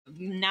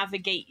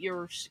navigate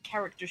your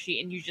character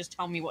sheet and you just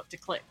tell me what to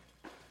click.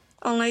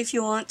 Only if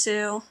you want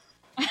to.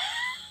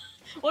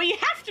 Well, you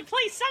have to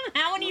play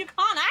somehow and you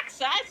can't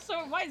access,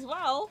 so might as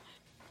well.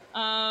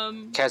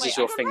 Kaz is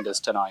your fingers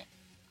tonight.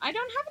 I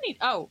don't have any...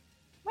 Oh,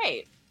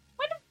 wait.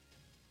 When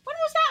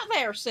was that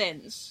there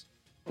since?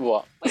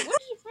 What? Wait,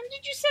 when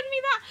did you send me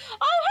that?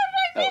 Oh,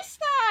 how did I miss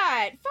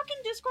that? Fucking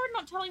Discord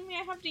not telling me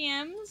I have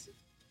DMs.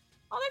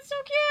 Oh, that's so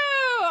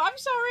cute! I'm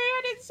sorry,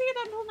 I didn't see it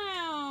until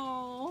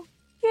now.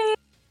 Yay.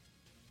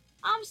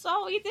 I'm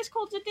sorry,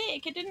 Discord's a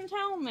dick. It didn't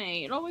tell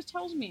me. It always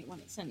tells me when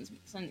it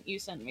you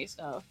send me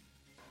stuff.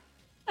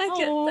 I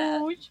get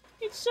that.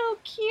 It's so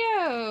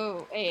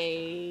cute.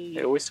 Hey.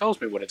 It always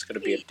tells me when it's going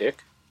to be a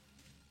dick.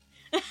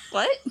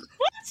 What?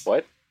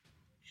 What?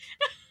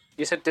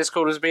 You said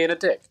Discord was being a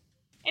dick.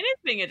 It is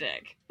being a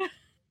dick. At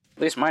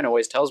least mine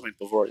always tells me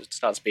before it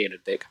starts being a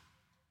dick.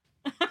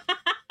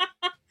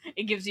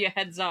 It gives you a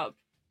heads up.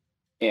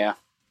 Yeah. At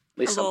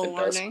least A little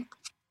something does. warning.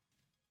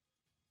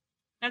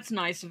 That's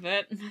nice of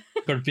it.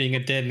 Discord being a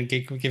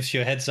dick and gives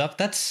you a heads up.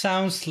 That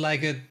sounds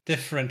like a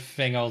different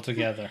thing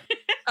altogether.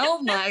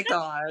 Oh my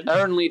god.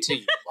 Only to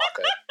you,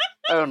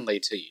 Marco. Only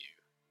to you.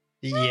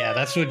 Yeah,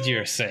 that's what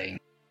you're saying.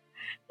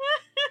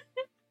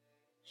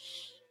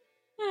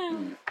 The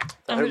I'm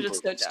homebrew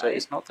just gonna monster die.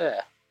 is not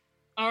there.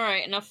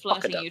 Alright, enough Fuck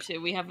a flirting, duck. you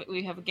two. We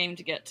have a game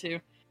to get to.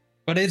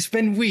 But it's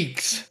been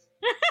weeks.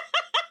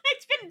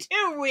 It's been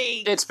 2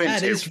 weeks! It's been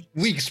That 2 is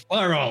weeks,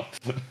 plural.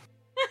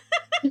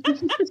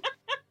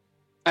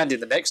 And in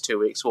the next 2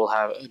 weeks, we'll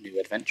have a new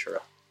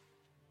adventurer.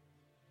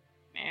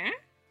 Eh?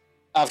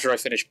 After I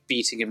finish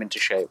beating him into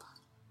shape.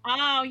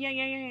 Oh,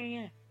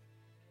 yeah.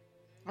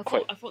 I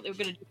thought they were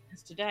going to do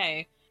this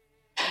today.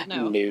 But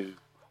no.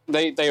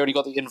 They only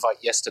got the invite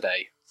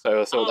yesterday,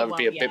 so I thought that would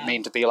be a bit yeah.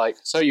 mean to be like,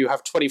 so you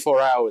have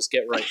 24 hours,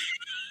 get ready.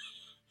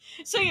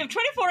 So you have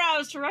 24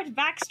 hours to write a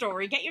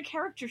backstory, get your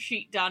character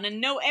sheet done,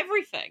 and know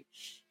everything.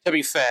 To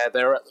be fair,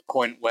 they're at the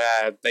point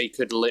where they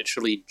could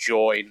literally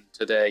join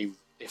today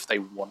if they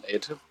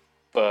wanted,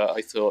 but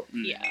I thought,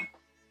 Yeah.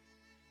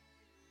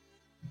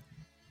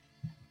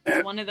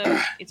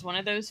 It's one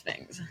of those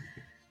things.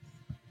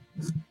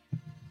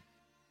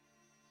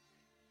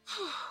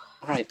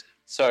 Right,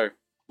 so,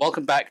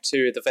 welcome back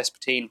to the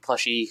Vespertine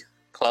Plushie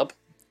Club.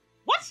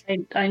 What?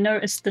 I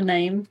noticed the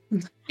name.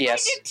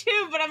 Yes, I did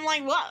too, but I'm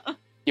like, what?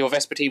 your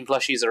Vespertine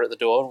plushies are at the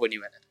door when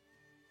you enter.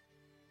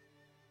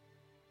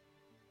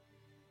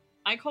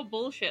 I call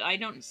bullshit. I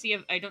don't see a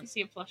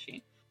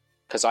plushie.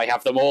 Because I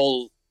have them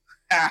all.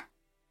 Ah!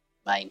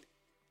 Mine.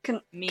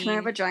 Can I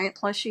have a giant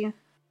plushie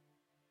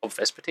Of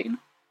Vespertine?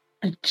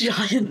 A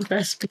giant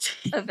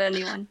Vespertine. of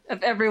anyone?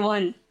 Of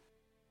everyone.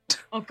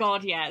 Oh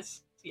god,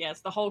 yes.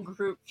 Yes, the whole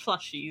group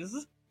plushies.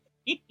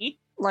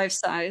 Life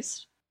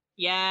size.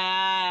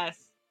 Yes.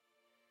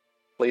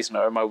 Please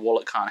no, my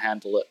wallet can't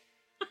handle it.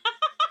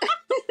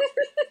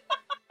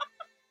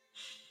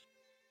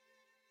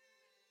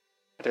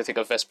 I don't think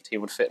a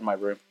Vespertine would fit in my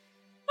room.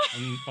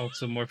 I'm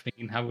also more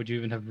thinking, how would you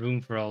even have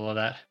room for all of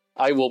that?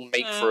 I will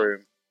make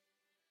room.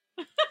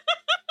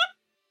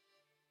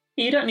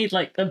 You don't need,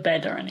 like, a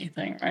bed or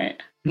anything,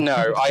 right?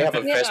 No, I have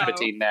a No.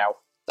 Vespertine now.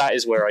 That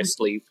is where I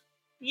sleep.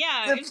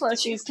 Yeah. The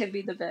plushies can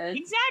be the bed.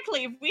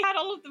 Exactly. If we had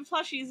all of the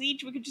plushies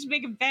each, we could just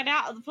make a bed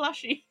out of the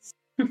plushies.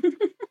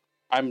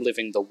 I'm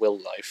living the Will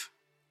life.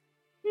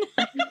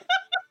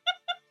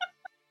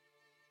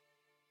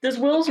 Does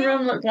Will's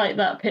room look like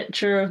that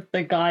picture of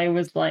the guy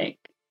with, like,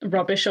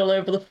 rubbish all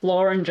over the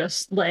floor and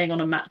just laying on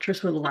a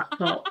mattress with a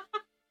laptop?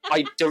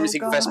 I don't Oh,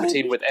 think God.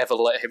 Vespertine would ever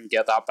let him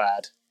get that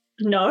bad.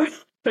 No,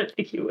 but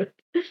he would.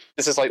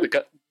 This is like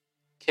the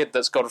kid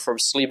that's gone from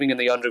sleeping in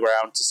the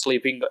underground to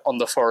sleeping on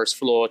the forest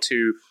floor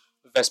to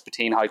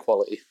Vespertine high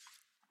quality.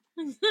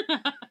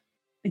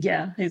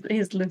 Yeah,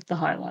 he's lived the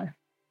high life.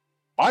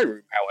 My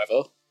room,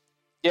 however,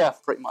 yeah,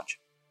 pretty much.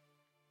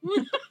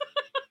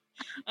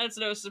 That's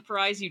no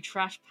surprise, you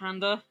trash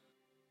panda.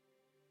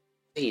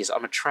 Please,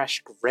 I'm a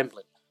trash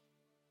gremlin.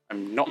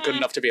 I'm not good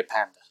enough to be a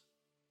panda.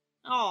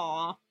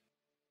 Aww.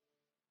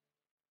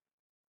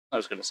 I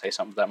was going to say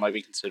something that might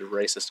be considered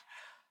racist.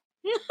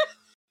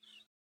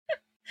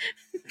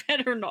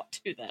 Better not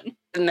to then.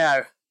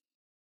 No.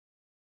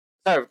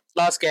 So,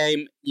 last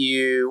game,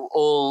 you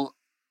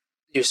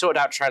sorted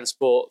out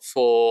transport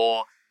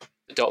for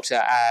the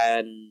Doctor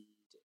and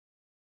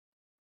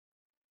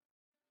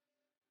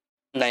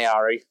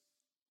Nayari.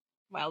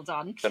 Well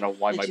done. Don't know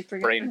why Did my you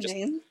forget brain her just...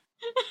 name?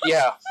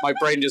 Yeah, my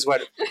brain just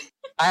went,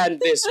 and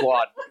this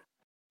one.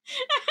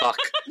 Fuck.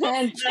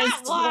 And That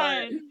just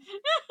one!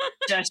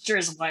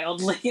 gestures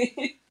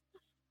wildly.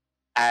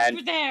 And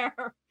Over there!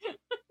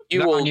 you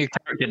There will... are new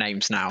character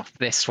names now.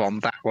 This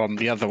one, that one,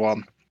 the other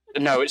one.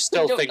 No, it's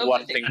still Don't thing know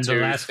one, the thing And the two,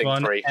 last thing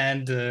one, three.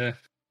 and the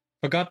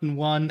forgotten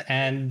one,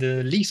 and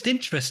the least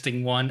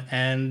interesting one,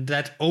 and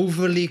that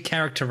overly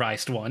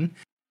characterized one.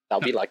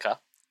 That'll be like her.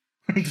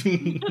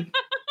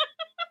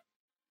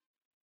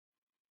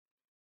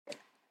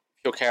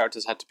 If your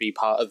characters had to be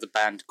part of the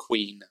band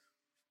Queen,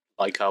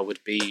 like her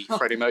would be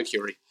Freddie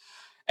Mercury.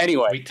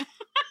 Anyway. Wait.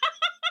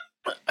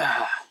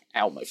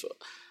 Ow, my foot.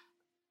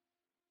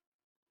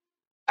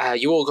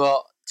 You all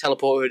got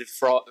teleported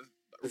from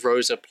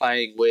Rosa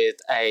playing with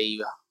a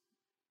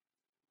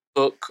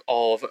book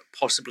of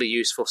possibly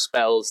useful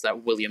spells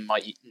that William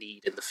might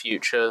need in the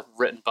future,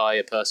 written by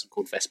a person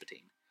called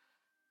Vespertine.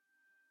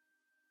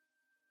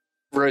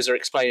 Rosa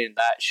explaining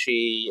that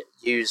she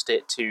used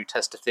it to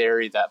test a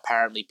theory that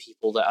apparently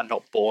people that are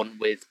not born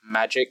with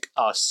magic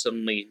are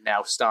suddenly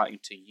now starting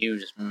to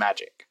use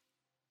magic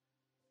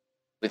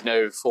with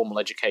no formal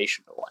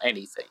education or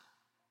anything.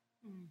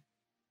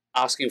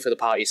 Asking for the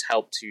party's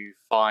help to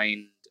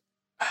find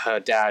her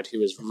dad,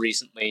 who has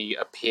recently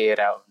appeared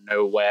out of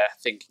nowhere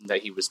thinking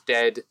that he was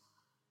dead,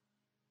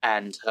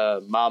 and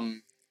her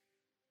mum,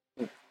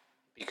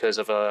 because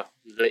of a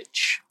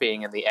lich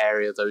being in the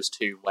area, those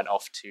two went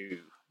off to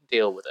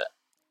deal with it.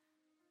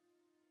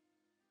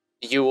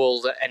 You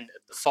all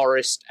entered the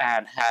forest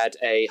and had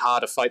a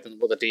harder fight than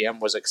what the DM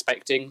was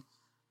expecting.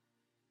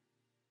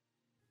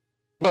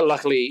 But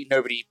luckily,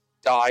 nobody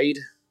died.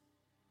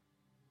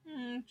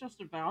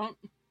 Just about.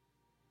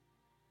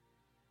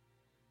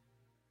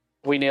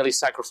 We nearly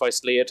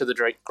sacrificed Leah to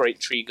the great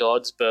tree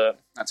gods, but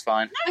that's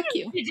fine. Thank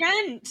you. You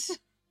didn't.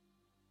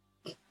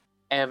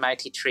 Oh,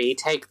 mighty tree,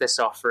 take this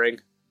offering.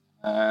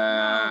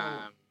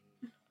 No.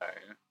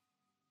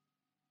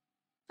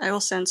 I will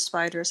send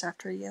spiders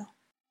after you.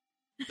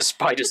 The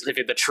spiders live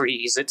in the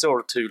trees. It's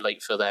all too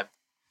late for them.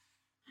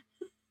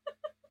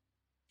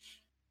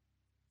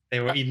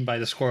 They were eaten by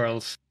the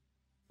squirrels.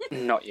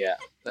 Not yet.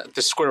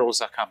 The squirrels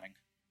are coming.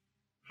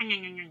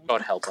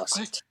 God help us.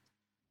 What?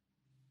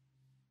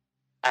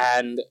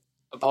 And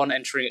upon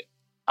entering,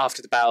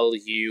 after the battle,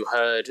 you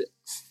heard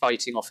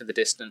fighting off in the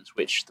distance,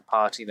 which the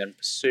party then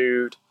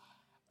pursued,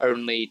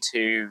 only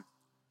to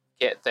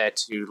get there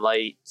too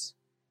late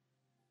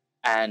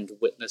and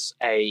witness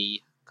a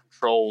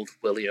controlled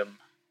William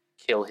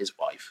kill his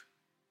wife.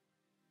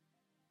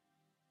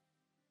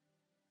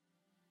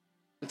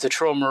 The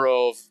trauma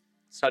of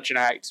such an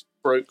act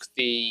broke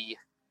the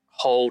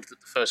hold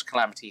that the first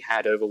calamity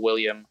had over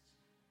William,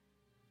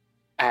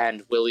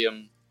 and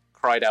William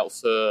cried out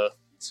for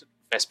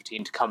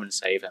Vespertine to come and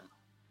save him,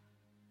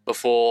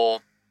 before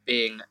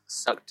being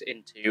sucked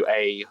into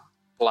a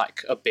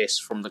black abyss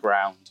from the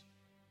ground.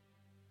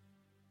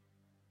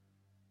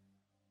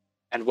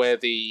 And where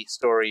the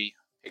story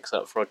picks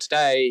up for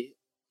today,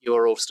 you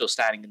are all still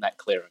standing in that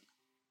clearing,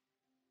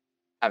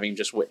 having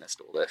just witnessed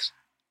all this.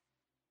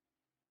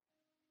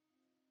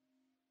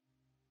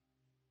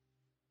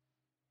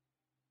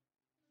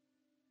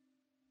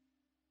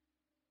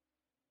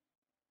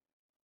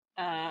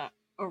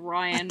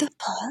 Orion. What the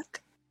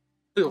fuck?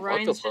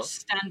 Orion's just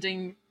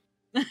standing.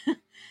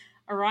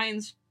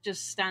 Orion's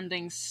just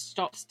standing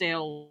stock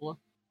still,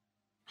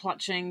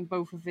 clutching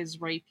both of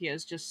his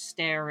rapiers, just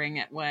staring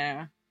at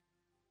where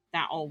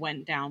that all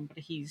went down, but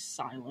he's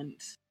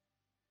silent.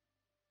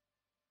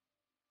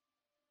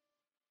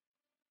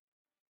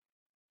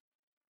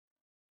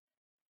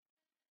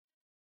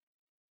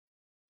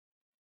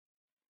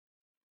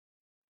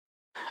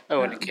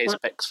 Oh, and in case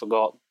Bex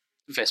forgot,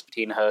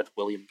 Vespertine heard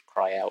William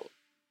cry out.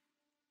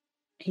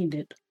 He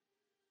did.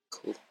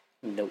 Cool.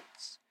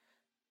 Notes.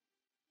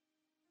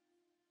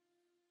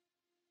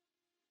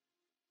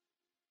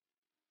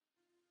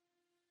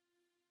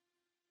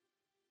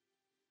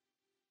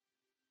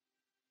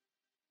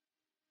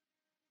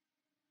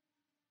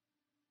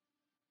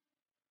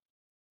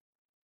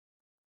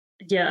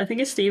 Yeah, I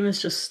think Esteem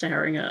is just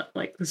staring at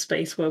like the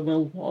space where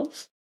Will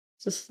was.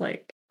 Just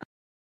like,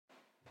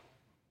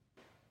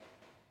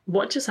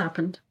 what just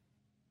happened?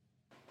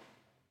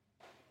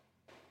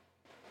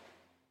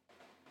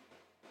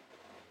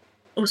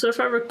 Also, if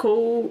I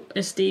recall,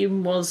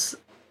 Esteem was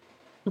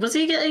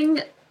he getting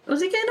a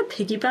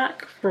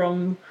piggyback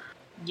from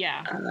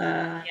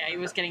Yeah, he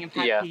was getting a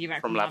Yeah,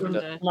 piggyback from from Lavender.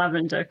 Lavender.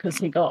 Lavender because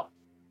he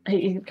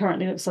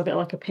currently looks a bit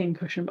like a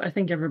pincushion, but I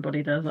think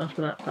everybody does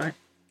after that fight.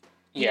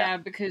 Yeah,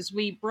 because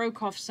we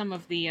broke off some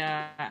of the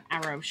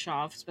arrow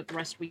shafts, but the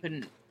rest we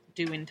couldn't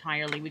do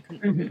entirely. We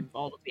couldn't remove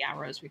all of the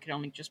arrows. We could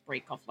only just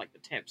break off like the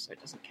tip, so it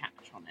doesn't catch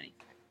on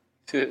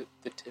anything.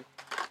 The tip.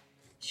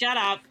 Shut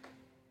up!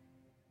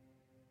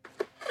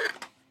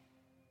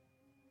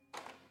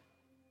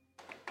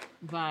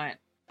 But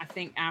I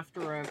think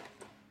after a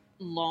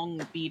long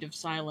beat of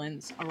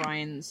silence,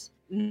 Orion's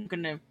not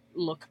gonna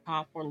look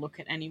up or look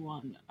at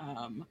anyone.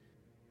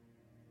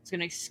 He's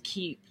gonna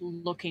keep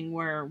looking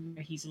where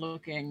he's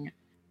looking,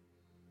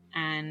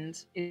 and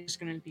it's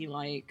gonna be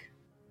like,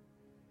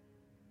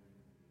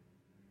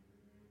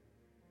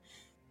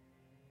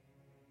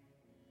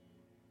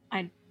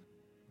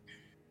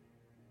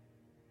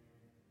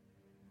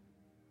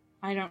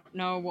 I don't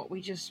know what we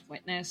just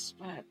witnessed,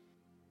 but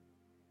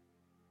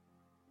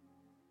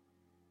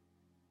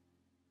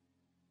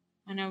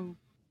I know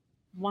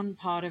one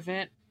part of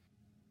it.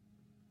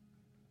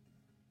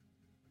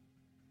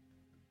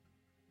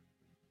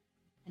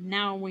 And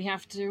now we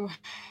have to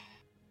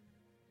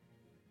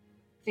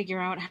figure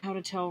out how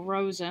to tell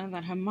Rosa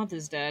that her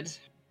mother's dead.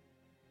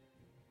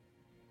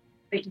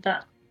 Wait,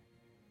 that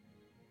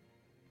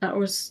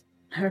was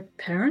her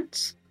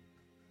parents?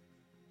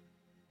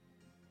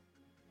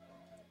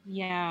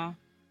 Yeah.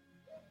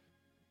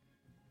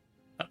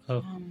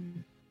 Uh-oh.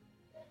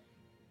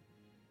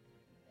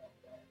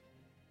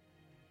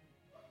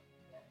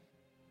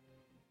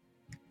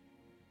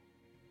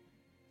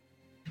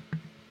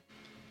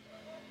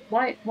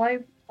 Why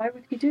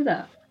would he do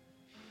that?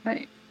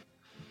 Right.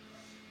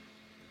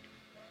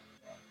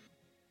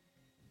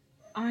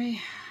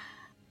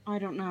 I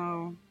don't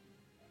know.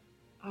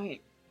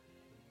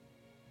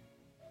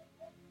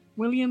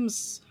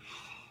 Williams,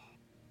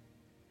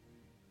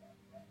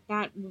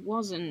 that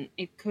wasn't,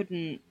 it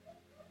couldn't.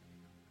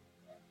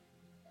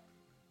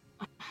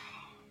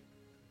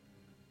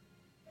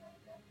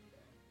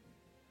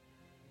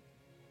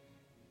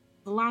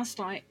 The last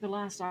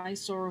I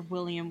saw of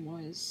William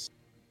was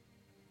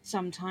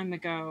some time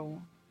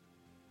ago.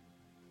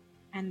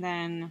 And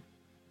then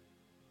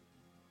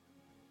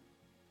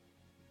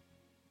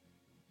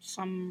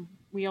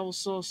we all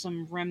saw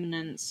some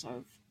remnants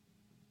of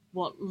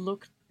what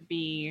looked to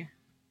be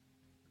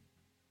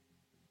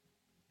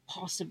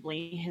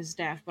possibly his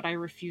death, but I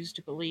refuse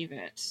to believe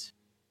it.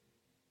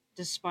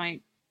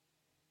 Despite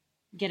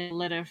getting a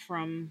letter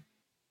from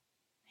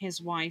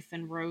his wife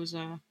and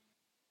Rosa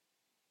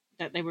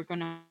that they were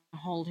going to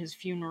hold his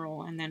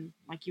funeral, and then,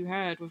 like you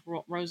heard with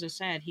what Rosa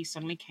said, he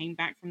suddenly came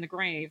back from the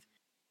grave.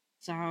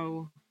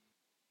 So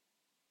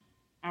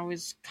I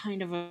was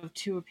kind of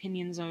two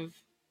opinions of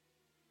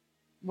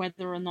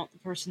whether or not the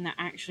person that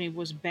actually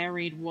was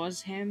buried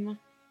was him,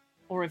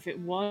 or if it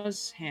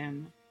was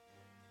him,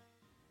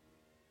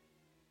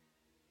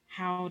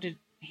 how did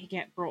he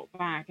get brought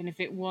back? And if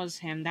it was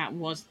him, that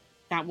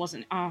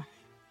wasn't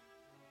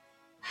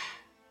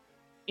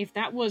if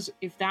that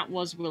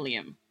was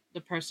William,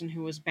 the person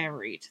who was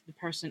buried, the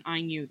person I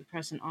knew, the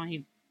person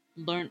I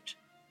learnt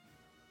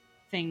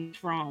things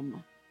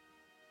from,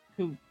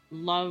 who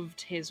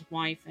loved his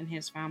wife and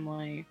his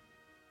family,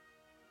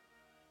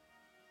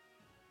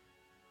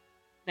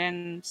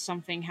 then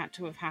something had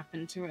to have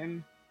happened to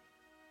him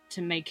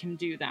to make him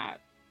do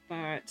that.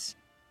 But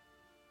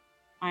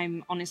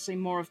I'm honestly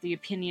more of the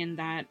opinion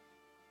that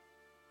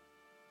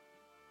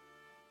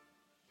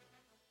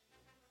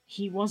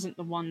he wasn't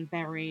the one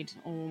buried,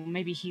 or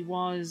maybe he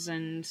was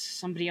and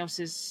somebody else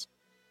is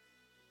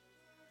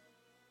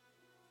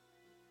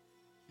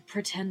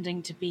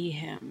pretending to be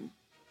him.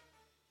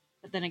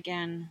 But then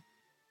again,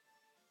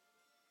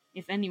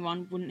 if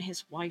anyone, wouldn't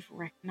his wife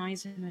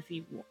recognize him if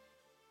he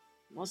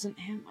wasn't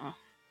him?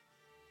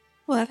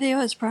 Well, if he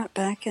was brought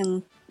back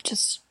and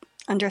just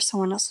under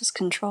someone else's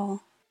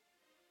control.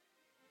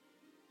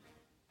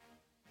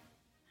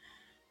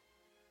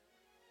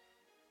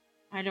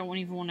 I don't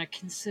even want to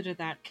consider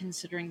that,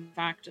 considering the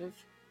fact of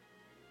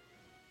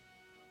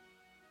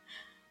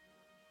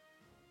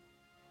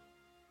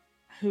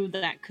who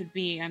that could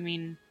be. I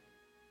mean,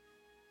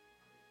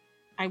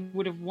 I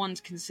would have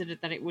once considered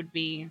that it would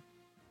be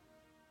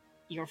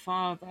your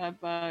father,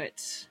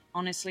 but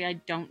honestly, I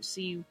don't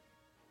see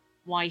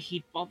why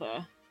he'd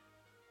bother.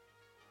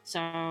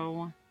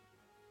 So,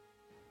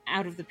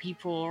 out of the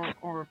people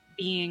or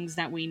beings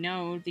that we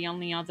know, the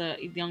only other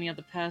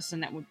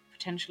person that would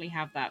potentially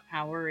have that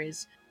power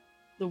is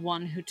the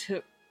one who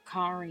took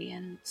Kari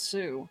and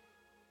Sue.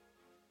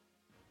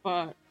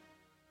 But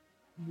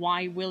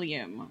why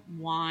William?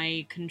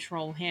 Why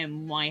control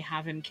him? Why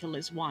have him kill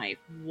his wife?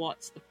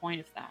 What's the point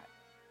of that?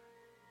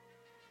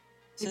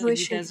 So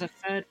maybe there's a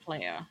third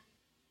player.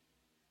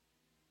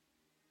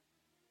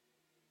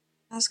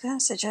 I was going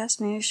to suggest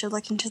maybe you should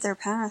look into their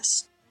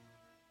past.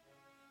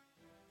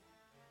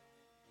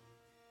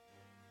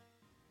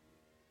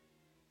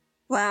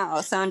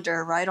 Wow,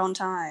 Thunder, right on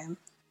time.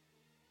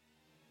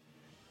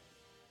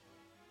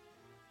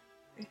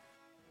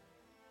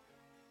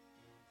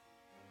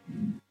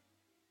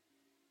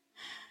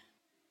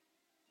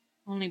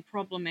 Only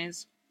problem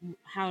is,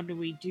 how do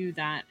we do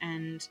that?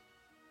 And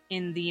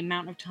in the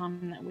amount of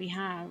time that we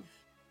have,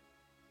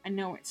 I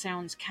know it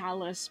sounds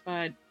callous,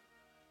 but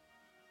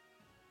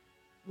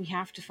we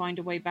have to find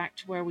a way back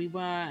to where we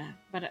were.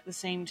 But at the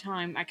same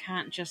time, I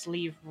can't just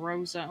leave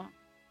Rosa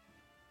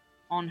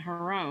on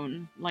her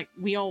own. Like,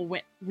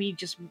 we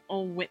just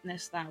all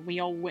witnessed that.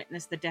 We all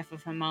witnessed the death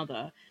of her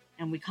mother,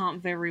 and we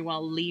can't very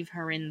well leave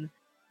her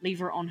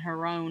on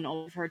her own,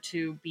 or leave her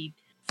to be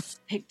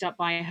picked up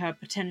by her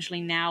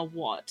potentially now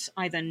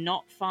either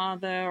not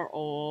father,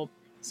 or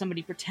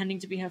somebody pretending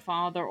to be her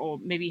father, or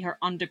maybe her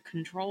under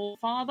control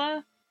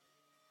father.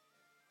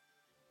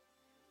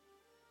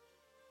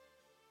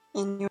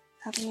 And you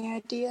have any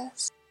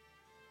ideas?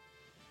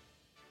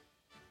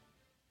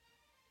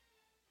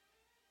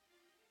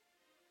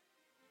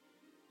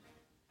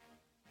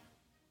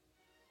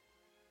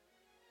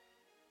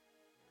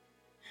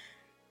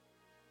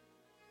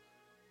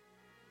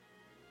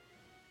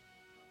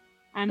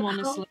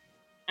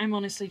 I'm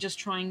honestly just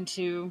trying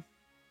to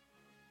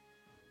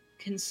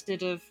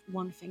consider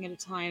one thing at a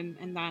time,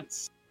 and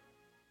that's,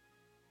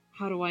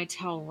 how do I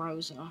tell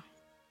Rosa?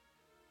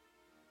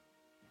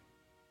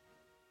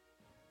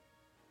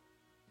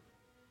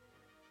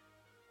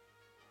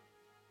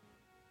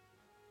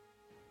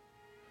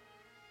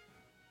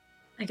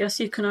 I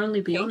guess you can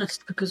only be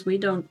honest because we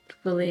don't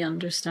fully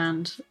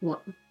understand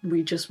what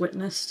we just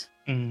witnessed.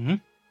 Mm-hmm.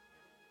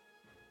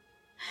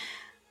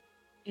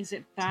 Is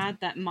it bad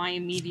that my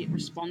immediate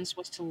response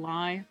was to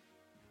lie?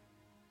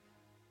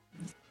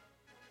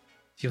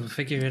 You'll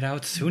figure it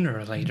out sooner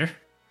or later.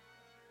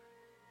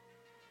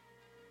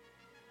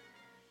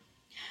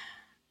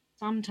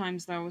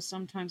 Sometimes, though,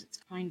 sometimes it's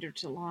kinder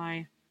to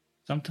lie.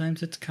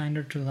 Sometimes it's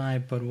kinder to lie,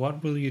 but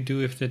what will you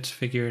do if it's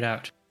figured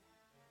out?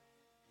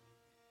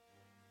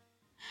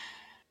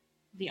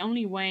 The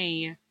only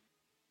way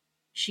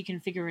she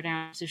can figure it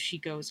out is if she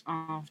goes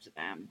after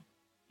them.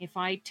 If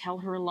I tell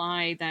her a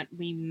lie that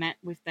we met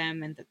with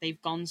them and that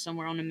they've gone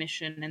somewhere on a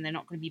mission and they're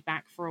not going to be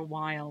back for a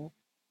while,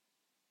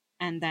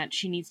 and that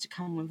she needs to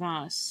come with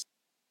us,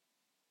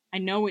 I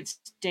know it's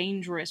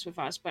dangerous with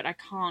us, but I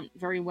can't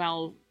very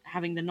well,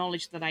 having the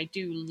knowledge that I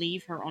do,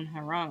 leave her on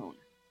her own.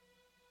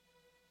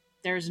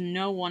 There's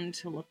no one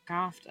to look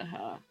after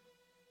her.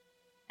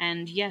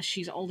 And yes,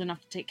 she's old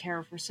enough to take care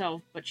of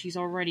herself, but she's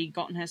already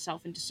gotten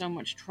herself into so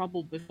much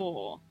trouble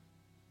before.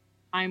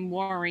 I'm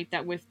worried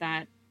that with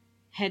that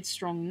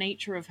headstrong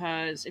nature of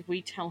hers, if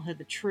we tell her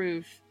the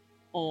truth,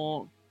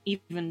 or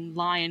even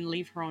lie and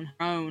leave her on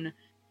her own,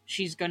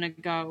 she's gonna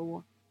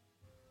go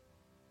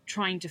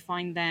trying to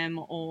find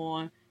them,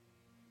 or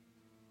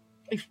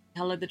if we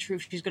tell her the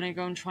truth, she's gonna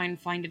go and try and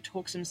find and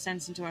talk some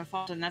sense into her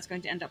father, and that's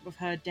going to end up with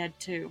her dead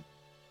too.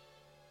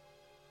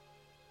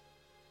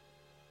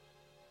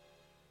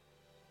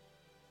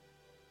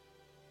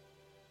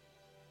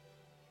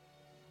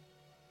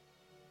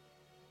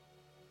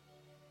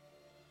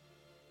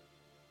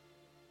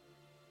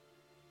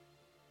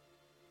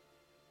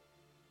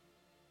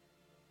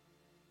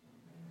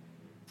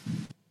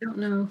 I don't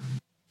know.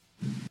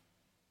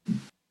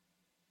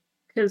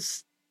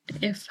 Because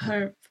if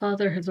her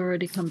father has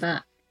already come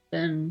back,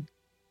 then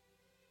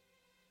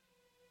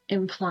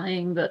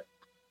implying that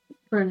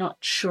we're not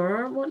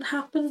sure what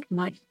happened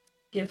might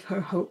give her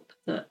hope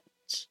that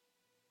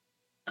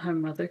her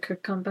mother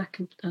could come back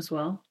as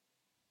well.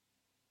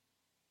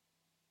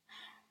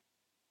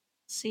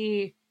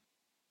 See,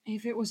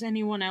 if it was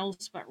anyone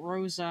else but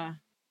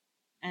Rosa,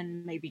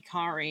 and maybe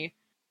Kari,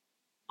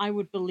 I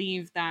would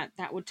believe that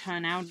that would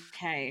turn out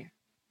okay,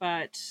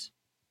 but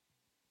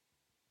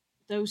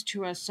those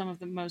two are some of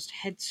the most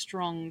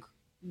headstrong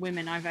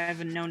women I've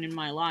ever known in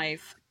my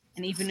life,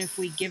 and even if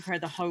we give her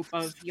the hope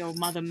of your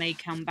mother may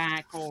come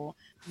back or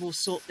we'll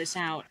sort this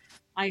out,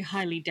 I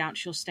highly doubt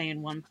she'll stay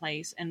in one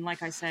place. And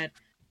like I said,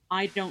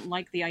 I don't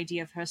like the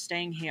idea of her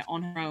staying here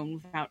on her own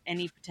without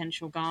any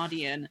potential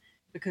guardian,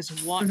 because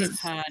what if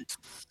her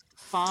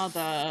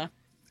father,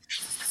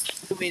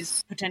 who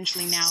is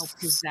potentially now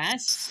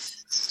possessed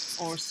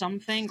or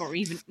something, or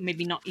even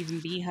maybe not even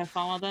be her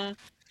father,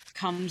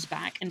 comes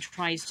back and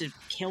tries to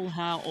kill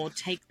her or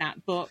take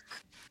that book,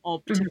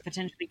 or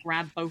potentially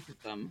grab both of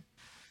them?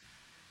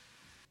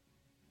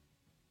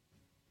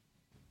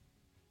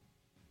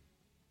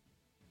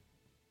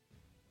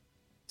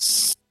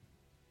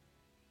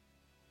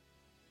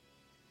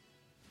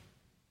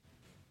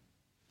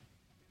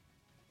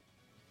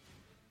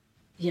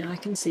 Yeah, I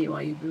can see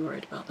why you'd be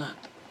worried about that.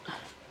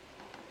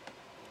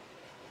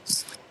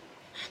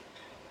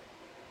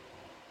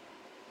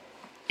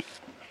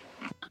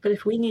 But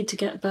if we need to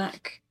get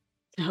back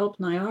to help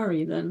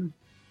Nyari, then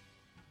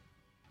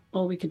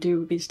all we could do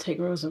would be to take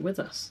Rosa with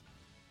us.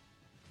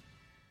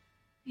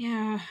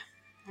 Yeah,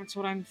 that's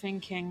what I'm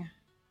thinking.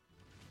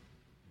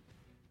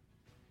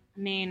 I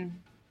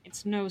mean,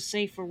 it's not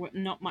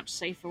much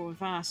safer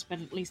with us,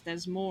 but at least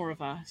there's more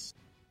of us.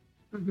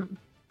 Mm-hmm.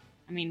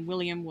 I mean,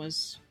 William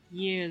was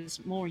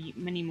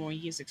many more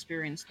years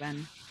experienced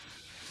than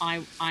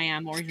I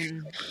am, or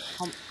even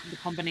the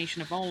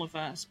combination of all of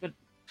us, but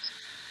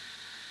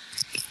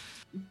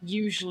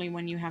usually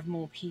when you have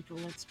more people,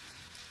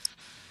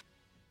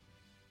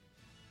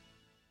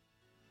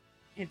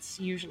 it's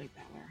usually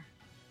better.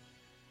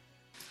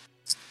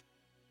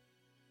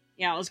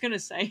 Yeah, I was gonna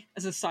say,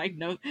 as a side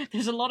note,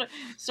 there's a lot of,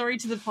 sorry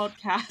to the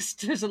podcast,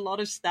 there's a lot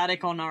of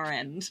static on our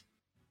end.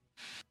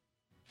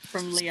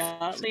 From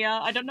Leah. Leah,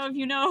 I don't know if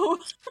you know.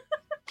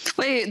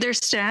 Wait,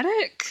 there's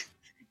static?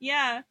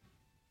 Yeah.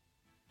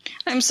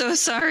 I'm so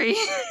sorry.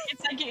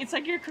 It's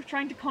like you're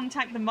trying to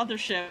contact the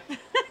mothership.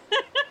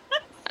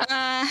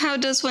 How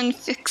does one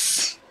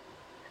fix?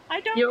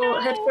 I don't know. know.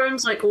 Your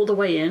headphones like all the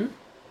way in?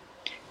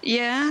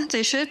 Yeah,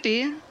 they should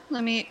be.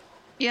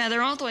 Yeah,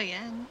 they're all the way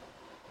in.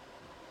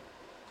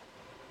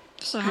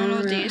 So I don't know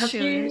what the issue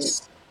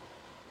is.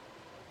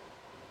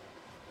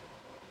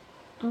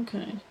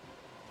 Okay.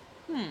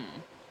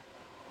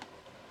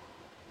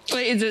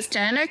 Wait, is it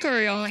static, or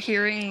are y'all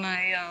hearing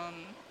my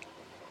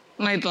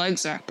my bug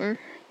zapper?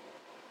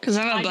 Because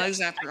I have a bug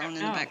zapper on in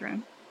the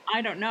background.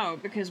 I don't know,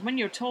 because when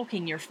you're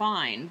talking, you're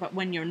fine, but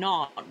when you're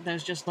not,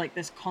 there's just like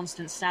this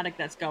constant static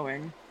that's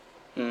going.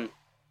 Hold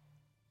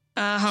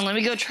on, let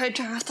me go try to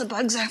turn off the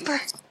bug zapper.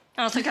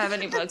 I don't think I have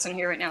any bugs in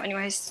here right now,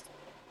 anyways.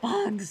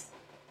 Bugs!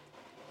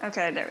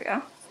 Okay, there we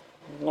go.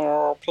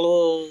 No,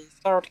 please,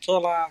 don't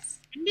kill us.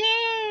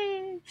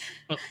 No!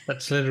 Well,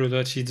 that's literally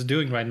what she's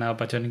doing right now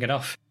by turning it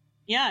off.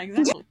 Yeah,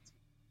 exactly.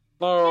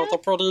 No, the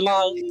pretty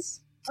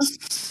lights.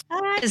 Is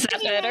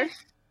that better?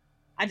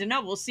 I don't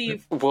know. We'll see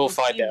if We'll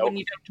find see out. when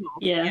you don't talk.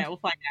 Yeah. We'll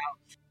find out.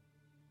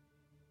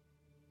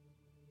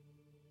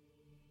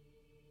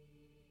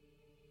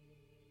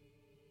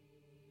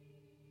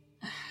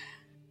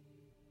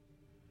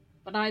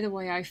 But either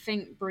way, I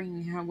think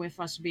bringing her with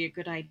us would be a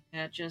good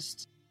idea.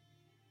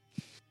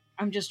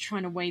 I'm just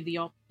trying to weigh the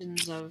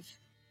options of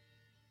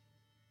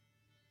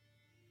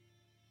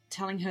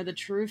telling her the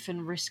truth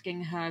and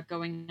risking her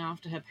going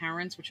after her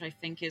parents, which I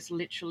think is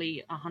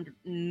literally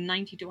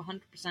 90 to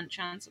 100%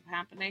 chance of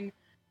happening,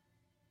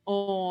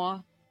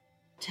 or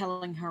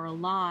telling her a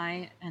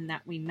lie and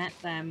that we met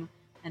them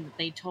and that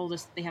they told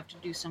us that they have to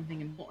do something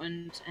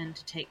important and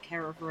to take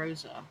care of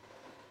Rosa.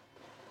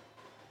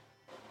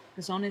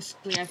 Because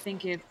honestly, I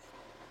think if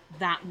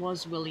that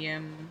was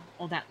William,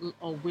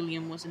 or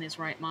William was in his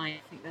right mind,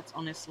 I think that's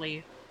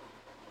honestly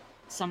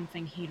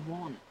something he'd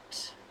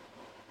want.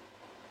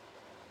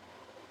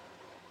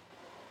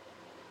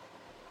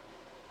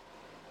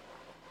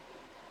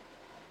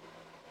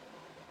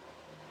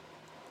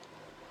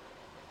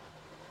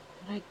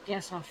 But I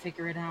guess I'll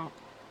figure it out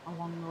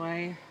along the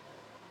way.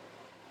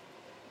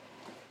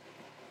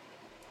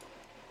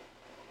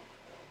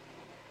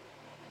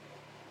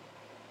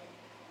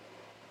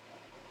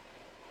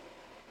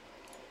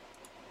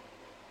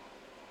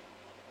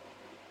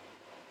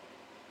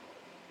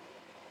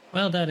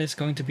 Well, that is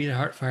going to be the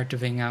hard part to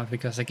figure out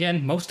because,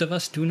 again, most of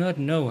us do not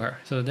know her,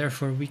 so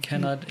therefore we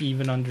cannot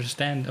even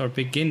understand or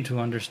begin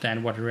to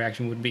understand what her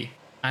reaction would be.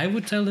 I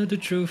would tell her the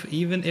truth,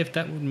 even if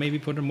that would maybe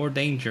put her in more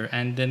danger,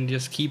 and then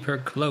just keep her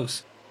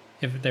close.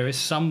 If there is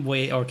some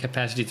way or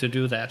capacity to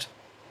do that.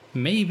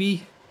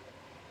 Maybe.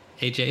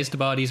 AJ, is the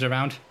bodies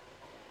around?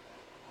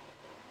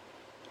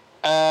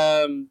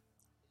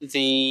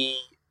 The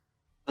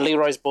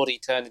Leroy's body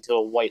turned into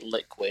a white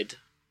liquid.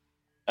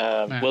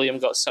 William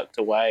got sucked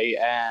away,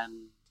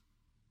 and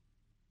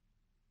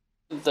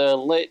the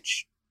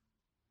Lich's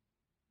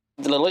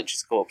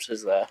corpse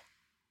is there.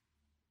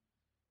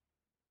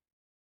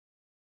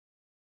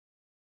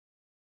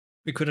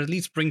 We could at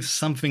least bring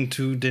something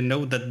to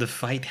denote that the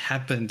fight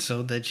happened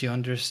so that she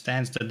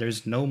understands that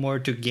there's no more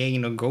to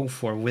gain or go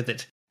for with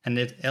it.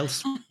 And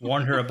else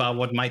warn her about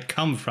what might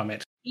come from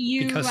it.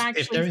 You Because if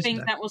actually there is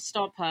think that will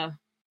stop her?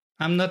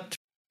 I'm not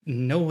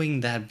knowing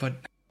that, but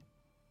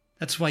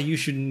that's why you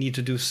should need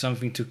to do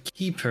something to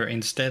keep her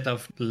instead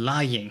of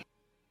lying.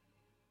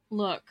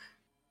 Look,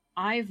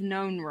 I've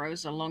known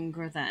Rosa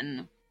longer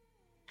than,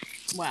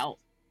 well,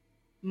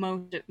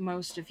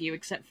 most of you,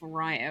 except for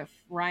Ryef.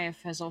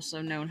 Ryef has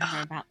also known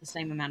her about the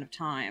same amount of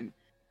time.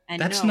 And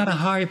That's no, not a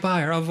high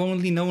bar. I've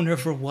only known her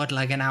for what,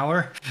 like an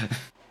hour?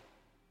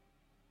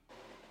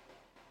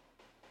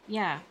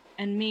 Yeah,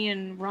 and me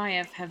and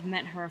Ryef have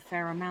met her a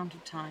fair amount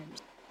of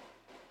times.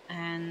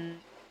 And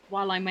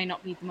while I may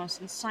not be the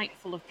most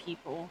insightful of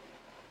people,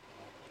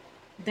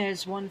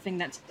 there's one thing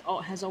that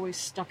has always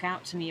stuck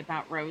out to me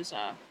about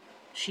Rosa.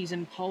 She's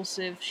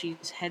impulsive,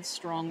 she's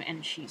headstrong,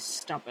 and she's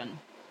stubborn.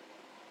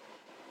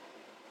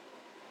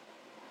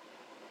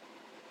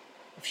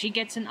 If she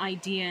gets an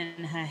idea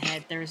in her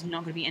head, there is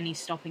not going to be any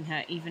stopping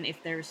her, even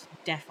if there's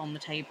death on the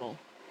table.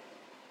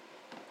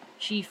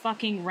 She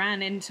fucking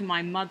ran into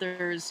my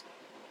mother's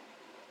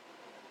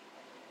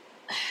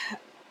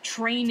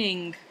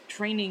training,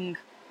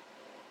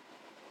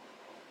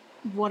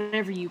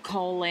 whatever you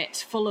call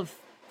it, full of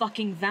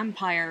fucking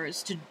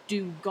vampires to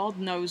do God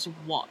knows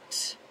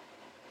what.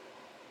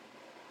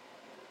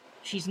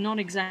 She's not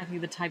exactly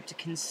the type to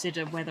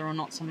consider whether or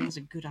not something's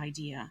a good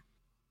idea.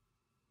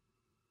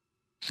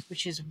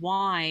 Which is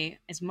why,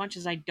 as much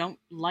as I don't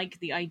like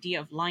the idea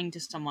of lying to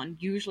someone,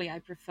 usually I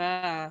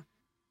prefer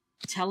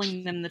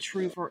telling them the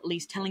truth, or at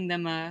least telling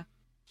them a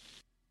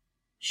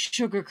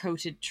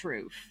sugar-coated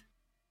truth.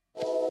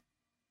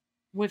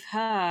 With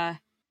her,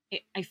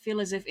 I feel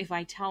as if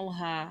I tell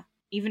her,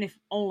 even if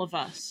all of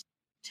us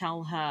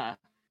tell her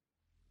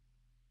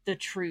the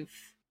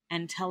truth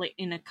and tell it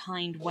in a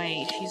kind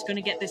way, she's going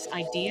to get this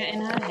idea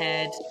in her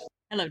head.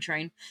 Hello,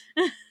 Train.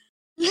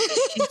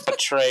 The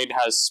train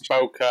has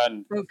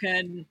spoken.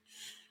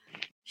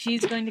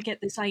 She's going to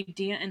get this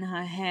idea in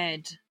her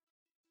head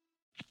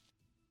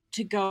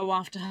to go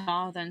after her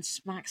father and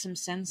smack some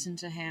sense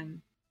into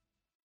him.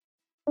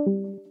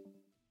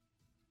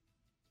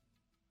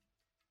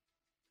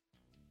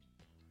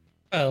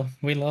 Well,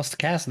 we lost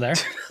Cass there.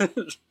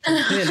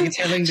 Clearly,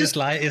 telling this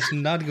lie is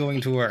not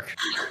going to work.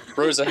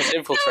 Rosa has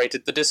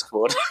infiltrated the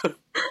Discord.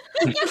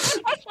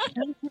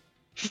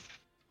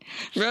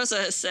 Rosa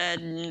has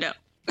said no.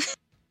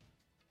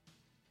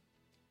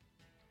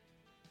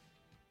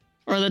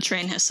 Or the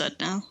train has said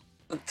no.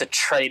 The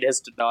train has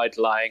denied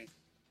lying.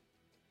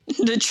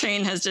 The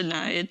train has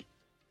denied.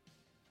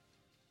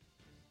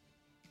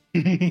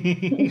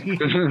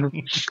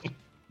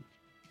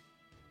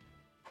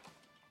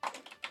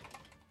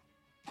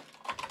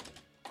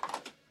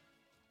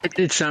 It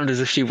did sound as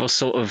if she was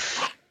sort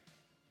of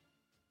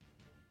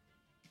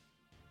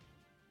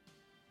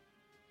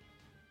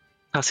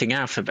cutting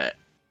out a bit.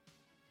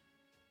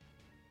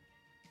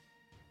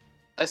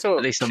 I thought,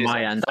 At least on she's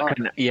my end. I fine.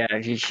 couldn't, yeah,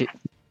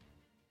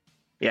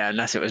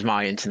 unless it was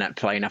my internet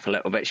playing up a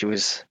little bit. She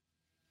was,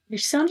 You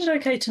sounded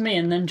okay to me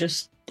and then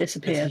just He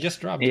disappeared. just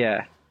dropped.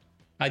 yeah.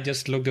 I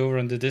just looked over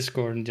on the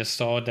Discord and just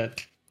saw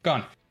that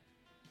gone.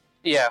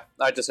 Yeah,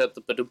 I just heard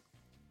the badoom.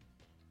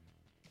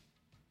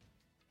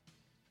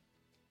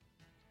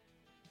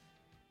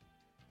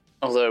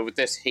 Although with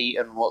this heat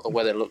and what the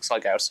weather looks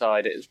like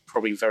outside, it's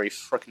probably very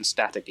frickin'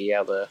 staticky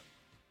out there.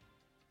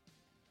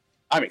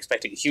 I'm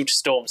expecting huge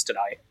storms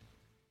tonight.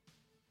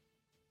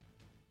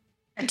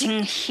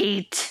 Getting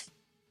heat.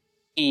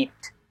 Heat.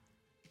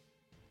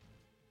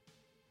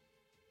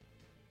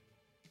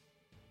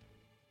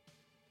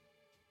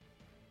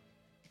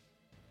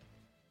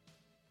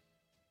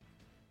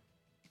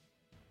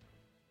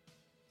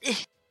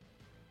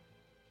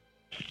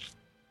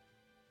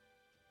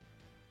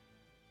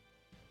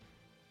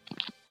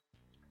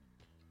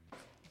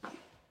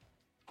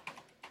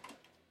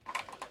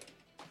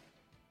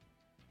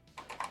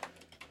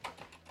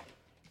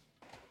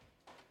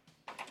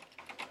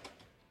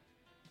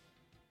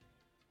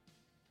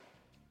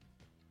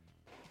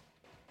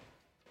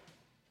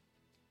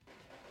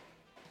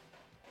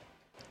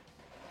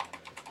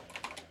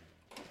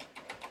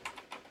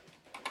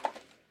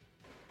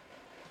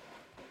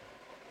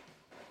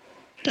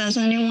 Does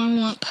anyone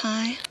want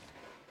pie?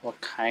 What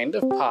kind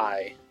of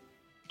pie?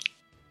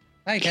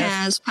 Hi,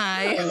 Cass. Kaz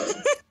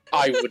pie.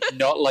 I would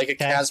not like a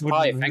Cass Kaz would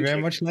pie, thank very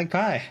you. much like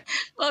pie.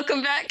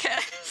 Welcome back,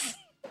 Kaz.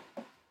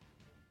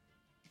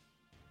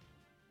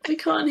 We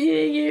can't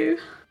hear you.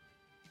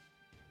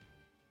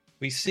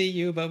 We see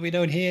you, but we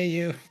don't hear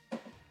you.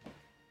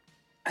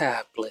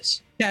 Ah,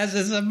 bliss. Cass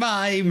is a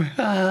mime.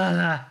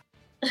 Ah.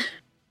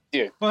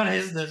 Yeah. What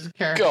is this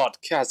character? God,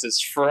 Kaz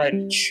is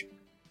French.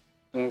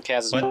 And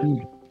Kaz is What?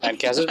 And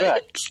Kaz is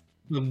back.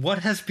 What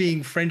has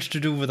being French to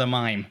do with a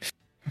mime?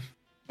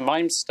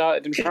 Mime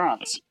started in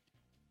France.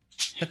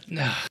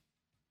 That,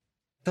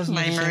 doesn't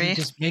make sense. Mimery.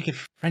 Just make it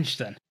French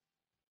then.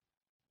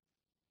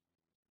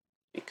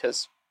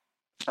 Because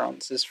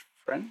France is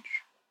French.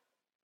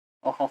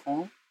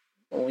 Oh,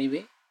 oui,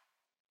 oui.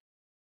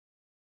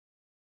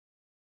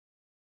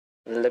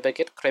 Le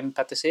baguette crème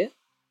pâtissier.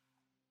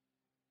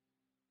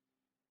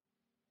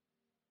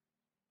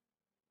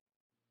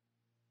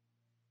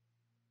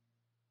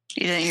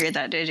 You didn't hear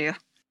that, did you?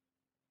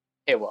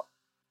 Hey, what?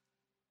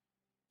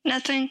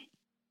 Nothing.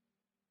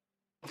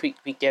 We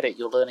get it,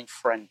 you're learning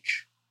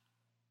French.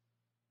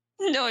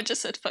 No, I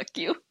just said fuck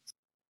you.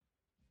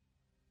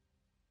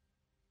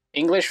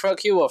 English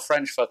fuck you or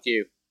French fuck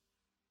you?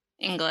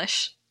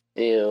 English.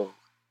 Ew.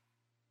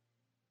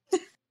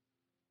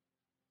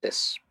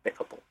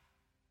 Despicable.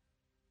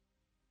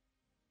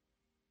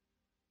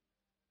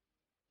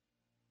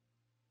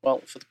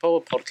 Well, for the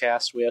Power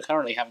Podcast, we are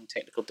currently having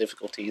technical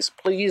difficulties.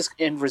 Please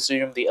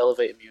resume the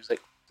elevator music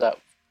that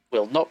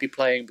will not be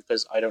playing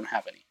because I don't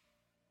have any.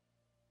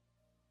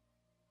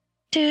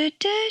 Do,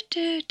 do,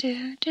 do,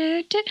 do,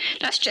 do, do.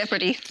 That's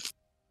Jeopardy.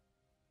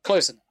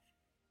 Close enough.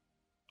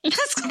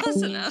 That's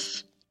close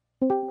enough.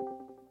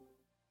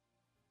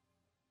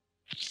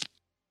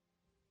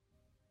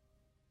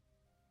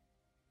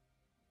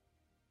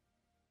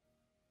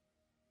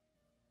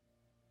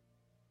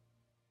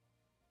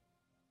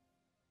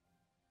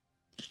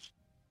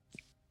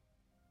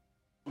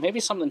 Maybe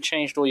something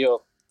changed all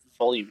your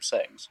volume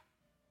settings.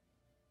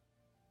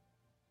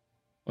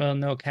 Well,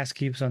 no, Cass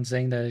keeps on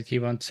saying that it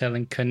keeps on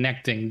telling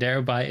connecting,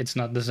 thereby it's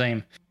not the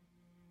same.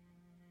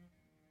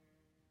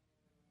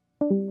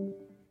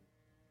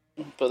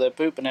 But they're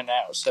booping in and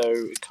out, so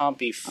it can't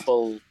be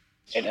full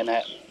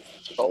internet.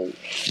 Full.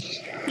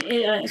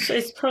 Yeah,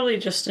 it's probably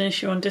just an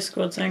issue on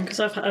Discord then, because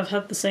I've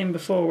had the same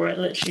before where it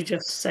literally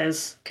just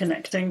says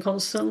connecting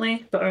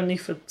constantly, but only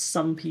for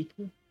some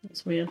people.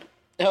 It's weird.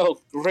 Oh,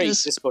 great,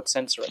 Yes. Discord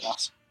censoring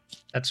us.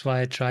 That's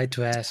why I tried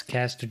to ask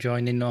Cass to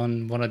join in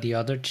on one of the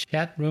other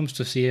chat rooms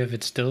to see if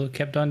it still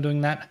kept on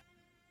doing that.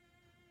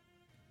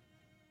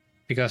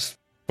 Because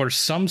for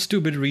some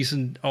stupid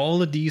reason,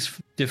 all of these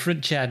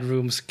different chat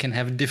rooms can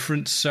have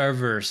different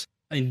servers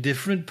in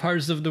different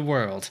parts of the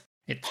world.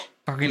 It's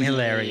fucking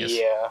hilarious.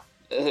 Yeah.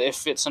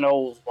 If it's an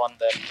old one,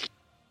 then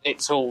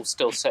it's all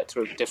still set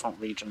to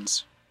different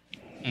regions.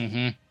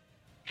 Mm-hmm.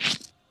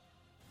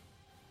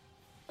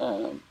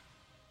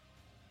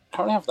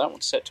 Currently have that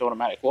one set to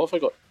automatic. What have I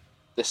got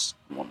this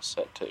one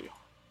set to?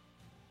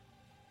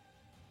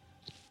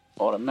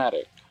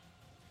 Automatic.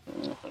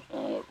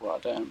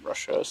 Rotterdam,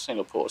 Russia,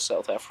 Singapore,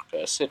 South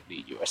Africa,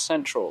 Sydney, US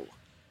Central.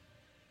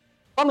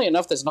 Funnily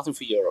enough, there's nothing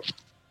for Europe.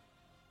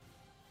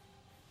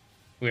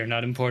 We're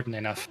not important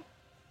enough.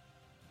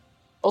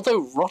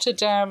 Although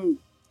Rotterdam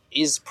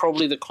is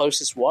probably the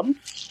closest one.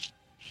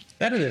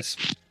 That it is.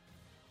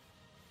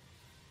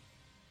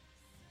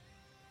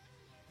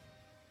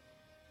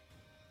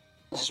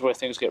 This is where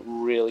things get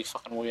really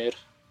fucking weird.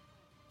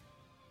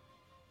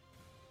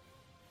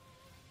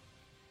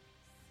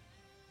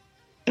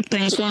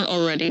 Things weren't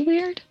already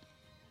weird.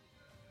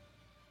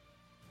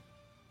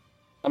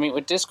 I mean,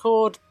 with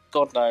Discord,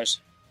 God knows.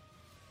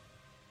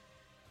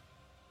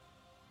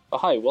 Oh,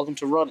 hi, welcome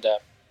to Rotterdam.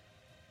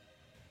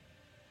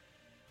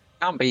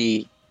 Can't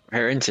be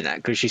her internet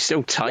because she's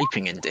still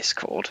typing in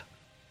Discord.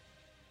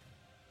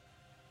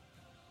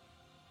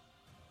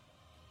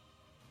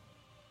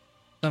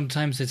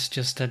 Sometimes it's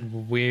just that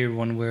weird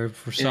one where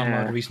for some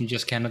odd reason you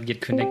just cannot get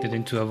connected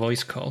into a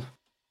voice call.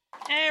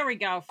 There we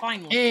go,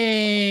 finally.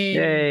 Hey!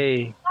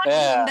 Yay!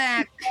 Yeah.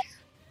 Back.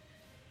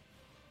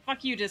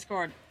 Fuck you,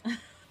 Discord.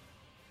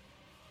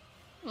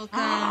 Welcome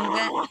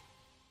back.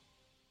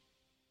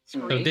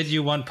 So did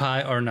you want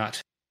pie or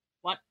not?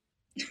 What?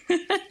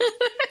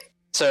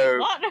 So,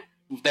 What?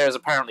 there's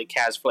apparently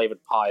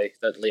Kaz-flavored pie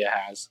that Leah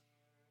has.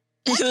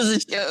 It was a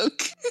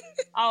joke.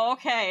 Oh,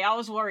 okay. I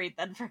was worried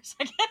then for a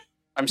second.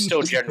 I'm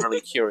still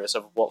generally curious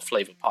of what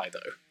flavour pie, though.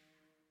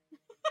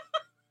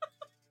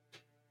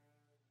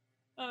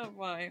 Oh,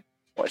 boy.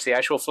 What's the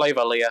actual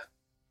flavour, Leah?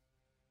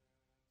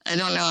 I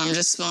don't know. I'm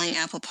just smelling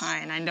apple pie,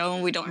 and I know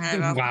we don't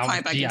have apple Wow,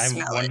 pie, but I can I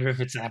smell wonder if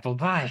it's apple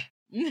pie.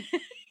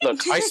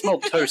 Look, I smell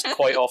toast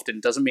quite often.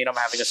 Doesn't mean I'm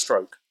having a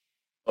stroke.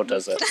 Or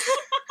does it?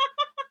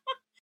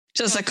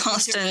 Just a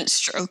constant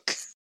stroke.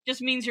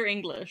 Just means you're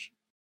English.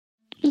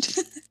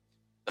 The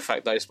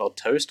fact that I smell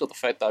toast, or the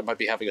fact that I might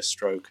be having a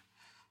stroke?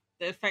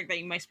 The fact that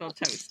you might spell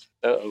toast.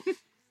 Uh-oh.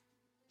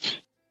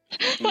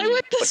 Why would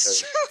Whatever.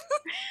 this?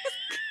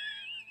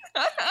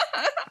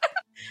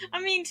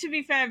 I mean, to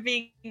be fair,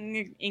 being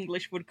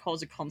English would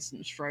cause a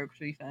constant stroke, to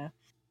be fair.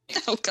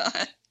 Oh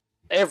god.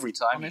 Every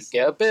time Honestly.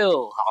 you get a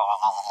bill.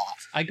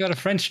 I got a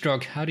French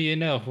stroke. How do you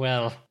know?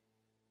 Well,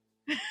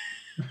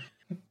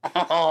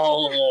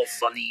 Oh,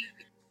 funny.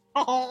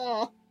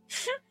 Oh.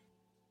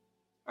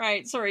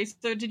 Right, sorry,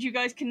 so did you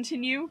guys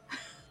continue?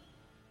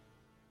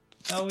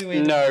 oh, we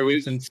waited. No,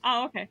 Since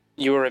Oh, okay.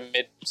 you were in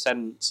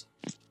mid-sentence.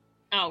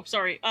 Oh,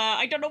 sorry.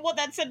 I don't know what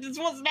that sentence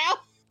was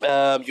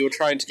now. You were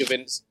trying to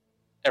convince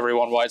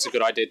everyone why it's a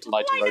good idea to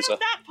lie Well, to I Rosa. know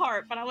that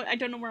part, but I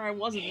don't know where I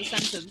was in the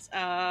sentence.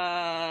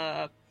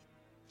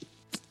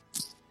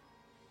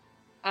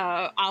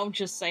 I'll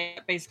just say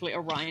that basically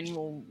Orion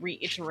will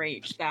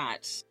reiterate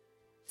that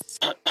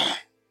if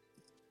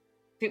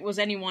it was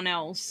anyone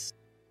else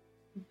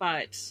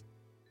but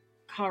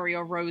Kari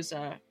or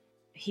Rosa,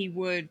 he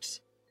would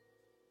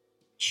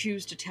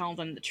choose to tell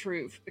them the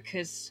truth,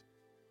 because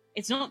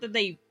it's not that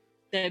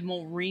they're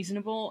more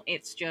reasonable,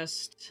 it's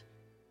just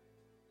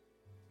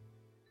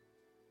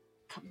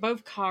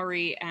both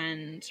Kari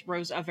and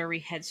Rosa are very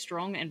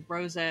headstrong, and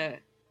Rosa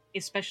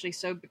especially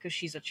so because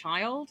she's a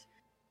child.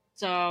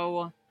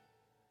 So,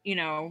 you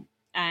know,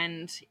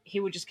 and he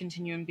would just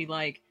continue and be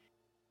like,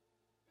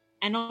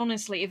 and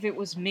honestly, if it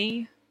was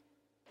me,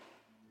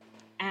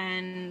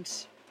 and,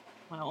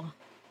 well,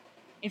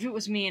 if it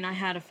was me and I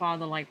had a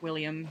father like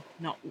William,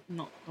 not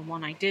the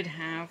one I did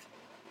have,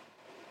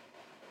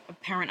 a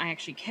parent I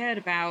actually cared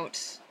about,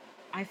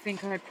 I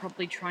think I'd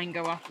probably try and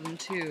go after them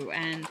too,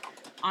 and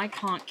I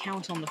can't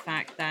count on the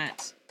fact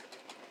that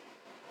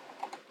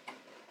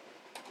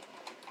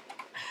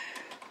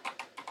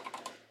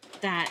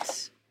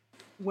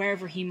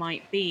wherever he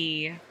might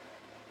be,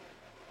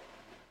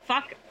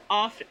 fuck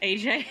off,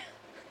 AJ.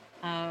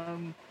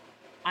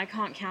 I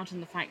can't count on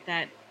the fact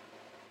that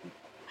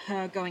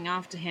her going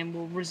after him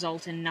will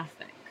result in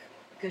nothing,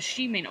 because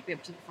she may not be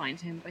able to find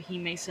him, but he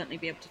may certainly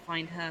be able to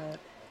find her.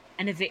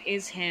 And if it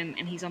is him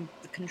and he's under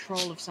the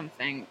control of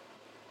something,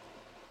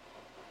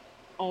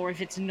 or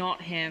if it's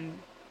not him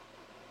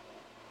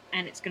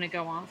and it's going to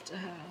go after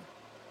her,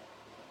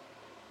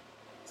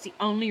 it's the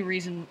only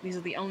reason. These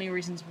are the only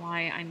reasons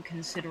why I'm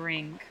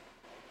considering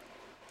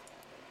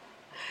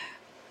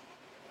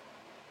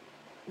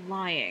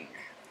lying,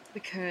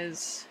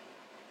 because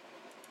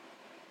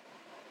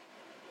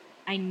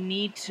I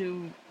need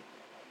to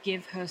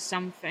give her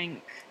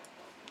something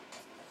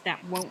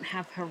that won't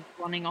have her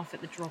running off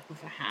at the drop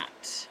of a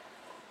hat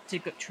to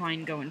try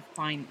and go and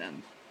find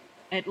them.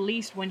 At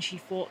least when she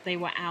thought they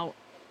were out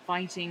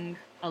fighting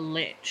a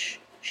lich,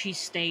 she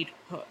stayed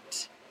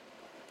put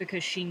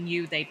because she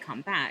knew they'd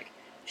come back.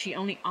 She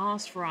only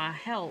asked for our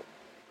help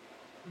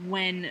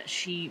when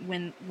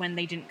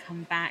they didn't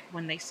come back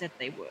when they said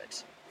they would.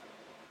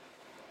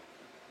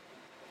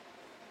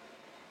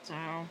 So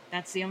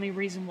that's the only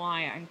reason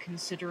why I'm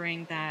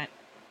considering that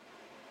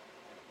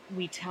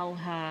we tell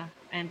her,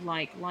 and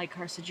like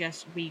her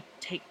suggests, we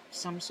take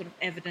some sort of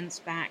evidence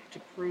back to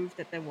prove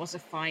that there was a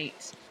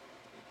fight,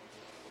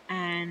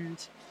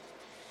 and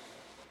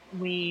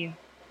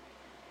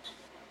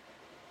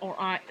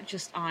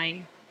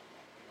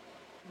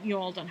you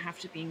all don't have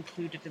to be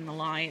included in the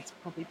lie. It's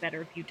probably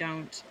better if you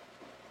don't.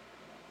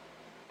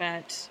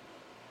 But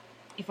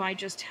if I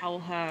just tell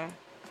her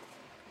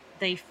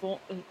they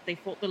fought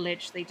the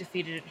Lich, they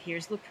defeated it,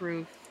 here's the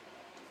proof,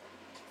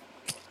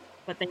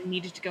 but they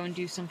needed to go and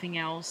do something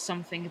else,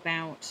 something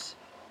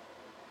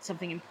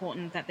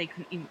important that they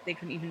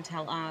couldn't even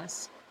tell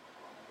us,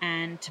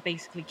 and to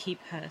basically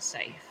keep her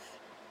safe.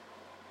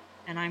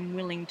 And I'm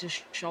willing to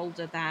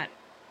shoulder that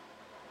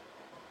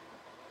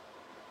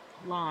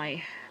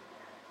lie,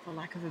 for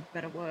lack of a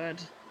better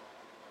word.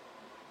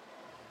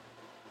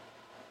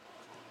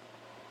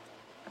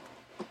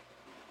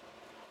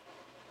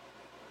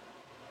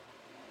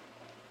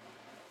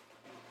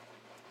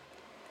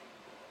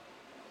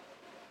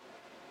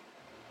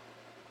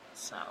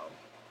 so.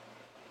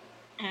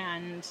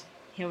 And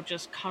he'll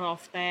just cut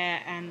off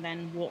there and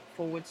then walk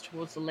forwards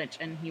towards the lich,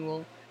 and he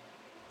will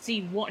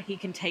see what he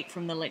can take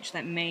from the lich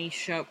that may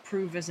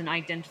prove as an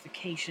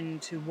identification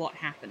to what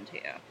happened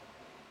here.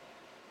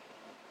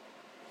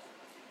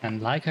 And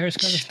Liker is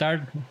going to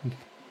start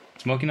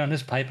smoking on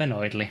his pipe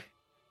annoyedly.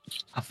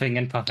 Puffing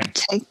and puffing.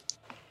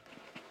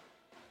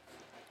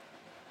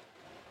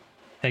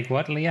 Take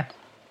what, Leah?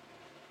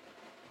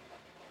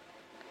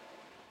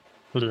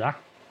 Leah?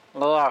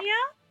 Oh, Yeah?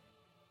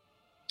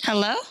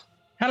 Hello?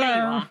 There you Hello!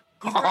 are.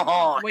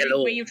 Oh,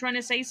 hello. Were you trying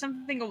to say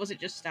something, or was it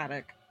just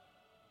static?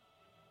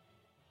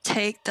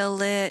 Take the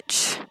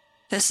lich.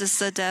 This is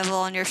the devil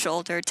on your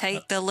shoulder.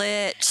 Take the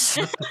lich.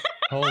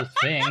 Whole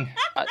thing.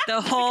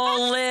 The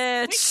whole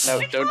lich. No,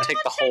 don't take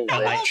the whole The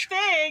whole lich.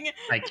 thing!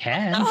 I The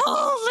can.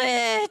 whole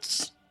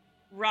lich.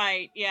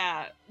 Right,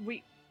 yeah.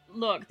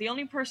 Look, the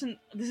only person...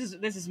 This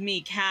is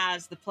me,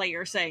 Kaz, the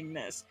player, saying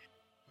this.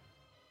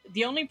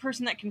 The only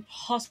person that can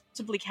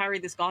possibly carry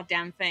this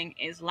goddamn thing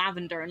is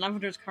Lavender, and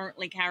Lavender's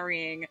currently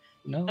carrying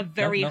No, a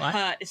very no,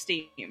 hurt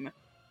Esteem.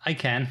 I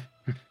can.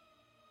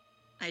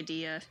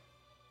 Idea.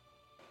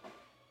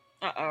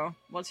 Uh-oh.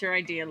 What's your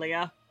idea,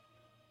 Leah?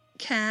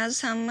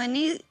 Kaz, how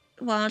many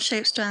wild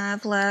shapes do I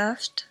have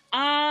left?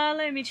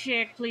 Let me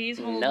check, please.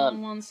 Hold None.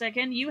 on 1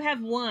 second. You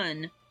have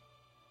 1.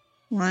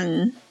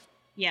 One.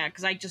 Yeah,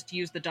 because I just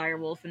used the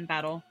direwolf in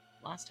battle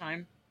last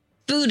time.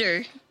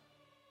 Spooter.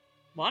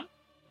 What?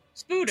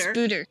 Spooter?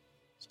 Spooter.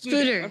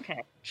 Spooter.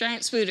 Okay.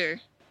 Giant spooter.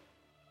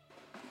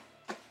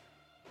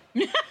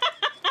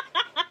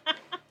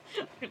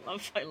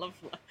 I love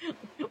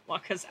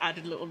Waka's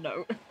added little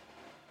note.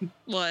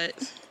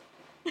 What?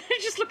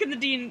 Just look in the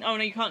D&D... Oh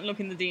no, you can't look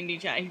in the D&D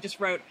chat. He just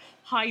wrote,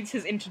 hides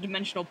his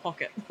interdimensional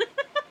pocket.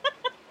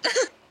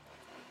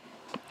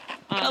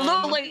 A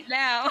little late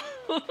now.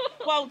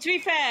 Well, to be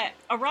fair,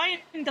 Orion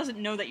doesn't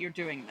know that you're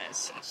doing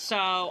this.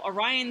 So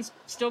Orion's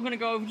still going to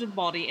go over to the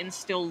body and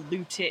still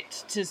loot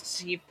it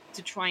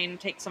to try and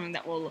take something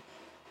that will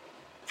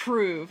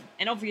prove.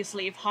 And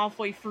obviously, if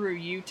halfway through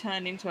you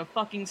turn into a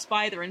fucking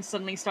spider and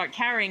suddenly start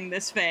carrying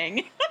this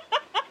thing...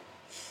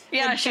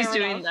 Yeah, Then she's fair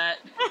doing enough. that.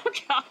 Oh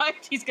god,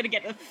 he's gonna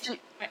get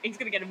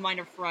a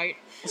minor fright.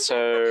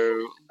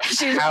 So,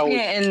 She's how... putting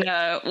it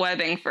in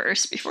webbing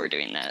first before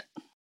doing that.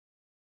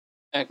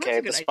 That's Okay,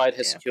 a the good spider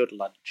has idea. secured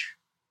lunch.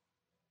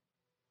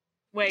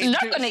 Wait, He's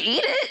not gonna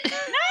eat it. No,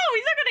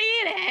 he's not gonna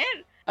eat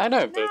it. I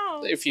know, but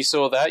No. if you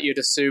saw that, you'd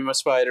assume a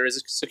spider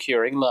is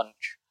securing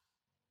lunch.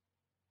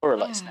 Or a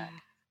light snack.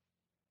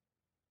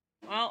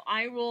 Well,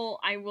 I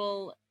will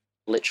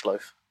Lich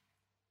loaf.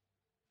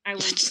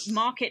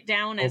 mark it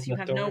down as Open you the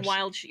have no doors.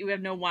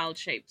 wild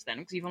shapes then,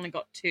 because you've only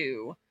got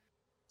 2.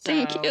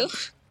 Thank So you.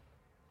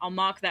 I'll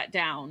mark that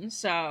down.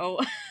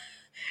 So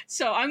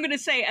so I'm gonna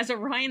say, as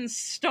Orion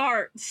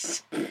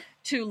starts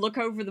to look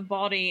over the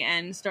body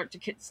and start to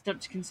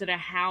consider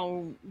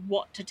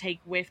what to take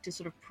with to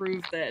sort of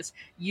prove this,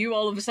 you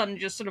all of a sudden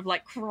just sort of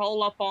like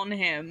crawl up on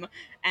him,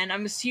 and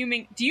I'm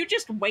assuming, do you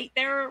just wait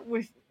there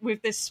with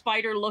this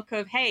spider look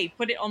of, hey,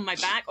 put it on my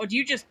back, or do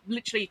you just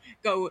literally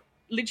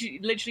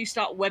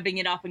start webbing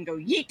it up and go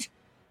yeet?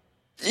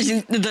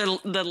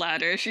 The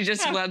latter. She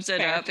just Oh, webs it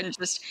fair. up and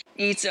just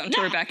eats it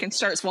onto her back and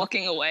starts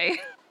walking away.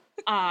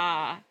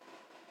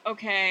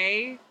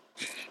 Okay.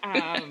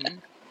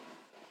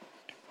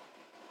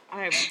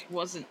 I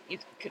wasn't.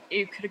 It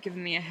could have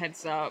given me a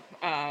heads up.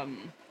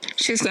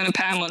 She's gonna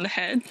pat him on the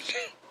head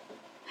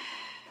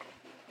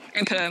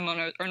and put him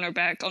on her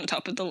back on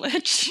top of the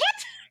lich.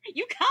 What?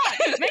 You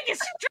can't make a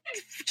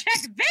strength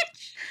check,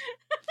 bitch.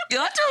 You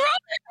have to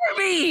roll it for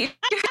me.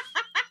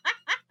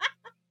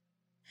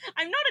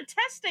 I'm not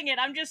attesting it.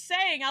 I'm just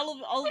saying.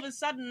 All of a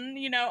sudden,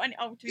 you know. And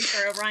to be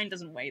fair, Orion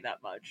doesn't weigh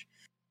that much.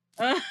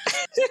 I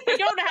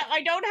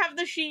don't have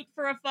the sheet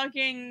for a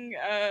fucking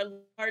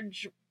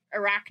large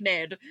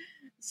arachnid,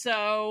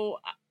 so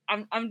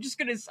I'm just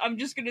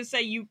gonna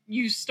say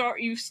you start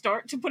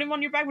to put him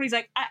on your back, but he's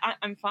like,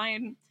 I'm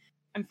fine.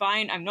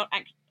 I'm not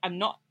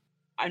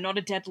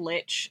a dead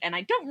lich, and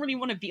I don't really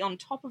want to be on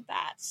top of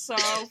that. So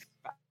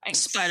thanks.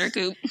 Spider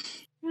goop.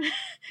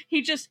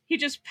 He just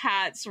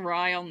pats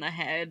Rye on the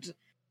head,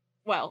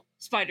 well,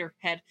 spider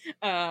head,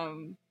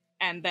 and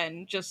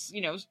then just,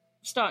 you know,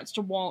 starts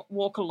to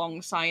walk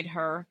alongside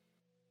her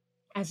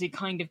as he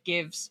kind of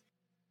gives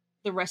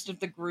the rest of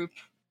the group,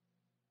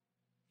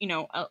 you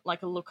know,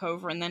 like a look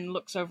over, and then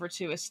looks over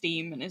to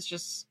Esteem and is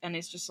just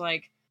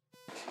like,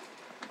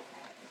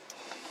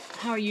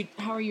 how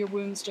are your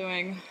wounds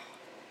doing?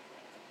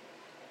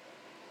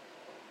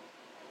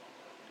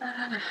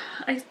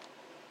 I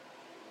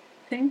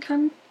think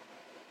I'm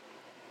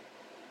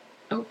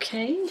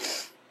okay.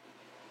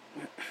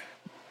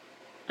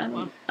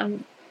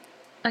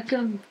 I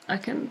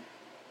can.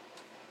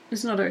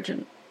 It's not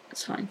urgent.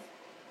 It's fine.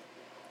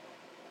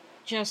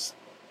 Just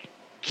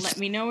let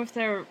me know if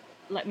they're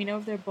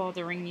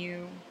bothering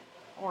you,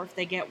 or if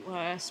they get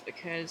worse,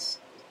 because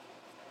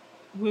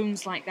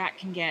wounds like that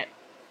can get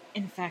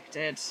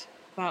infected.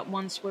 But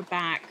once we're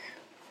back,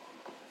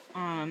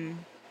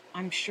 I'm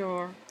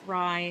sure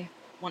Rye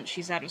once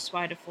she's out of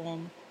spider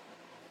form,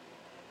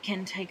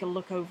 can take a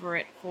look over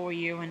it for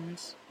you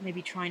and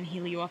maybe try and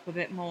heal you up a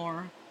bit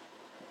more.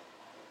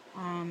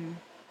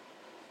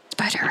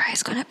 Spider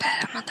Eye's gonna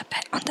pat him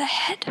on the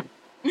head.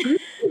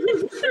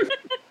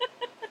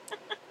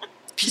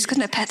 She's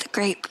gonna pet the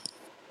grape.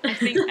 I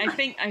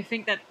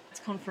think that's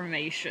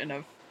confirmation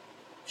of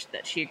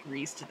that she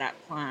agrees to that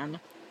plan.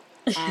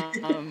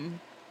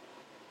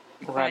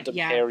 Random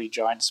yeah. hairy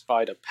giant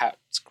spider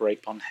pats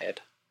grape on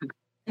head.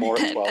 More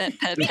at 12.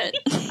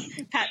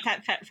 Pat.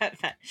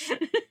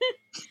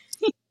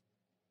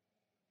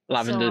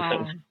 Lavender's So,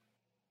 sort of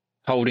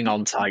holding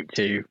on tight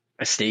to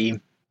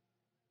Esteem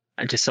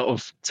and just sort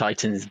of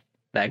tightens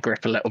their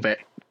grip a little bit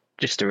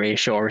just to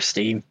reassure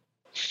Esteem.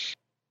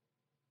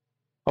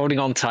 Holding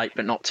on tight,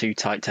 but not too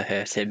tight to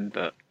hurt him,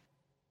 but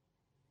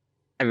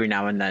every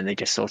now and then they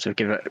just sort of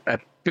give it a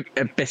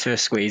bit of a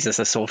squeeze as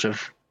a sort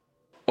of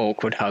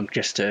awkward hug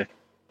just to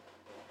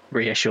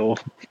reassure.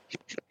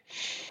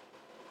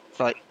 It's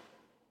like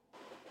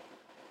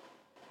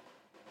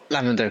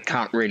Lavender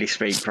can't really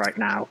speak right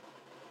now.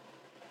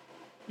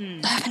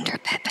 Lavender,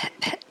 pet.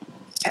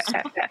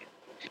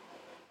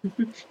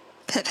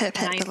 Pet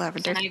the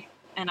lavender.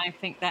 And I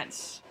think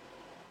that's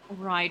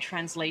Rye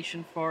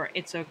translation for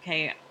 "it's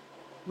okay,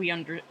 we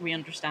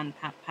understand."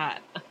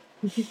 Pat.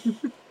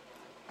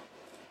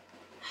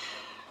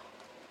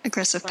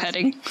 Aggressive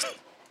petting.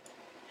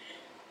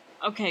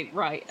 Okay,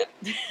 right.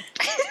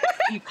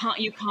 You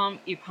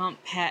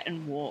can't pet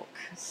and walk,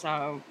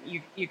 so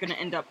you're gonna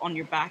end up on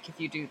your back if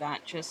you do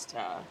that. Just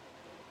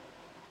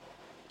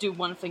do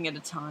one thing at a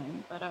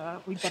time.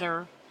 But we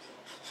better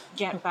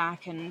get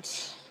back and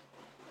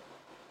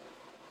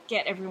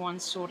get everyone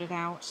sorted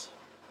out.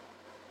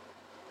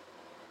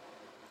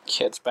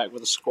 Kid's back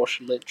with a squash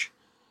lich.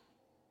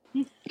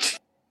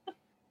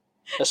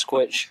 A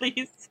squitch.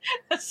 Please,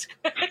 a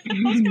squid. I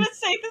was gonna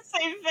say the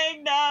same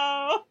thing.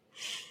 No.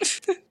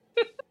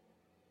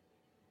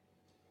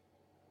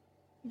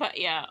 But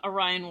yeah,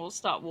 Orion will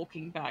start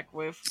walking back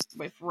with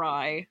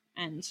Rye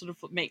and sort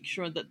of make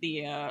sure that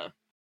the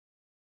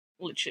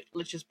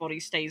Lich's body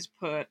stays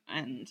put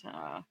and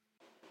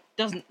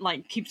doesn't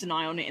keeps an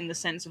eye on it in the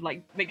sense of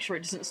make sure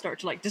it doesn't start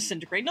to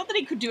disintegrate. Not that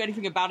he could do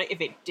anything about it if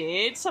it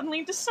did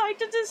suddenly decide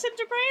to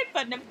disintegrate,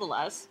 but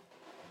nevertheless.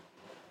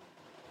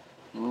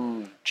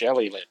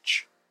 Jelly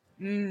lich.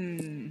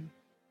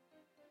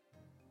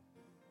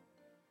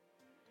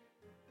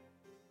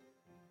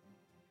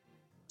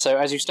 So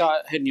as you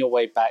start heading your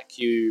way back,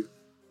 you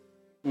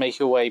make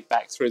your way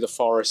back through the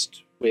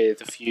forest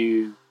with a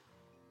few...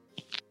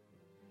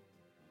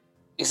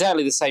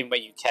 exactly the same way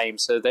you came.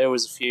 So there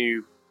was a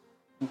few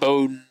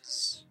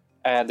bones,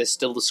 and there's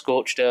still the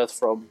scorched earth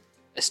from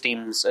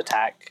Esteem's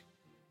attack.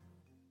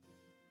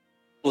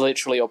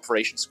 Literally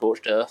Operation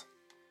Scorched Earth.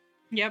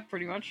 Yeah,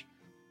 pretty much.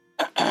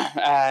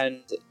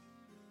 And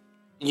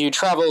you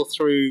travel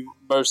through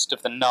most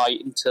of the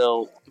night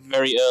until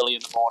very early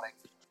in the morning.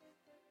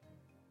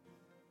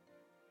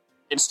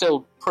 It's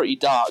still pretty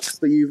dark,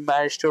 but you've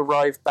managed to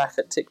arrive back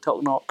at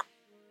TikTok Knock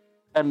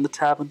and the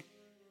tavern.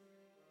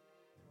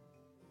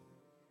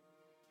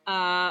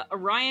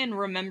 Orion,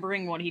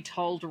 remembering what he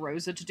told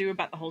Rosa to do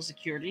about the whole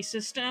security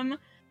system,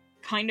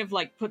 kind of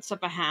puts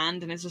up a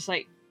hand and is just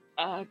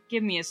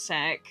give me a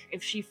sec.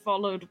 If she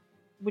followed,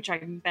 which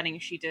I'm betting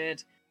she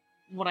did,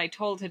 what I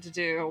told her to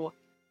do,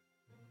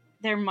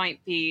 there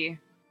might be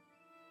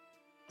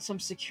some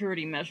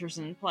security measures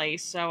in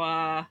place. So,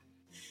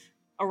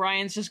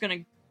 Orion's just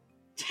gonna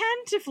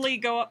tentatively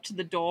go up to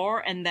the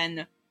door and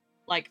then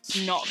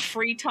knock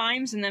 3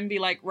 times and then be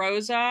like,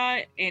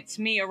 Rosa, it's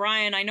me,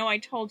 Orion. I know I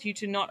told you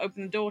to not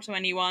open the door to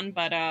anyone,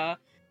 but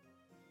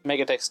Make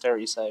a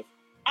dexterity save.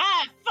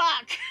 Ah,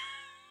 fuck!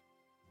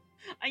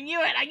 I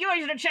knew it! I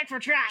should have checked for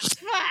traps!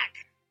 Fuck!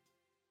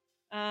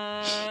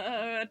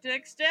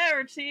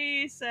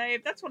 Dexterity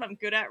save. That's what I'm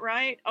good at,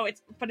 right? Oh,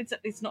 it's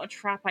not a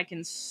trap I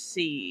can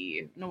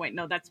see. No, wait,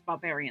 no, that's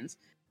barbarians.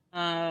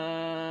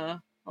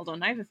 Hold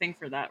on, I have a thing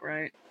for that,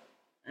 right?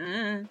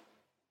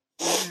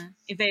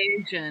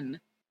 Evasion.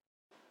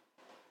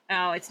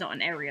 Oh, it's not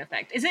an area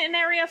effect. Is it an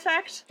area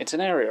effect? It's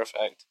an area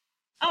effect.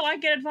 Oh, I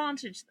get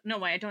advantage. No,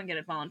 wait, I don't get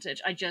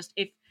advantage. I just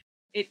if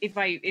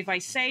I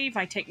save,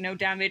 I take no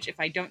damage. If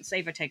I don't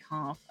save, I take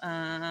half.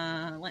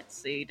 Let's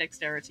see,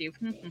 dexterity.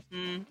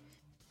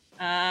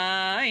 Oh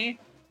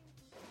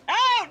no!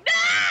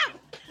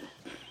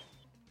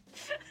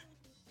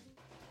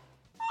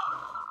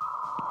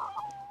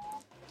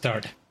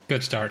 Start.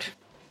 Good start.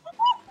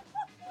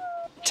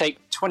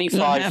 Take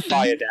 25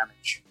 fire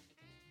damage.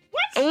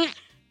 What?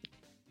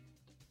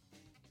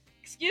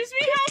 Excuse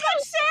me, how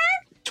much, sir?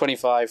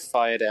 25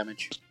 fire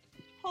damage.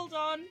 Hold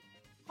on.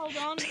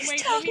 Please Wait,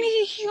 tell me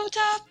you healed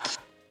up.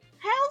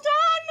 Hold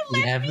on.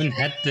 You haven't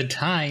had the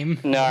time.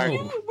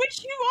 No.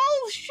 Which you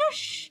all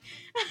shush.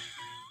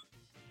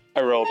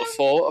 I rolled a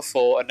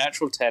 4, a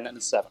natural 10, and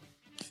a 7.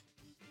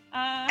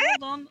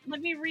 Hold on.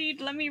 Let me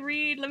read.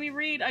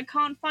 I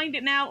can't find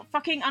it now.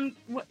 Fucking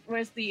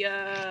where's the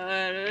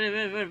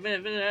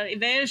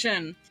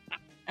evasion?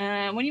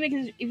 When you make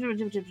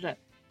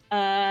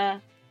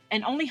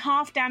and only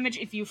half damage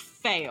if you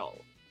fail.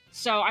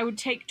 So I would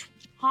take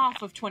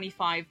half of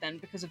 25 then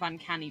because of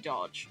Uncanny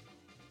Dodge.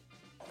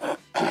 1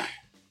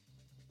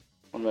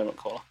 moment,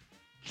 caller.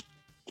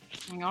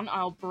 Hang on,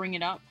 I'll bring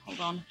it up. Hold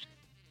on.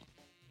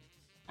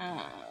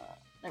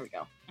 There we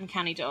go.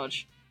 Uncanny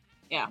Dodge.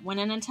 Yeah, when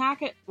an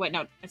attack... Wait,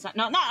 no, it's not...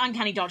 No, not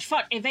Uncanny Dodge.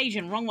 Fuck,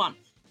 Evasion. Wrong one.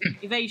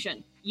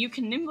 Evasion. You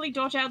can nimbly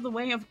dodge out of the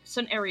way of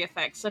certain area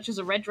effects, such as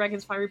a Red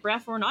Dragon's Fiery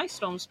Breath or an Ice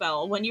Storm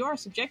spell. When you are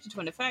subjected to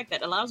an effect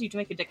that allows you to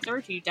make a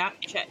dexterity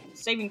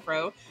saving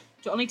throw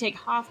to only take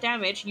half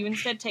damage, you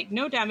instead take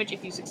no damage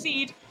if you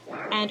succeed,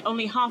 and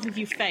only half if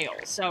you fail.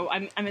 So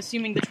I'm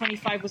assuming the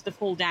 25 was the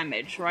full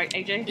damage, right,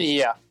 AJ?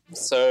 Yeah,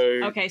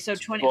 so... Okay, so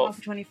 20 half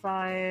of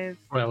 25...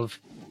 12.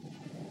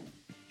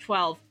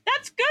 12.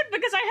 That's good,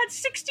 because I had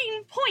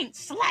 16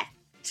 points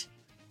left!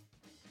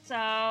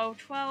 So,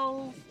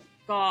 12...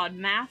 God,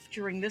 math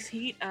during this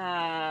heat,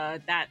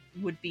 that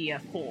would be a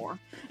 4.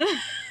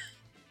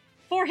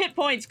 4 hit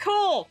points,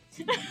 cool!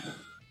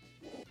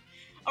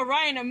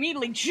 Orion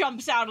immediately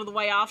jumps out of the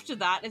way after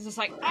that. It's just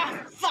like,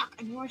 fuck!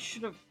 I knew I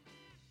shouldn't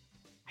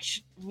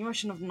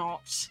have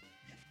not.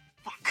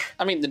 Fuck.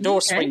 I mean, the door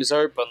swings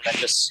open, then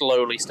just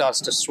slowly starts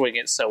to swing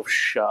itself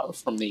shut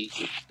from the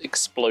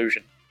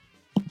explosion.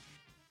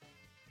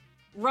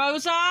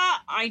 Rosa,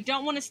 I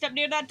don't want to step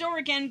near that door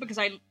again because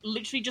I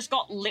literally just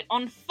got lit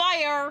on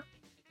fire.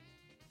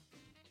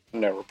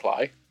 No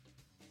reply.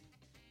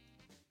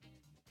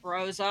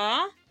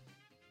 Rosa?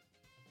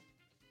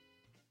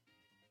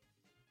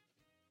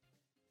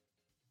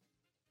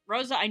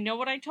 Rosa, I know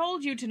what I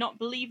told you, to not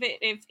believe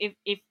it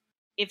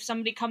if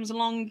somebody comes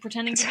along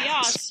pretending to be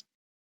us.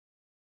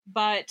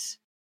 But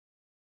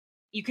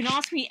you can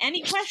ask me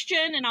any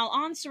question and I'll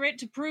answer it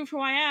to prove who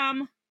I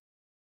am.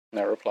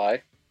 No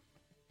reply.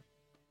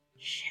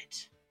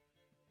 Shit.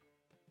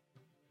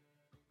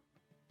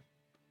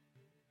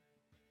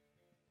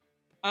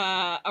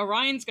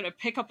 Orion's gonna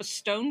pick up a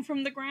stone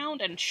from the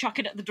ground and chuck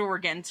it at the door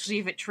again to see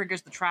if it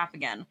triggers the trap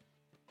again.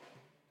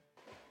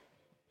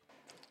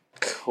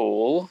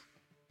 Cool.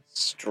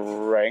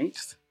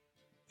 Strength.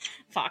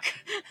 Fuck.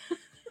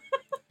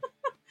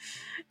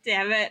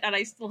 Damn it, and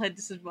I still had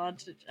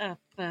disadvantage. Oh,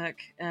 fuck.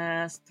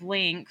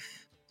 Strength.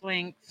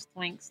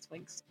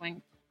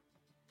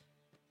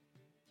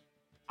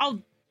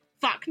 Oh,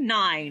 fuck,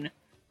 9.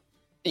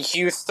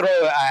 You throw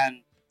it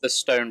and the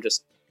stone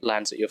just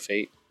lands at your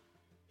feet.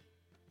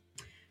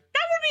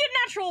 That would be a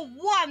natural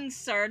 1,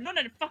 sir, not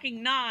a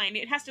fucking 9.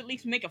 It has to at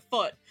least make a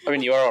foot. I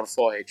mean, you are on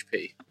 4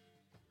 HP.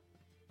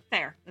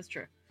 Fair, that's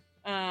true.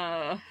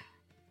 And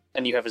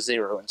you have a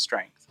 0 in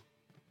strength.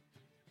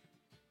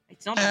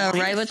 It's not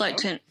Rai would like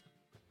to...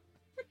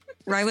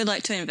 Rai would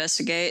like to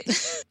investigate.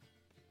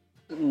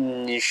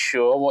 You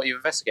sure? What are you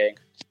investigating?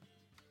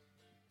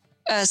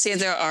 See if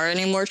there are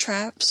any more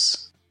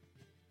traps.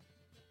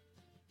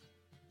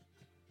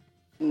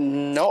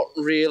 Not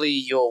really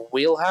your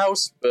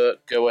wheelhouse,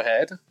 but go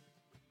ahead.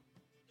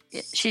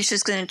 Yeah, she's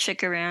just gonna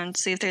check around,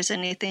 see if there's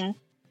anything.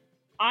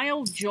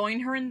 I'll join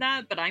her in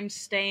that, but I'm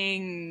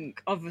staying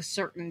of a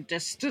certain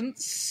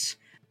distance.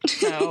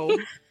 So...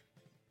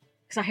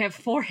 Because I have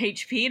 4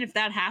 HP, and if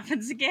that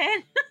happens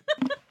again...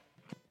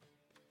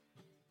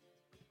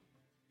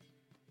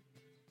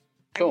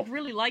 Cool. I would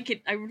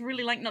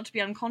really like not to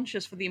be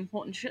unconscious for the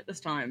important shit this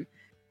time.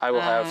 I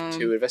will have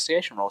 2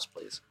 investigation rolls,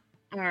 please.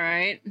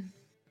 Alright.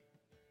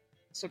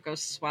 So it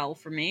goes swell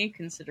for me,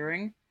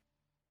 considering.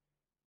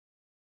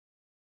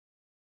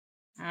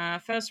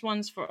 First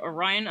one's for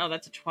Orion. Oh,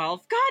 that's a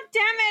 12. God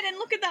damn it! And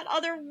look at that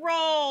other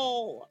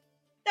roll!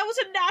 That was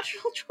a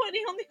natural 20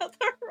 on the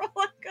other roll.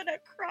 I'm gonna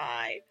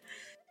cry.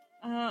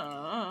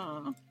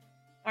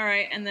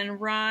 Alright, and then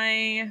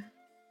Rai,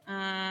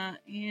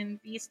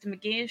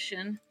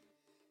 investigation.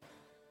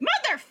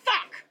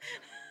 Motherfuck!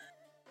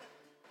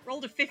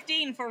 Rolled a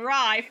 15 for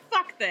Rai.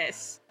 Fuck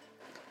this.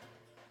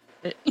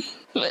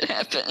 What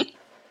happened?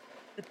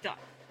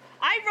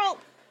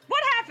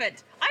 What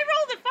happened? I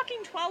rolled a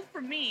fucking 12 for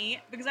me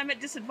because I'm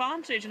at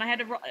disadvantage, and I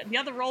had the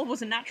other roll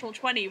was a natural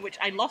 20, which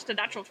I lost a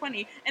natural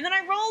 20, and then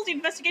I rolled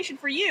investigation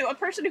for you, a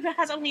person who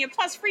has only a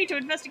 +3 to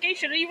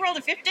investigation, and you rolled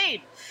a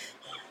 15.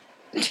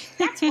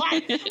 That's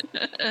why.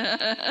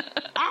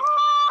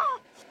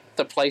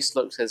 The place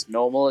looks as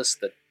normal as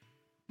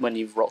when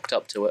you've rocked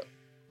up to it.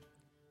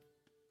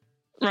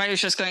 Rai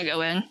was just gonna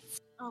go in.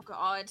 Oh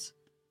god.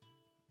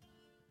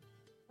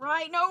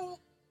 Right, no.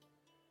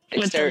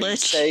 With the lich.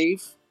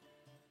 Save.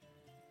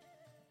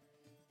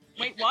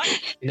 Wait, what? Did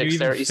you even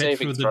Dexterity fit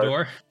saving through the throw.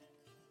 door?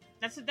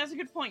 That's a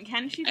good point.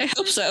 Can she? I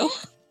hope so.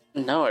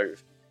 No.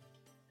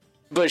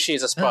 But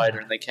she's a spider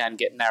and they can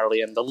get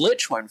narrowly in. The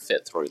lich won't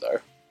fit through, though.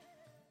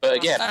 But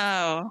again,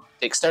 Oh.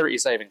 dexterity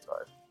saving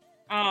throw.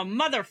 Oh,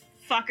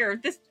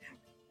 motherfucker! This.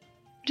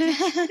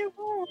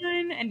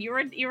 And you're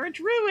a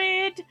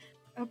druid.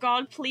 Oh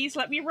god, please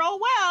let me roll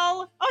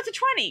well. Oh, it's a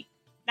 20.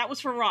 That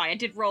was for Rai. I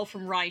did roll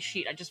from Rai's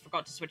sheet. I just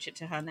forgot to switch it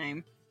to her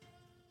name.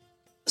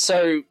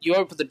 So you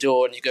open the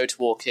door and you go to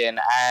walk in,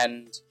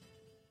 and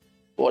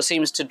what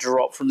seems to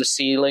drop from the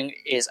ceiling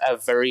is a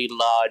very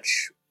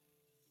large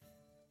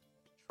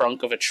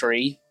trunk of a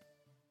tree,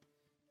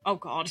 Oh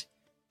god.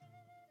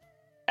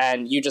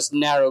 and you just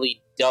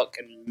narrowly duck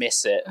and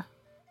miss it.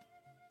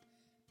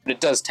 But it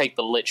does take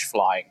the lich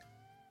flying.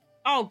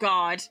 Oh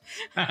god.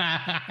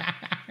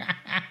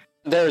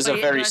 There is a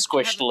Wait, very I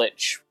squished haven't-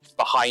 lich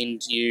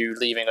behind you,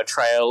 leaving a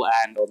trail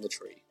and on the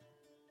tree.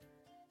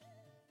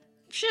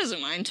 She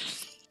doesn't mind.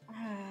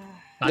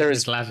 There He's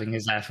is- laughing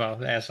his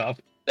ass off.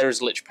 There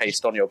is lich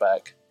paste on your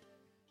back.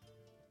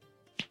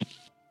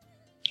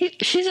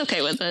 She's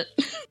okay with it.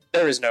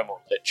 There is no more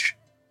lich.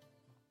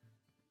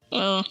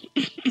 Well,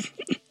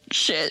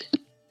 shit.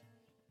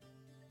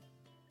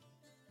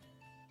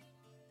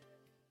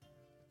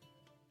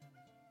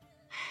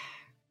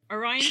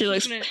 Orion's She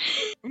looks. gonna...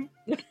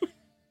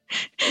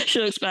 She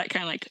looks back,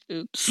 kind of like,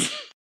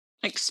 oops,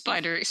 like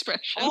spider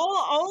expression.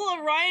 all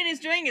Orion is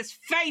doing is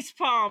face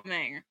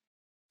palming.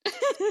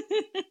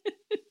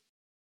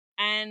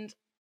 And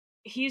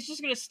he's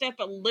just gonna step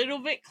a little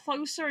bit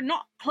closer,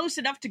 not close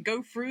enough to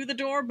go through the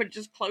door, but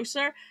just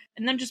closer,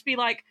 and then just be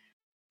like,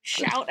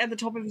 shout at the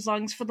top of his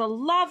lungs, "For the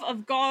love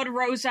of God,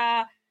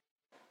 Rosa,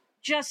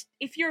 just,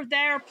 if you're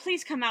there,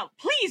 please come out.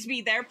 Please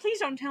be there. Please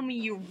don't tell me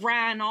you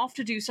ran off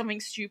to do something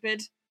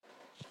stupid."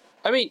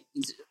 I mean,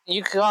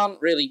 you can't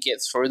really get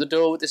through the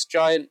door with this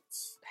giant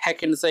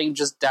heckin' thing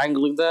just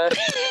dangling there.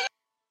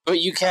 But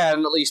you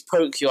can at least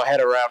poke your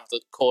head around the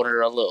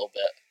corner a little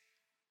bit.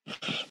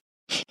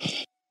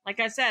 Like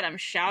I said, I'm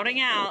shouting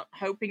out,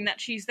 hoping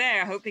that she's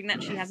there, hoping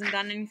that she hasn't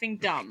done anything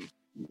dumb.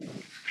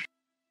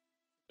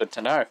 Good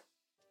to know.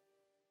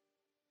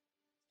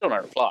 Still no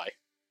reply.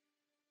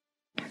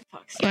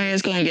 Fuck's sake.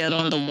 Maya's gonna get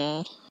on the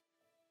wall.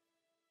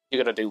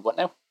 You're gonna do what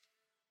now?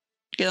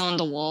 Get on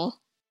the wall.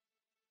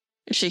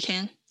 If she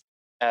can.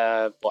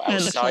 What, The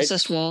outside?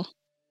 closest wall.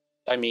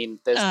 I mean,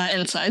 there's...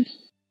 Inside.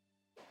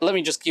 Let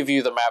me just give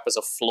you the map as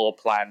a floor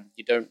plan.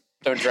 You don't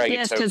drag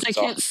Yes, your because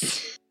tokens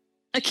off.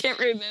 I can't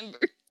remember.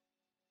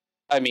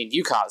 I mean,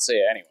 you can't see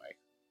it anyway.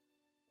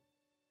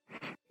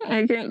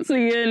 I can't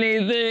see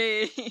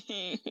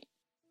anything.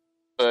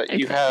 But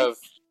you Okay. have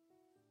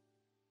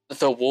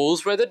the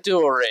walls where the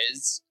door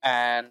is,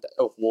 and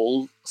a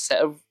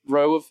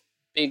row of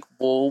big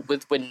wall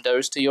with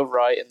windows to your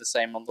right and the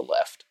same on the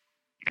left.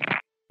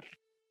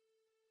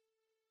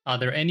 Are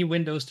there any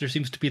windows there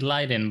seems to be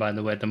light in, by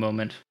the way, at the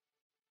moment?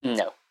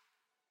 No.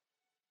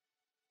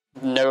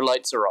 No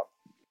lights are on.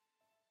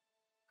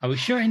 Are we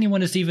sure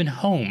anyone is even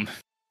home?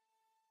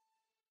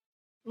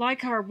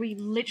 Like her, I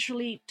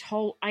literally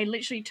told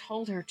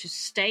her to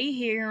stay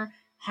here,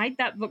 hide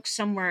that book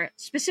somewhere,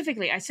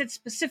 I said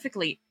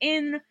specifically,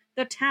 in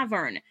the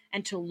tavern,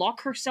 and to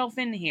lock herself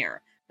in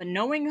here. But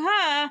knowing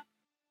her...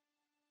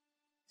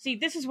 See,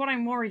 this is what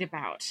I'm worried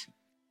about.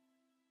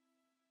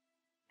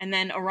 And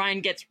then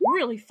Orion gets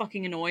really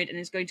fucking annoyed and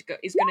is going to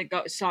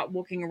go start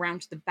walking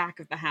around to the back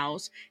of the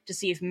house to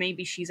see if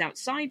maybe she's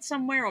outside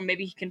somewhere, or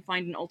maybe he can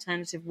find an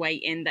alternative way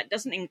in that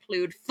doesn't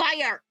include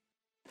fire.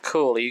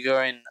 Cool. Are you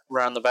going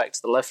round the back to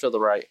the left or the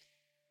right?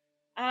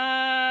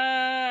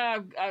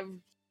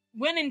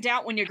 When in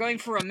doubt, when you're going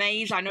for a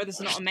maze, I know this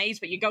is not a maze,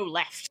 but you go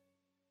left.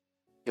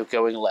 You're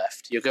going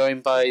left. You're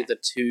going by the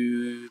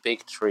two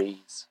big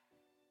trees.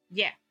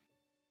 Yeah.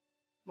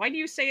 Why do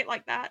you say it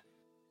like that?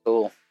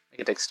 Cool.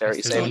 Make a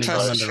dexterity There's saving only throw.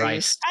 one on the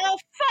right. Oh,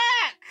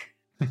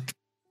 fuck!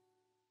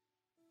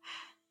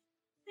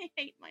 I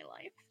hate my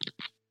life.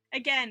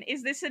 Again,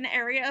 is this an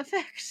area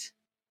effect?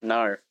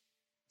 No.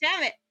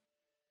 Damn it!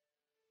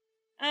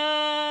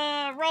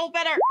 Roll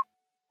better!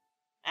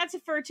 That's a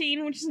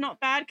 13, which is not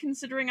bad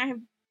considering I have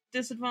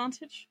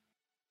disadvantage.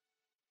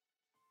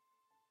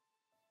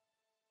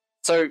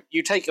 So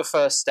you take your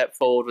first step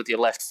forward with your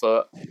left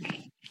foot,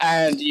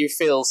 and you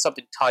feel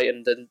something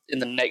tightened, and in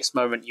the next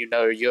moment you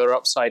know you're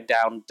upside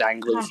down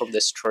dangling from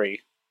this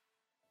tree.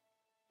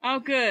 Oh,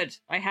 good.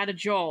 I had a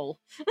Joel.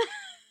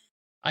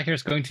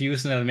 Icar's going to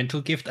use an elemental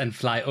gift and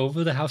fly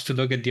over the house to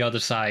look at the other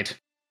side.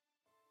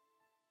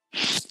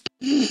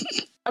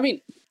 I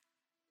mean,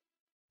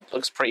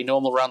 looks pretty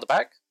normal around the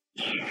back.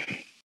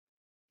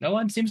 No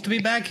one seems to be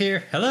back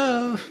here.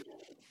 Hello?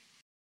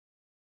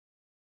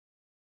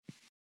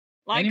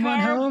 Anyone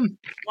Lycar, home?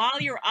 while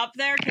you're up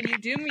there, can you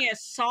do me a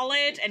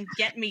solid and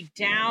get me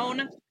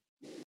down?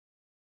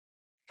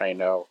 I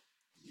know.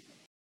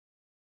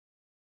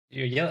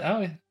 You yell,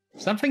 oh,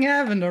 something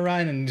happened,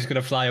 Orion, and he's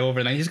gonna fly over,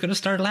 and then he's gonna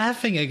start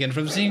laughing again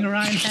from seeing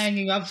Orion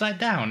hanging upside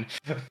down.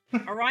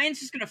 Orion's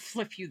just gonna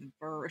flip you the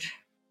bird.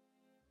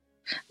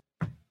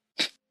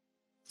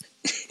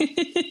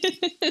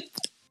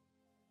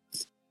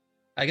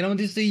 I can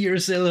only see your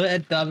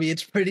silhouette, Dobby.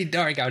 It's pretty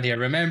dark out here,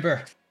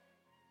 remember?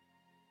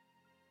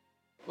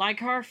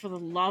 Lycar, for the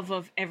love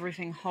of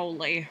everything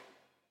holy.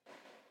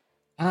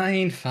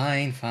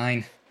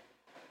 Fine.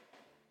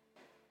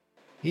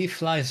 He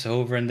flies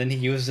over, and then he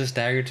uses his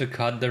dagger to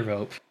cut the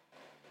rope.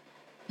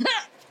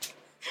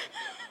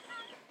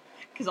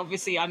 Because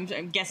obviously I'm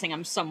guessing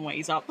I'm some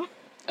ways up.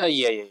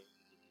 Yeah.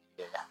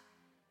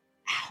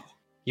 Ow.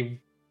 He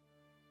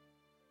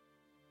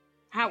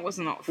That was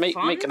not Make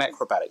fun. an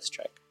acrobatics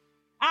check.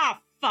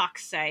 Ah,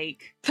 fuck's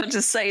sake. But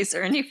just say, is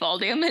there any fall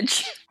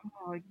damage?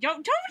 Oh,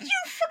 don't you...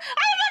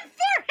 I have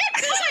 4 hit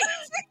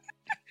points!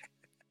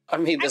 I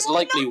mean, there's I will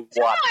likely not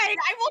one. die.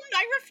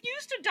 I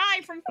refuse to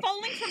die from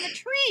falling from a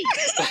tree.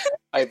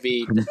 I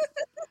mean,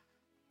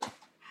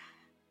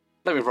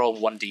 let me roll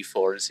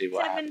 1d4 and see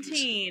what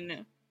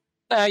 17.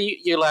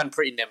 happens. You land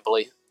pretty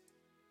nimbly.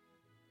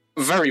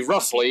 Very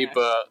roughly, Yeah.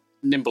 but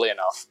nimbly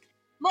enough.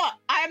 Look,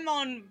 I'm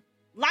on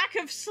lack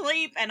of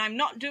sleep and I'm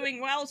not doing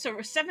well, so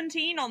a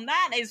 17 on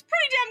that is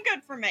pretty damn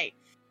good for me.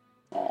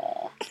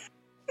 Aww.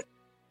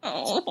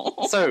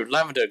 Oh. So,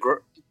 Lavender,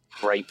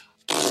 Grape.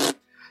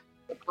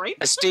 Grape?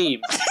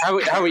 Esteem, how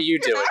are you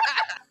doing?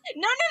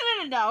 No,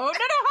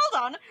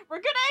 hold on. We're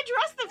gonna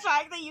address the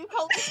fact that you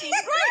called Esteem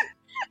grape.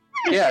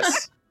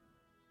 Yes.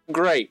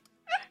 Grape.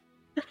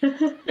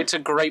 It's a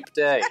grape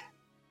day.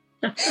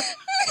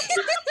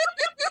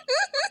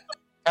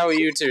 How are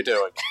you two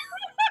doing?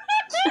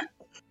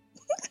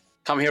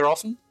 Come here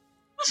often?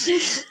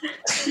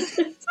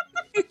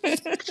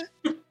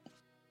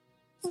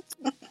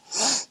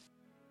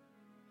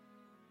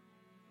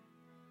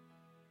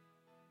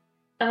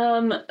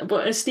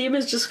 But Esteem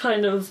is just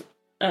kind of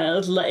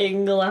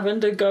letting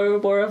Lavender go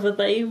wherever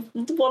they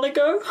want to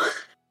go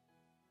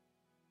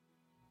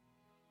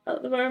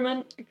at the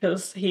moment,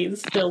 because he's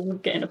still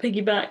getting a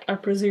piggyback, I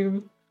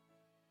presume.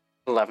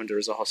 Lavender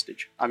is a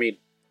hostage. I mean,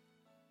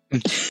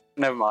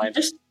 never mind.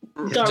 Just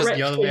just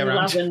the other directing way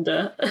around.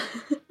 Lavender.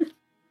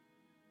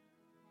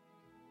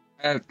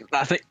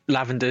 I think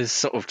Lavender's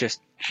sort of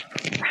just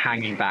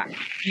hanging back,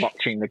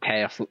 watching the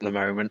chaos at the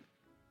moment.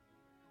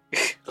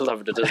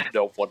 Lavender does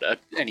not want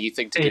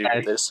anything to do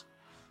with this.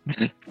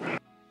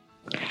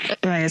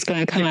 Ryan's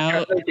gonna come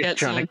out. Just Get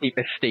trying some. to keep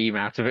the steam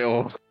out of it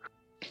all.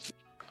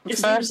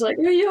 Esteem's like,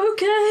 "Are you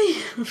okay?"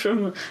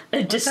 From a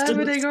What's distance.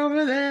 happening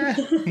over there?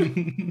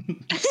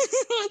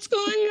 What's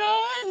going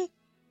on?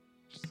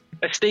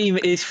 Esteem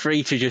is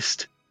free to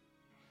just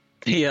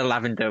steer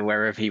Lavender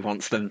wherever he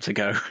wants them to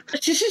go.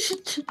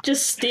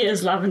 Just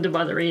steers Lavender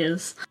by their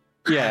ears.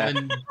 Yeah.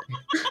 And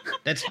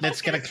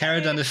let's get a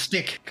carrot on a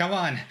stick. Come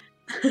on.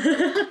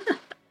 I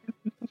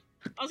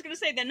was gonna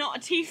say they're not a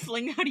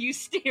tiefling. How do you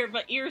steer?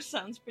 But ears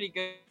sounds pretty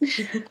good.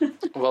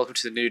 Welcome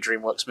to the new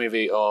DreamWorks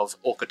movie of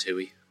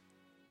Orkatui.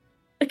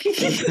 Oh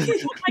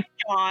my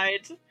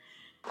god.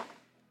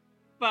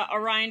 But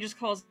Orion just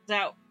calls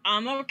out,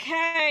 I'm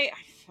okay,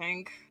 I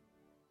think.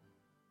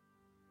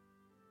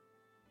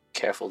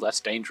 Careful,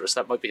 that's dangerous.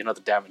 That might be another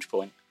damage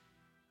point.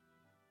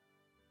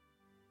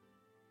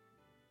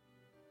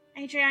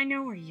 AJ, I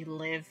know where you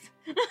live.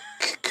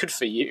 Good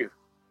for you.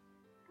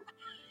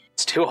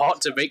 It's too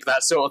hot to make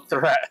that sort of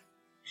threat.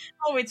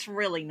 Oh, it's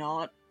really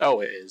not.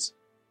 Oh, it is.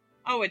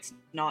 Oh, it's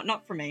not.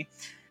 Not for me.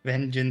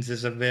 Vengeance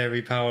is a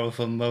very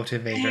powerful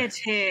motivator.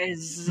 It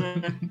is.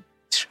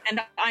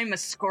 And I'm a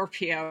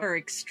Scorpio. We're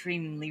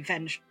extremely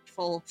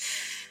vengeful.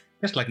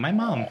 Just like my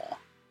mom.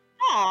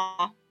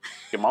 Aww.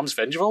 Your mom's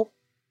vengeful?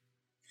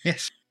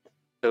 Yes.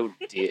 Oh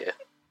dear.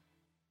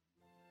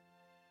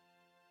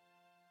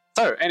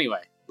 So,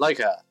 anyway,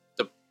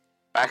 the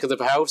back of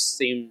the house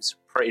seems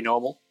pretty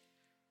normal.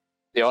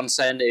 The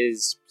onsen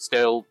is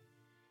still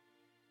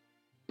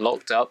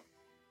locked up,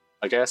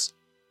 I guess.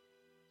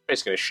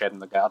 Basically a shed in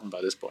the garden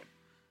by this point.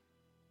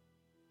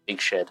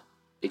 Big shed.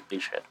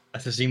 Big shed.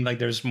 Does it seem like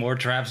there's more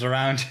traps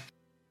around?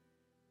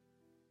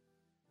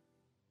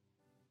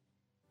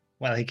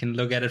 Well, he can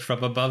look at it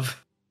from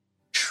above.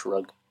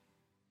 Shrug.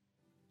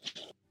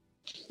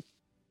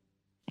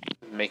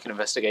 Make an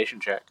investigation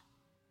check.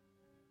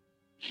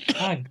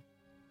 Ah.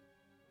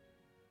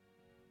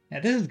 Yeah,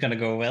 this is gonna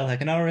go well. I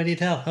can already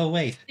tell. Oh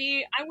wait.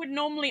 See, I would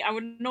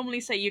normally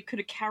say you could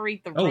have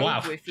carried the Oh, rogue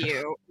wow. with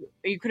you.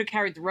 You could have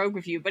carried the rogue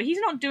with you, but he's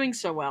not doing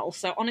so well.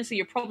 So honestly,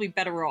 you're probably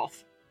better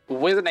off.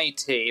 With an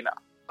 18,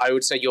 I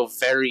would say you're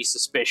very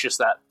suspicious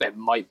that there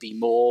might be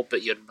more,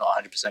 but you're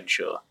not 100%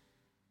 sure.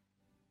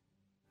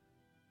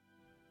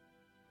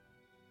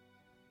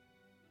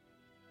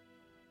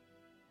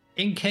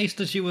 In case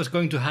that she was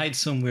going to hide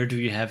somewhere, do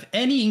you have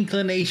any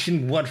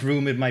inclination what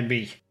room it might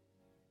be?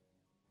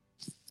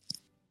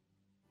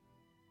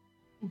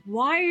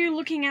 Why are you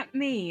looking at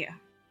me?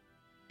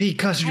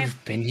 Because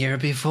you've been here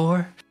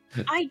before?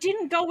 I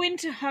didn't go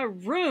into her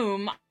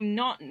room. I'm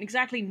not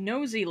exactly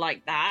nosy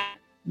like that.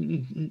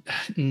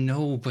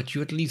 No, but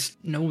you at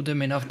least know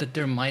them enough that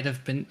there might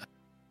have been...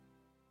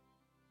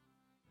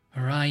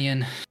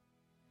 Orion.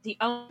 The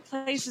only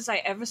places I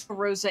ever saw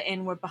Rosa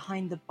in were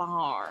behind the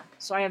bar.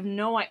 So I have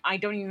I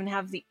don't even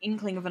have the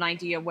inkling of an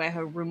idea where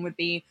her room would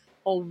be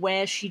or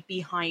where she'd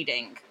be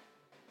hiding.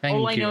 Thank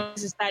All I you. know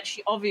is that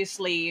she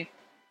obviously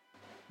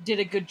did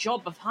a good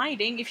job of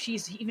hiding if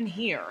she's even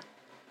here.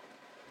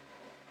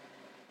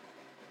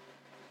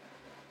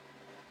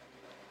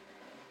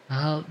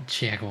 I'll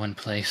check one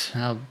place.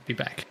 I'll be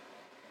back.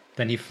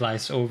 Then he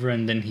flies over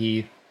and then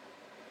he...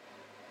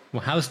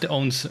 Well, how's the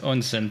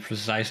onsen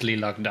precisely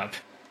locked up?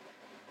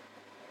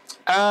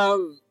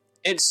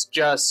 It's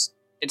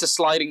a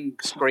sliding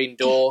screen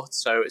door,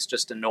 so it's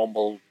just a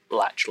normal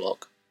latch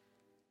lock.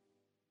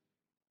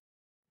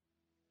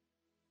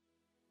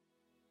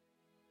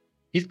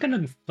 He's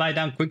gonna fly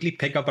down quickly,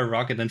 pick up a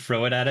rocket, and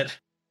throw it at it.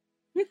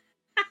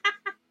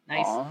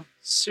 Nice. Aw,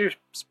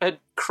 spent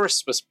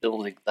Christmas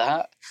building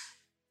that.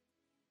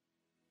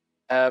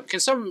 Can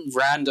some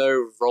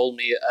rando roll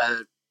me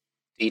a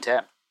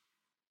d10?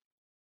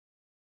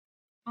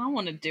 I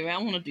want to do it. I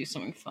want to do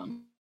something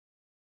fun.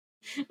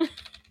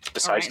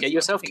 Besides get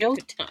yourself killed?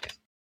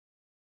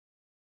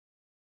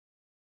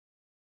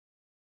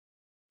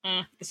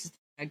 This is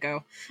a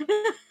go.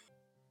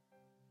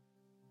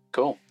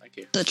 Cool, thank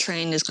you. The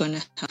train is going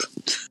to help.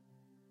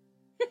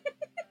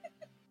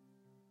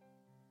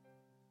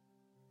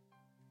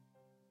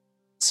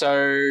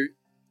 So,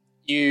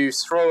 you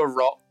throw a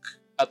rock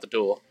at the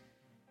door.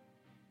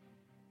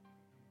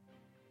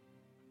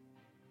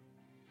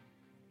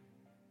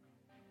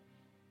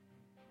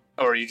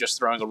 Or are you just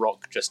throwing a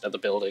rock just at the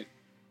building?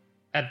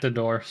 At the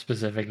door,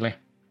 specifically.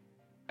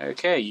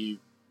 Okay, you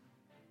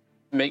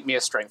make me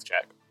a strength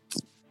check.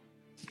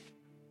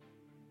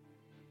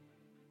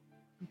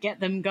 Get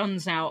them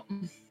guns out.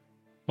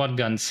 What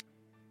guns?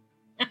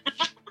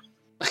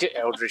 Look at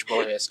Eldritch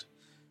Blast.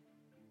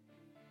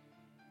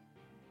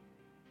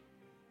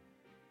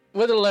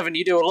 With 11,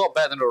 you do a lot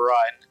better than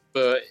Orion,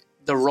 but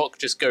the rock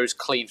just goes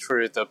clean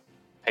through the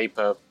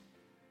paper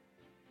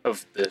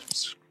of the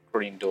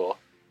screen door.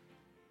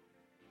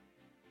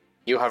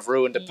 You have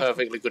ruined a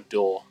perfectly good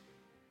door.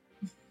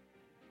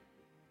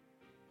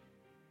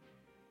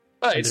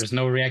 But it's There's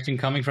no reaction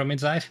coming from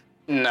inside?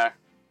 no,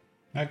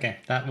 Okay,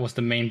 that was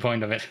the main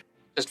point of it.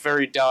 just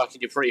very dark,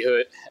 and you're pretty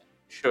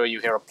sure you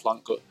hear a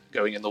plunk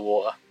going in the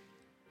water.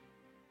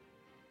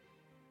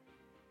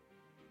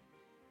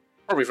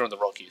 Probably from the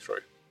rock you threw.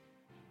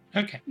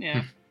 Okay.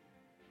 Yeah.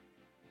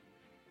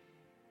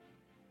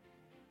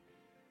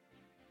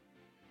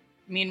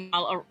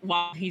 Meanwhile,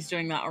 while he's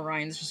doing that,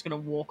 Orion's just going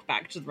to walk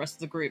back to the rest of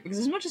the group, because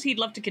as much as he'd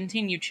love to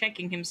continue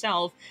checking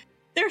himself,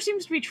 there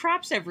seems to be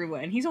traps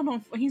everywhere, and he's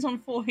on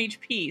 4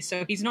 HP,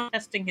 so he's not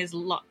testing his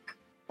luck.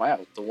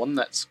 Wow, the one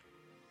that's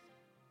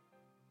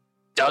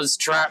does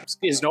traps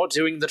is not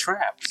doing the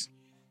traps.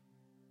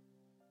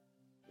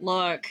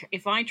 Look,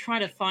 if I try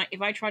to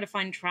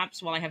find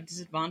traps while I have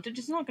disadvantage,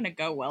 it's not going to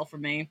go well for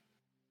me.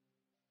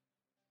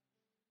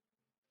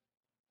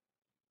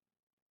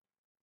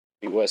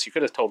 Be worse. You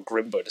could have told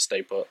Grimbo to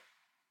stay put.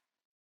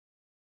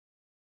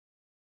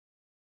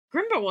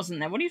 Grimbo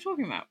wasn't there. What are you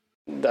talking about?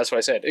 That's what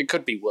I said. It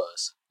could be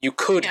worse. You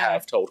could Yeah.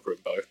 have told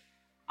Grimbo.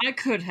 I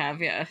could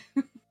have, yeah.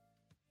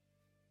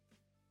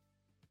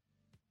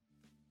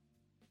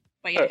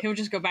 But yeah, he'll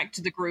just go back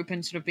to the group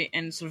and sort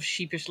of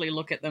sheepishly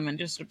look at them and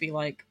just sort of be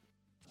like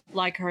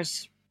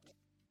her's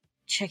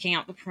checking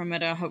out the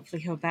perimeter.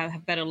 Hopefully he'll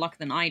have better luck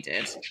than I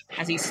did,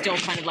 as he's still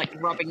kind of like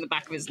rubbing the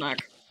back of his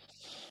neck.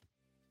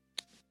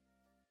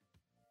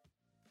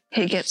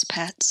 He gets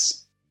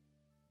pets.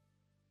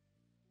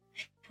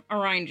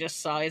 Orion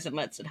just sighs and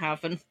lets it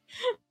happen.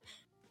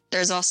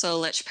 There's also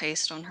lich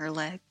paste on her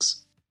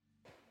legs.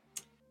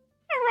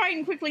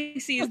 Orion quickly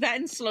sees that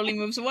and slowly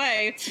moves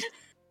away.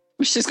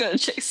 She's gonna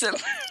chase him.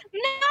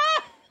 No!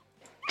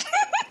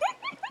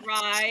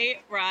 Right.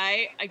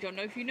 I don't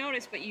know if you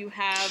noticed, but you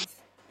have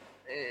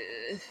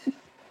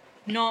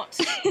not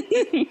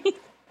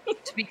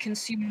to be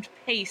consumed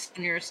paste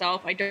on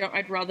yourself.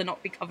 I'd rather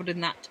not be covered in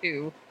that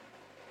too.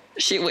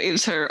 She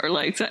waves her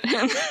legs at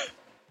him.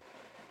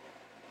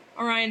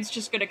 Orion's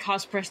just gonna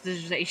cast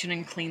prestidigitation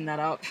and clean that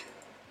up.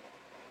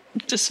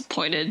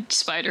 Disappointed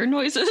spider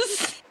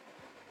noises.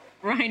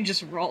 Ryan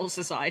just rolls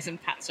his eyes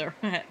and pats her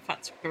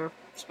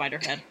spider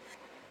head.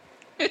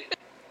 What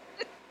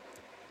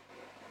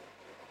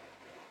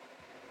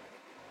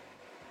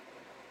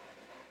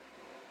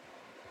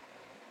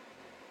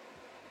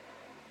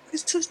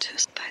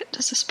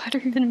does a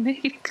spider even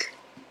make?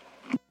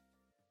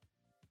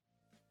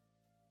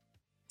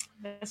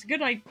 That's a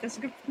good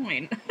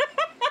point.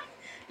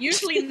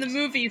 Usually in the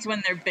movies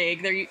when they're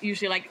big, they're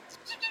usually like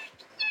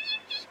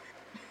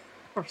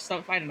or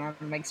stuff. I don't know how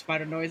to make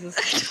spider noises.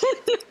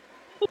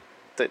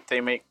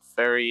 They make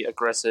very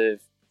aggressive,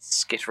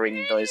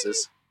 skittering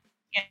noises.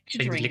 Yeah,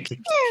 chittering.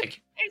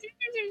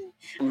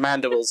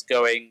 Mandibles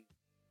going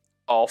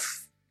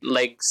off,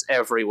 legs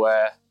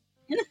everywhere.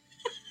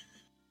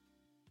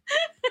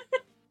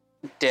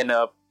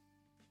 Dinner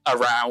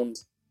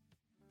around.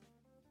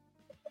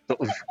 So,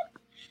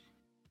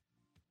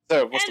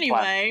 what's the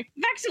plan? Anyway,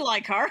 back to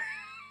Lycar.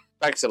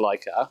 Back to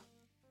Lycar.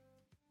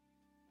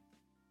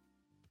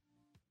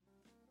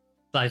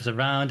 Flies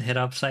around, head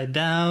upside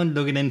down,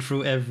 looking in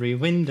through every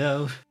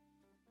window.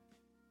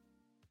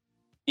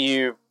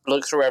 You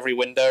look through every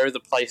window, the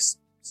place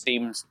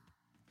seems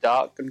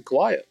dark and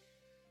quiet.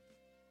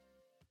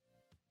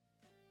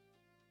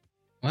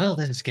 Well,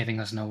 this is getting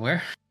us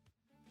nowhere.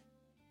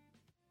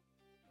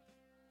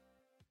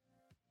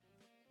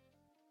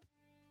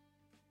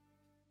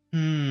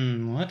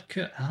 What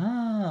could...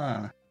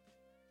 Uh-oh,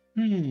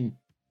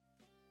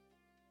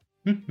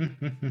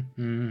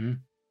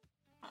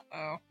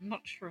 I'm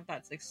not sure if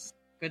that's a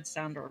good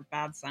sound or a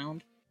bad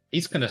sound.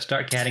 He's gonna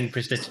start casting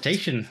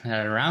prestidigitation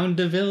around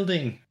the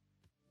building.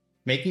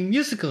 Making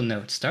musical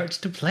notes, starts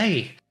to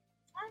play.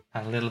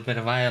 A little bit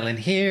of violin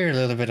here, a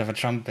little bit of a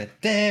trumpet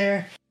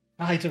there.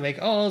 I like to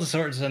make all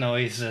sorts of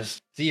noises.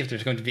 See if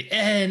there's going to be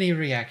any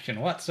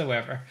reaction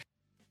whatsoever.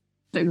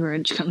 The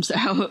Grinch comes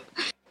out.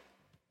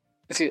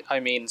 I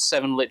mean,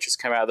 7 liches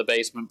come out of the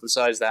basement.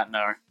 Besides that,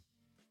 no.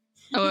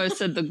 Oh, I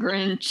said the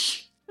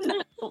Grinch.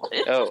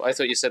 Oh, I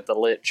thought you said the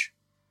lich.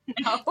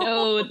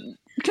 No,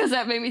 because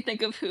that made me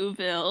think of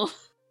Whoville.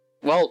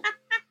 Well,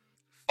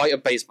 fight a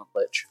basement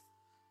lich.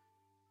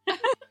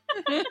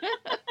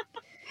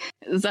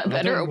 Is that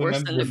better or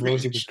worse than the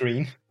Rosie Grinch? was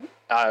green.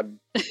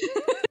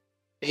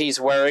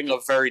 He's wearing a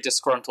very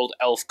disgruntled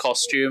elf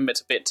costume.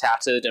 It's a bit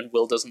tattered, and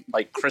Will doesn't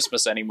like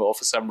Christmas anymore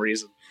for some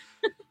reason.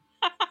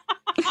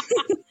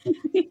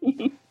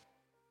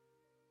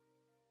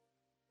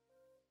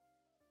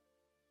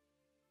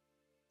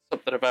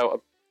 Something about a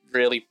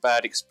really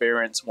bad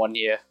experience one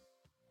year.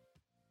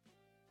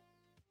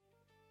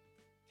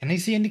 Can I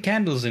see any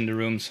candles in the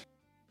rooms?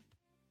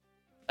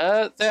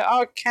 There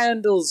are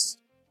candles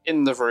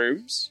in the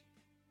rooms.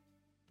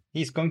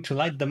 He's going to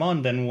light them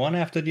on then one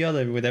after the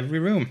other with every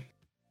room.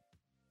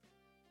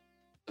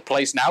 The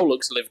place now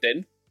looks lived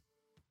in.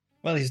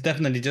 Well, he's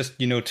definitely just,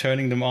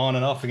 turning them on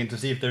and off again to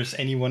see if there's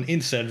anyone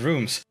inside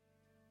rooms.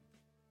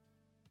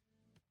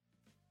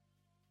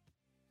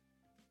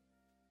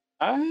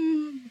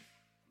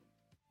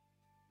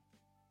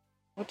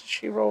 What did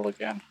she roll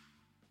again?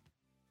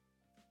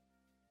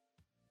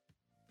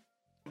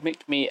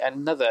 Make me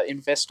another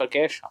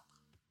investigation.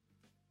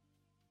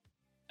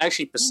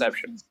 Actually,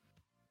 perception.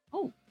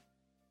 Oh.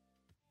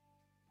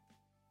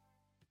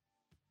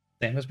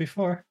 Same as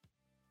before.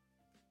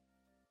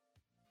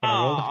 But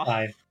I rolled a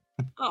 5.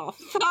 Oh,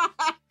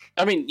 fuck!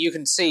 I mean, you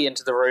can see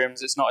into the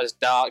rooms. It's not as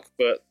dark,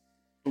 but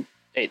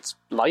it's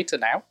lighter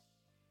now.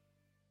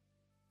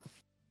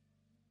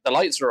 The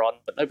lights are on,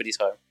 but nobody's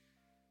home.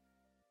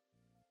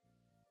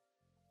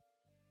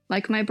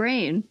 Like my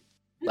brain.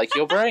 Like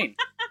your brain.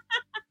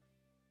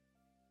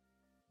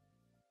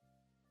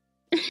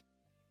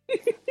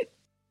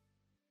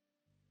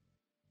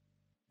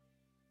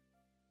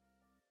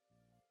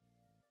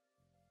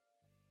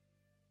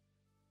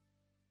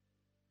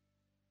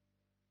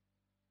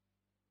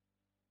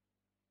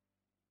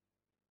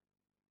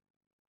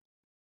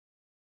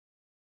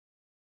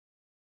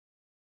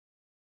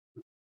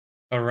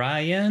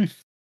 Orion?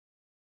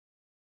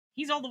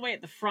 He's all the way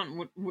at the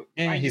front.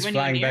 Yeah, he's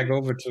flying back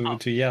over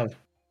to yell.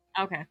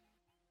 Okay.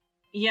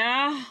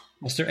 Yeah.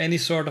 Was there any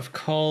sort of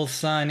call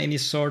sign, any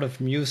sort of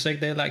music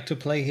they like to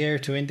play here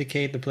to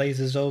indicate the place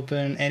is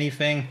open?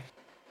 Anything?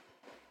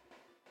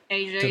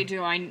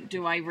 AJ,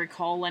 do I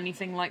recall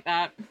anything like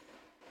that?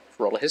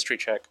 Roll a history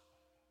check.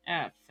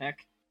 Ah, fuck.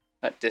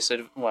 At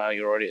well,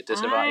 you're already at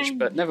disadvantage,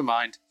 but never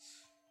mind.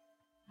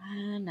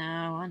 I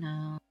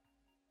know.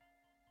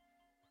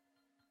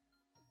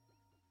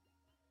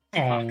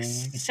 Oh.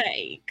 Fuck's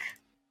sake.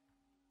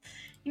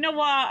 You know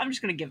what? I'm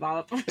just gonna give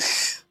up.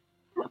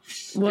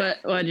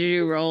 What did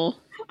you roll?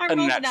 I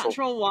rolled a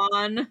natural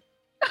 1.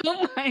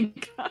 Oh my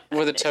god.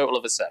 With a total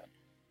of a 7.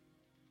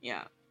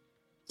 Yeah.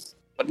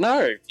 But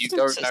no, you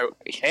don't know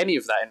any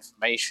of that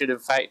information. In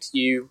fact,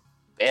 you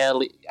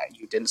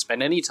didn't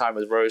spend any time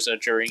with Rosa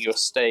during your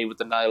stay with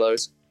the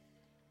Nilos.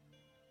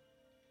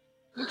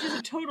 Which is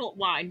a total...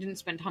 Well, I didn't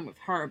spend time with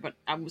her, but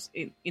I was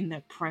in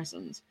their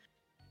presence.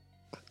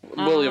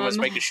 William was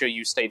making sure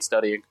you stayed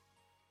studying.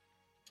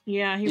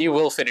 Yeah, you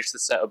will finish the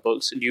set of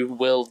books, and you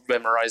will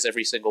memorize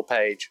every single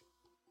page.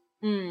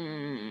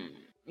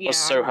 Yeah,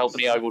 so help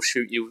me, I will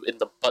shoot you in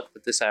the butt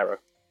with this arrow.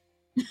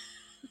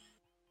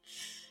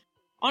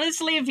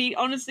 Honestly,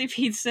 if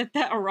he'd said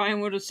that, Orion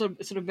would have sort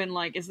of been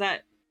like, "Is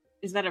that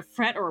a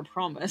threat or a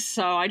promise?"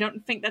 So I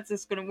don't think that's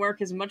just going to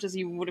work as much as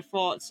you would have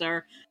thought,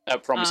 sir. I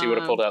promise he would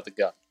have pulled out the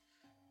gun.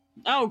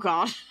 Oh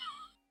God.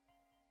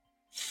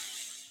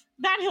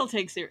 That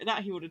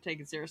he would have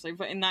taken seriously,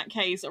 but in that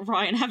case,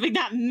 Orion having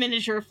that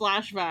miniature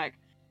flashback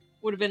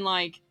would have been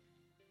like,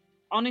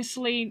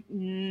 honestly,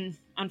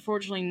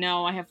 unfortunately,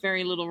 no, I have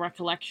very little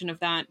recollection of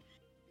that,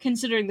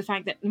 considering the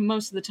fact that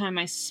most of the time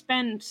I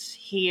spent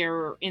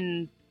here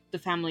in the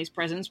family's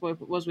presence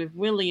was with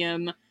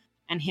William,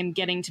 and him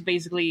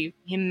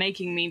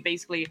making me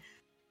basically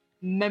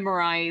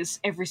memorize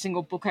every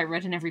single book I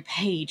read and every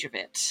page of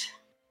it.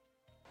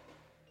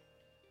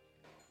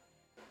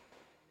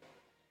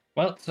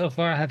 Well, so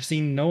far I have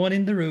seen no one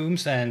in the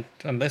rooms, and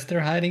unless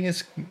they're hiding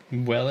as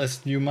well as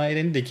you might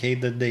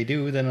indicate that they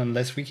do, then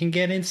unless we can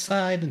get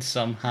inside and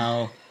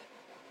somehow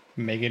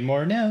make it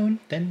more known,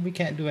 then we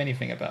can't do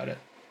anything about it.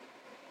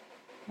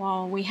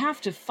 Well, we have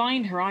to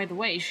find her either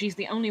way. She's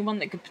the only one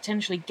that could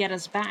potentially get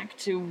us back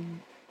to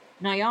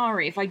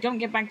Nyari. If I don't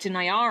get back to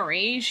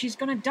Nyari, she's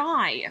gonna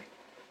die.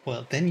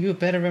 Well, then you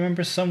better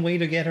remember some way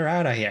to get her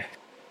out of here.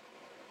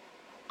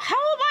 How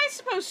am I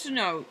supposed to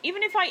know?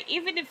 Even if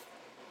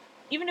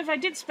I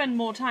did spend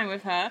more time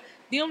with her,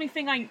 the only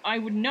thing I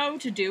would know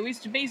to do is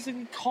to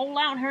basically call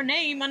out her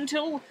name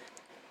until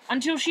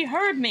she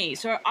heard me.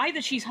 So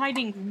either she's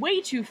hiding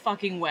way too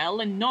fucking well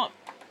and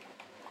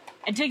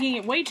taking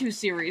it way too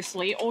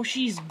seriously, or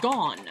she's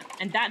gone.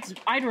 And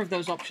either of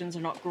those options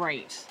are not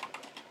great.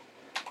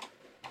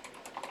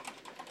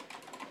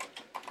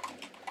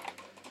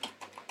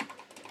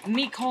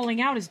 Me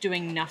calling out is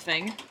doing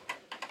nothing.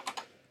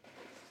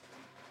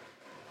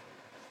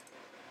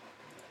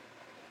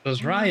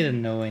 Does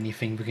Ryan know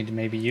anything we can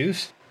maybe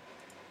use?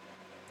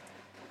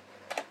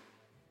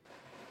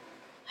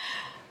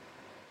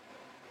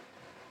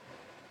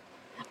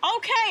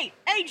 Okay,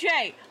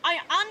 AJ, I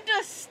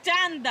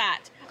understand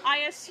that. I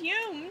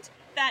assumed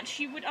that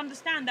she would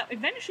understand that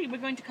eventually we're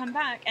going to come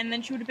back, and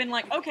then she would have been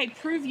like, okay,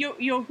 prove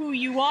you're who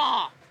you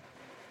are.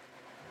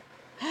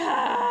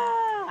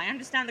 I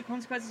understand the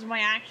consequences of my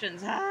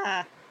actions.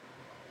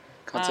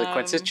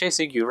 Consequences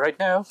chasing you right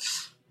now.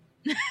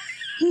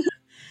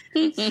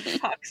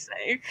 Fuck's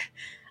sake.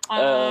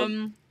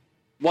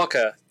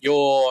 Waka,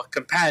 your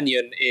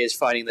companion is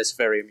finding this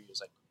very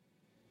amusing.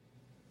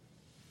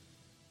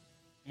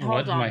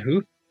 What? on. My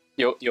who?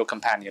 Your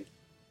companion.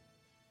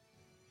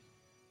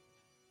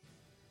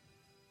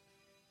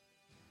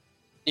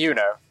 You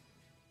know.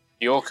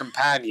 Your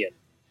companion.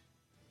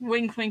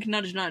 Wink, wink,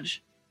 nudge,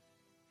 nudge.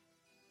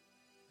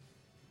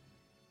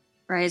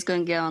 Ray's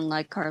gonna get on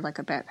Lycar like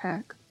a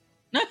backpack.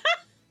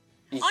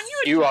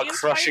 You are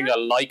crushing a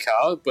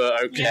Lycar,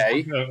 but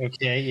okay. Yeah.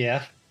 Okay,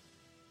 yeah.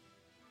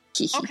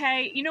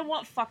 Okay, you know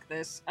what? Fuck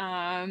this.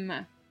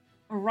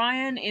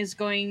 Orion is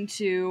going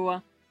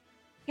to...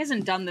 He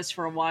hasn't done this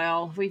for a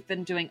while. We've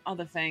been doing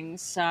other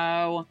things,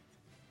 so...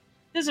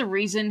 There's a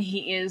reason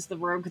he is the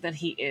rogue that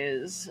he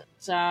is.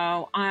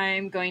 So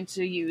I'm going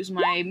to use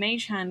my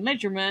Mage Hand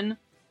Ledgerman.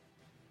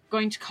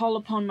 Going to call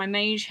upon my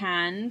Mage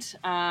Hand,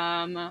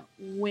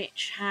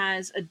 which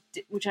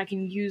I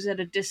can use at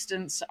a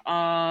distance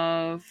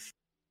of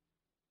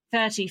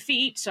 30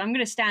 feet. So I'm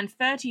going to stand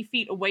 30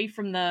 feet away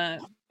from the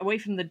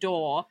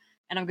door,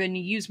 and I'm going to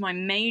use my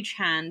Mage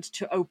Hand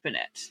to open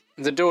it.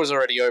 The door's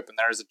already open.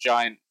 There is a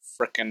giant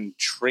frickin'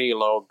 tree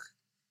log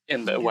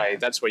in the way.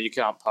 That's where you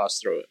can't pass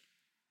through it.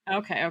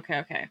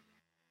 Okay.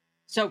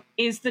 So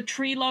is the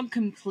tree log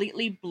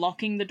completely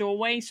blocking the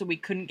doorway so we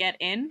couldn't get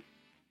in?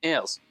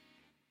 Yes.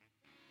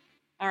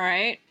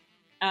 Alright.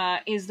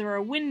 Is there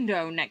a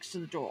window next to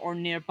the door or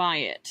nearby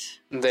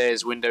it?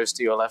 There's windows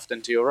to your left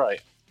and to your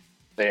right.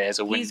 There's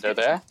a window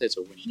there. There's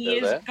a window there.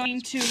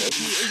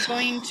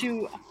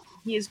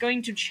 He is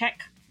going to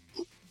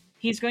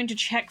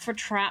check for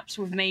traps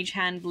with Mage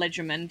Hand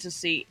Ledgerman to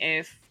see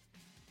if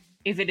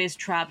it is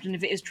trapped, and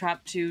if it is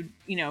trapped to,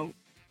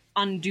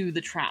 undo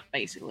the trap,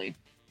 basically.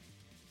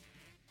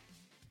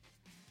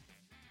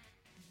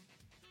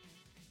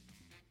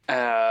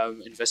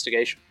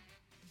 Investigation.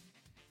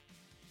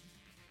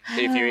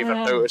 See if you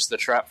even notice the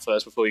trap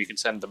first before you can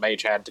send the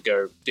Mage Hand to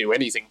go do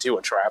anything to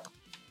a trap.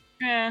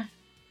 Yeah.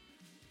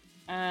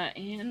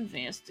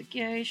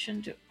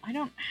 Investigation. I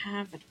don't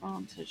have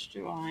advantage,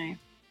 do I?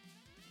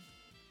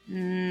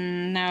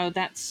 No,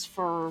 that's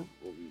for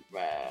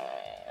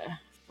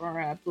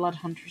Blood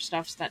Hunter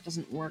stuff, so that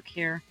doesn't work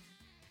here.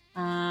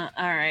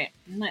 Alright,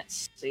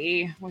 let's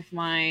see. With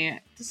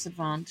my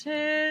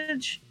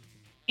disadvantage...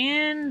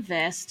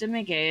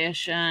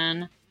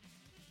 Investigation.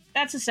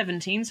 That's a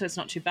 17, so it's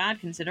not too bad,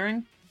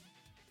 considering.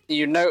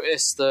 You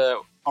notice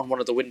that on one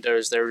of the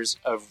windows there is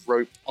a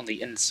rope on the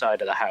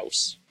inside of the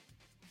house,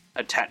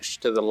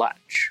 attached to the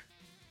latch.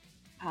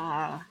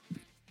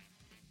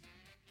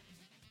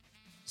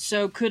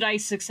 So could I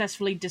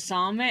successfully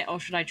disarm it, or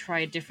should I try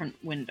a different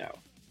window?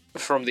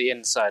 From the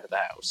inside of the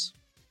house.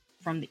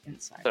 From the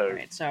inside, So,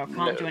 right? So I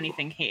can't do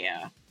anything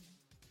here.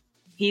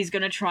 He's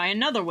gonna try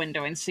another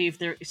window and see if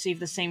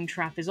the same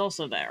trap is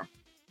also there.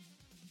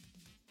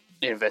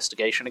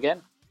 Investigation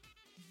again.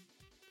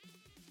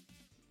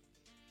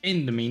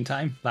 In the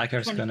meantime,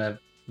 Lycar's gonna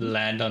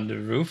land on the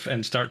roof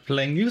and start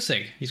playing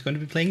music. He's going to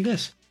be playing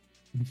this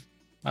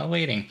while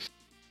waiting.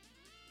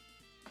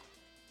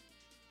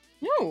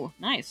 Ooh,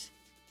 nice.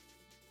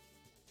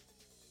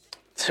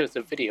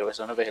 The video is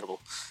unavailable.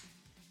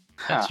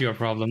 That's your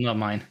problem, not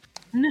mine.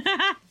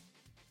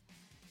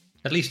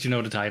 At least you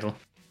know the title.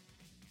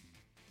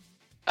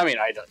 I mean,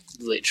 I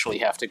literally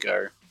have to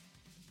go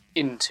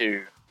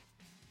into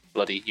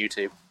bloody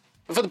YouTube.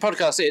 But for the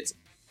podcast, it's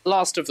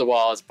Last of the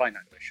Wilds by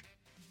Nightwish.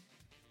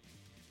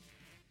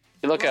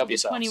 You look up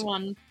yourself.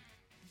 21.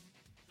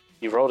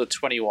 You rolled a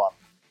 21.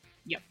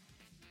 Yep.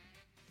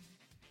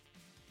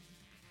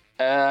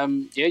 Yeah,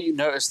 you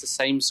notice the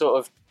same sort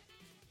of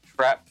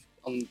trap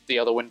on the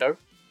other window.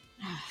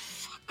 Oh,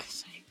 fuck's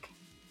sake.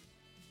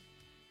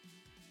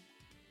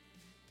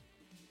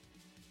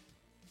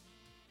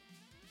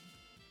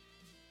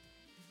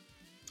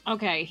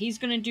 Okay, he's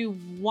gonna do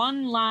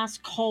one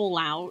last call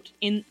out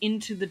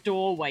into the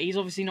doorway. He's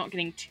obviously not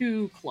getting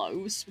too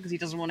close because he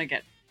doesn't want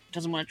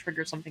to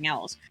trigger something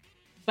else.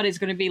 But it's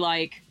gonna be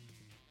like,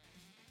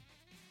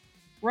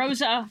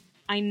 Rosa,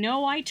 I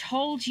know I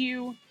told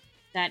you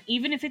that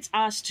even if it's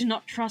us, to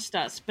not trust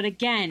us. But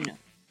again,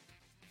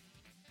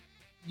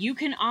 you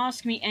can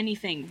ask me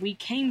anything. We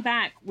came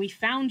back. We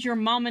found your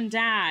mom and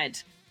dad.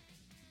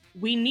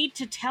 We need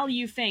to tell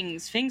you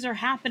things. Things are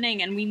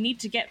happening and we need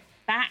to get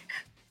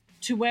back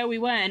to where we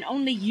were, and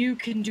only you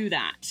can do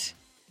that.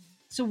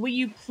 So will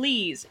you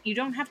please, you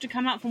don't have to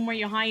come out from where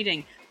you're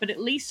hiding, but at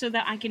least so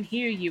that I can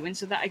hear you and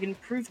so that I can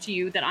prove to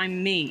you that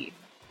I'm me.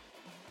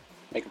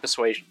 Make a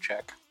persuasion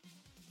check.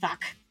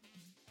 Fuck.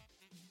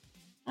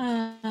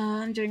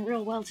 I'm doing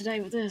real well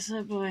today with this,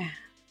 oh boy.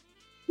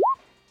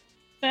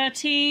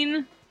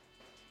 13.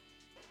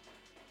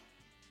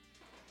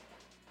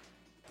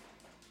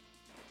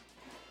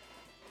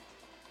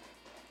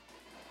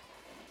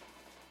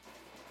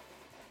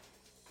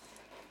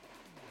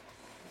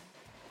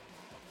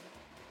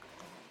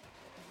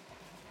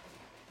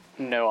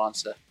 No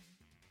answer.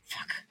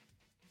 Fuck.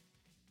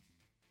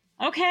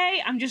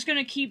 Okay, I'm just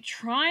gonna keep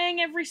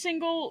trying every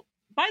single...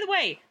 By the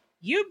way,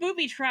 you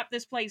booby-trap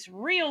this place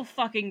real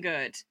fucking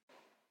good.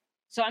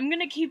 So I'm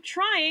gonna keep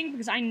trying,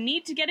 because I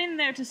need to get in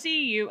there to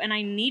see you, and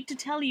I need to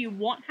tell you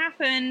what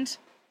happened,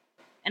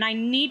 and I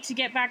need to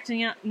get back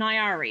to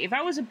Nyari. If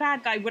I was a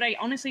bad guy, would I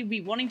honestly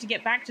be wanting to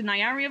get back to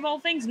Nyari of all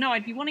things? No,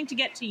 I'd be wanting to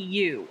get to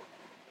you.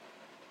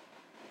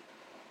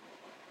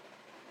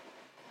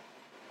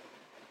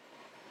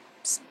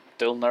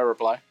 Still no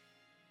reply.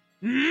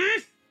 Hmm?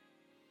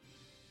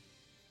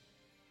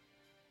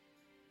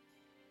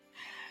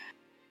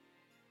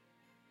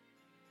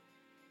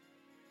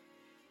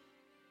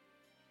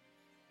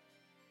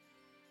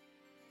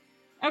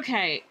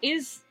 Okay,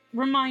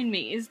 remind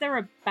me, is there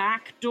a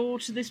back door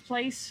to this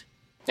place?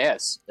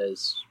 Yes,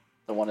 there's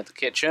the one at the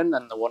kitchen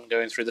and the one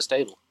going through the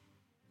stable.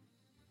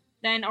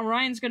 Then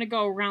Orion's going to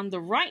go around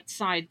the right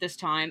side this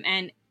time,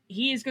 and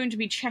he is going to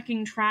be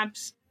checking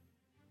traps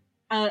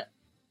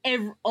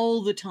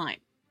all the time.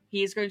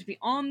 He is going to be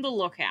on the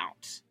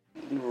lookout.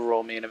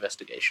 Roll me an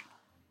investigation.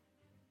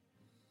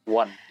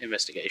 1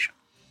 investigation.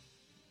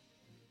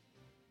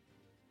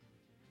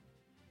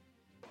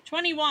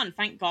 21,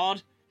 thank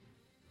God.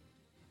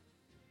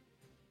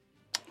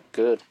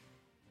 Good.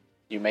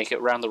 You make it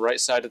around the right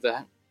side of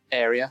the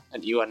area,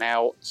 and you are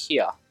now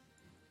here.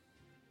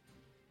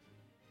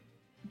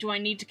 Do I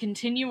need to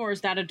continue, or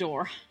is that a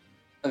door?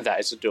 And that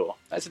is a door.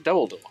 That's a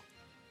double door.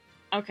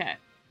 Okay.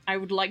 I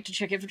would like to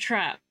check it for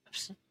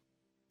traps.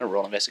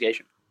 Roll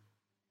investigation.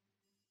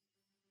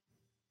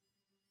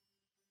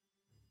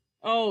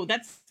 Oh,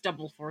 that's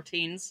double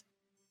 14s.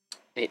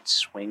 It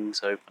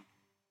swings open.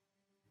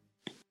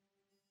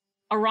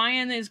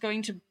 Orion is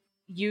going to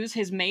use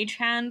his mage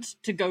hand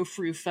to go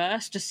through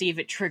first to see if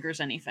it triggers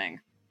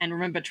anything. And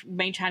remember,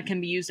 mage hand can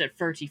be used at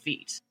 30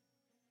 feet.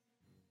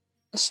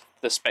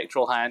 The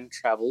spectral hand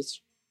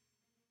travels.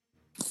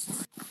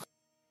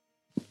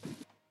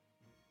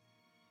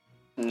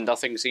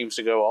 Nothing seems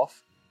to go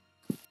off.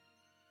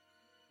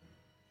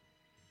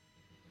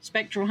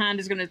 Spectral hand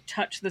is going to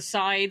touch the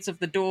sides of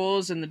the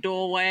doors and the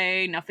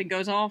doorway. Nothing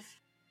goes off.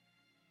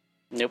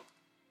 Nope.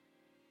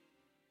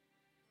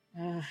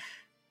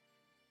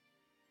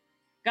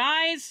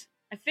 Guys,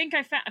 I think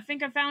I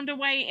found a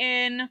way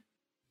in.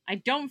 I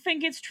don't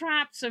think it's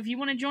trapped, so if you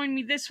want to join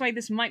me this way,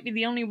 this might be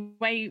the only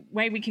way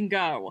we can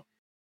go.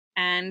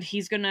 And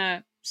he's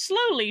gonna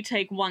slowly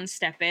take one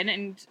step in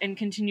and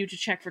continue to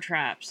check for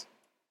traps.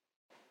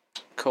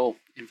 Cool.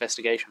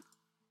 Investigation.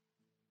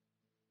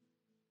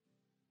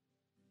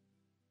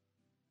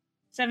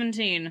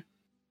 17.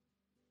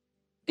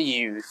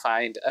 You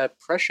find a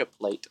pressure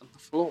plate on the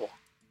floor.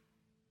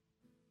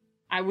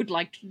 I would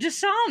like to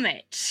disarm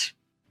it.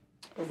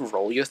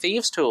 Roll your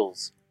thieves'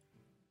 tools.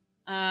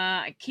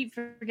 I keep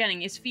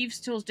forgetting. Is thieves'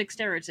 tools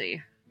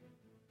dexterity?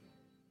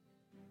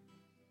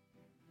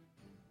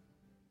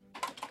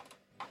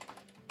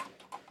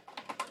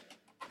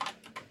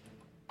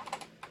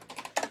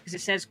 Because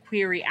it says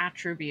query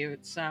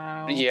attribute, so...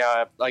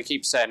 Yeah, I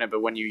keep saying it,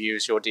 but when you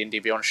use your D&D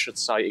Beyond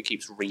site, it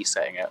keeps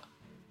re-saying it.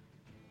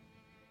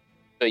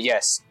 But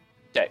yes,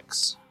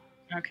 Dex.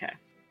 Okay.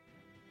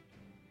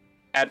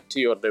 Add to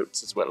your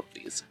notes as well,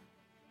 please.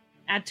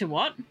 Add to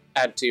what?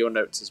 Add to your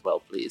notes as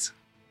well, please.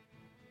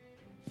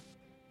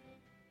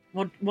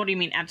 What do you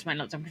mean add to my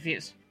notes? I'm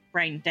confused.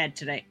 Brain dead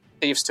today.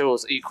 Thieves'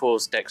 tools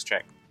equals Dex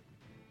check.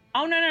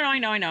 Oh, no,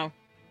 I know.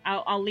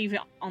 I'll leave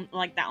it on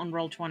like that on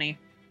roll 20.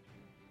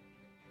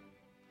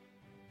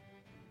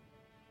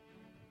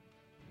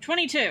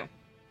 22.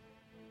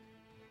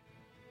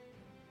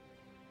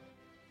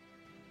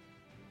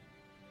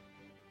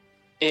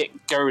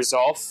 It goes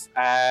off,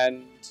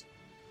 and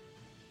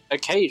a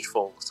cage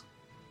falls.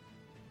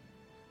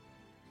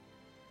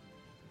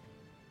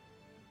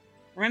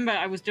 Remember,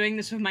 I was doing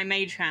this with my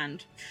mage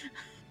hand.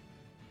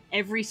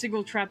 Every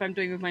single trap I'm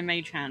doing with my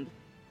mage hand.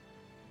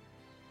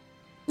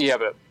 Yeah,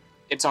 but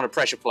it's on a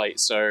pressure plate,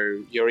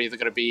 so you're either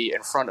going to be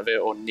in front of it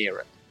or near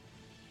it.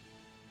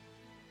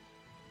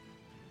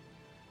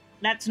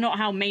 That's not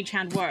how mage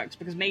hand works,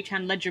 because mage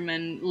hand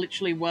Ledgerman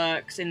literally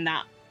works in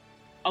that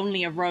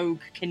only a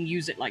rogue can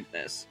use it like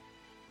this.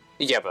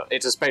 Yeah, but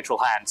it's a spectral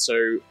hand,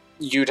 so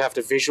you'd have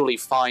to visually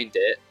find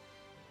it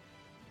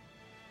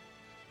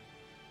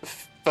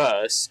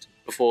first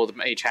before the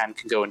mage hand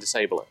can go and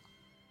disable it.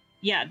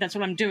 Yeah, that's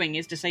what I'm doing,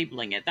 is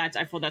disabling it. I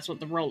thought that's what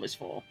the roll is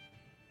for.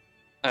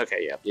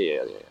 Okay, yeah.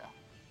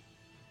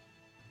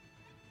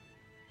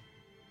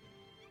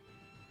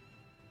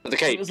 But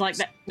the cage It was like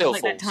that. still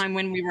Like that falls. time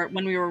when we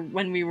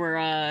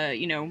were,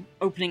 you know,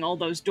 opening all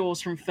those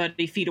doors from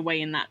 30 feet away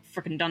in that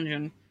frickin'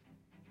 dungeon.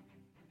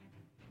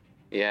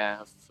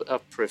 Yeah,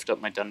 I've proofed up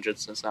my dungeon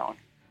since that one.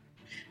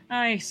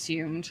 I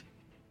assumed.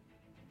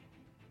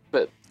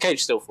 But the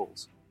cage still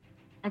falls.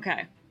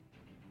 Okay.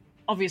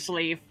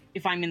 Obviously,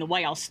 if I'm in the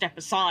way, I'll step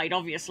aside.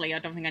 Obviously, I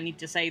don't think I need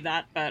to say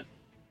that, but.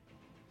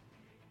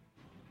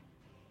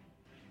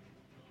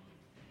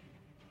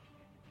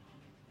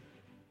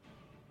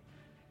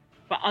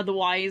 But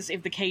otherwise,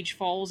 if the cage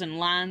falls and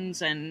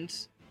lands and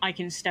I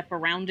can step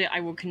around it, I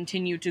will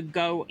continue to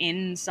go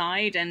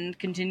inside and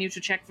continue to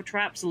check for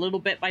traps little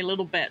bit by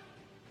little bit.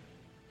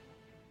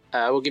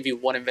 I will give you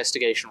one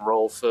investigation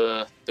roll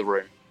for the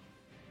room.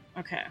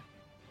 Okay.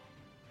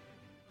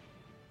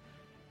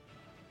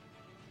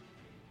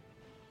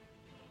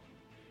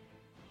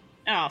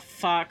 Oh,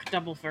 fuck.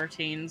 Double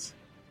 13s.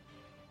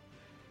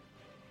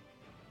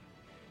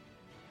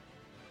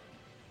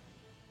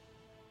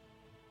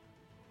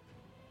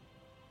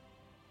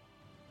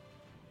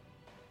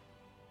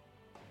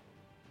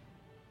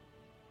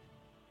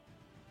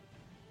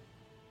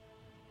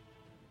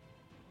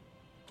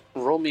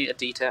 Roll me a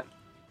d10.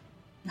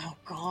 Oh,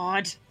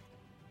 God.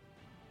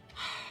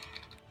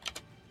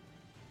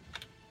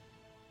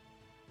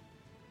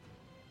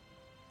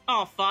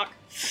 Oh, fuck.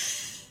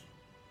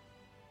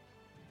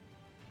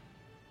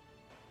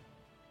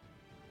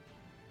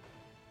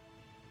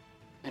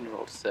 And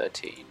rolled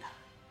 13.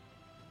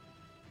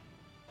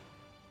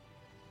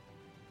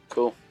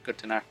 Cool, good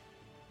to know.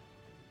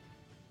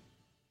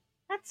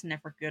 That's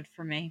never good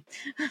for me.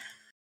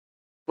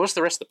 What's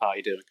the rest of the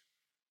party doing?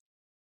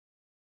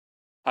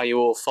 Are you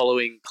all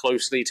following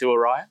closely to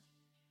Orion?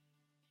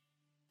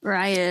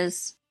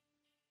 Raya's.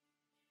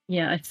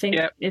 Yeah, I think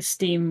Yep.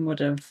 Esteem would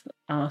have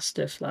asked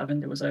if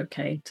Lavender was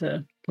okay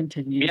to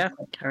continue Yeah.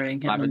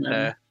 carrying him, and then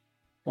Lavender.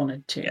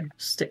 wanted to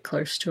stick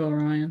close to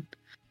Orion.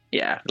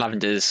 Yeah,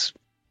 Lavender's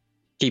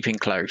keeping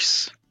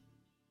close,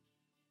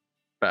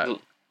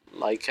 but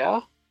Like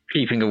her?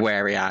 keeping a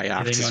wary eye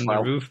out Sitting as on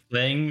well. the roof,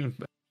 playing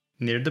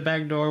near the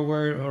back door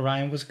where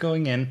Orion was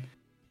going in,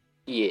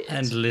 Yes.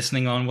 and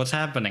listening on what's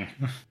happening.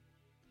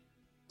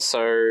 So,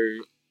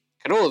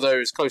 can all of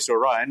those close to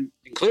Orion,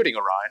 including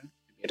Orion,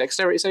 give me a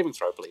dexterity saving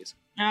throw, please?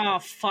 Oh,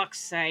 fuck's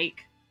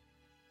sake.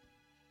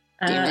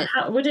 Damn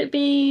it. Would it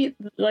be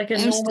like a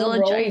I'm normal still a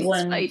roll giant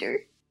when?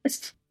 spider.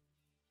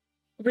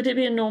 Would it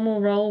be a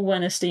normal roll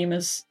when Esteem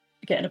is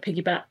getting a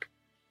piggyback?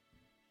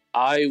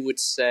 I would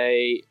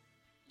say,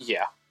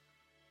 yeah.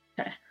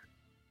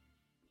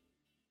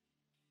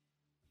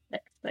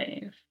 Next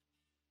save.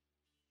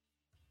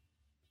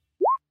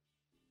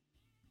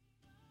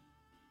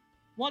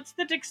 What's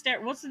the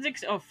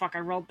oh fuck, I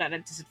rolled that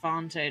at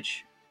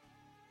disadvantage.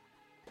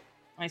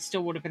 I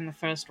still would have been the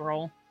first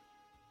roll.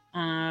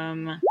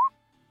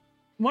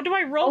 What do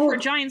I roll for a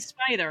giant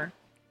spider?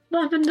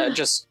 Lavender.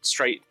 Just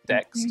straight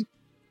dex.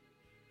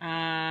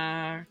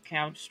 Okay,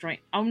 I'll just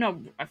straight. Oh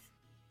no, I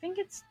think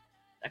it's.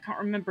 I can't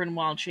remember in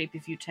wild shape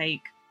if you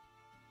take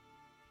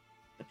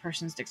the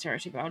person's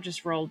dexterity, but I'll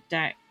just roll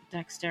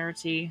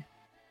dexterity.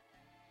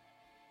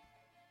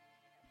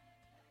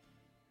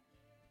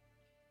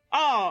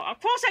 Oh, of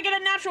course I get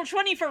a natural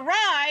 20 for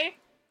Rye!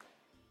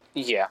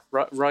 Yeah,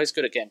 Rye's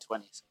good at getting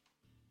 20s.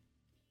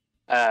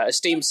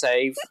 Esteem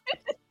save.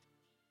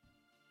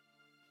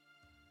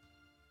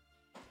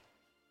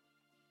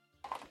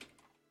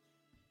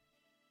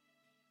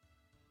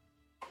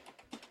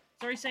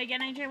 Sorry, say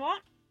again, AJ,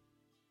 what?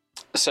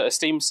 So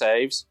Esteem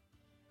saves.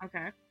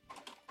 Okay.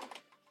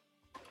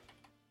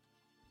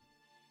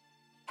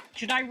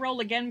 Should I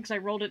roll again because I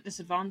rolled at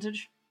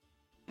disadvantage?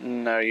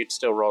 No, you'd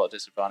still roll at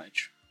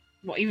disadvantage.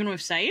 What, even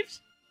with saves?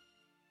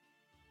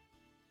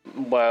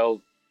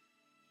 Well,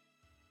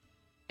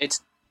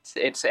 it's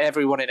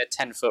everyone in a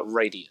 10-foot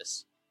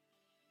radius.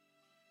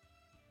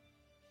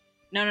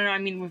 No, I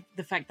mean with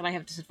the fact that I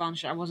have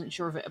disadvantage, I wasn't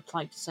sure if it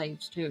applied to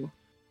saves too.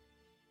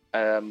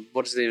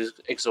 What does the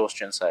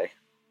exhaustion say?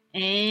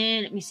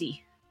 And let me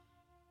see.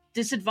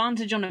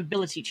 Disadvantage on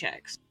ability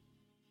checks.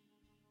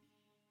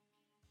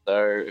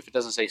 So if it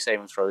doesn't say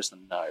saving throws,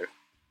 then no.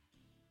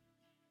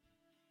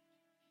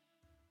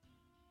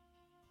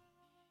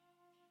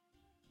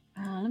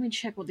 Let me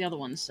check what the other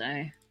ones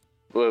say.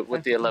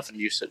 With the 11,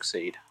 you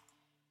succeed.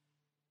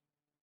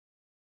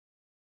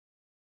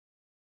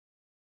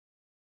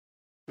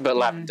 But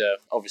Lavender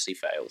obviously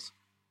fails.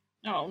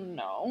 Oh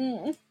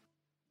no.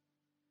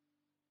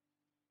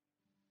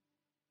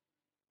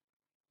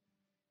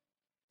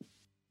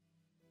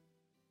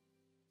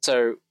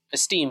 So,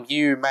 Esteem,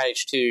 you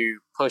manage to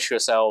push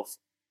yourself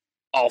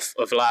off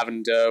of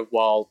Lavender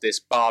while this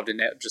barbed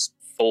net just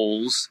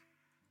falls.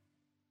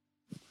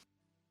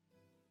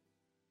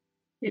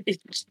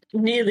 It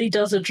nearly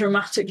does a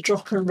dramatic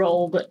drop and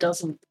roll, but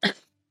doesn't. But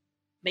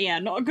yeah,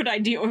 not a good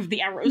idea if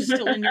the arrow's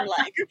still in your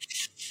leg.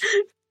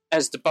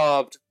 As the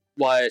barbed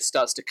wire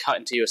starts to cut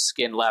into your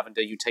skin, Lavender,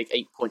 you take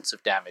 8 points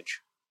of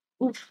damage.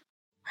 Oof.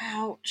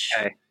 Ouch.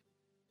 Okay.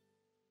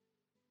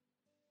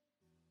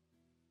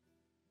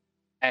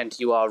 and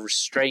you are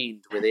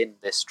restrained within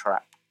this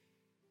trap.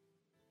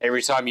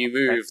 Every time you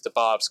move, the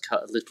barbs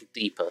cut a little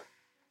deeper.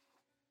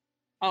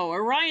 Oh,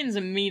 Orion's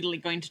immediately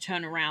going to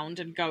turn around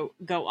and go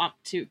up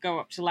to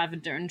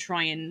Lavender and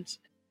try and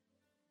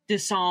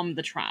disarm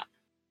the trap.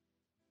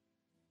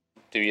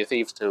 Do your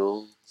thieves'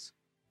 tools.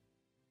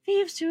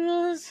 Thieves'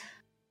 tools.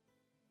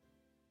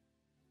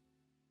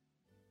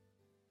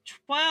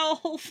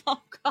 12.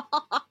 Oh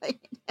God.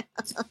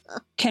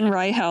 Can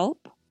Rye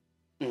help?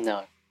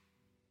 No.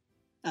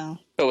 Oh.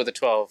 But with a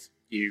 12,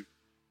 you...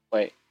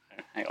 Wait,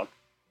 hang on.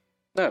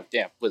 No,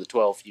 yeah, with a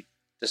 12, you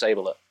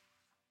disable it.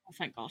 Oh,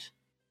 thank God.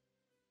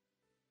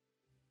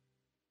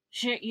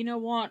 Shit, you know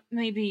what?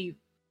 Maybe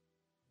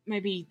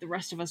the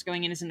rest of us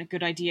going in isn't a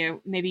good idea.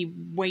 Maybe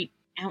wait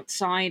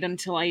outside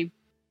until I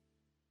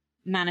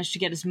manage to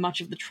get as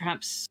much of the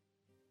traps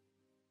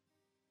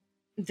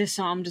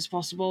disarmed as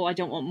possible. I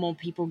don't want more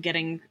people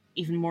getting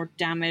even more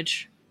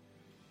damage.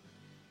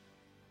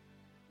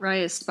 Rye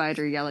is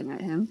Spider yelling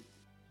at him.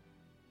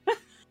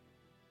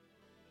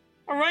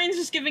 Orion's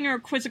just giving her a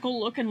quizzical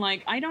look and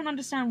like, I don't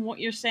understand what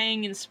you're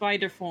saying in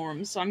spider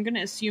form, so I'm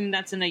gonna assume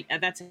that's a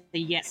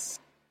yes.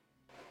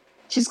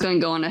 She's going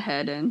to go on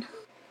ahead and...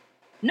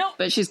 No!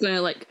 But she's going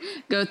to, like,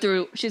 go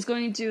through... She's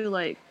going to,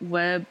 like,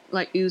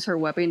 use her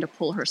webbing to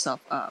pull herself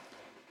up.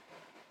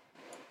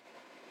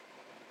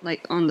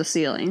 Like, on the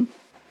ceiling.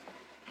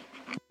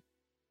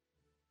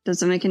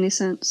 Does that make any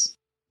sense?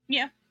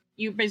 Yeah.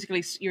 You're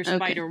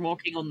spider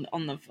walking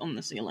on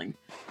the ceiling.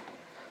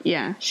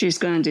 Yeah, she's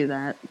going to do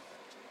that.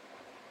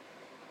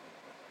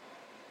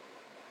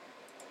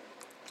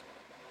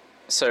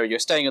 So you're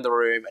staying in the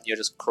room and you're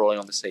just crawling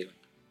on the ceiling.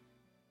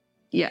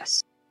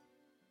 Yes.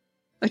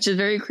 Which is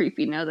very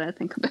creepy now that I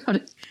think about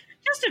it.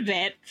 Just a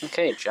bit.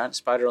 Okay, giant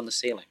spider on the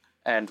ceiling.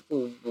 And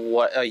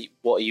what are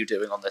you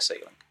doing on the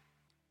ceiling?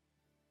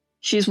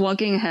 She's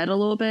walking ahead a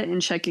little bit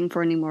and checking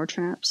for any more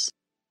traps.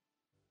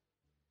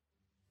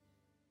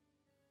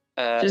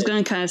 She's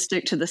going to kind of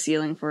stick to the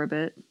ceiling for a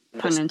bit.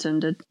 Pun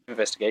intended.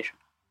 Investigation.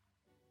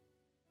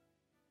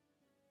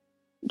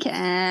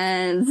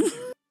 Yes.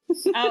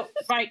 Oh,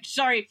 right.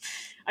 Sorry.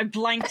 I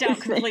blanked out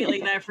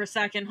completely there for a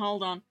second.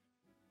 Hold on.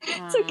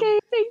 It's okay.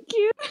 Thank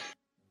you.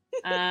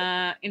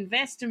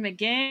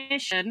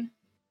 Investigation.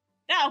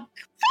 Oh,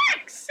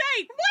 fuck's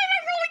sake! Why am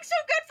I rolling so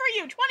good for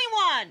you?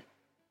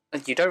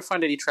 21! You don't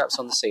find any traps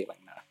on the ceiling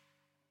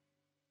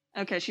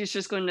now. Okay, she's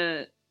just going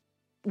to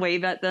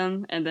wave at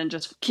them and then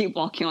just keep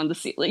walking on the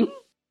ceiling.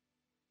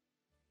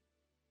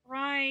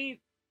 Right.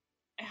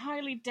 I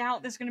highly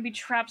doubt there's going to be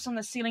traps on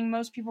the ceiling.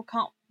 Most people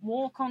can't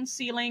walk on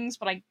ceilings,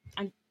 but I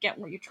get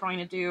what you're trying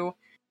to do.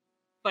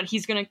 But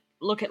he's going to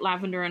look at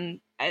Lavender and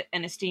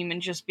Esteem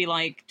and just be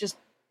like, just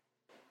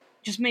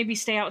maybe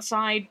stay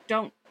outside.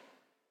 Don't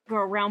go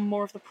around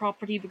more of the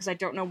property because I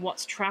don't know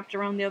what's trapped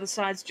around the other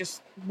sides.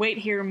 Just wait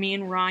here. Me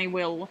and Rye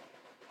will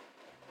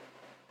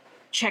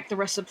check the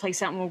rest of the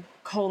place out and we'll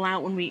call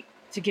out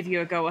to give you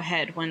a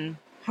go-ahead when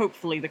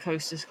hopefully the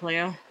coast is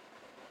clear.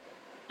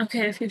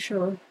 Okay, if you're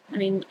sure. I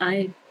mean,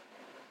 I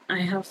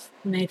have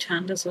Mage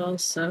Hand as well,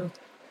 so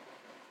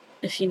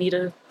if you need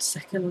a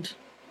second...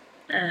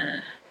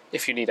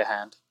 If you need a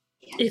hand.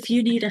 If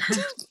you need a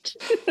hand.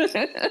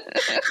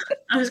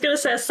 I was going to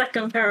say a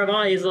second pair of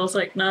eyes. I was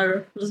like, no,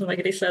 it doesn't make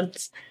any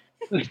sense.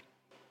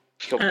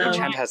 Your Mage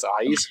Hand has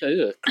eyes?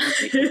 Ugh,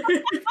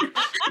 creepy.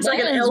 It's like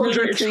an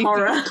eldritch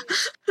horror.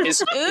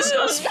 It's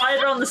got a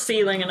spider on the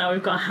ceiling and now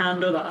we've got a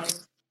hand with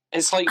eyes.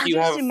 It's like you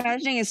I'm have... just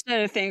imagining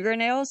instead of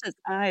fingernails, it's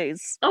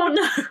eyes. Oh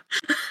no!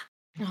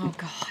 Oh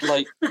god.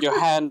 Like, your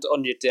hand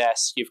on your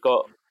desk, you've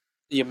got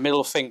your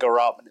middle finger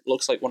up, and it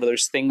looks like one of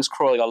those things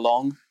crawling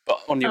along,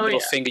 but on your middle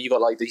finger you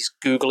got like these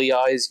googly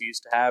eyes you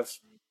used to have.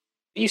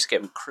 You used to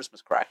get them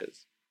Christmas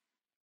crackers.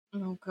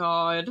 Oh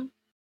god.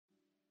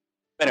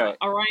 Anyway.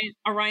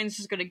 Orion's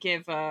just gonna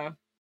give a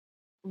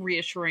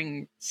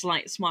reassuring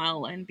slight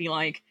smile and be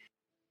like,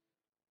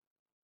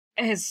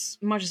 as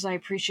much as I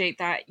appreciate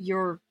that,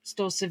 you're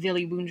still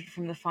severely wounded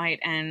from the fight,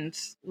 and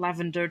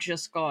Lavender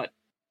just got...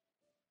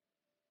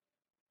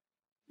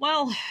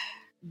 Well,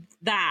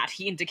 that,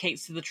 he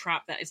indicates to the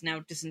trap that is now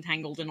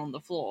disentangled and on the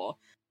floor.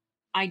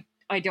 I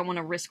don't want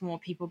to risk more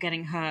people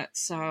getting hurt,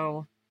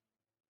 so...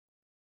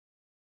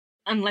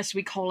 Unless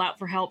we call out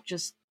for help,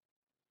 just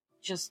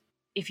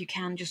if you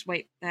can, just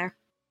wait there.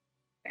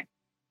 Okay.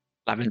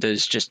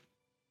 Lavender's just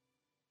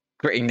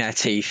gritting their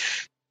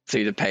teeth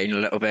through the pain a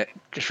little bit,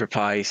 just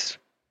replies,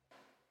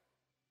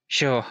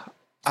 "Sure,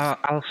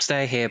 I'll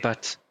stay here,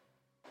 but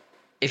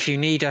if you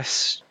need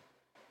us,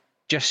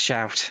 just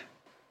shout."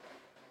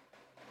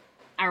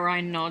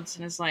 Orion nods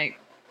and is like,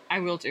 I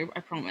will do, I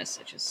promise.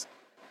 I just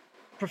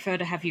prefer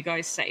to have you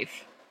guys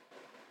safe.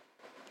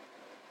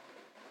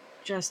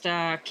 Just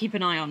keep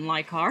an eye on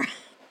Lycar.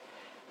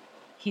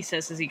 He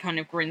says as he kind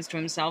of grins to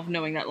himself,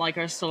 knowing that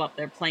Lycar's still up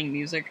there playing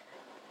music,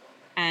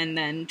 and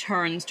then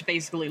turns to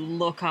basically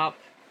look up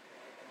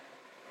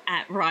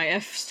at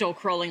Ryef, still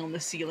crawling on the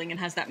ceiling, and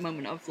has that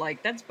moment of,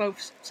 like, that's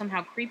both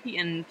somehow creepy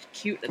and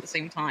cute at the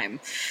same time.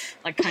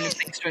 Like, kind of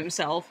thinks to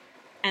himself.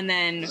 And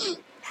then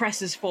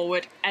presses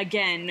forward,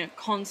 again,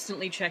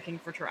 constantly checking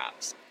for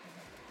traps.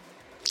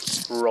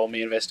 Roll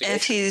me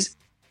investigation.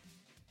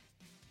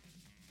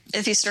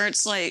 If he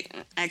starts, like,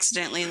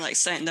 accidentally, like,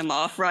 setting them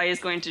off, Rye is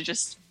going to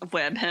just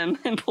web him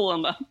and pull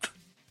him up.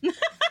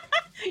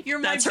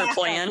 That's her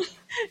plan.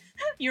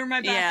 You're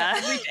my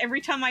backup. Yeah.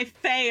 Every time I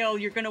fail,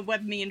 you're gonna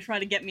web me and try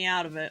to get me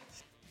out of it.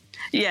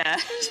 Yeah.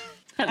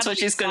 That's what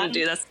she's gonna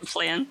do. That's the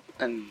plan.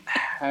 And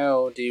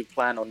how do you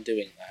plan on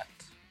doing that?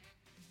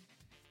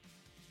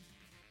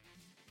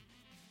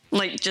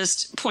 Like,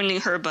 just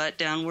pointing her butt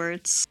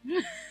downwards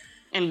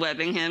and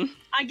webbing him.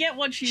 I get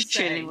what she's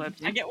saying.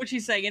 I get what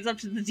she's saying. It's up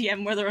to the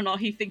DM whether or not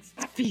he thinks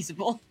it's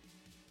feasible.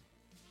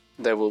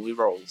 There will be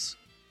rolls.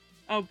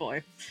 Oh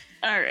boy.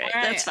 Alright,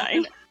 that's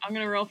fine. I'm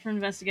gonna roll for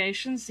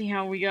investigation, see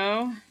how we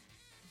go.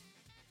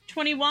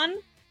 21?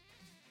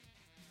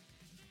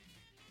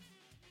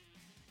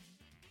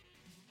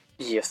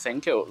 You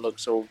think it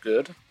looks all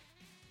good?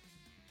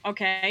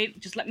 Okay,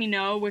 just let me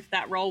know with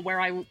that roll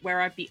where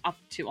I'd be up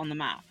to on the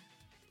map.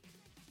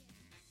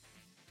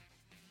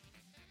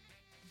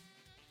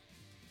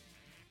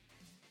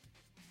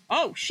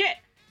 Oh, shit!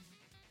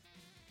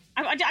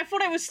 I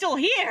thought I was still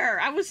here!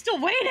 I was still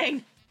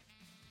waiting!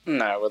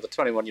 No, with the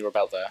 21 you were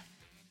about there.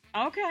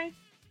 Okay.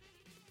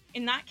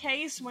 In that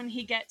case, when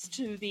he gets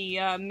to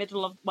the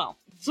middle of, well,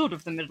 sort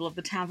of the middle of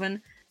the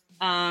tavern,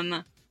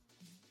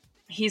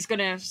 he's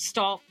gonna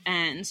stop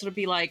and sort of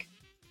be like,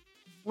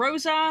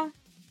 Rosa,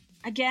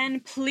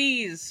 again,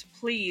 please,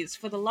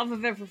 for the love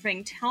of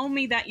everything, tell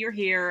me that you're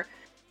here.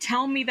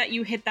 Tell me that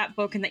you hit that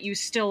book and that you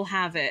still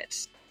have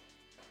it.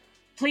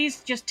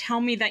 Please just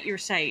tell me that you're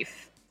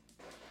safe.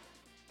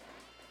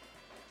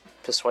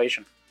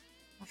 Persuasion.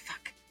 Oh,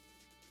 fuck.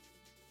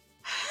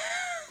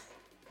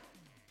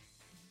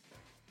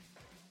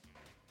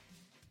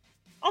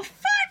 Oh,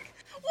 fuck!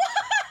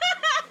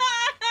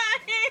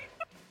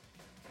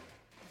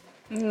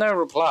 Why? No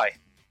reply.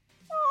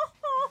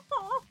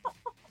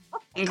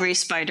 Angry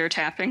spider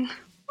tapping.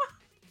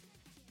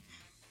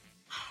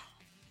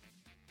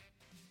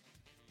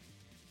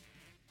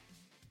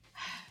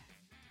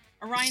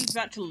 Orion's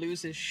about to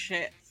lose his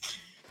shit.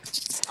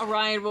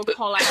 Orion will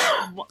call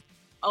out.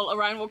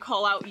 Orion will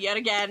call out yet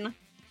again,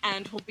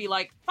 and will be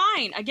like,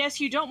 "Fine, I guess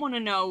you don't want to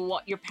know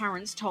what your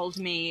parents told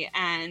me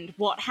and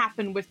what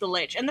happened with the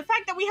lich, and the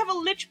fact that we have a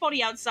lich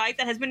body outside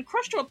that has been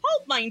crushed to a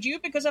pulp, mind you,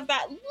 because of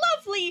that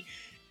lovely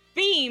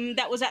beam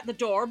that was at the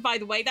door. By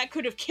the way, that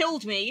could have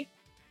killed me."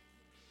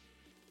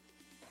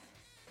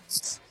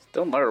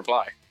 Still no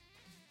reply.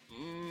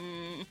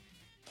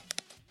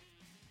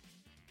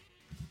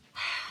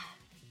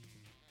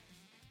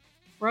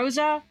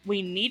 Rosa,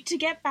 we need to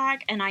get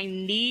back, and I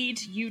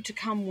need you to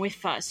come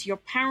with us. Your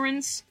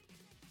parents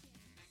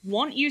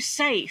want you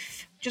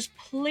safe. Just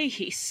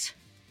please.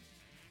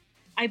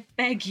 I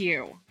beg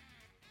you.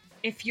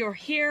 If you're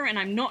here and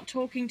I'm not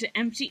talking to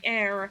empty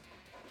air,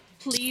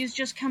 please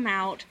just come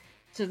out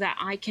so that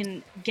I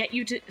can get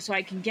you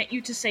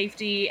to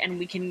safety and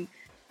we can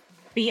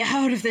be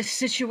out of this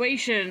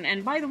situation.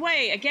 And by the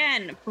way,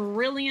 again,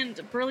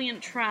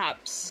 brilliant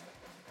traps.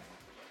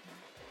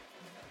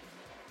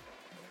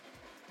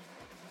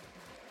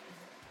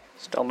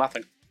 Still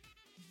nothing.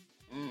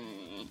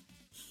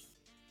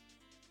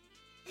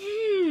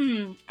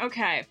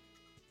 Okay.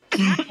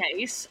 In that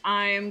case,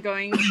 I'm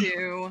going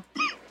to...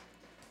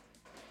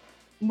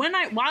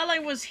 While I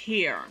was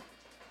here,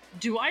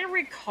 do I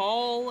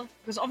recall...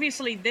 Because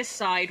obviously this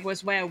side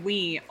was where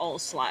we all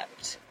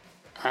slept.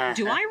 Uh-huh.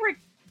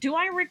 Do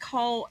I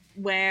recall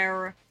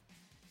where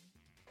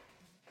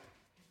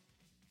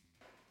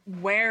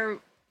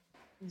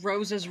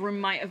Rosa's room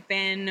might have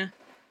been,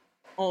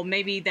 or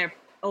maybe the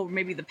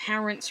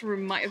parents'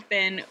 room might have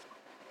been?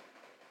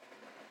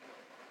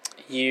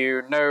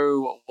 You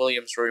know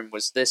William's room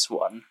was this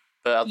one,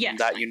 but other than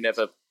that, you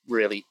never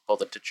really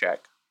bothered to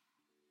check.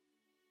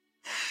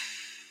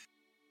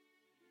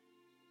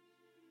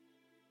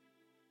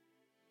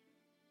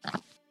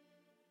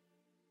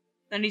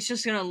 Then he's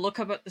just gonna look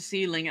up at the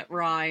ceiling at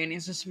Rye, and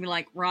he's just gonna be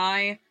like,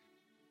 Rye,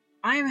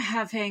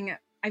 I've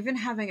been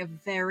having a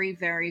very,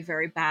 very,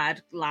 very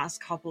bad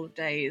last couple of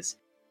days,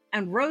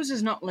 and Rose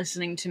is not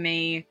listening to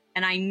me,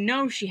 and I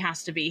know she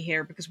has to be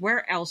here, because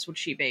where else would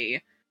she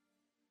be?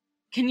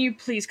 Can you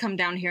please come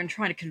down here and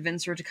try to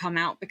convince her to come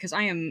out, because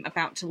I am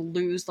about to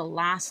lose the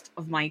last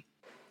of my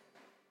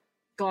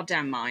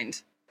goddamn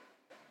mind.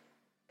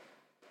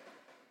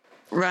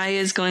 Rye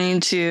is going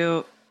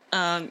to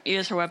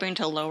use her weapon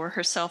to lower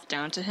herself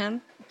down to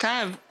him,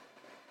 kind of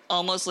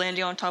almost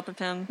landing on top of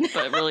him,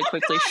 but really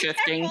quickly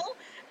shifting,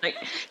 like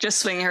just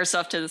swinging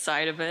herself to the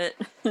side of it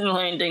and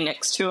landing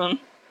next to him.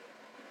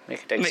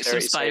 Make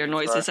some spider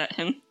noises at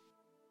him.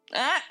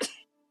 Ah!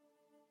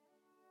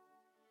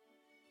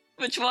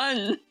 Which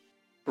one?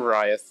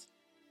 Riot.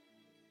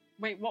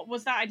 Wait, what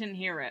was that? I didn't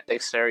hear it.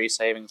 Dexterity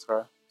saving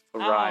throw for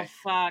Rye. Oh,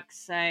 fuck's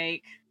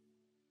sake.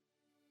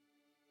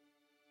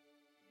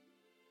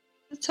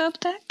 Let's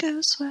hope that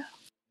goes well.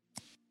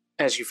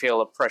 As you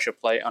feel a pressure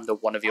plate under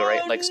one of your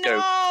 8 legs go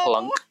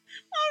clunk.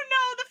 Oh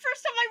no, the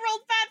first time I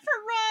rolled bad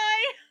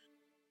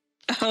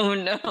Oh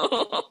no.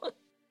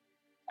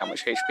 How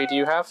much HP do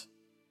you have?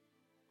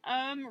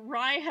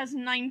 Rye has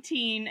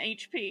 19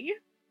 HP.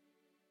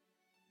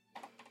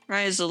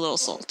 Rye is a little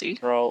salty.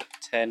 Roll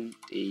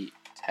 10d10.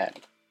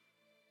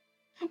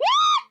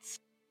 What?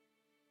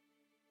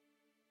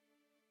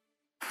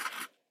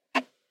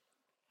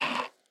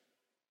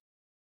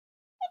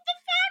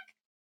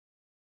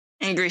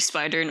 Angry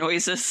spider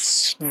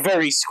noises.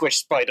 Very squish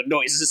spider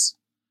noises.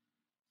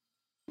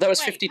 That was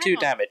Wait, 52 hang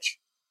on. damage.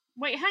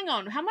 Wait, hang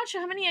on. How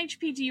many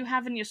HP do you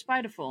have in your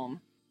spider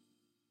form?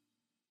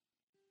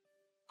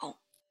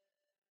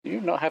 Do you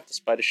not have the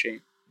spider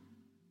sheet?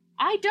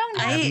 I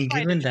don't I have haven't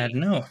spider given that, sheet.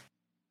 no.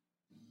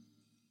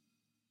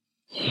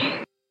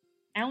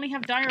 I only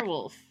have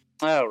direwolf.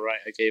 Oh, right,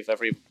 I gave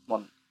everyone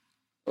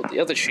well, the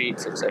other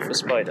sheets except for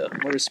Spider.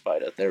 Where is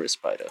Spider? There is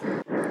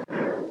Spider.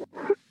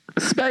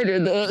 Spider,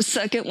 the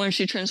second one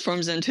she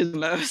transforms into the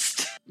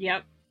most.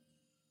 Yep.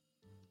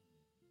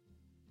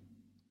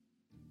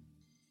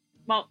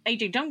 Well,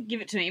 AJ, don't give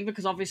it to me,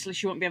 because obviously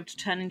she won't be able to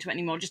turn into it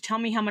anymore. Just tell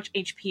me how much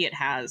HP it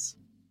has.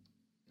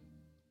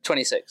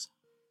 26.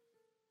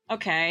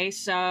 Okay,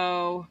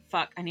 so...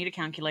 Fuck, I need a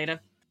calculator.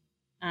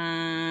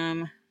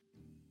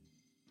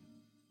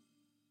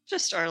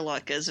 Just our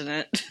luck, isn't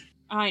it?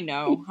 I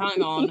know.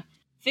 Hang on.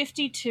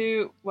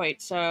 52...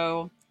 Wait,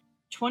 so...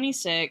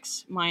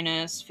 26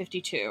 minus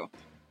 52.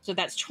 So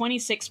that's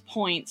 26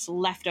 points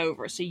left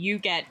over. So you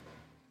get...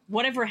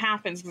 Whatever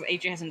happens, because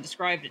AJ hasn't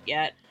described it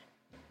yet,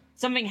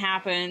 something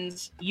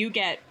happens, you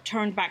get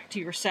turned back to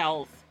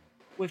yourself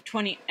with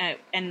 20...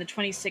 and the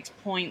 26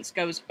 points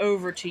goes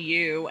over to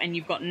you, and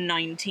you've got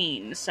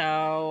 19.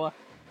 So...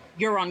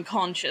 You're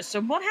unconscious.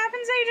 So what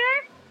happens,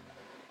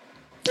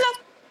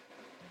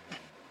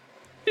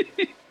 AJ?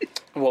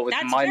 What with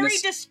That's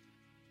minus...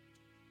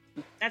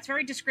 That's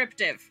very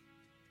descriptive.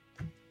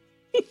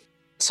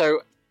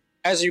 So,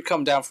 as you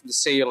come down from the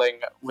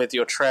ceiling with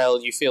your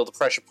trail, you feel the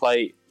pressure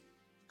plate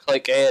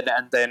click in,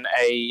 and then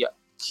a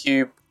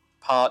cube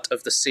part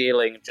of the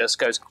ceiling just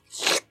goes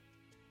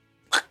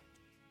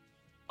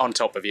on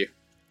top of you.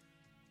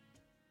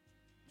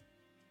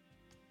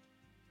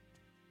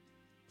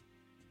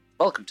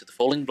 Welcome to the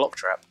falling block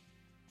trap.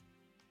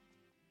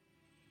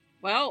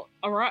 Well,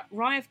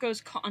 Ryef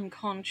goes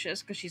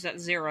unconscious because she's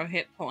at 0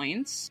 hit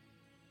points.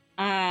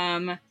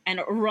 And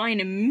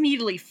Orion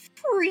immediately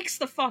freaks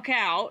the fuck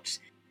out.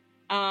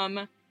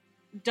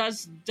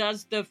 Does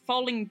the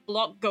falling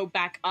block go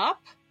back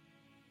up?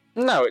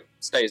 No, it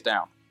stays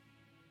down.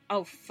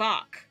 Oh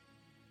fuck.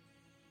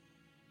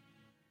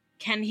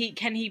 Can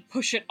he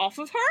push it off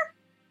of her?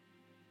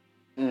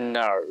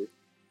 No.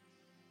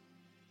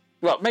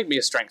 Well, make me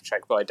a strength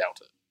check, but I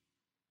doubt it.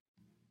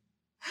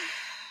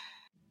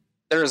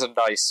 There is a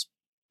nice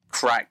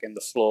crack in the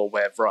floor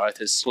where Vriath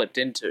has slipped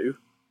into.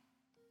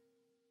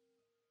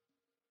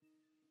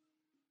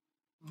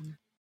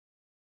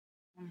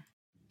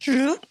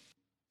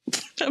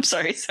 I'm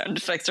sorry, sound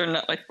effects are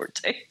not my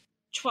forte.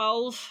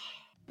 12.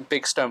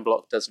 Big stone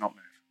block does not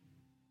move.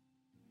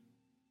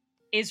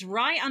 Is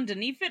Rye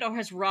underneath it, or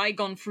has Rye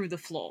gone through the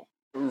floor?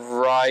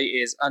 Rye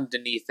is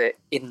underneath it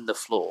in the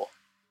floor.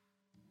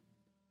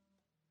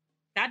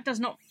 That does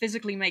not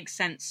physically make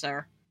sense,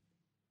 sir.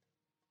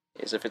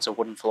 As if it's a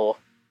wooden floor.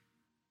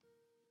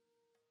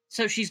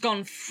 So she's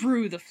gone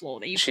through the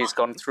floor. She's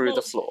gone through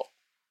the floor.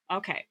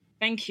 Okay,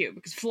 thank you,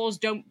 because floors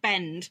don't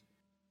bend.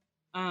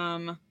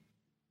 Then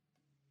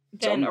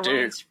Some do.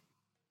 Orion's...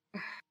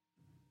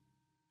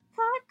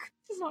 Fuck,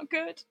 this is not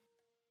good.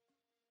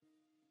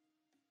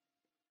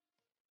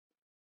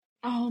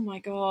 Oh my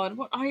god,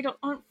 what I don't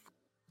have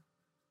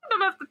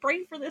the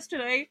brain for this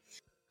today.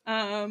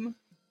 Oh my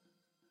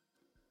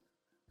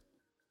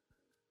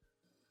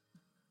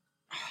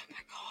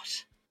god.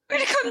 Way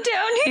to come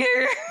down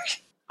here!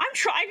 I'm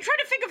trying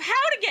to think of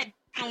how to get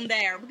down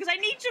there, because I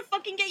need to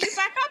fucking get you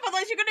back up,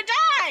 otherwise you're gonna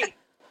die!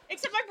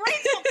 Except my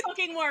brain's not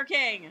fucking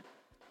working!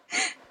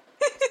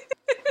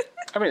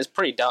 I mean, it's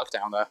pretty dark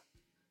down there.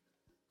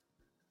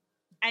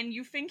 And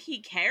you think he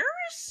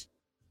cares?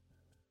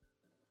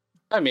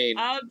 I mean,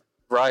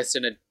 Rye's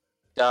in a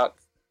dark,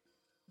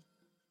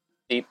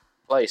 deep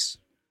place.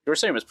 You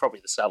assume it's probably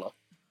the cellar.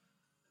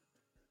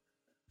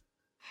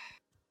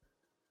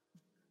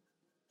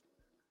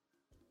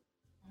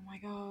 Oh my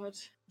god.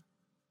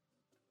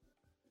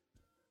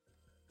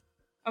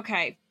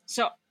 Okay,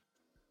 so...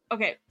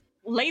 Okay,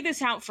 lay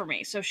this out for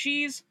me. So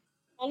she's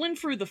fallen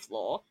through the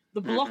floor. The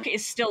block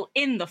is still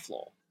in the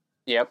floor.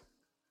 Yep.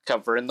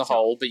 Covering the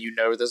hole, but you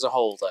know there's a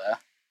hole there.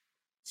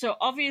 So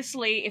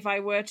obviously, if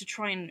I were to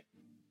try and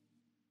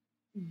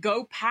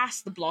go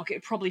past the block, it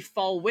would probably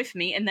fall with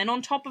me, and then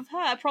on top of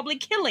her, probably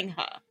killing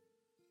her.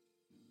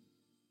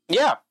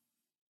 Yeah.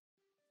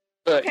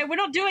 But Okay, we're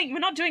not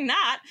doing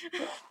that.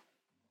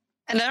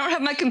 And I don't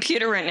have my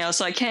computer right now,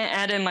 so I can't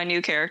add in my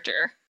new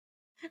character.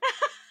 We're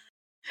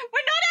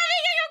not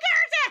adding a new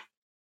character!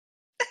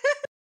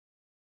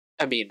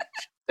 I mean,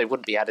 they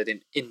wouldn't be added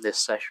in this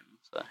session,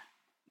 so...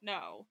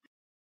 No.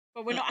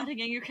 But we're not adding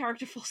a new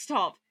character, full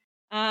stop.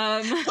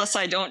 Plus,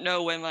 I don't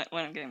know when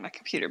I'm getting my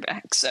computer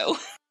back, so...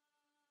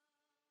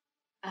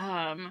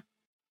 Then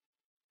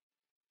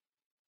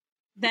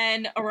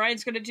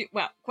Orion's gonna do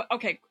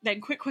okay.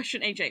 Then quick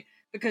question, AJ,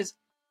 because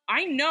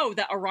I know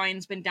that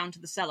Orion's been down to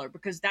the cellar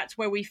because that's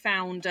where we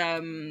found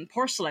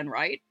porcelain,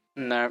 right?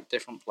 No,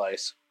 different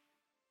place.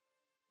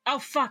 Oh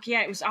fuck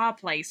yeah, it was our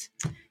place.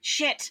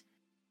 Shit.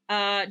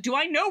 Do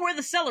I know where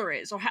the cellar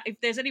is, or if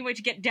there's any way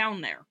to get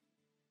down there?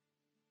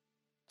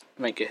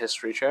 Make a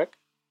history check.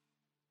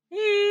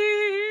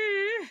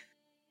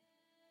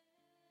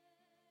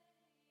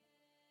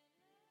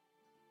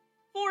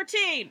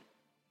 14.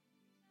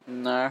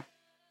 No.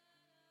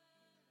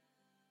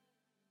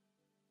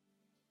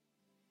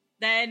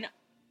 Then,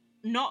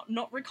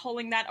 not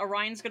recalling that,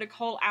 Orion's gonna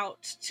call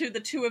out to the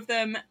two of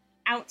them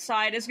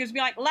outside. It's gonna be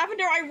like,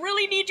 Lavender, I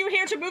really need you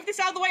here to move this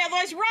out of the way,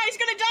 otherwise Rye's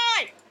gonna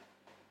die!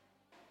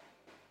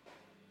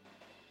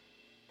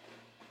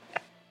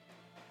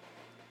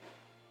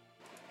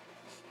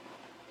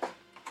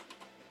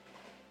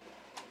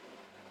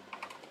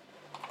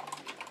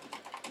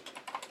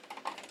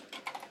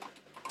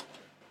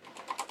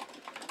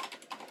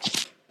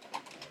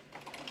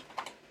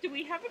 Do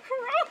we have a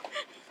Kuro?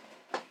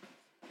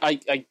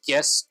 I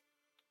guess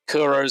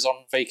Kuro's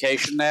on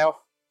vacation now.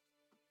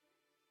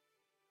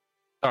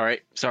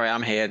 Sorry,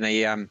 I'm here.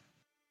 The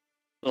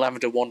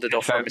Lavender wandered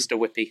off from Mr.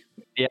 Whippy.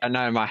 yeah,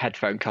 no, my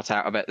headphone cut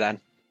out a bit then.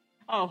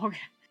 Oh, okay.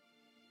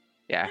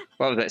 Yeah,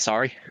 what was it?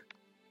 Sorry.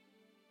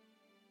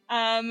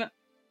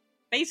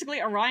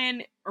 Basically,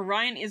 Orion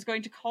is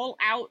going to call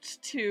out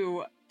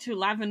to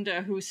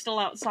Lavender, who's still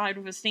outside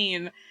with his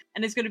team,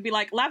 and is going to be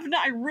like, Lavender,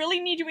 I really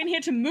need you in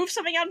here to move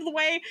something out of the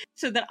way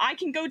so that I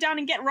can go down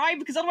and get Rye,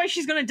 because otherwise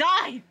she's going to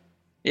die!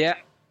 Yeah.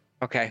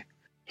 Okay.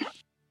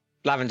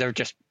 Lavender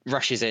just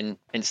rushes in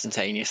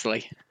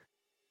instantaneously.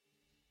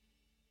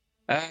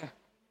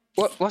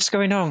 What's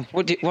going on?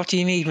 What do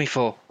you need me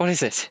for? What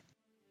is it?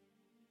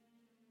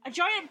 A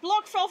giant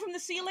block fell from the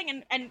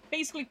ceiling and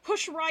basically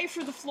pushed Rye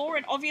through the floor,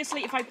 and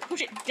obviously if I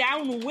push it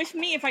down with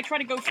me, if I try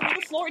to go through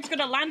the floor, it's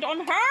gonna land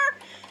on her,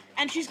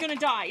 and she's gonna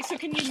die. So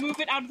can you move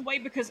it out of the way,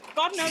 because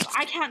God knows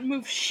I can't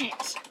move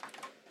shit.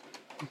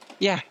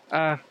 Yeah,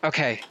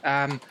 okay,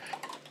 okay.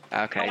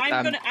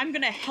 But I'm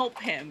gonna help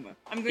him.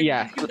 I'm going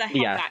to do the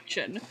help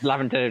action.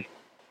 Lavender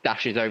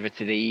dashes over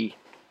to the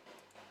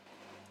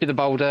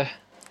boulder.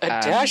 A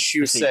dash,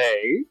 you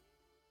say?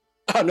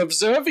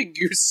 Unobserving,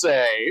 you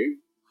say?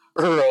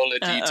 Roll a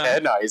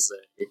d10, I say.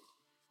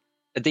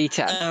 A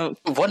d10?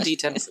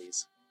 1d10,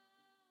 please.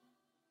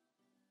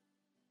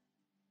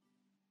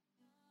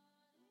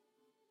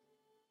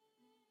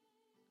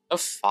 A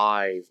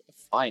 5. A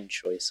fine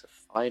choice.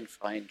 A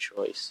fine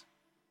choice.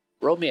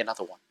 Roll me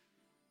another one.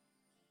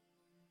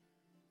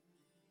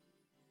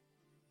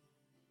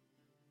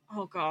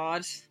 Oh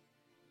god.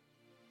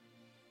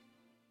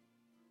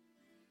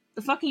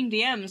 The fucking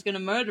DM is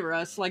gonna murder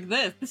us like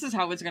this. This is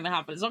how it's gonna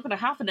happen. It's not gonna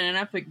happen in an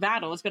epic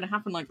battle. It's gonna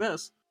happen like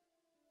this.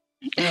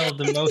 Well,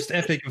 the most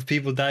epic of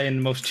people die in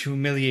the most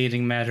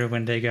humiliating manner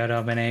when they got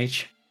up in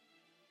age.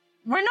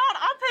 We're not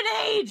up in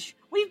age!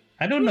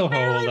 I don't know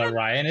how old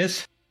Orion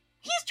is.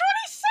 He's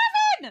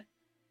 27!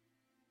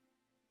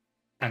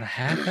 And a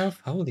half elf?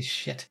 Holy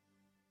shit.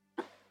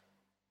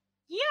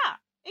 Yeah,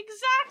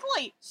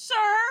 exactly, sir!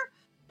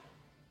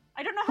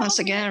 I don't know how Once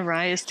again,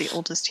 Rye is the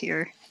oldest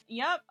here.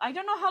 Yep, I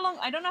don't know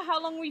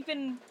how long we've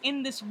been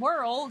in this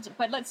world,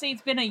 but let's say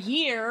it's been a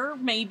year,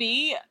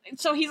 maybe.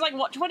 So he's like,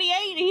 what, 28?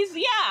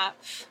 Yeah.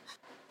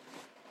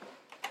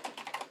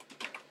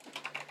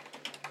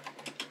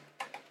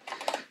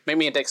 Make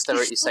me a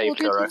dexterity save,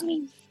 Kuro.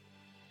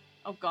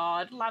 Oh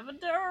god,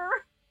 Lavender.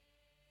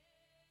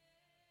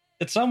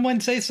 Did someone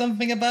say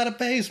something about a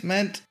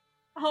basement?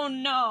 Oh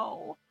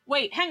no.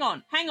 Wait, hang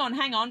on,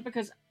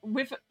 because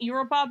you're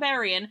a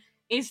barbarian.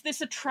 Is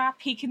this a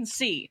trap he can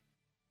see?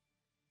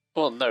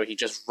 Well, no, he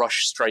just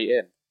rushed straight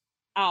in.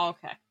 Oh,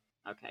 okay.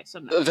 Okay, so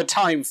no. The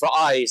time for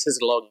eyes has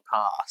long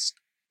passed.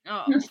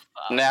 Oh,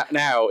 fuck.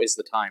 Now is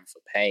the time for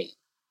pain.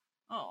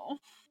 Oh.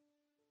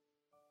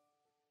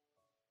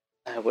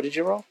 What did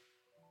you roll?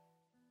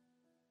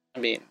 I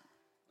mean,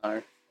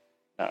 no.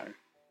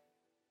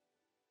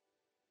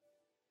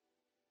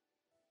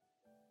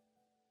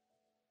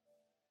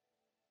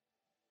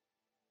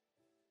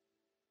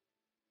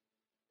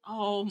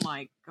 Oh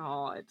my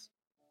god.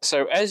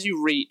 So as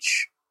you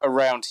reach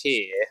around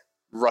here,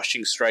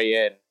 rushing straight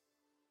in,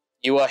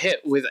 you are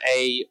hit with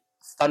a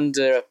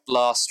thunder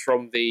blast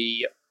from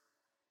the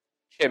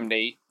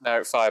chimney.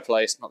 No,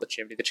 fireplace, not the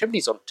chimney. The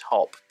chimney's on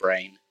top,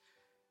 brain.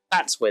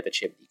 That's where the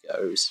chimney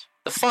goes.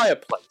 The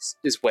fireplace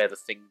is where the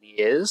thingy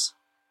is.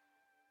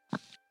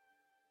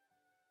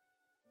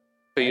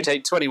 So you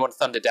take 21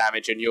 thunder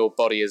damage and your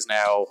body is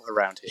now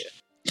around here.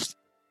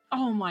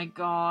 Oh my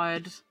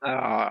god.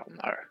 Oh,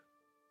 no.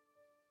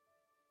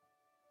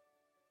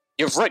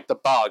 You've wrecked the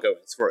bar going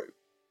through.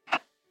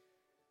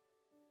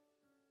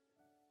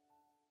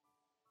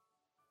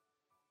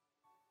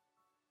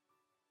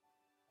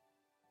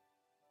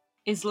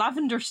 Is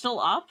Lavender still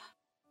up?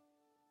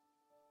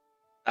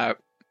 Oh.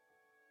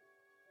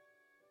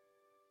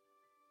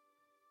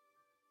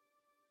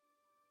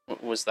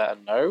 Was that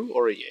a no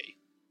or a yay?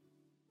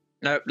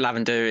 Nope,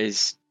 Lavender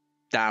is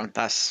down.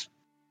 That's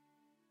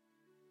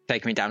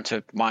taking me down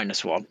to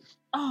 -1.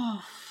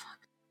 Oh,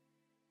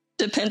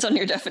 Depends on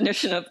your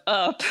definition of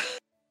up.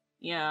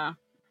 yeah,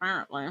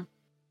 apparently.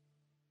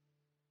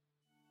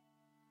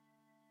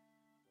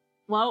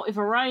 Well, if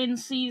Orion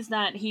sees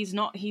that he's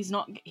not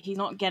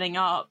getting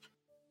up,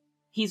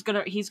 he's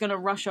gonna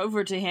rush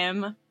over to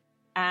him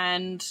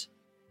and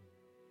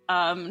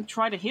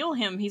try to heal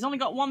him. He's only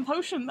got 1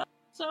 potion,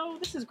 so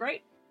this is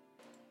great.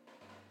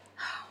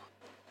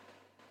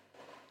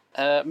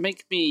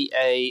 Make me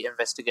a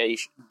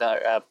investigation,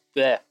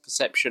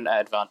 perception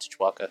at advantage,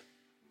 Walker.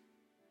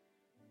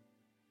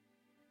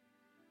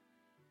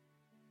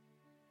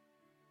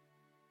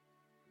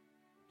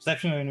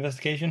 Perception or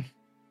investigation?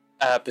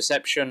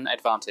 Perception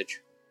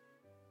advantage.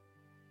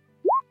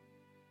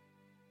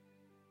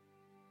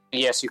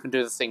 Yes, you can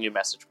do the thing you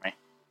messaged me.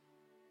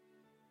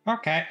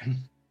 Okay.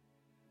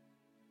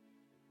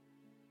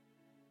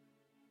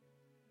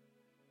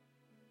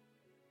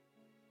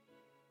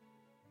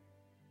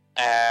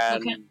 And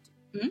Okay.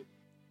 Hmm?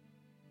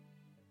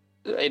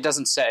 It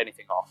doesn't set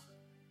anything off.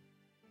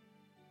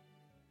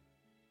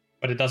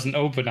 But it doesn't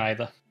open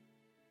either.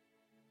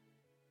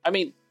 I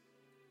mean,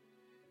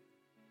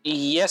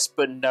 yes,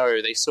 but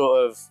no. They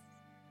sort of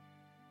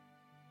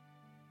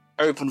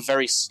open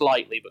very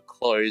slightly, but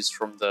close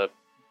from the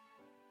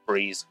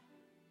breeze.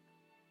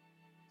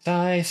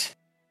 Size.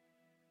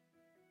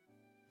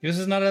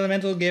 Uses not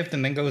elemental gift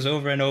and then goes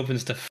over and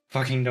opens the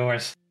fucking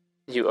doors.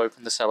 You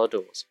open the cellar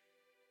doors.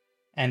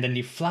 And then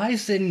he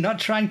flies in, not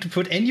trying to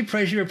put any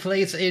pressure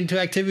plates into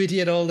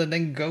activity at all, and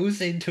then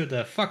goes into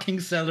the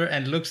fucking cellar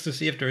and looks to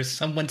see if there is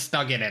someone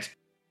stuck in it.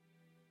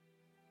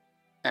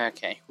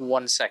 Okay,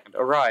 1 second.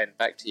 Orion,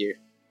 back to you.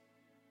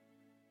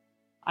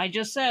 I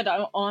just said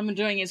all I'm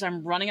doing is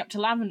I'm running up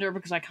to Lavender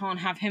because I can't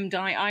have him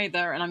die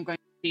either, and I'm going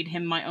to feed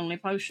him my only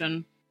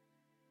potion.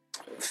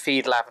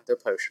 Feed Lavender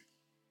potion.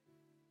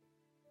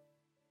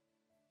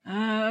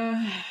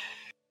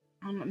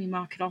 Let me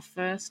mark it off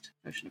first.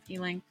 Potion of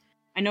healing.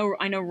 I know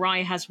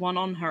Rai has 1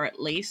 on her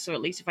at least, so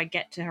at least if I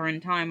get to her in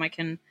time, I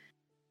can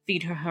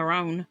feed her her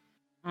own.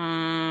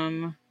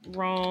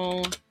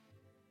 Roll.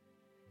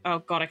 Oh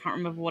god, I can't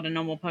remember what a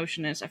normal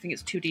potion is. I think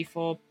it's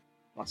 2d4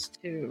 plus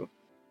 2.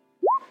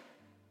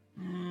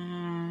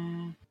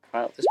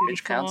 Well, this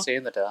bitch 2d4. can't see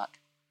in the dark.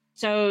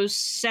 So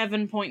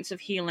 7 points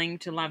of healing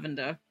to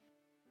Lavender.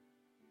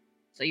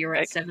 So you're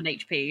at 7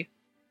 HP.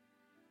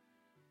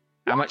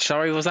 How much,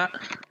 sorry, was that?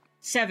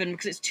 7,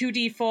 because it's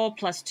 2d4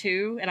 plus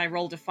 2, and I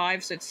rolled a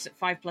 5, so it's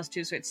 5 plus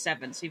 2, so it's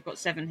 7. So you've got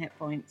 7 hit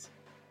points.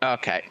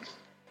 Okay.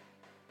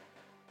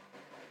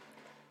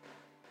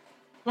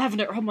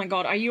 Lavender, oh my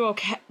god, are you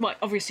okay? Well,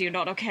 obviously you're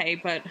not okay,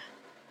 but...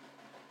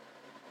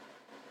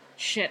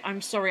 Shit,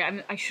 I'm sorry,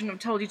 I shouldn't have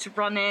told you to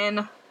run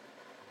in.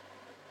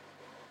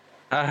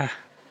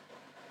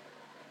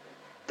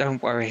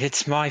 Don't worry,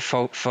 it's my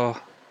fault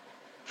for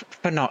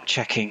not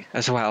checking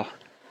as well.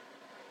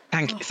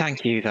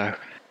 Thank you, though.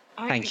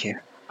 Thank you.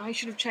 I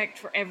should have checked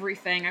for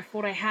everything. I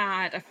thought I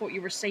had. I thought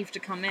you were safe to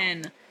come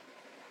in.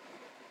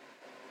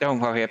 Don't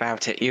worry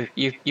about it.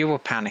 You were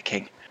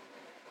panicking.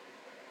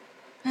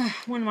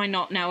 When am I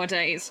not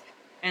nowadays?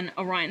 And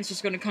Orion's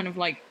just going to kind of,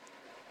 like,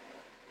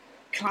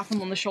 clap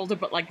him on the shoulder,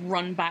 but, like,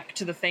 run back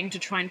to the thing to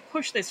try and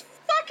push this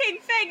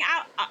fucking thing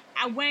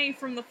away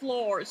from the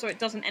floor so it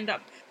doesn't end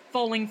up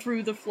falling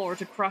through the floor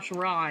to crush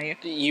Rai.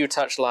 You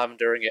touch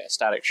Lavender and get a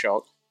static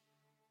shock.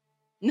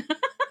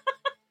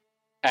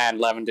 And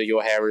Lavender,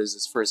 your hair is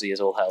as frizzy as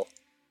all hell.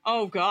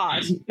 Oh,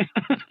 God.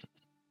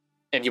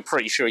 And you're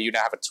pretty sure you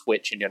now have a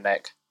twitch in your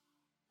neck.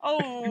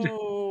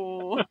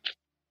 Oh.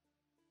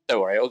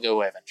 Don't worry, it'll go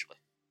away eventually.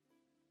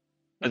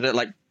 Is it,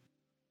 like,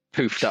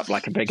 poofed up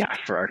like a big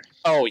afro?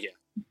 Oh, yeah.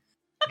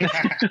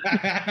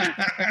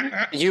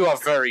 You are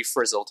very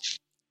frizzled.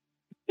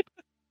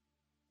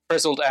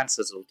 Frizzled and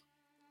sizzled.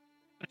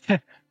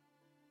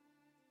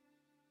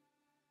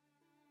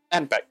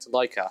 And back to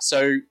Lyca.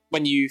 So,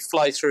 when you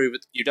fly through,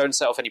 you don't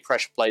set off any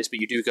pressure plates, but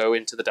you do go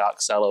into the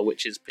dark cellar,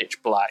 which is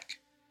pitch black.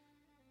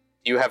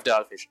 Do you have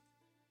dark vision?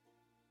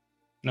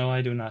 No,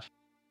 I do not.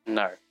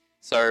 No.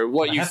 So,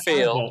 what I you have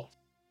feel...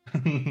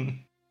 fireball.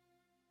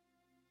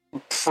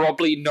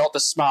 Probably not the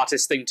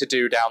smartest thing to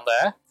do down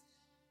there.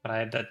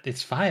 But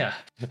it's fire.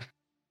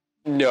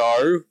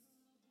 No.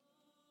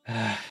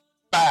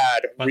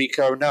 Bad,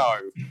 Rico, no.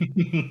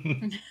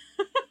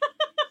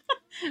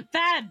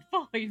 Bad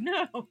boy,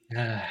 no.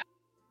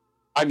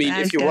 I mean,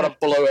 if you want to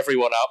blow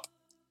everyone up,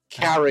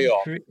 carry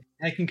on.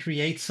 I can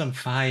create some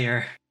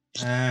fire.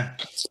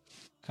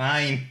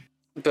 Fine.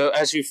 But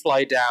as you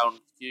fly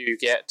down, you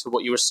get to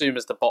what you assume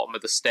is the bottom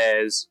of the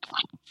stairs,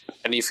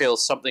 and you feel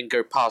something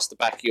go past the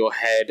back of your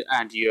head,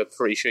 and you're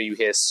pretty sure you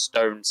hear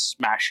stone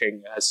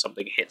smashing as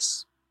something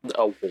hits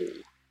a wall.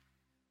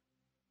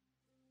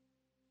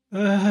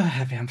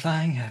 Happy I'm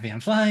flying, happy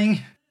I'm flying.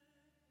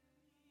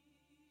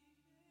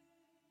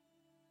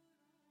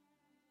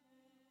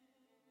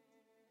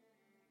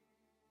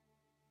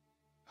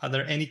 Are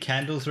there any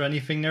candles or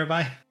anything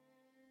nearby?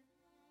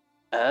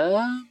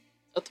 At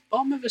the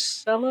bottom of a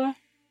cellar?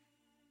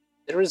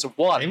 There is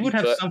one. They would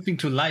have but, something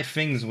to light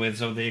things with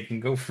so they can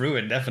go through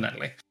it,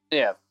 definitely.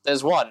 Yeah,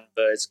 there's one,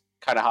 but it's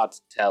kind of hard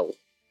to tell.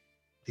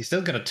 He's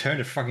still gonna turn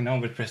it fucking on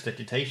with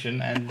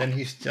prestidigitation, and then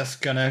he's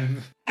just gonna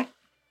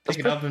pick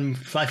it up and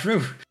fly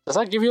through. Does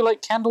that give you,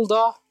 like,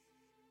 Candledar?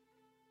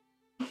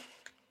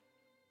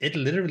 It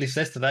literally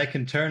says that I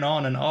can turn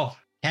on and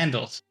off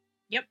candles.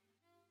 Yep.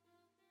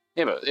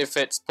 Yeah, but if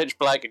it's pitch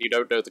black and you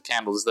don't know the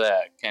candle's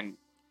there, can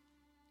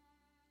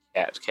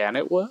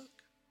it work?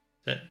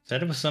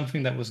 That it was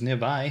something that was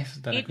nearby.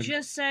 So that It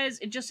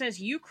just says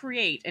you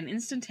create an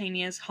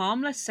instantaneous,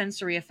 harmless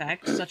sensory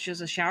effect, such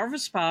as a shower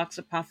of sparks,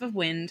 a puff of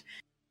wind,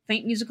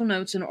 faint musical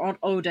notes, and odd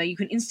odor. You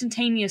can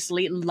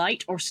instantaneously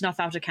light or snuff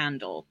out a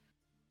candle.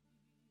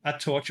 A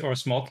torch or a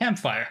small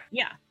campfire.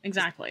 Yeah,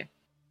 exactly.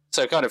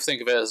 So kind of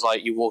think of it as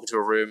like you walk into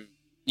a room,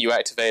 you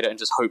activate it, and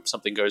just hope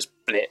something goes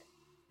blit.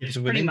 It's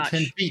within much.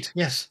 10 feet,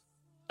 yes.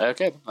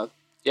 Okay,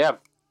 yeah.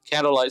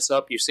 Candle lights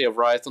up, you see a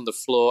Riot on the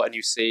floor, and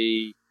you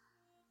see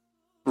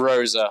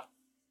Rosa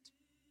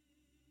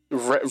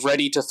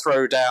ready to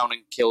throw down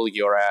and kill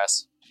your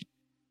ass.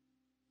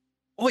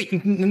 Wait,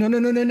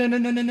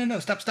 no.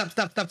 Stop.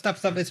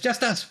 It's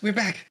just us. We're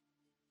back.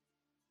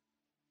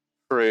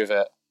 Prove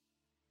it.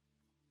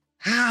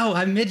 How?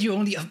 I made you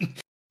only...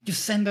 You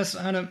sent us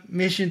on a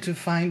mission to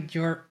find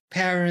your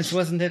parents,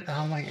 wasn't it?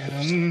 Oh my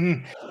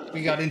god.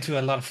 We got into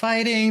a lot of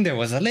fighting. There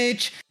was a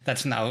lich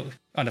that's now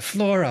on the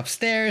floor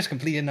upstairs,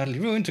 completely and utterly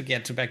ruined, to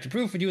get back to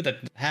prove with you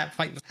that the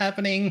fight was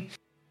happening.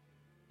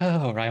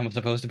 Oh, Ryan was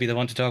supposed to be the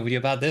one to talk with you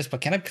about this,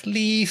 but can I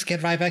please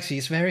get right back?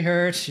 She's very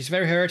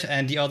hurt,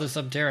 and the others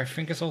up there I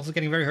think is also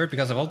getting very hurt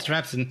because of all the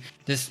traps in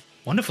this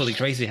wonderfully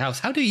crazy house.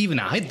 How do you even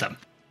hide them?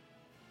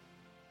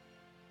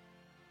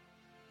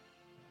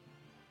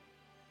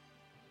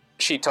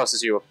 She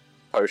tosses you a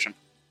potion.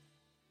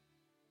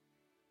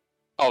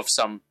 Of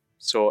some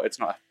sort. It's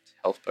not a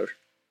health potion.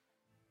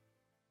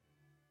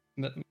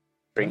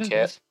 Drink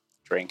it.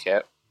 Drink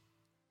it.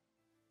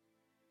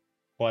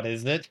 What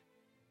is it?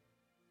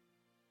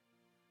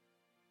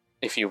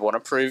 If you want to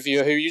prove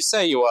you're who you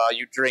say you are,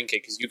 you drink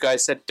it, because you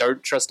guys said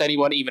don't trust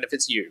anyone, even if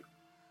it's you.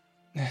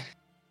 God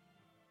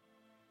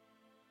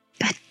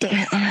damn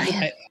it,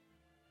 Ryan.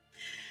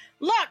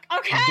 Look,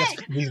 okay!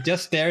 He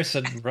just stares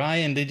at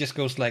Ryan, they just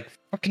goes like,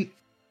 fucking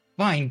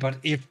fine, but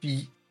if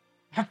he...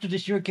 After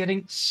this, you're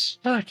getting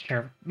such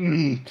a...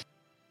 And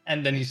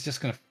then he's just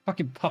gonna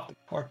fucking pop the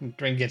cork and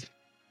drink it.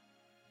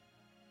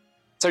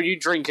 So you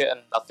drink it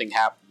and nothing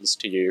happens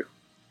to you.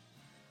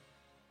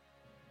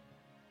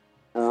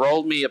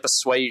 Roll me a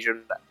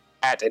persuasion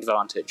at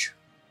advantage.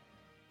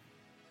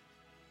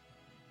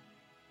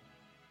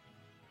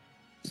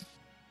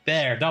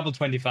 There, double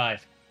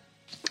 25.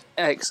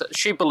 Excellent.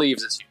 She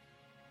believes it's you.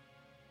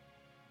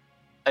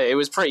 It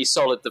was pretty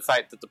solid, the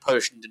fact that the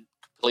potion didn't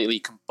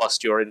completely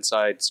combust your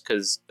insides,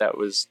 because that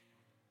was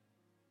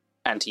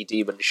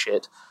anti-demon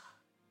shit.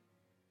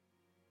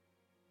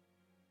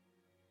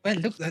 Well,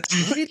 look,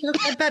 it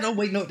looks that bad. Oh,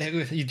 wait, no,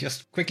 he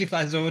just quickly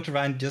flies over to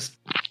Ryan, just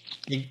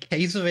in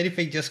case of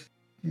anything, just,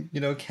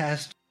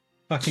 cast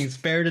fucking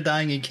Spare the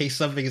Dying in case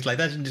something is like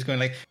that, and just going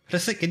like,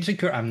 Classic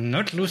Insecure, I'm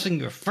not losing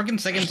your fucking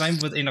second time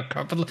within a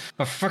couple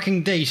of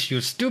fucking days, you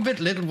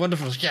stupid little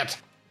wonderful shit.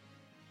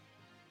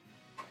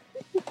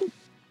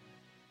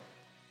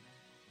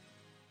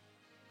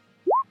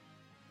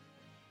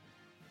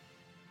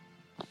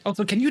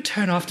 Also, can you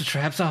turn off the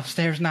traps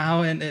upstairs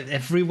now and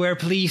everywhere,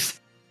 please?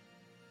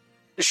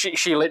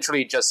 She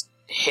literally just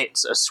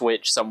hits a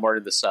switch somewhere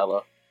in the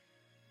cellar.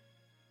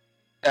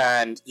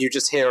 And you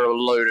just hear a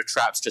load of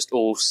traps just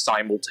all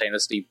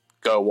simultaneously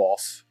go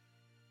off.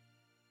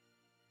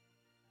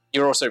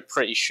 You're also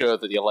pretty sure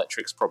that the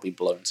electric's probably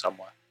blown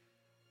somewhere.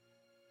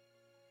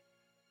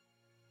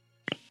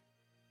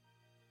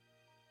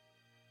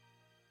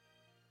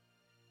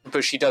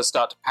 But she does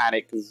start to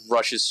panic,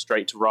 rushes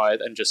straight to Riot,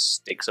 and just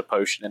sticks a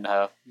potion in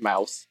her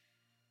mouth.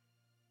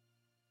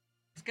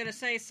 I was gonna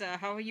say, sir,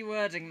 how are you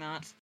wording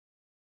that?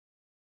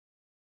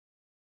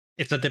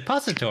 It's a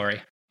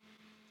depository.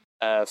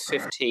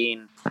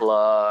 15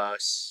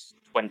 plus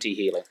 20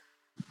 healing.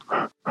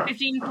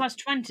 15 plus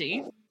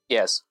 20?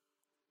 Yes.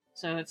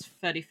 So it's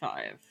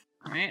 35,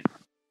 right?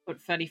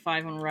 Put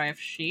 35 on Riot's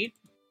sheet.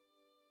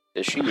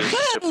 Does she use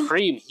a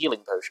supreme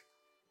healing potion?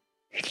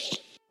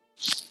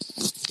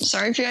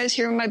 Sorry if you guys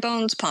hear my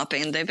bones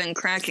popping. They've been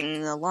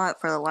cracking a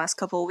lot for the last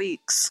couple of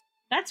weeks.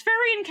 That's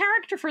very in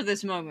character for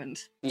this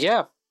moment.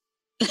 Yeah.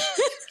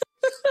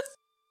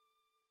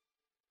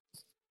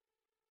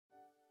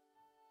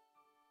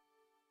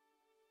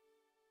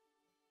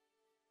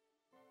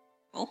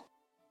 Well,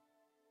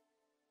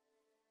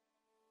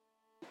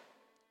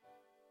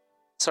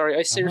 Sorry,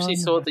 I seriously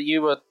thought that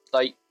you were,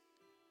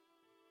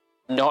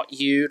 not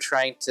you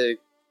trying to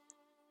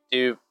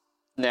do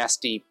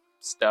nasty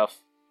stuff.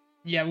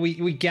 Yeah,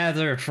 we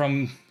gather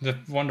from the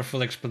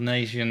wonderful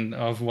explanation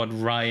of what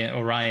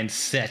Orion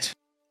said.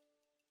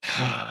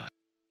 But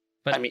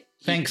I mean,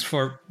 thanks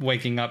for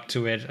waking up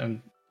to it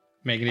and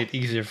making it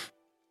easier.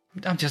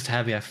 I'm just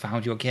happy I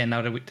found you again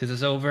now that this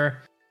is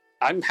over.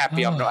 I'm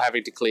happy I'm not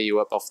having to clear you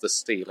up off the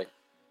ceiling.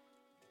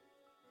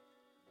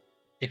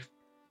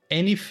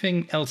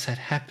 anything else had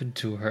happened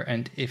to her,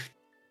 and if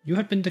you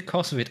had been the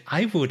cause of it,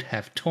 I would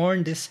have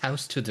torn this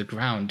house to the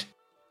ground.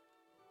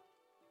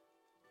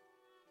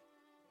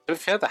 To be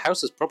fair, the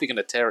house is probably going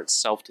to tear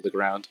itself to the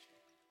ground.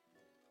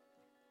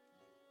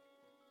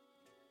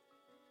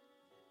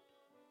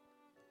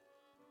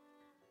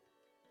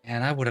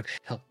 And I would have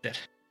helped it.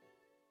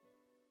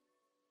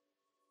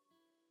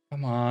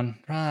 Come on,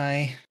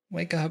 Rye,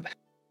 wake up.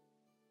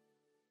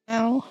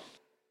 Ow.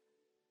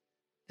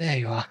 There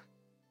you are.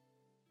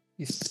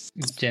 He's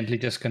gently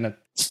just gonna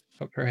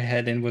poke her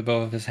head in with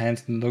both of his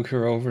hands and look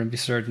her over and be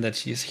certain that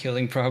she's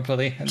healing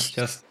properly, and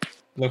just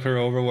look her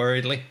over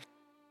worriedly.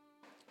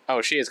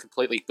 Oh, she has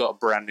completely got a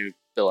brand new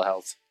bill of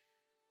health.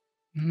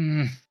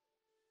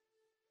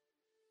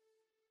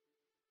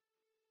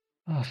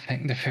 Oh,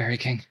 thank the Fairy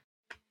King.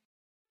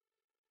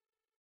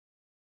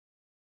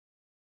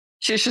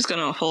 She's just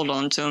gonna hold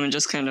on to him and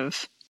just kind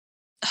of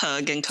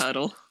hug and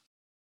cuddle.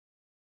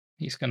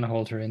 He's gonna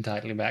hold her in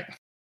tightly back.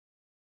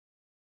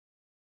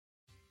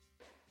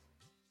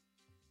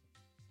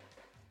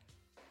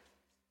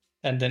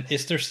 And then,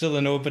 is there still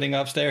an opening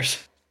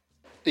upstairs?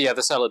 Yeah,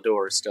 the cellar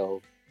door is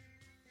still...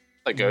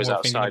 that goes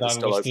More thinking outside, about is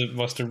still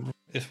open.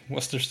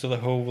 was there still a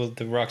hole with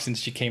the rock since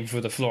she came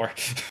through the floor?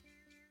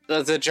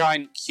 The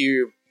giant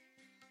cube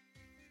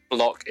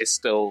block is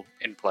still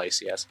in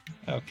place, yes.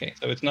 Okay,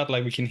 so it's not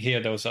like we can hear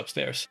those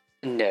upstairs.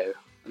 No,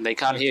 and they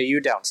can't hear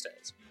you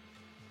downstairs.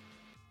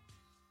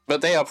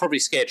 But they are probably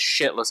scared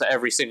shitless at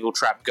every single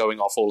trap going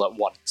off all at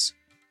once.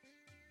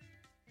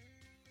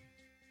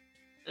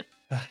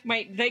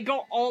 Wait, they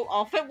go all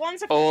off at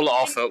once? All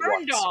off at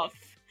Burned once. off.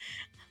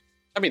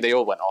 I mean, they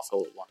all went off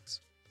all at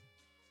once.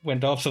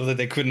 Went off so that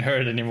they couldn't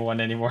hurt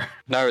anyone anymore.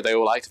 No, they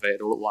all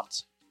activated all at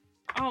once.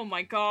 Oh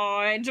my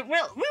god.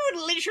 Well, we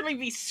would literally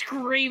be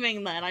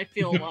screaming then, I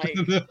feel like.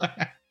 You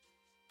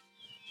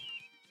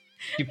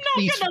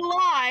Not gonna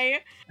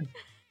lie.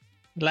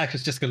 Lax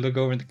was just gonna look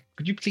over and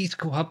could you please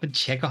go up and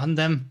check on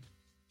them?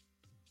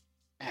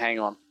 Hang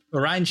on.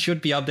 Orion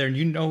should be up there, and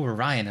you know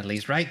Orion at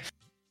least, right?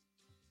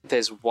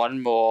 There's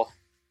one more.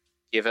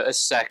 Give it a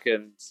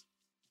second.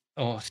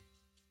 Oh.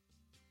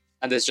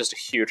 And there's just a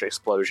huge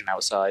explosion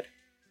outside.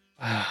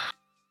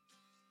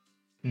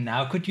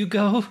 Now could you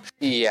go?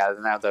 Yeah,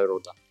 now they're all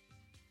done.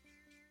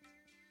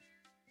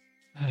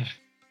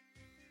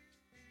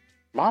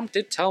 Mom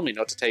did tell me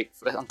not to take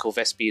Uncle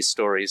Vespi's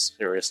stories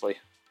seriously.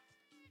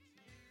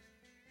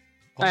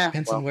 Well,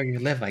 depends on where you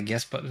live, I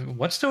guess. But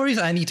what stories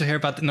I need to hear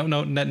about? No,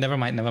 never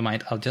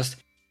mind. I'll just...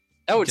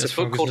 Oh, it's just a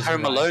book focus called on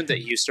Home Orion. Alone that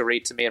you used to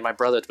read to me and my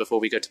brother before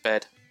we go to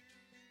bed.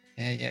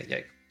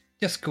 Yeah.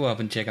 Just go up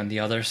and check on the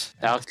others,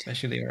 Okay.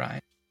 especially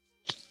Orion.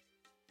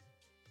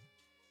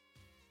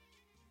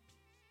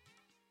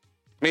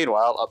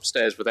 Meanwhile,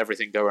 upstairs with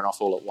everything going off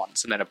all at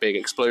once and then a big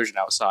explosion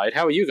outside.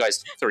 How are you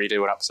guys three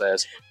doing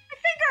upstairs? I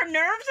think our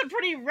nerves are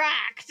pretty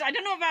racked. I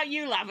don't know about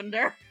you,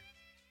 Lavender.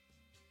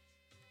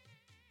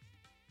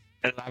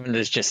 And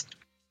Lavender's just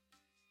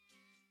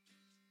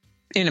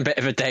in a bit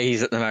of a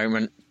daze at the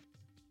moment.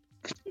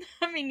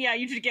 I mean, yeah,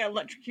 you should get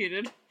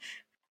electrocuted.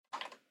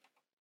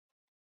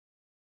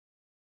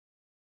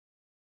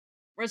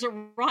 Whereas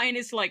Orion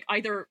is, like,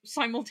 either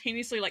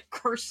simultaneously, like,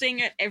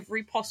 cursing at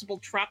every possible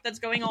trap that's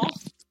going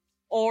off,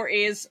 or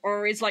is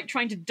like,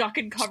 trying to duck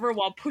and cover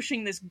while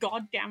pushing this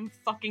goddamn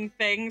fucking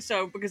thing,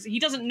 so, because he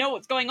doesn't know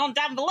what's going on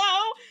down below,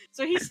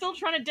 so he's still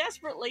trying to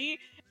desperately,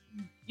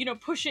 you know,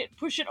 push it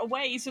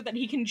away so that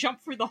he can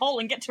jump through the hole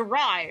and get to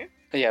Rye.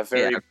 Yeah,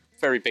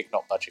 very big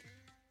not budging.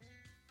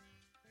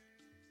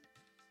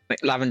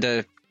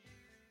 Lavender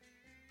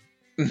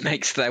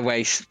makes their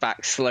way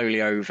back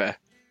slowly over,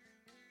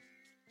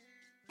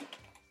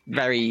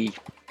 very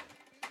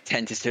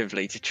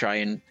tentatively to try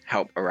and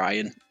help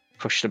Orion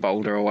push the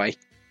boulder away.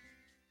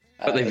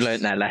 But they've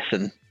learnt their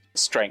lesson.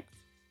 Strength.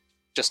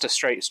 Just a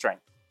straight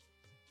strength.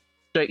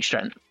 Straight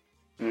strength.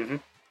 Mm-hmm.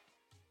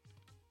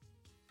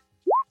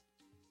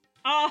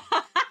 Oh,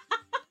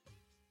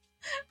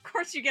 of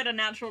course you get a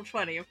natural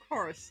 20, of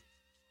course.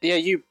 Yeah,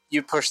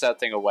 you push that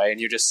thing away and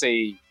you just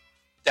see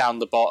down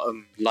the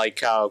bottom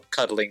Lycar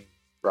cuddling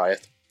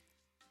Riot.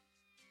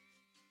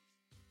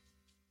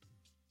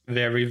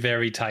 Very,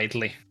 very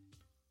tightly.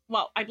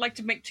 Well, I'd like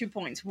to make 2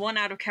 points. One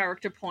out of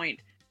character point.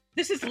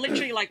 This is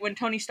literally like when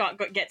Tony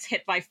Stark gets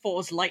hit by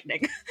Thor's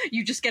lightning.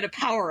 You just get a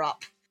power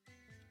up.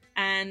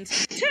 And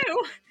 2,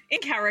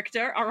 in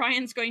character,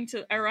 Orion's going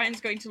to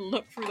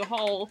look through the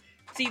hole,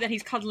 see that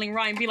he's cuddling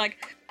Ryan, be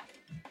like,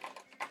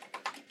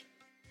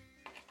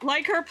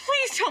 Lycar,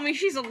 please tell me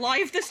she's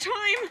alive this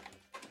time.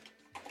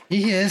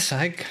 Yes,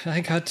 I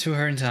got to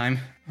her in time.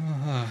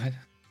 Oh,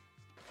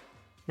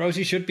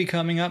 Rosie should be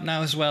coming up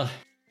now as well.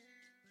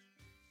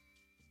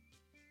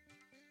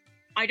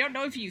 I don't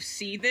know if you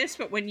see this,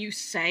 but when you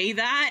say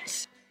that,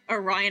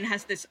 Orion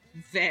has this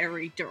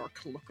very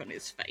dark look on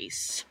his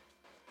face.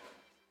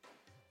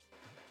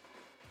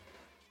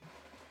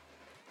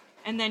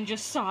 And then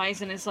just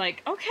sighs and is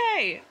like,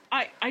 okay,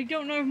 I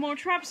don't know if more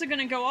traps are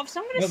gonna go off,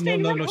 so I'm gonna stay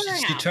right where I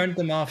am. She turned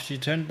them off. She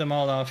turned them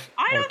all off.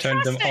 I don't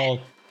trust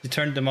it. She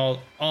turned them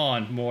all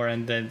on more,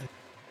 and then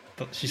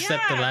She said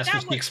the Yeah, last that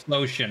was the was-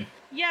 explosion.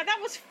 Yeah, that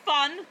was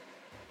fun.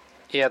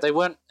 Yeah, they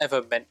weren't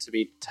ever meant to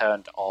be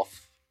turned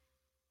off.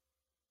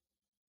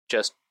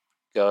 Just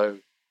go.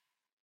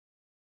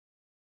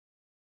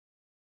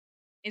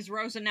 Is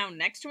Rosa now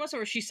next to us,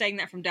 or is she saying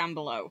that from down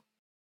below?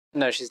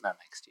 No, she's not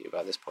next to you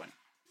by this point.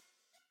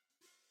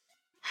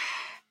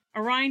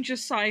 Orion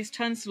just sighs,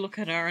 turns to look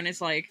at her, and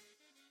is like,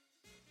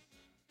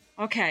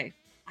 okay,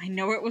 I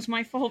know it was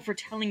my fault for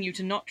telling you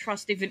to not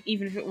trust even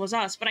if it was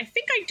us, but I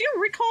think I do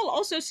recall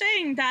also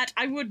saying that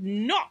I would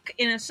knock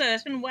in a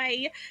certain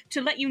way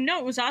to let you know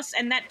it was us,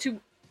 and that to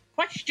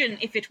question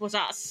if it was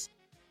us.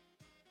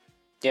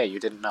 Yeah, you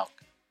didn't knock.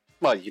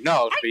 Well, you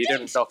knocked, but you did.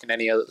 didn't knock in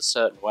any other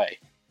certain way.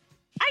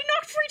 I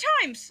knocked 3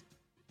 times!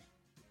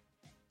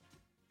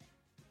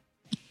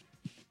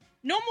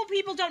 Normal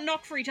people don't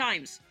knock 3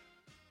 times.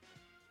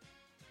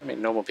 I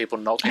mean, normal people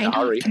knock in I a know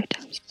hurry. 3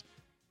 times.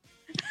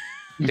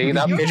 See,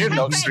 that pigeon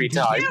knocks Okay, 3 You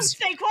times.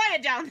 stay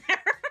quiet down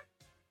there.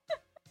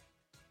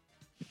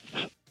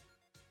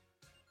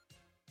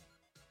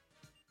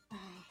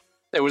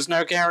 There was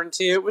no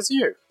guarantee it was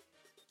you.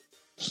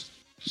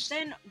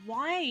 Then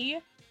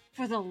why,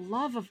 for the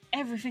love of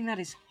everything that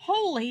is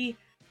holy,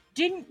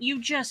 didn't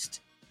you just,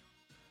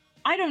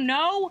 I don't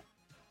know,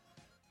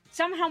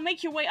 somehow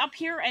make your way up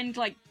here and,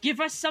 like, give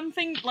us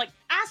something, like,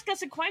 ask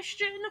us a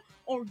question,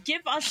 or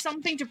give us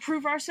something to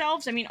prove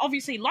ourselves? I mean,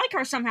 obviously,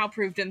 Lycar somehow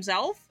proved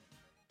himself.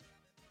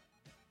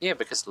 Yeah,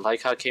 because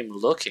Lycar came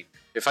looking.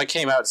 If I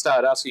came out and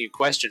started asking you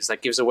questions,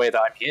 that gives away that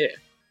I'm here.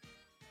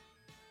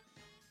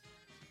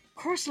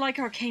 Of course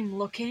Lycar came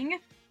looking,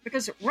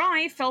 because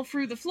Rai fell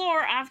through the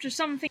floor after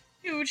something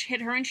huge hit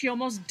her and she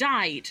almost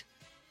died.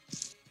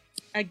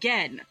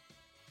 Again.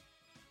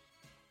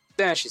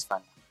 Yeah, she's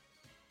fine.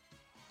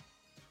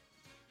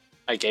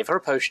 I gave her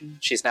a potion.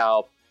 She's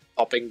now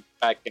popping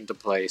back into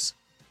place.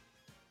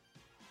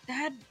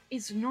 That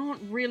is not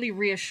really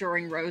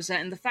reassuring, Rosa,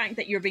 and the fact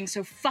that you're being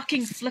so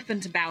fucking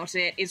flippant about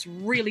it is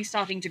really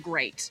starting to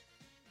grate.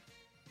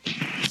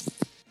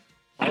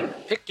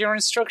 Pick your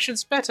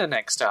instructions better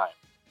next time.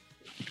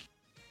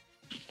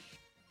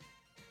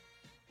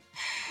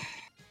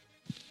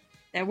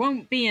 There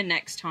won't be a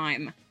next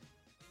time.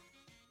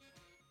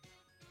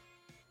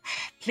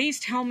 Please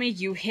tell me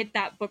you hid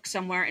that book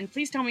somewhere, and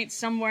please tell me it's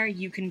somewhere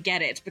you can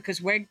get it,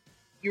 because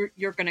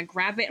you're gonna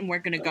grab it and we're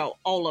gonna go,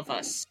 all of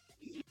us.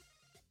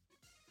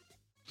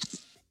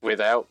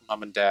 Without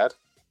Mum and Dad.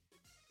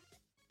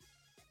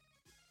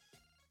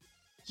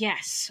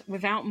 Yes,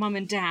 without Mum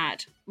and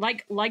Dad.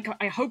 Like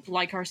I hope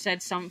Lycar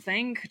said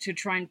something to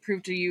try and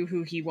prove to you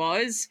who he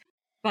was,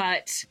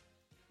 but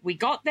we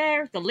got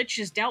there, the Lich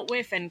is dealt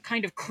with, and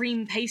kind of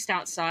cream paste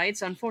outside,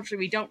 so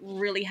unfortunately we don't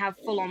really have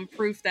full-on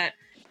proof that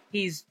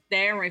he's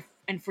there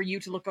and for you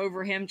to look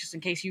over him, just in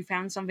case you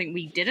found something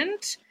we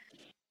didn't.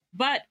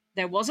 But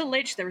there was a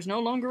Lich, there is no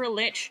longer a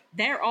Lich,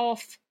 they're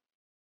off,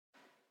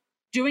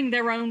 doing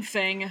their own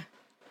thing,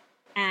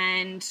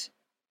 and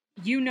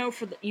you know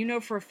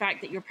for a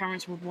fact that your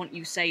parents would want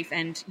you safe,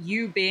 and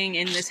you being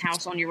in this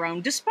house on your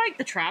own, despite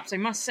the traps, I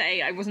must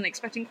say, I wasn't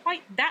expecting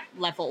quite that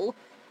level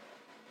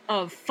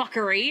of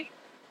fuckery,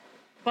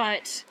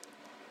 but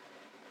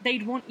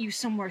they'd want you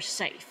somewhere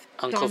safe.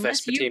 Uncle So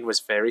unless Vespertine was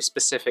very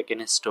specific in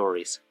his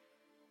stories.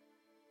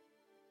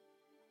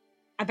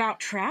 About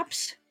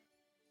traps?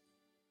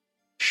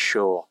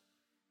 Sure.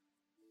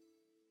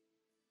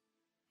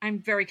 I'm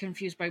very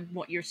confused by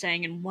what you're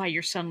saying and why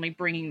you're suddenly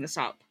bringing this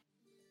up.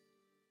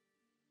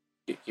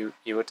 You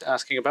were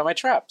asking about my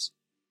traps.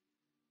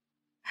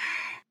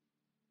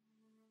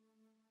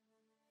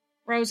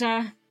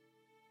 Rosa,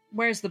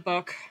 where's the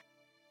book?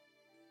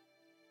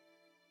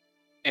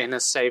 In a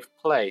safe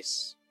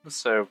place.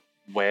 So,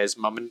 where's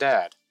Mum and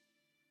Dad?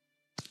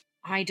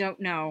 I don't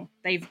know.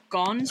 They've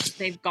gone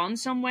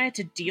somewhere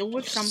to deal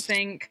with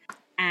something,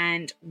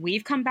 and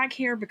we've come back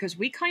here because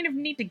we kind of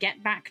need to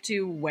get back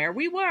to where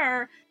we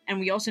were,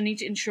 and we also need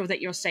to ensure that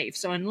you're safe.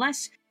 So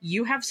unless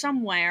you have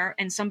somewhere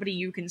and somebody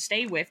you can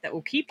stay with that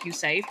will keep you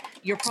safe,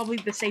 you're probably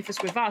the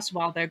safest with us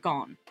while they're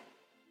gone.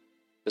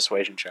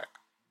 Persuasion check.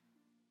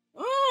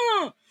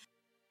 Oh!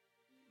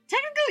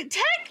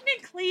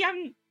 Technically,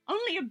 I'm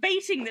only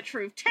abating the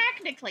truth.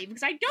 Technically,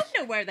 because I don't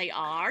know where they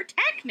are.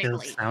 Still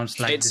Technically. sounds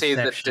like It's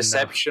either deception, though.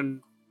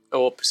 deception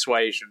or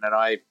persuasion, and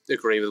I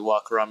agree with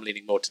Walker. I'm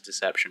leaning more to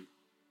deception.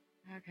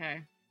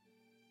 Okay.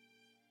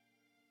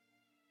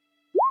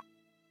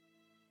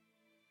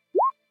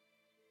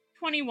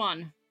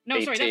 $21. No,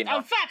 sorry. 18 Oh,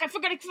 now. fuck! I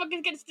forgot to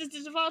fucking get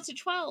this advance to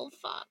 12.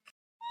 Fuck.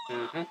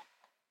 Mm-hmm.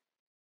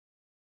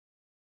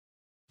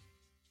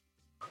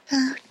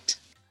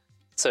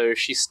 So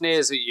she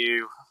sneers at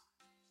you.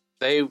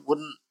 They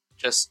wouldn't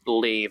just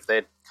leave,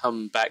 they'd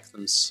come back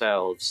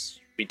themselves.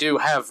 We do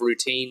have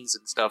routines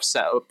and stuff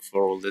set up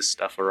for all this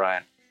stuff,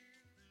 Orion.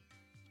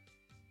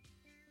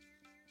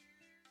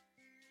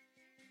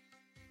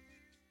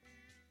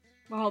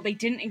 Well, they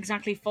didn't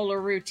exactly follow a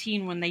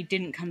routine when they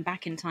didn't come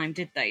back in time,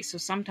 did they? So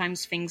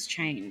sometimes things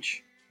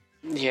change.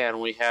 Yeah,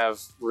 and we have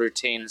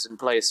routines in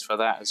place for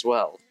that as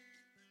well.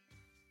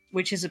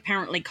 Which is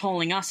apparently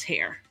calling us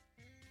here.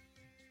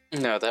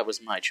 No, that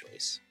was my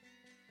choice.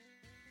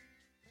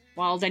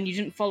 Well, then you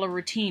didn't follow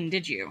routine,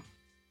 did you?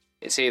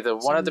 It's either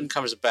one of them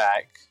comes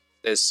back,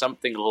 there's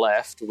something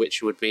left,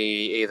 which would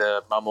be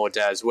either Mum or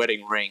Dad's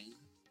wedding ring.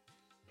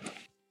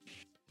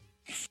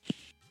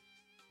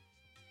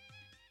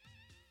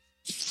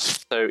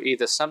 So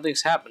either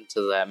something's happened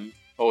to them,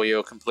 or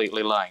you're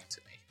completely lying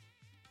to me.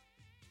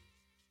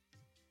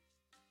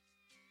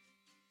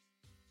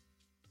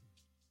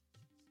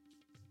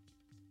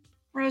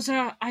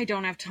 Rosa, I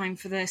don't have time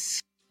for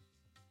this.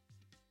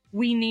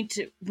 We need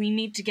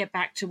to get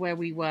back to where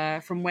we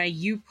were, from where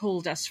you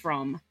pulled us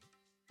from.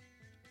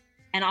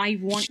 And I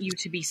want you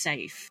to be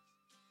safe.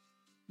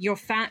 Your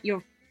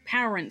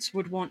parents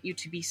would want you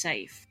to be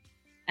safe.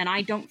 And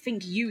I don't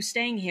think you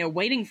staying here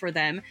waiting for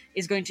them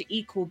is going to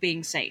equal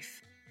being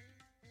safe.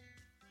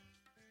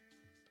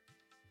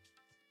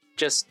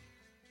 Just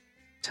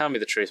tell me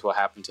the truth, what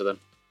happened to them.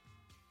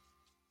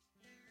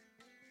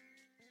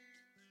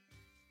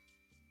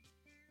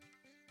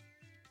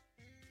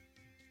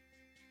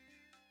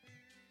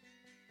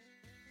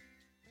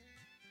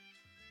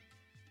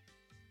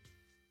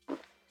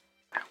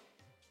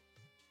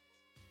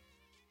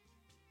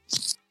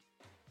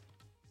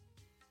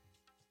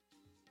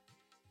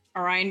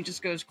 Orion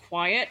just goes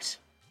quiet.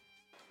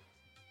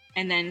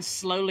 And then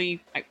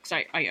slowly, because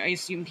I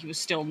assumed he was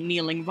still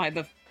kneeling by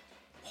the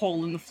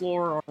hole in the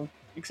floor, or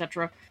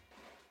etc.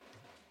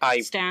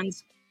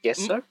 Stands.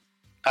 Guess so.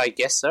 I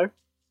guess so.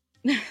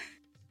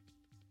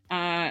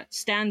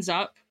 Stands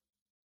up.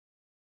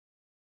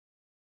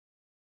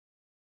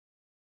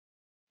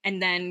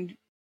 And then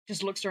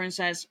just looks at her and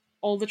says,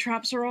 "All the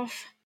traps are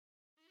off?"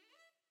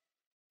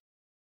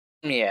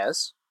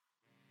 Yes.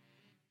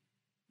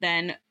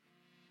 Then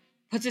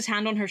puts his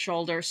hand on her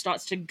shoulder,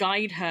 starts to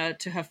guide her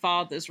to her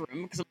father's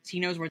room, because he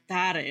knows where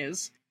that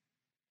is,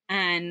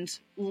 and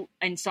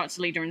starts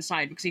to lead her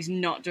inside, because he's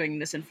not doing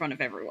this in front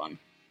of everyone.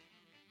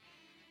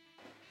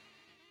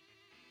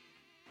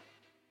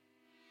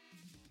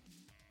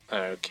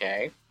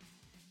 Okay.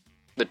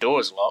 The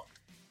door's locked.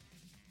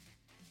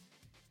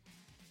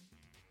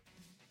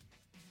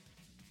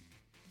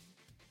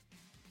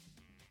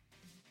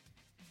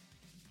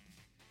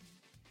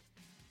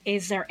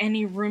 Is there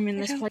any room in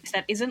this place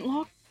that isn't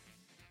locked?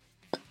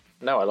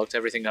 No, I locked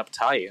everything up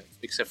tight,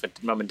 except for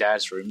Mum and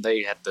Dad's room.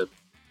 They had the...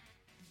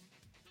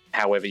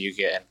 however you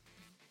get in.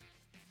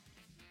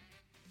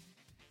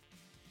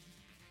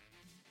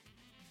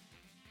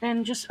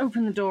 Then just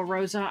open the door,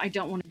 Rosa. I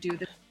don't want to do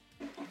this.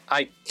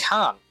 I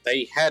can't.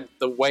 They had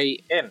the way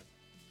in.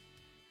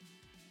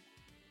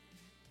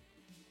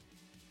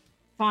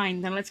 Fine,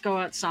 then let's go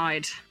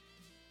outside.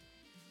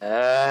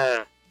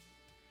 Wait,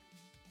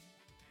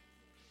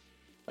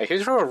 who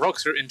threw a rock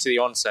through into the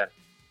onsen?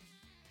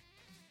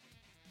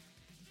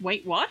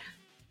 Wait, what?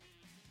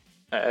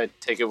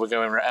 Take it we're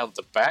going around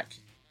the back?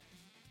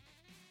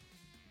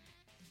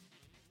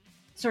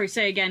 Sorry,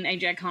 say again,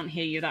 AJ, I can't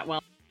hear you that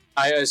well.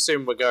 I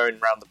assume we're going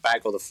around the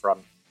back or the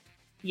front.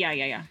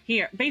 Yeah.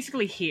 Here,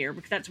 basically here,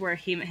 because that's where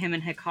him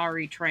and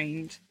Hikari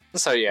trained.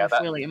 So yeah,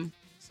 with William.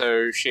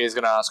 So she is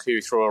going to ask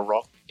who threw a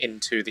rock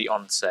into the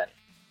onsen.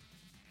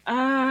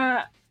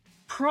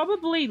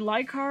 Probably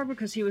Lykar,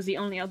 because he was the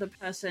only other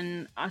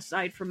person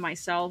aside from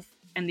myself,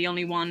 and the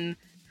only one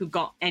who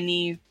got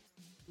any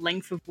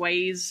length of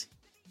ways.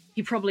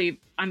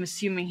 I'm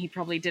assuming he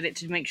probably did it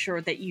to make sure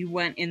that you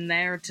weren't in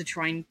there to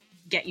try and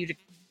get you to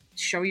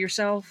show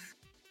yourself.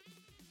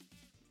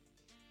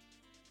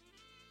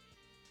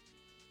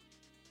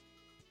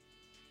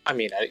 I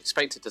mean, I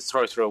expected to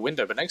throw through a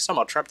window, but next time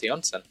I'll trap the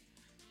onsen.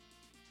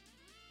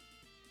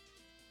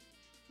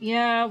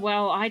 Yeah,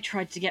 well, I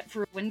tried to get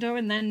through a window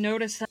and then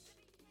noticed that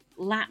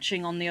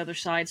latching on the other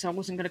side, so I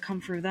wasn't going to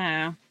come through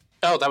there.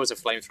 Oh, that was a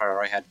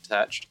flamethrower I had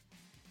attached.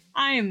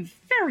 I am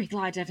very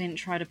glad I didn't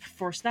try to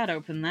force that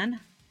open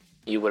then.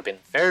 You would have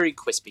been very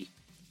crispy.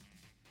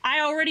 I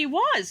already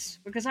was,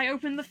 because I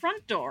opened the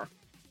front door.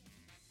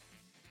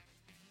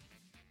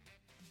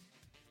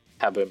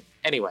 Kaboom.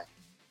 Anyway.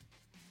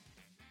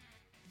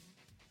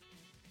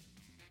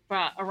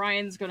 But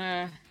Orion's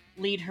gonna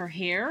lead her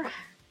here,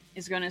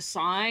 is gonna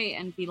sigh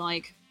and be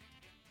like,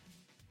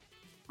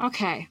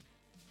 okay,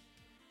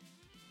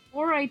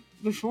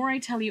 before I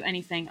tell you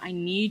anything, I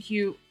need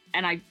you,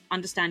 and I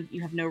understand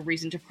you have no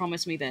reason to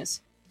promise me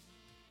this,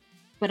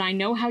 but I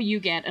know how you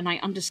get, and I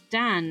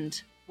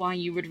understand why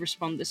you would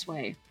respond this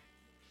way.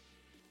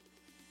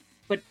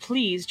 But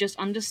please just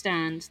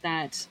understand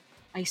that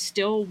I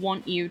still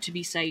want you to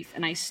be safe,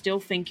 and I still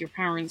think your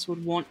parents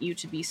would want you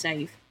to be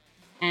safe.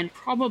 And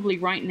probably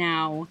right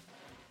now,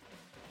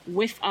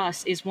 with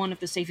us is one of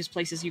the safest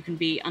places you can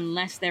be,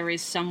 unless there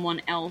is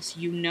someone else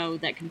you know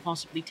that can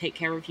possibly take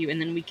care of you,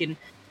 and then we can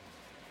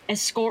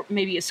escort,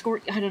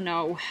 I don't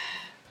know.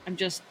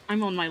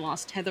 I'm on my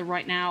last tether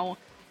right now.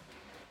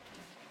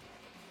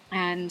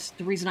 And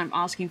the reason I'm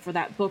asking for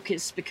that book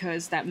is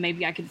because that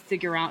maybe I could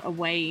figure out a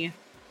way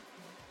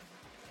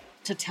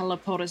to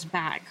teleport us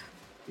back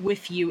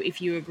with you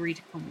if you agree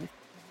to come with.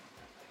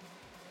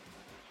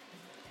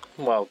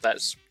 Well,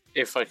 that's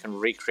if I can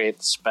recreate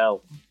the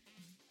spell.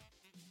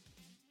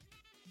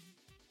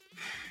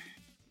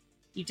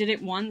 You did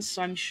it once,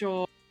 so I'm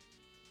sure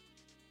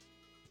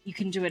you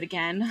can do it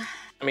again.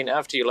 I mean,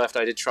 after you left,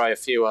 I did try a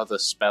few other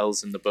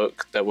spells in the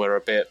book that were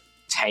a bit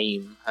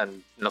tame,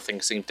 and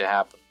nothing seemed to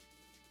happen.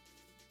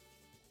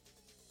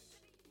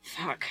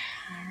 Fuck.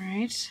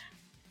 Alright.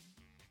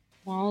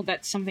 Well,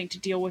 that's something to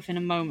deal with in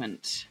a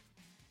moment.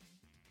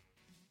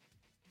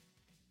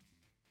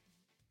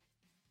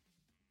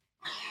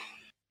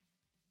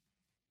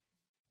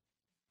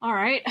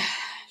 Alright.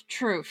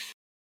 Truth.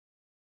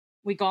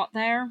 We got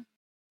there.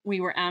 We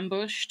were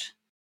ambushed.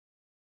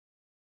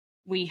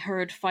 We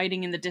heard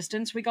fighting in the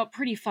distance. We got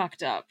pretty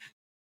fucked up.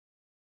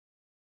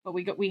 But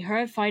we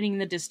heard fighting in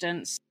the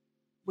distance.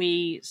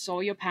 We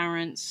saw your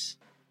parents.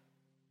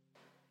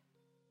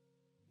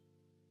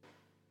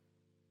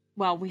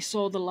 Well, we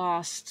saw the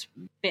last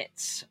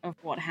bits of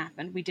what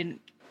happened. We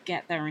didn't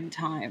get there in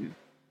time.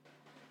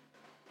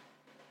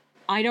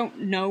 I don't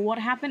know what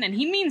happened, and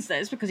he means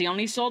this because he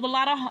only saw the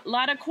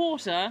latter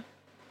quarter.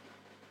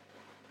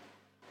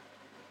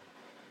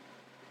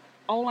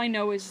 All I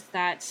know is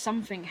that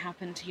something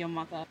happened to your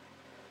mother,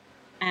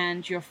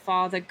 and your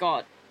father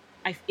got,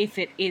 if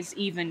it is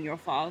even your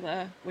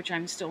father, which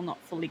I'm still not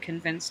fully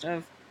convinced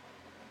of,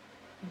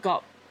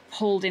 got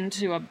pulled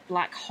into a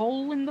black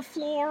hole in the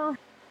floor,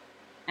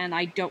 and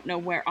I don't know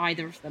where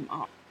either of them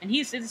are. And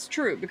it's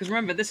true, because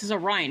remember, this is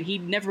Orion. He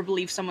never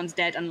believes someone's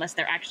dead unless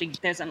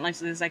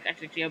there's like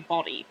actually a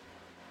body.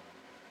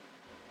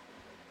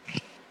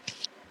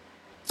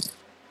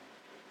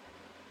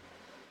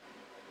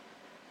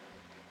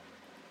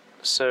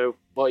 So,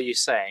 what are you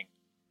saying?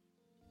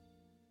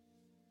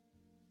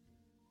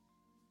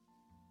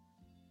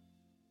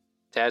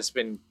 Dad's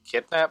been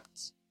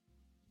kidnapped?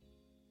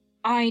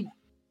 I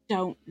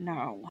don't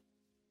know.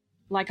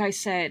 Like I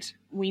said,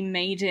 we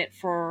made it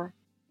for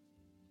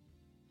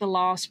the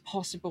last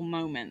possible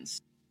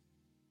moments.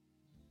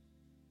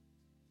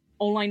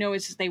 All I know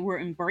is they were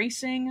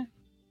embracing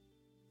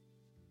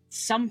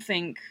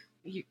something.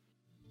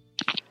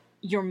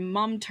 Your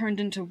mum turned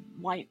into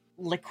white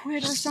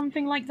liquid or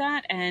something like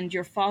that, and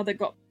your father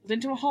got pulled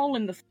into a hole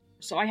in the floor.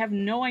 So I have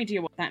no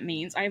idea what that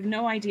means. I have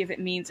no idea if it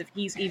means if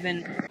he's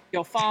even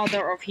your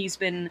father or if he's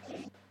been...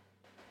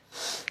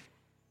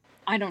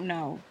 I don't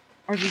know.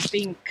 Or if he's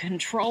being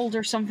controlled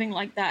or something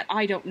like that.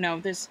 I don't know.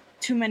 There's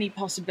too many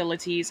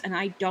possibilities, and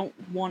I don't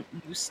want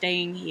you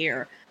staying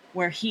here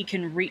where he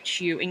can reach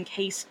you in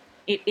case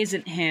it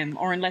isn't him,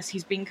 or unless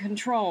he's being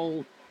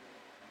controlled.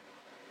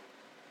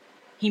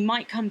 He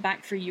might come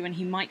back for you, and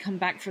he might come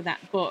back for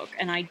that book,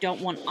 and I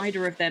don't want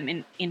either of them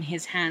in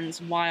his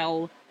hands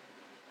while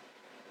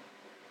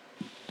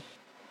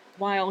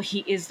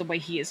he is the way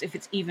he is, if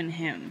it's even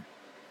him.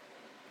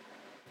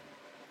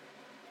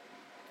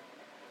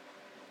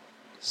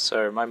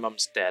 So, my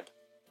mum's dead.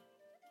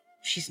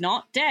 She's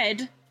not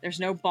dead. There's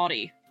no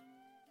body.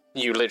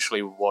 You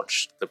literally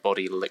watched the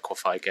body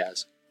liquefy,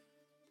 Gaz.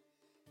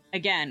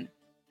 Again,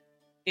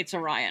 it's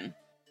Orion.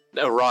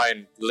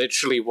 Orion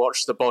literally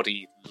watched the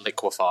body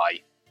liquefy.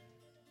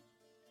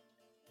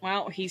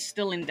 Well, he's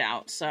still in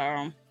doubt,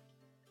 so...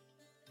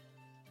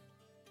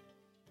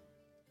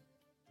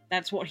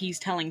 That's what he's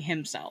telling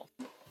himself.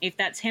 If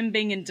that's him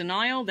being in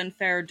denial, then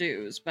fair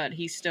dues, but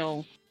he's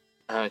still...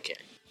 Okay.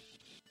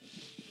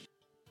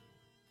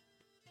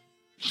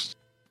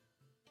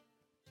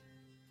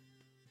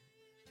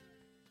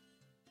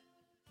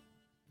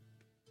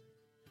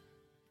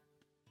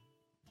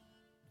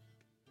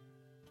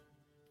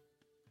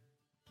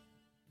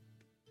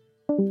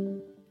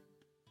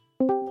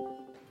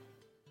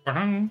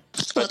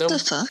 What the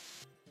fuck?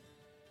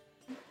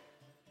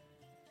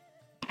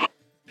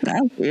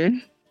 That was weird.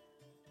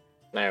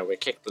 No, we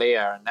kicked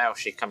Leah, and now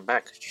she come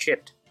back.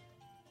 Shit.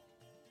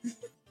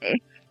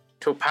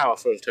 Too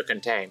powerful to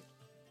contain.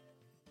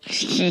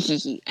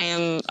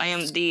 I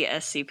am the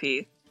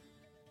SCP.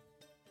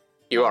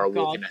 You are a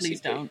God, walking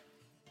please SCP. don't.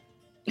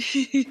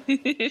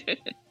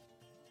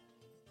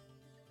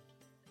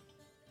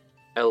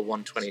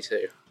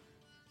 L122.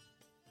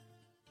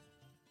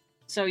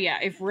 So yeah,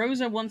 if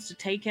Rosa wants to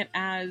take it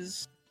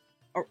as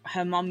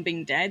her mum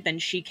being dead, then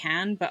she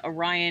can, but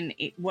Orion,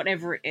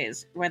 whatever it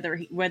is, whether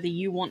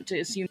you want to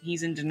assume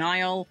he's in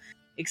denial,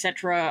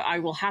 etc., I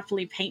will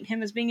happily paint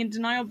him as being in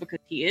denial, because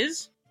he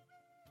is.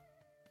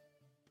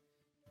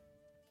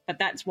 But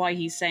that's why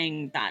he's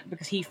saying that,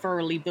 because he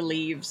thoroughly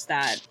believes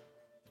that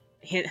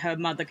her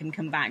mother can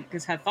come back,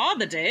 because her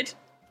father did.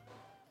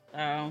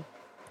 So...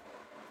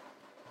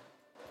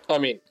 I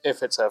mean,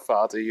 if it's her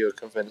father, you're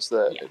convinced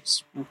that Yeah.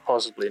 it's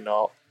possibly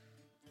not.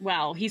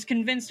 Well, he's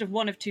convinced of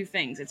one of two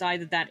things. It's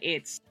either that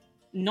it's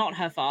not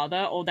her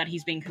father, or that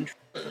he's being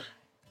controlled.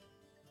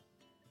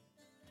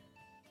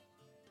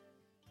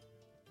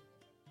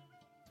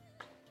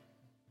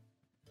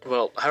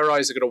 Well, her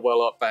eyes are going to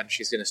well up and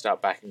she's going to start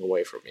backing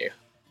away from you.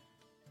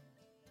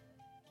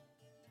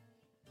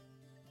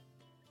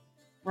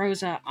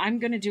 Rosa, I'm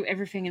gonna do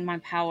everything in my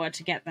power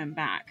to get them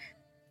back.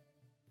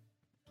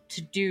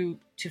 To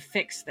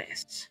fix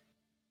this.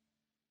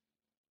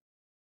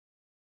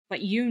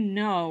 But you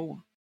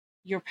know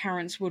your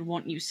parents would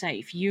want you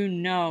safe. You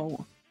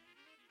know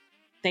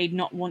they'd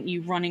not want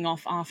you running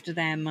off after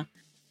them,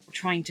 or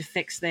trying to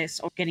fix this,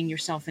 or getting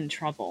yourself in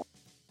trouble.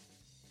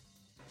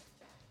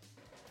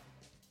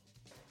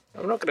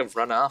 I'm not going to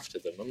run after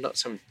them. I'm not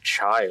some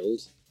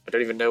child. I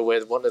don't even know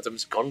where one of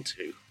them's gone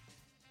to.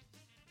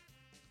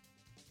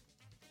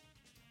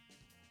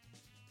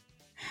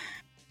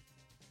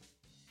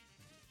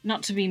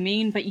 Not to be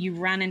mean, but you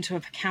ran into a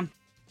camp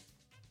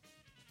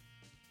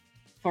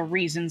for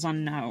reasons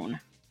unknown.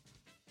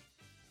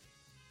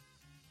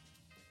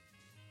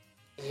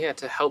 Yeah,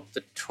 to help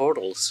the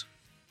turtles.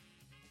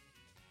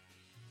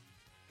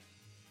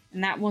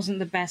 And that wasn't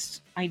the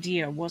best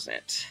idea, was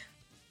it?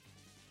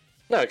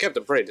 No, it kept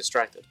them pretty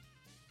distracted.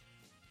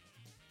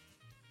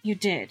 You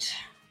did.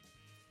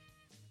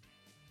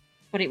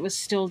 But it was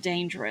still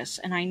dangerous,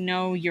 and I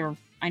know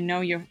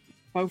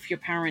both your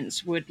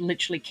parents would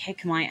literally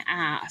kick my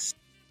ass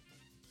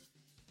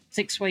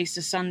 6 ways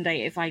to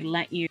Sunday if I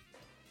let you...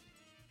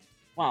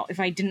 Well, if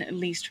I didn't at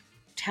least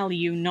tell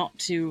you not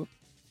to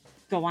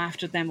go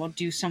after them or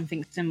do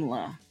something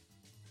similar.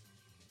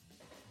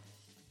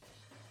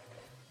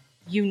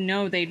 You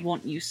know they'd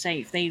want you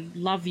safe. They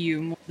love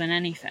you more than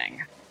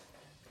anything.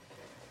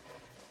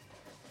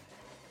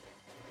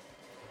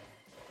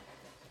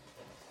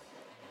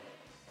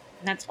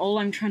 That's all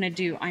I'm trying to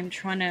do. I'm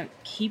trying to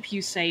keep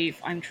you safe.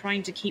 I'm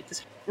trying to keep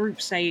this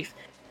group safe.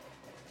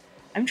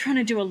 I'm trying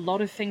to do a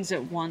lot of things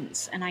at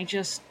once, and I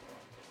just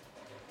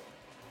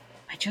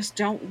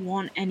don't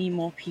want any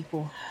more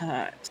people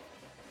hurt.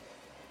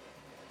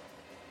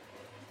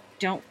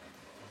 Don't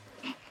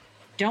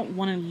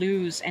want to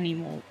lose any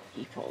more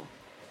people.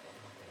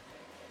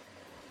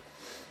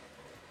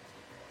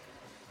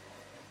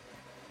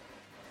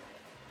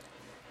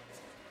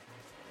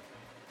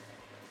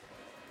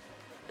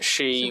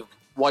 She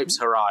wipes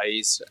her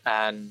eyes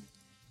and...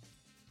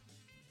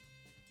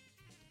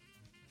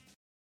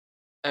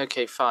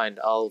 Okay, fine.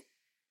 I'll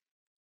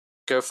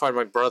go find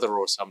my brother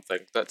or something.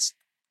 That's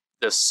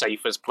the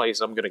safest place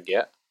I'm gonna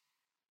get.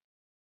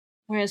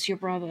 Where's your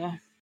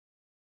brother?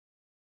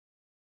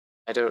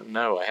 I don't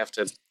know. I have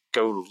to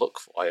go look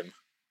for him.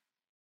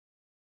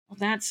 Well,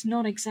 that's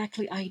not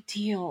exactly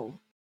ideal.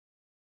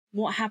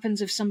 What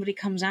happens if somebody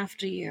comes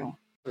after you?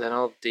 Then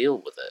I'll deal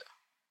with it.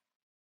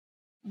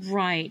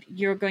 Right,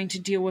 you're going to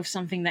deal with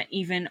something that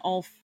even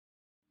all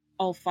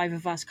 5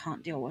 of us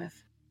can't deal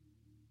with.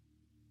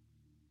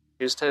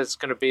 Just it's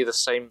going to be the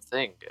same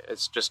thing.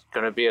 It's just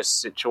going to be a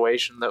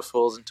situation that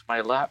falls into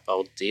my lap.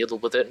 I'll deal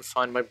with it and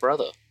find my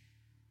brother.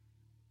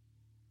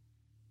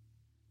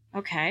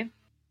 Okay.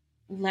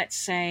 Let's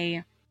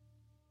say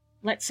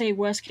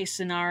worst case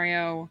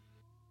scenario,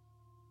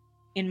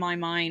 in my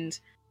mind,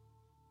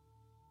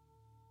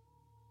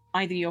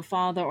 either your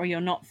father or your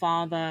not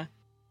father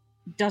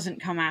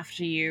doesn't come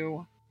after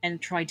you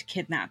and try to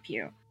kidnap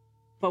you.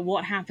 But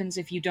what happens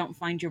if you don't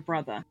find your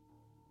brother?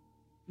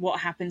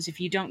 What happens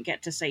if you don't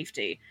get to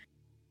safety?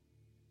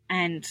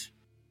 And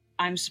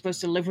I'm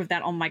supposed to live with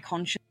that on my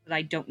conscience, that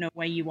I don't know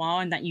where you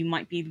are and that you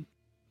might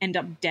end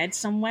up dead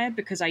somewhere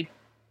because I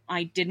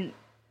didn't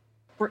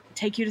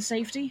take you to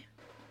safety?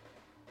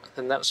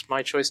 Then that's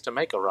my choice to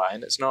make,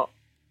 Orion. It's not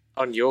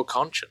on your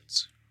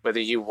conscience.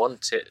 Whether you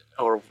want it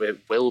or it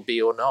will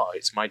be or not,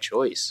 it's my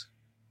choice.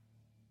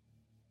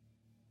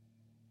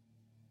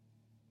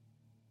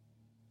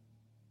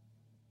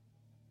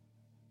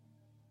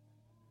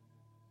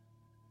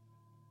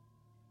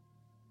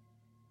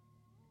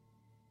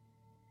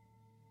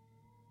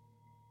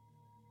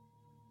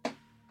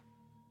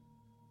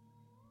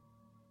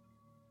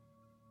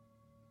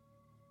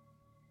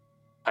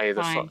 I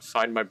either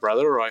find my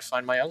brother or I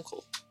find my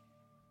uncle.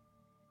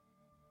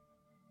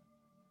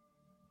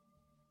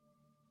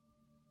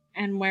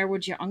 And where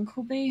would your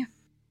uncle be?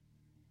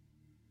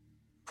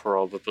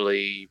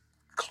 Probably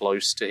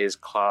close to his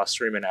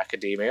classroom in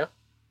academia.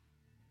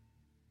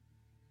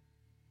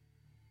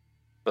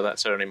 But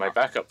that's only my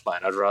backup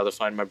plan. I'd rather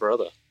find my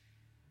brother.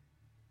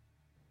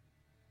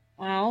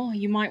 Well,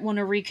 you might want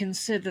to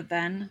reconsider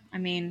then. I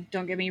mean,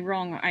 don't get me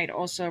wrong, I'd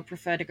also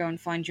prefer to go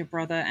and find your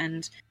brother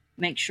and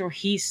make sure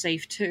he's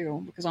safe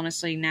too, because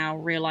honestly now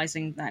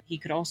realizing that he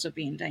could also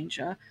be in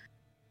danger.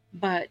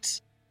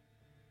 But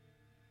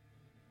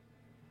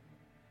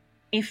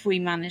if we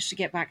manage to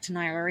get back to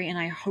Nyori, and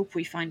I hope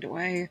we find a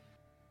way,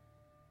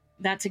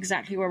 that's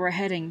exactly where we're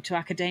heading, to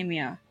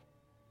Academia.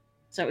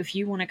 So if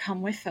you want to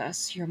come with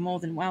us, you're more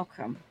than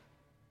welcome.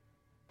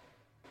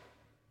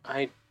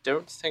 I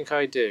don't think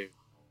I do.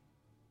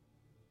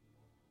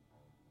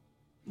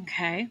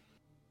 Okay.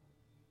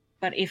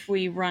 But if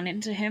we run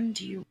into him,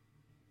 do you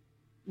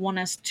want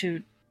us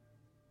to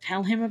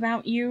tell him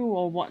about you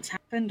or what's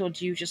happened, or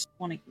do you just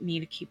want me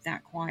to keep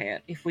that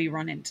quiet if we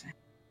run into him?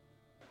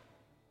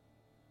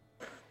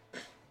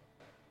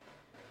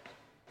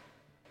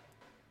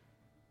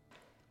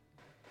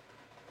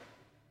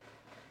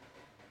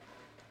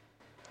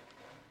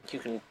 You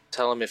can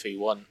tell him if he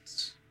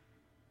wants.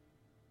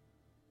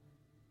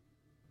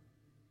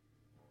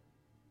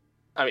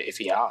 I mean, if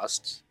he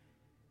asks.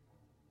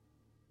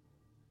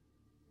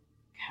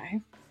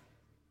 Okay.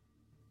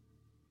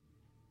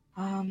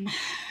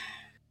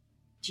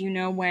 Do you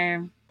know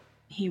where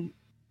he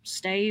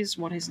stays?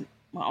 Well,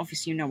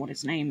 obviously you know what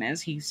his name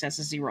is, he says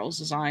as he rolls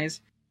his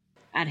eyes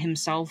at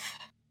himself.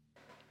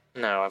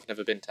 No, I've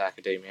never been to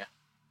academia.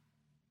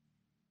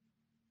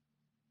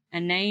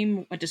 A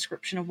name, a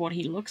description of what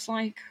he looks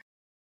like?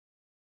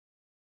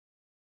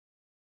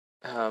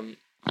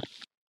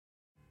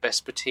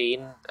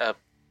 Vespertine, a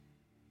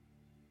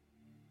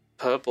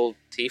purple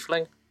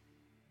tiefling.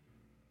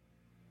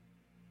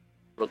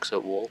 Looks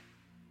at wall.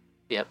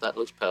 Yep, that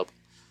looks purple.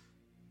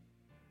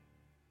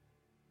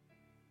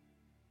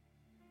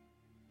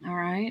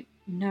 Alright,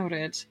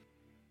 noted.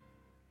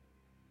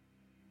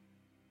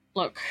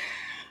 Look,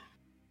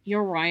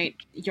 you're right.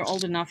 You're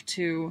old enough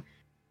to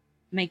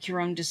make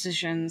your own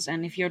decisions,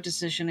 and if your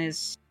decision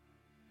is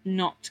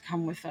not to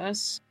come with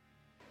us,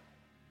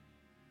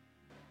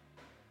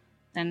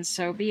 then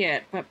so be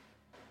it. But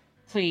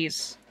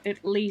please,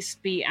 at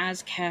least be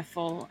as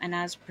careful and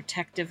as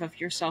protective of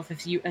yourself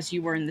as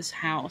you were in this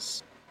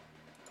house.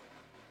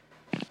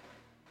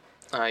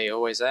 I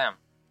always am.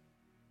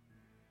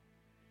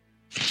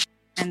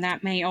 And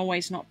that may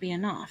always not be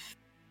enough.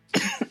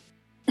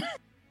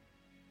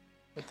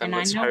 Then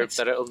let's hope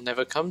that it'll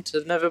never come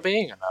to never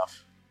being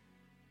enough.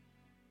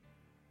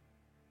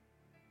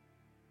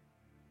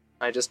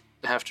 I just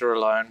have to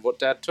rely on what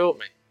Dad taught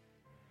me.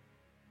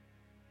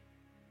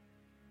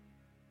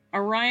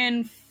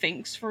 Orion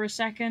thinks for a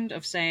second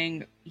of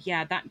saying,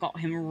 yeah, that got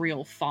him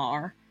real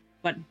far,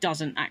 but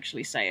doesn't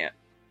actually say it.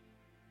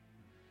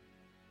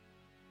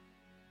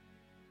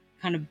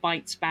 Kind of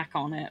bites back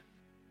on it.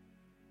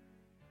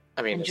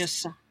 I mean,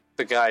 just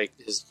the guy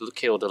has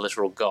killed a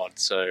literal god,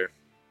 so...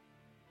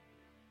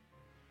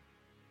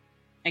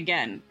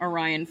 Again,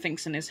 Orion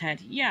thinks in his head,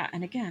 yeah,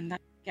 and again,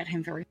 that didn't get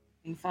him very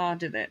far,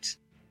 did it?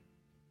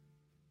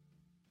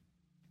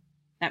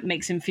 That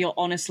makes him feel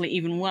honestly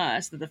even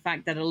worse, that the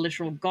fact that a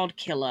literal god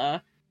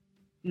killer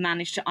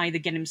managed to either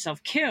get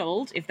himself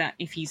killed,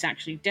 if he's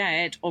actually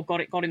dead, or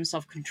got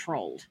himself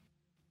controlled.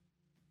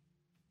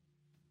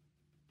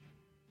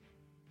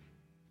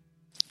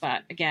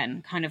 But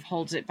again, kind of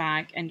holds it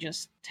back and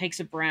just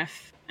takes a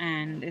breath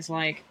and is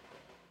like,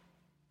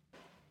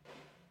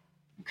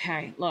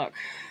 okay, look.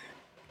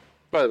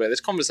 By the way,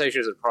 this conversation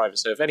is private,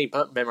 so if any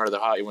member of the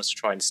party wants to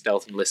try and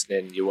stealth and listen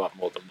in, you are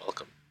more than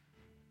welcome.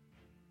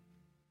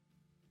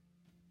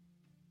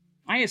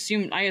 I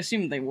assumed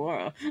they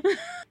were.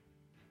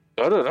 I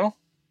don't know.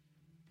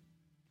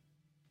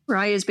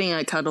 Raya's being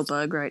a cuddle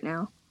bug right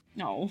now.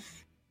 No.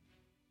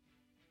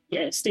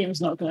 Yeah,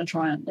 Steam's not going to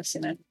try and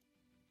listen in.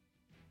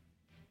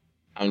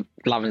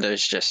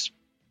 Lavender's just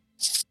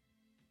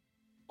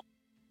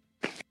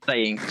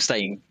staying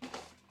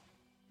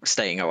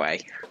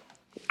away.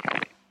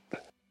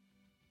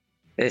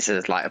 This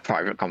is like a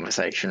private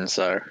conversation,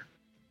 so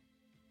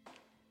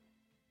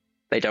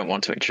they don't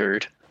want to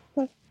intrude.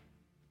 In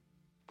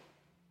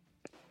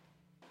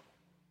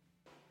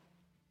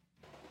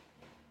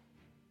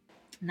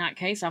that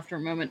case, after a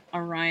moment,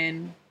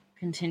 Orion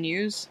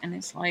continues, and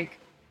it's like,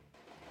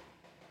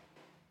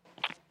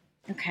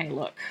 okay,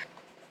 look.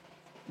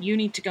 You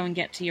need to go and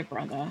get to your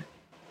brother.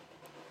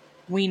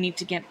 We need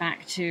to get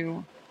back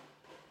to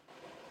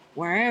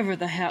wherever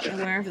the heck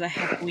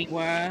we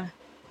were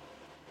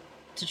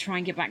to try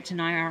and get back to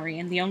Nyari,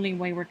 and the only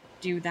way we're to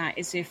do that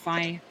is if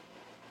the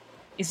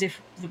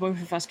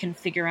both of us can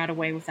figure out a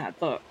way with that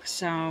book.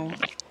 So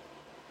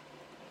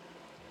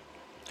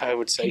I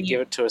would say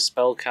give it to a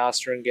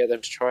spellcaster and get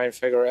them to try and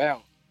figure it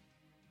out.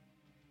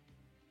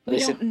 We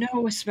don't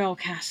know a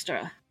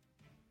spellcaster.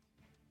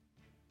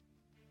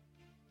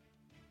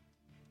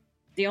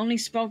 The only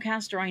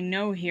spellcaster I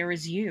know here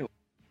is you.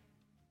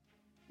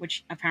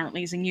 Which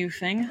apparently is a new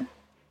thing.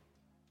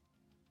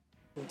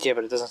 Yeah,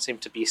 but it doesn't seem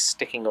to be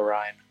sticking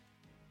Orion.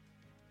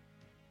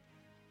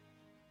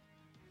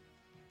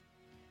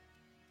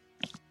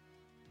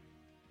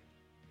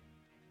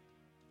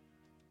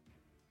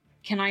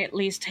 Can I at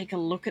least take a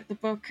look at the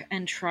book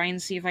and try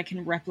and see if I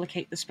can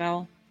replicate the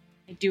spell?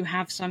 I do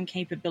have some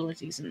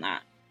capabilities in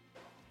that.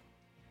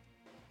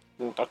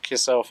 Knock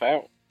yourself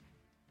out.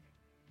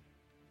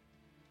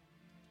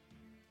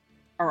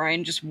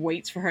 Orion just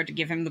waits for her to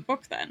give him the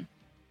book then.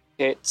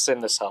 It's in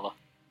the cellar.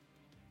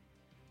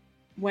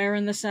 Where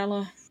in the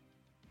cellar?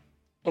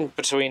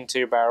 Between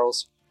two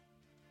barrels.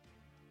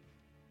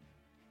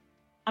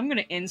 I'm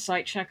gonna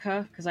insight check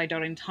her, because I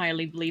don't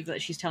entirely believe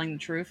that she's telling the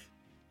truth.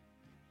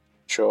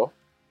 Sure.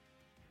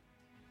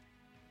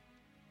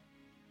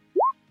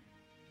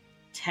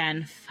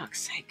 10,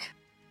 fuck's sake.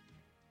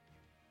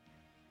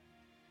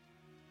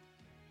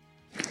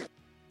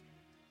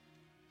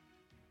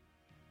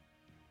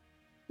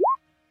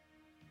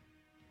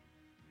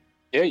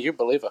 Yeah, you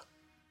believe her.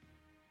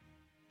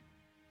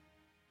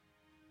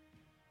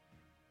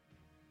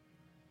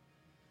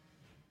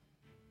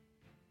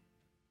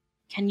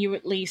 Can you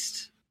at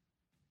least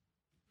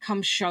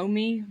come show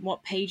me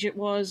what page it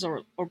was,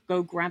 or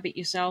go grab it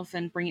yourself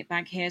and bring it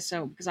back here?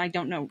 So, because I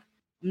don't know.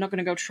 I'm not going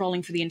to go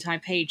trolling for the entire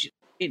page.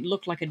 It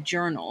looked like a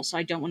journal, so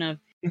I don't want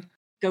to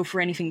go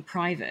for anything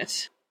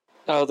private.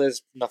 Oh,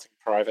 there's nothing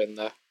private in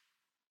there.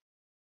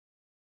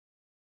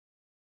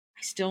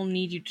 I still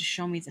need you to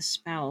show me the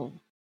spell.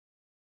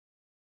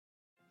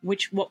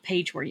 What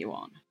page were you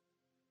on?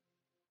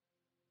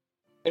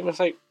 It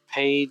was like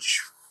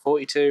page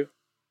 42.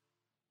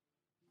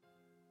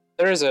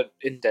 There is an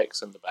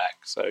index in the back,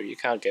 so you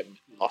can't get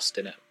lost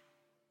in it.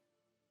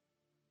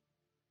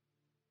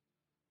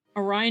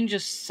 Orion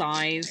just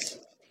sighs.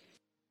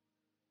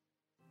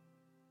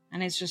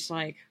 And it's just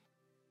like,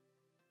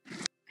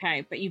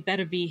 okay, but you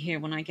better be here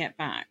when I get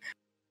back.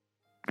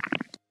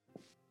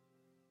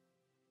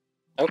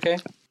 Okay.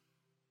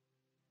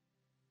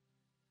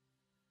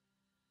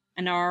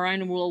 And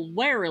Orion will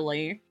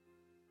warily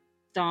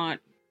start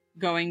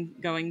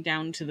going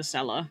down to the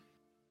cellar.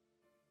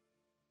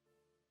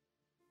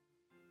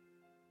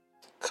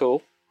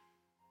 Cool.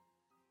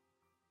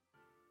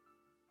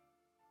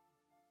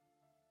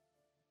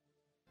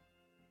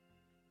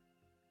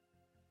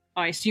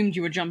 I assumed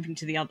you were jumping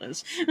to the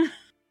others.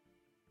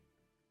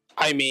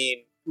 I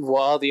mean,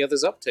 what are the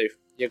others up to?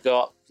 You've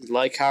got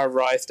Lycar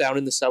Wraith down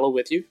in the cellar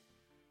with you.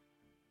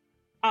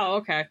 Oh,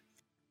 okay.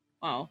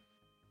 Well,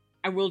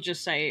 I will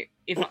just say,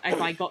 if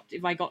I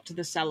got to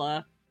the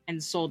cellar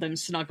and saw them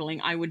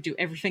snuggling, I would do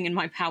everything in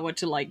my power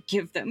to like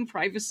give them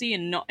privacy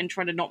and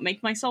try to not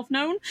make myself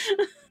known.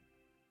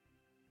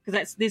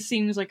 Because this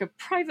seems like a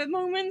private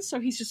moment. So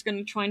he's just going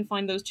to try and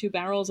find those 2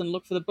 barrels and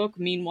look for the book.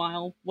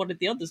 Meanwhile, what are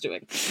the others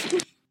doing?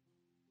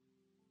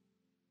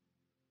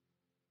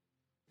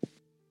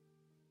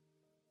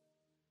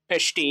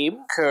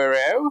 Esteem,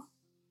 Kuro.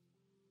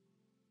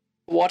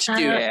 What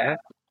do you... Yeah.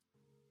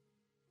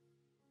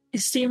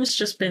 Esteem's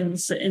just been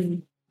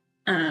sitting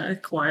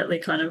quietly,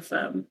 kind of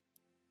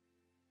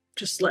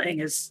just letting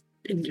his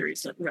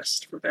injuries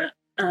rest for a bit.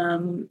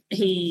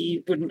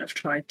 He wouldn't have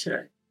tried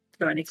to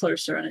go any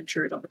closer and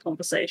intrude on the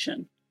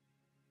conversation.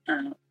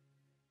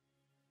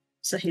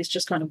 So he's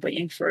just kind of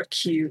waiting for a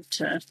cue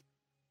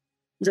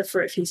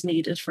for if he's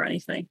needed for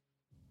anything.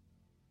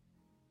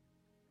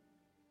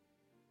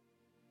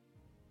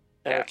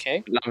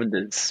 Okay.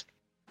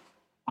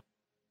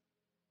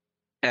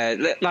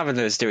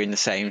 Lavender's doing the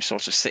same,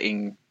 sort of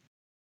sitting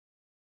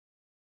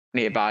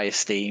nearby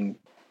Esteem,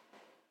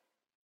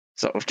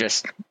 sort of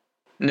just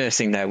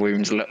nursing their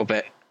wounds a little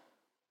bit,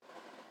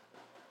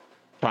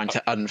 trying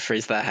to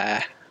unfrizz their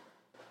hair.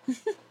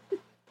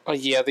 Oh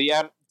yeah, the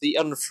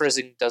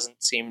unfrizzing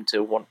doesn't seem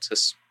to want to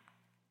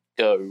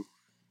go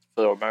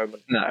for a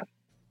moment. No.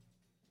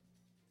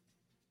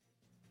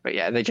 But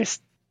yeah, they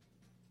just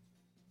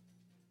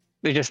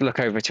look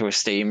over to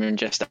Esteem and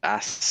just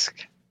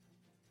ask,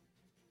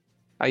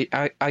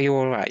 Are you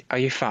all right? Are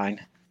you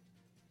fine?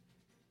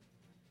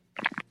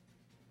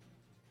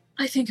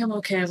 I think I'm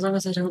okay as long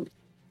as I don't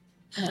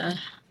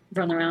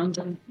run around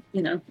and,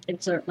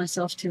 exert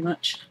myself too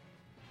much.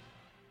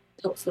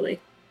 Hopefully.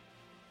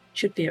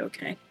 Should be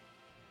okay.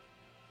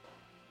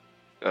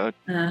 Good.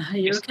 Are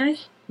you okay?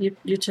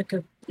 You took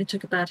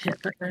a bad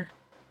hit back there.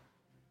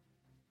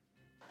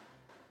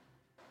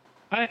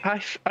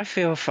 I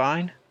feel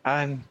fine.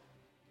 I'm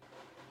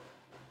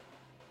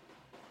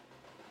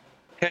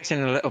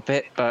hurting a little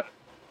bit, but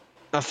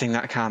nothing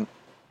that I can't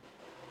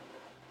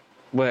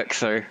work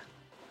through.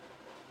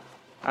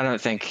 I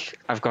don't think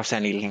I've got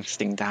any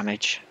lasting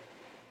damage.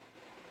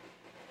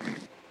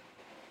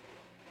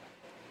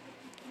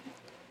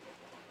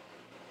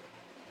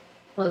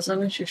 Well, as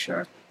long as you're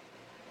sure.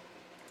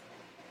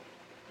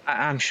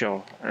 I'm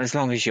sure, as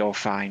long as you're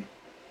fine.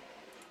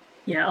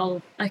 Yeah,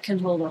 I can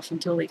hold off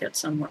until we get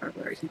somewhere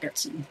where we can get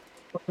some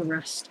proper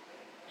rest.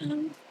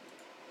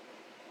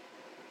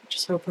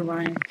 Just hope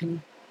Orion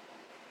can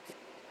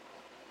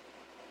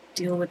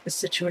deal with the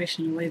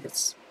situation in a way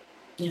that's,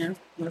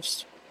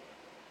 most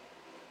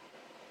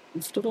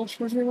comfortable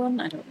for everyone.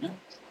 I don't know.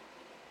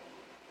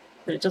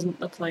 But it doesn't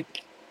look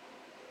like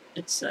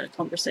it's a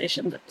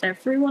conversation that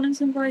everyone is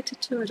invited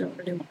to. I don't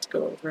really want to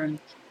go over and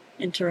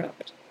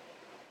interrupt.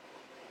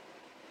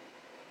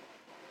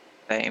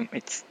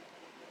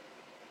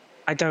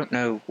 I don't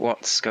know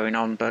what's going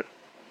on, but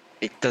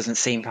it doesn't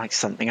seem like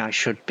something I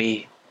should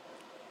be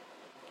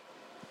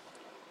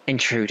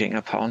intruding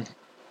upon.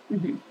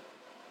 Mm-hmm.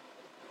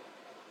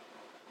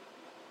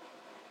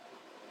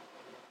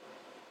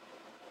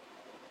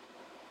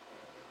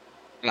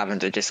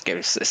 Lavender just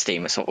gives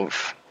Esteem a sort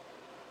of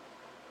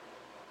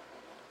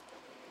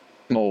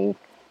small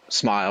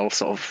smile,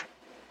 sort of.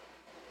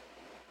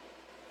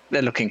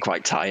 They're looking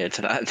quite tired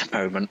at the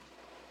moment.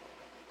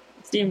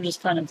 Esteem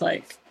just kind of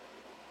like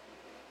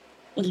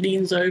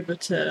leans over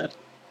to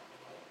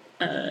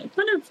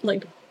kind of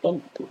like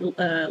bump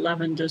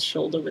Lavender's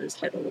shoulder with his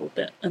head a little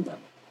bit and then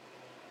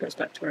goes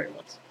back to where he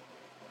was.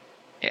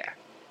 Yeah.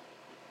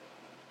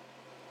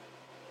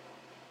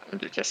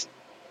 Lavender just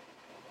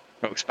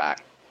looks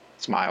back,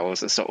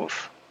 smiles, and sort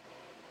of.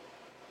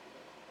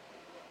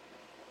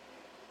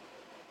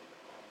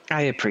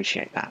 I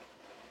appreciate that.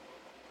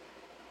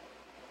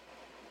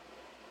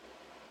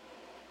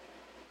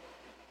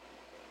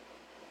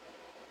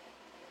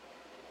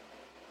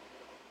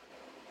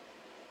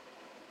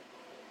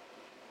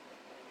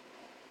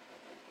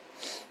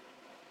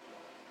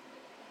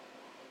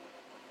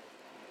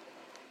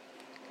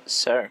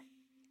 So,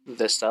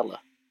 the cellar.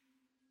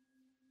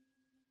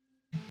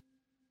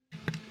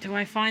 Do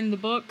I find the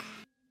book?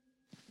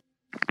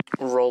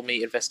 Roll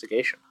me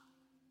investigation.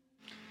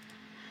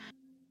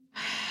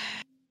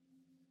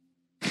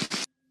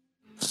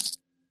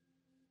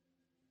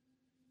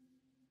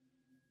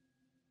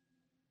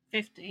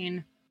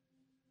 $15.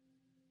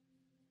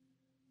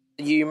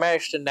 You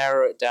managed to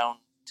narrow it down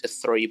to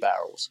 3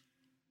 barrels.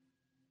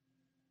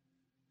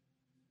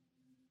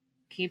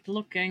 Keep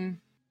looking.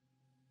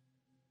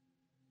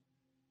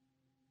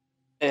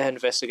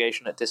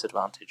 Investigation at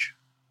disadvantage.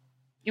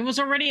 It was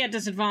already at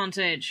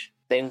disadvantage.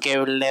 Then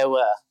go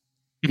lower.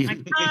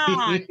 I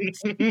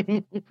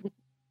can't.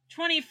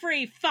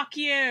 23. Fuck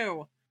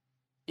you.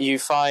 You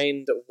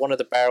find one of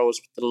the barrels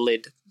with the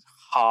lid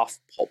half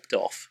popped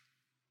off.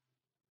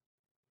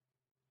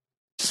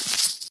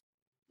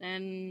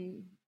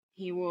 Then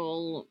he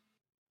will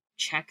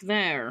check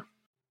there.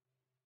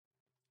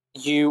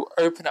 You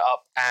open it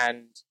up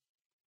and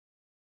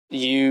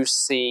you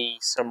see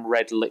some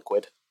red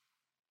liquid.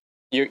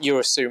 You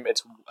assume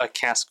it's a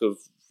cask of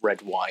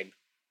red wine.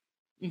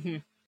 Mm-hmm.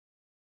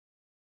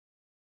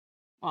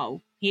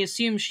 Well, he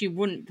assumes she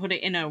wouldn't put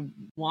it in a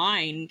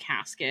wine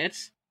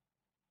casket.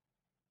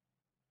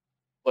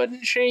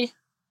 Wouldn't she?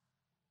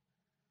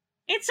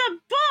 It's a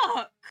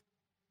book!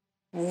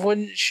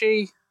 Wouldn't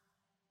she?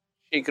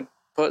 She could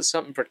put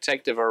something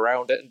protective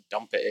around it and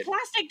dump it in.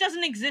 Plastic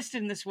doesn't exist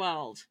in this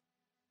world.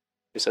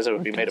 Who says it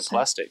would be made of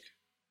plastic?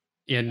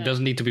 Yeah, it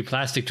doesn't need to be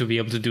plastic to be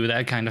able to do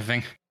that kind of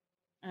thing.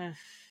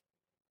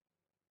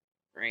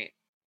 Great.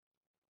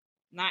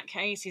 In that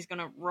case, he's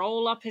gonna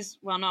roll up his...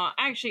 Well, no,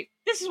 actually,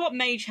 this is what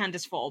Mage Hand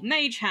is for.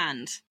 Mage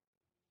Hand.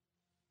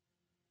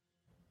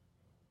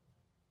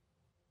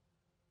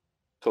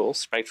 Cool.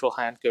 Spectral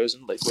hand goes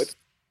in liquid.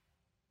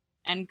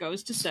 And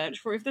goes to search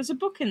for if there's a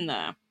book in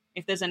there.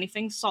 If there's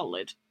anything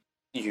solid.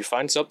 You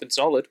find something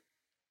solid.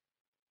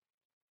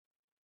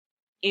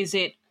 Is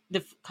it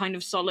the kind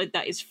of solid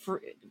that is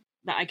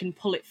that I can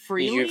pull it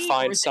freely? You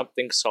find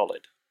something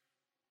solid.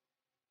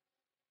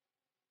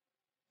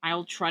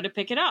 I'll try to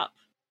pick it up.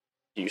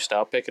 You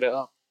start picking it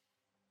up.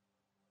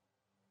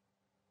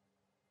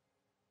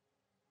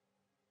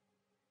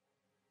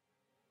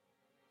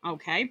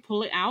 Okay,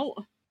 pull it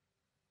out.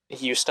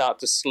 You start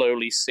to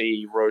slowly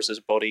see Rosa's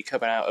body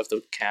coming out of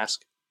the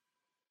cask.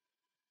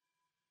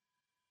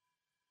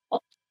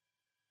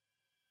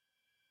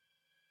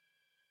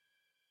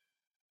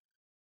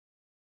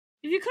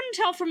 If you couldn't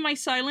tell from my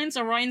silence,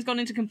 Orion's gone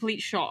into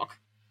complete shock.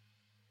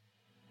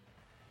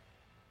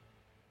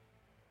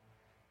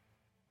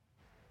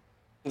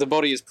 The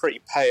body is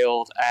pretty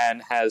pale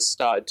and has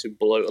started to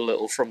bloat a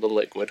little from the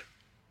liquid.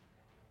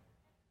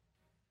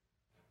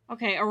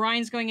 Okay,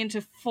 Orion's going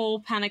into full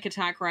panic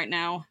attack right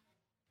now.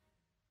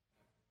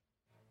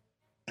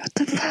 What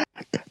the fuck?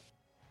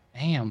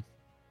 Damn.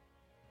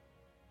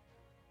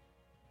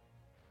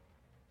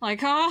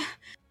 Laika?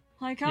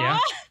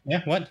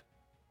 Yeah, what?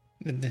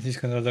 He's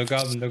gonna look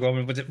up and look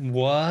over.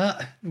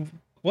 What?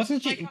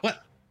 Wasn't she?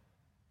 What?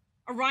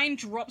 Orion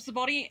drops the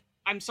body.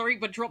 I'm sorry,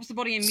 but drops the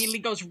body and immediately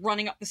goes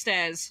running up the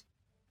stairs.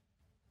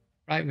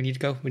 Right, we need to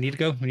go.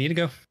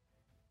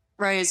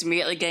 Ray is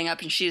immediately getting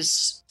up and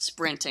she's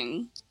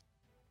sprinting.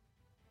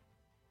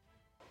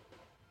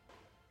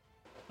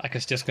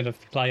 Laika's just gonna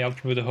fly out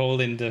through the hole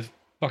in the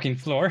fucking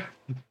floor.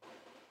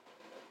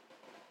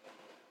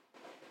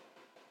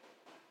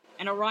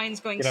 And Orion's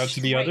going Get out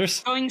to the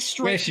others. Going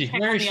straight to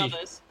check on the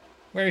others.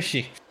 Where is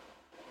she?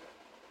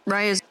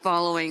 Ray is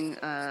following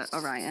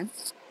Orion.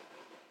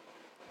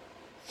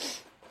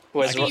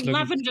 Where's Hey,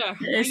 Lavender,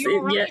 are you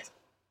alright?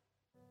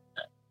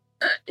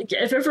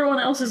 If everyone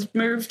else has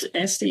moved,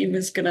 Esteem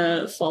is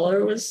gonna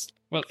follow us.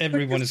 Well,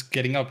 everyone is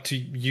getting up to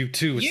you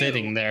two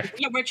sitting there.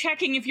 Yeah, we're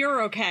checking if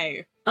you're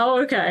okay.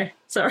 Oh, okay.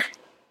 Sorry.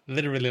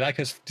 Literally,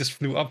 Laika just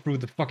flew up through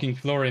the fucking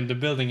floor in the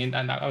building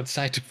and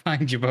outside to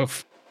find you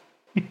both.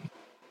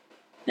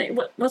 Hey,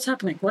 what's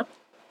happening? What?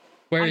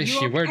 Where Are is you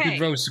she? Where okay?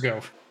 did Rose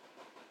go?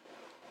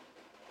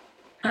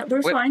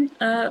 We're fine.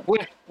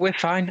 We're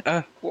fine.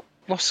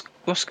 What's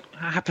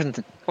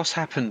happened? What's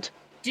happened?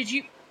 Did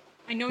you...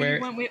 I know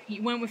Where-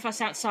 you went with us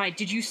outside.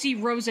 Did you see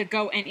Rosa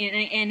go in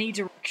any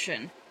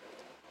direction?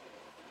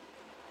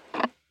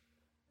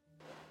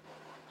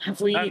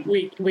 Have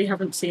we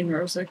haven't seen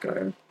Rosa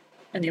go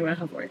anywhere,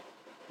 have we?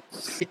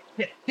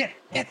 Yeah.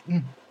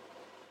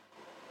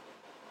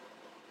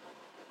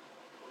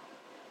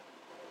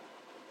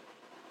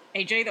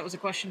 AJ, that was a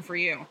question for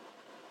you.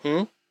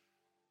 Hmm?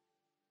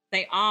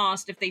 They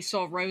asked if they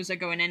saw Rosa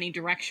go in any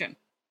direction.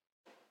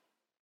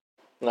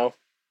 No,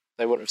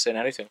 they wouldn't have seen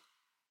anything.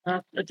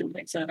 I didn't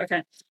think so.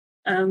 Okay.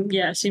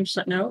 Yeah, seems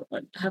like no.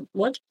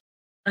 What?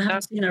 I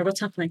haven't seen her.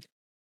 What's happening?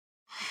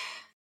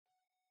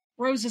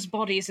 Rosa's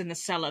body is in the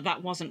cellar.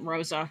 That wasn't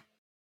Rosa.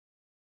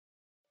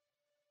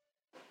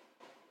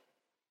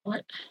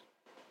 What?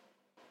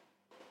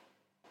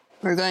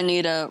 We're going to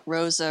need a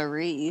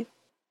Rosary.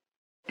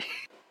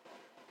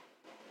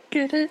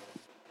 Get it?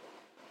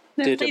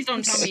 Did Please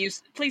don't tell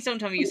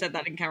me you said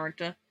that in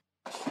character.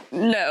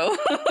 No.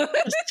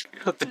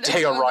 the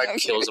day Orion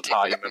kills a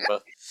party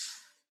member.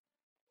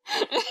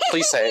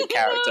 Please say it in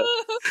character.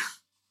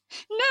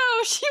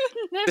 No, she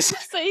would never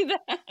say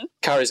that.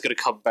 Kari's going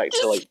to come back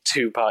to like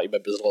 2 party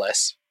members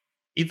less.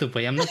 Either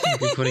way, I'm not going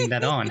to be putting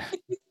that on.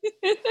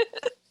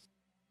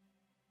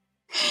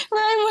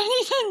 Ryan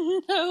wouldn't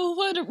even know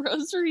what a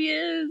rosary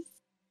is.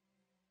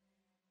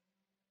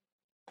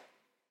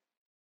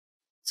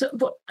 So,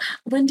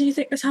 when do you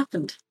think this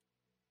happened?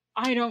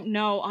 I don't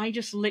know. I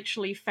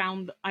literally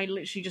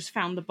just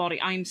found the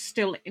body. I'm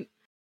still in.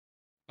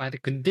 By the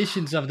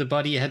conditions of the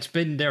body, it had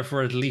been there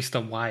for at least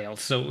a while,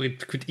 so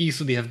it could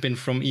easily have been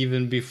from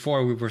even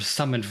before we were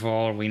summoned, for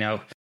all we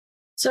know.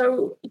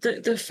 So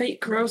the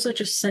fake Rosa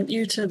just sent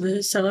you to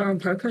the cellar on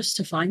purpose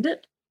to find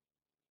it?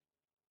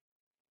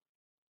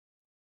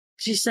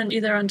 She sent you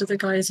there under the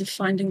guise of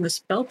finding the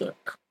spell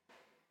book.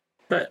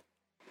 But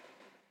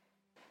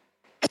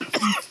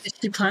did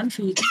she plan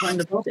for you to find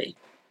the body?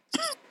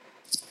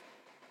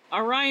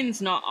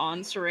 Orion's not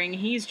answering.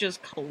 He's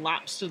just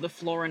collapsed to the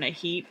floor in a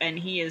heap, and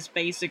he is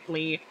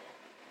basically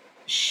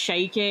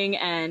shaking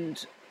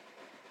and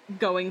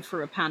going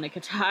through a panic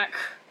attack.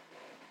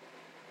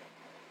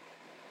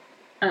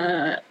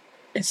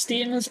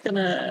 Esteem is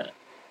gonna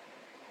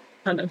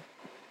kind of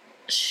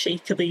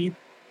shakily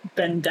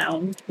bend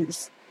down.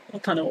 He's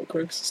kind of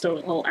awkward, it's still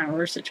a whole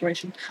hour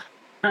situation.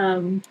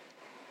 And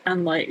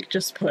like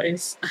just put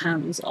his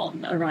hands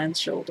on Orion's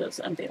shoulders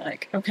and be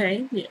like,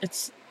 okay,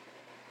 it's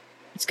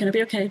gonna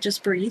be okay,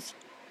 just breathe.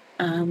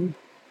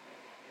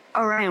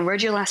 Orion,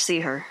 where'd you last see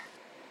her?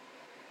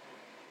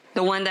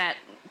 The one that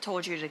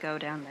told you to go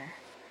down there.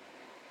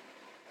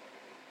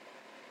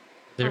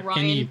 Is there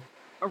any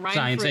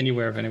signs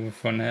anywhere of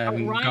anyone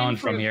having gone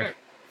from here?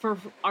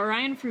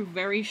 Orion threw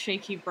very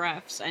shaky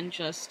breaths and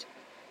just...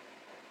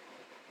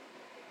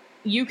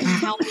 You can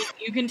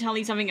tell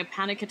he's having a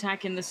panic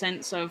attack in the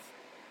sense of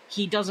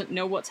he doesn't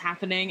know what's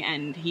happening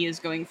and he is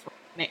going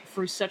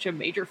through such a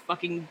major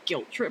fucking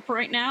guilt trip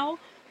right now.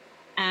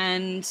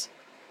 And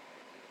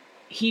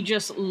he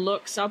just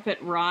looks up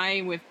at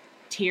Rye with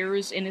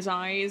tears in his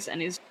eyes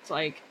and is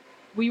like,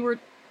 we were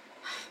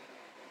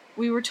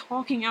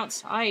talking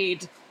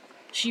outside.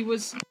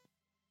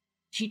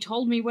 She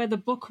told me where the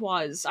book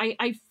was.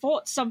 I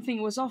thought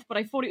something was off, but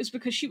I thought it was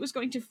because she was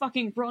going to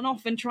fucking run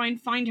off and try and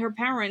find her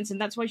parents,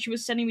 and that's why she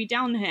was sending me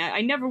down here.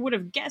 I never would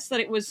have guessed that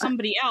it was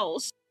somebody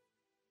else.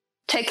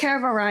 Take care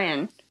of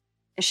Orion.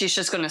 And she's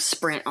just going to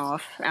sprint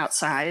off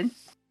outside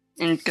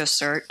and go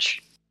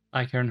search.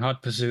 Like her in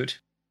Hot Pursuit,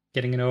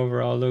 getting an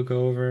overall look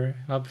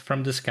up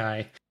from the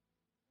sky.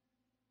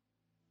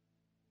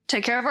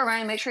 Take care of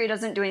Orion. Make sure he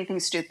doesn't do anything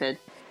stupid.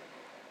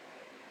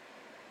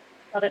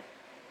 Got it.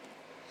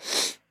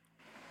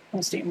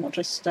 Esteem will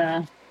just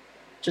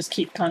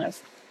keep kind of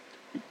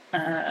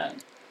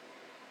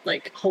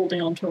like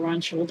holding onto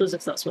Orion's shoulders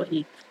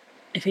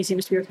if he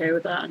seems to be okay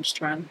with that, and just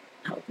try and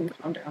help him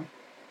calm down.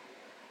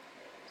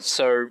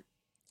 So,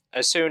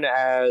 as soon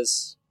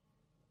as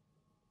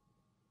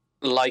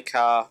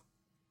Laika,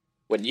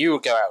 when you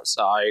go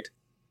outside,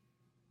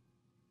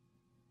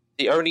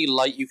 the only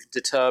light you can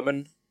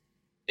determine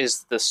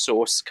is the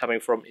source coming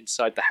from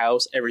inside the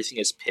house. Everything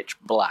is pitch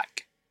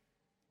black.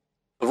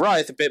 For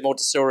Wraith, a bit more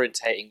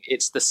disorientating.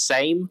 It's the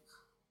same,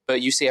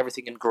 but you see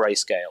everything in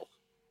grayscale.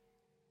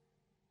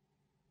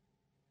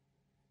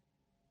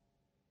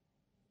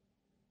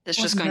 It's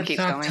just going to keep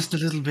going. Just a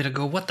little bit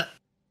ago. What the?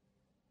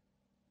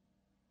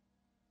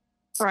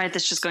 Right,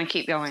 that's just going to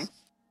keep going.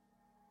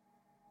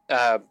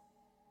 Have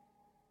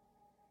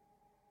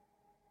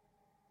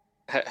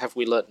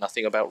we learned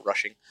nothing about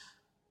rushing?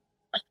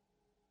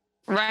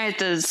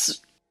 Right is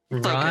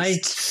focused.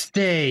 Right,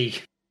 stay.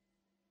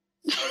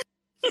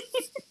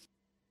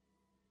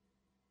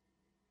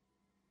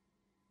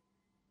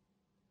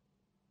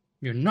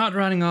 You're not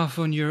running off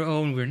on your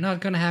own. We're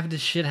not gonna have this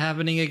shit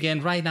happening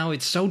again. Right now,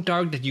 it's so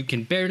dark that you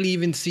can barely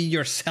even see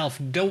yourself.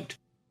 Don't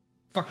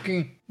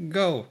fucking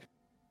go.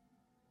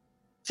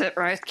 That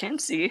Riot can't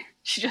see.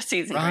 She just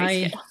sees in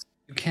Right, grayscale.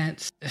 you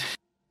can't.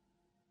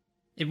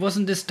 It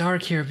wasn't this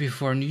dark here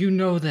before, and you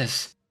know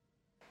this.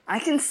 I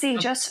can see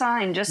just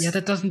fine. Just Yeah,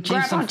 that doesn't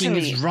grab change onto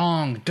something me. is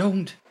wrong.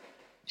 Don't.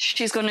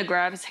 She's going to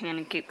grab his hand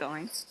and keep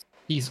going.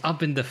 He's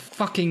up in the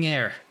fucking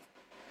air.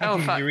 How Oh,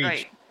 can fuck, you reach?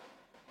 right.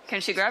 Can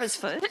she grab his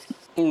foot?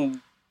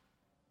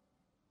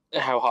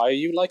 How high are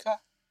you, Laika?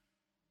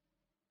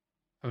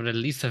 I would at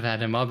least have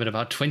had him up at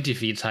about 20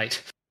 feet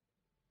height.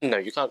 No,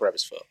 you can't grab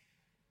his foot.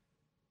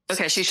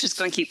 Okay, she's just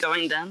going to keep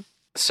going then.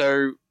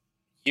 So,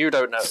 you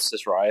don't notice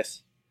this,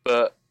 Wraith,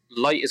 but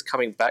light is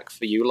coming back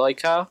for you,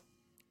 Laika,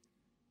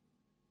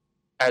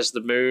 as the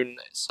moon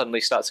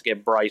suddenly starts to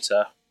get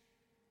brighter,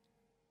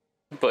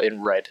 but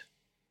in red.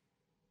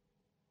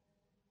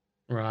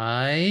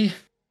 Right.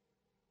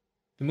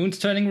 The moon's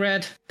turning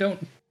red.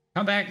 Don't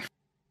come back.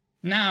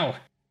 Now.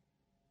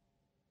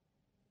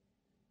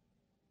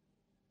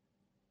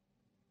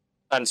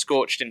 And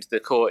scorched into the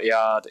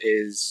courtyard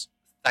is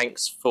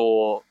thanks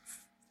for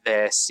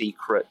their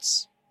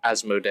secrets,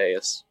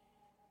 Asmodeus.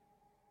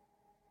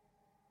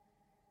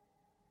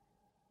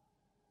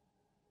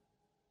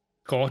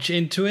 Scorch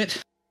into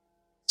it.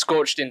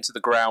 Scorched into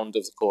the ground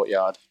of the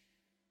courtyard.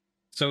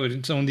 So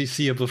it's only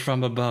seeable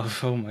from above.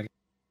 Oh my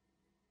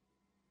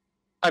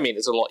I mean,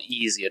 it's a lot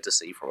easier to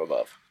see from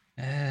above.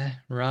 god.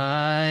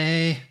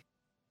 Right.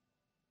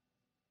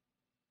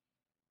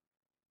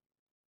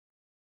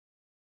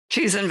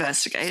 She's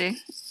investigating.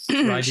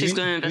 Right. She's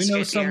going to Do investigate. you know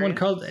the someone area.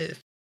 called...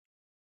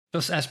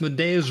 does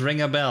Asmodeus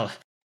ring a bell?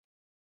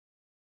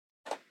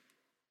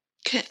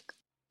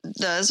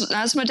 Does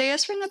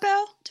Asmodeus ring a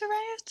bell to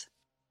Riot?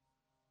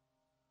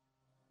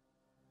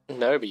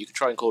 No, but you can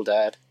try and call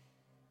Dad.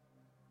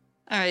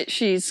 Alright,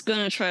 she's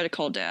gonna try to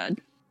call Dad.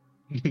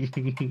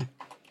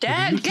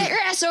 Dad, get your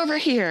ass over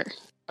here!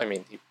 I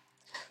mean,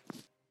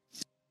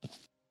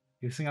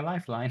 Using a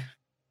lifeline.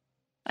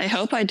 I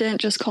hope I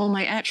didn't just call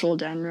my actual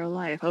dad in real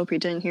life. Hope he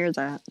didn't hear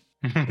that.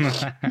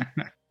 yeah.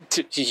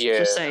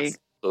 Just say,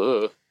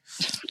 Ugh.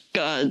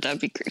 God,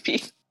 that'd be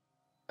creepy.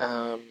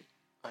 I'm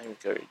going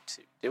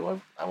to do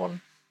that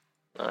one.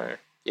 No.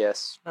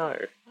 Yes. No.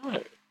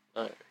 No.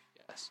 No.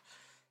 Yes.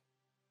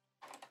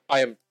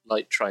 I am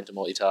like trying to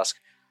multitask.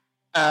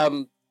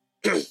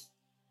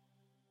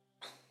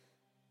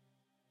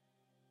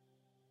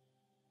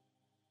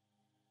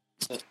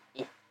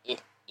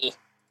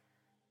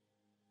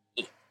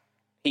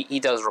 He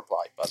does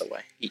reply, by the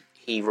way.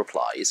 He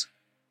replies.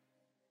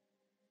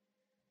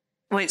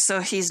 Wait, so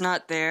he's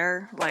not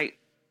there, like,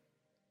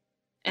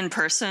 in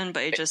person,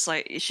 but it just,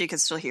 like, she could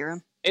still hear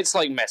him? It's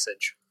like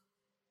message.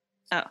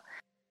 Oh.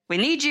 We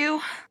need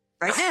you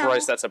right now.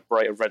 Christ, that's a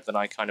brighter red than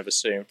I kind of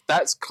assumed.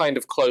 That's kind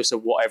of close to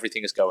what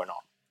everything is going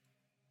on.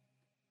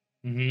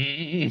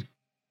 Mm.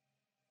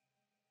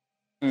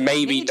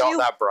 Maybe Need not you.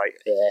 that bright.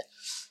 Yeah.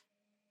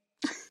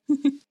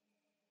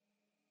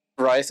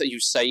 Right, are you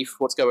safe?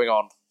 What's going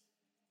on?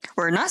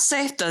 We're not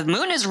safe. The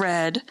moon is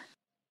red.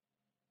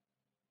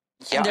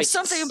 Yeah, And there's I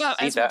can something about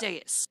see that.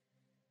 Asmodeus.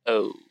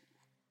 Oh.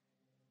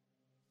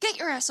 Get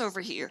your ass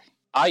over here.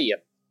 I am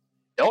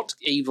not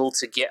able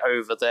to get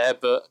over there,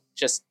 but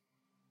just,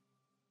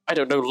 I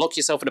don't know, lock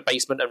yourself in a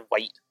basement and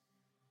wait.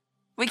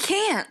 We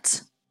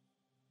can't.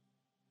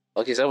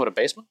 Lock yourself in a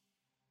basement?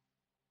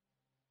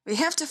 We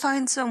have to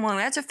find someone.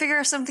 We have to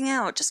figure something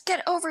out. Just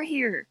get over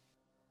here.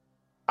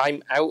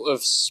 I'm out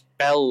of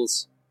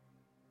spells.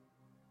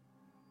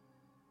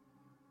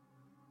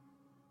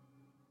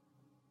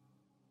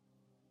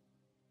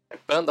 I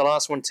burnt the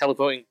last one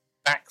teleporting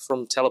back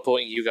from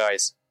teleporting you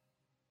guys.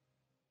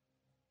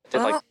 I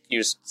did like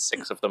use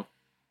 6 of them.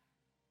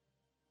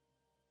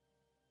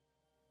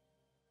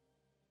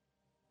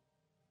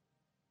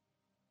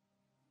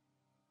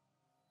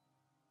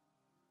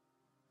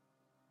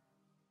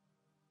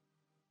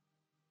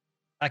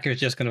 Akira's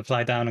just gonna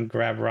fly down and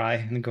grab Rai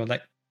and go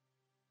like,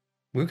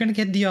 we're gonna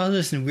get the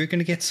others and we're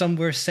gonna get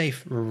somewhere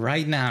safe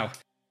right now.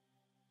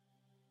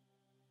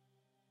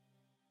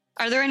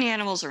 Are there any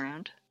animals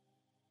around?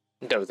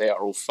 No, they are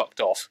all fucked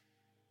off.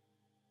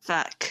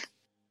 Fuck.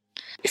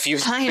 If you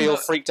Fine, feel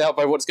but- freaked out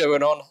by what's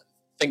going on,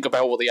 think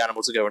about what the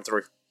animals are going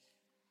through.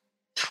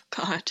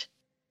 God.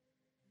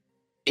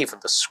 Even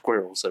the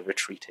squirrels are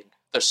retreating.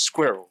 The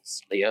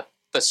squirrels, Leah.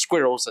 The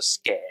squirrels are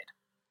scared.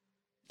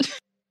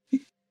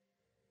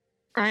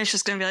 Ryan's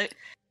just gonna be like,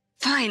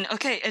 fine,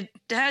 okay,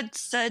 Dad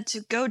said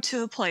to go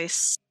to a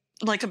place,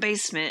 like a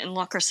basement, and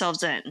lock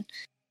ourselves in.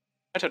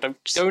 I don't know.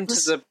 Go into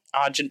the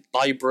Argent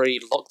Library,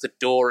 lock the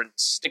door, and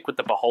stick with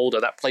the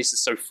Beholder. That place is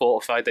so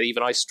fortified that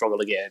even I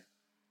struggle again.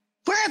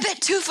 We're a bit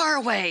too far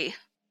away.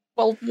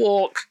 Well,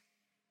 walk.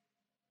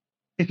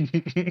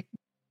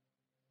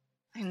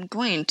 I'm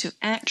going to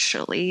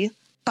actually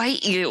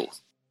bite you.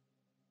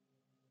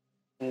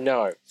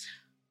 No.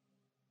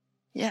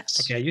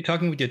 Yes. Okay, are you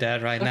talking with your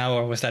dad right now,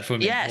 or was that for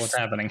me? Yes. What's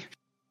happening?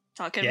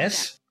 Talking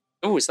Yes?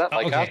 Oh, is that Oh,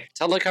 like okay. her?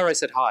 Tell like her I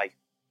said hi.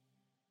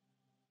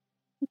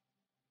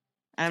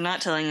 I'm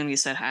not telling him you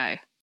said hi.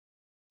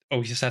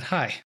 Oh, you said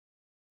hi.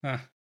 Huh.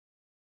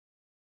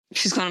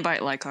 She's gonna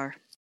bite Lycar.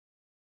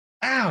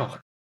 Ow!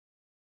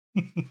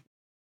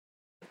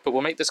 But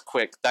we'll make this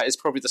quick. That is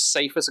probably the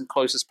safest and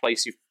closest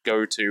place you can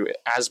go to.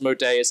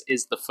 Asmodeus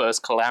is the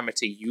first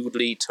calamity. You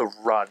need to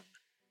run.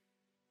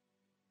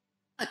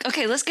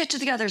 Okay, let's get to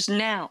the others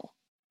now.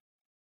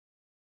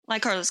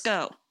 Lycar, let's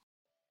go.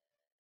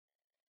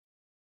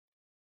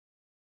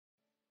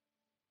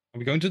 Are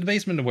we going to the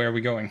basement, or where are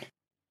we going?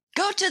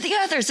 Go to the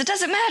others, it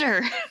doesn't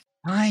matter.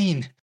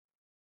 Fine.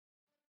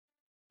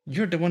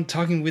 You're the one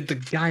talking with the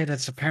guy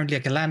that's apparently a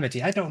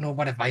calamity. I don't know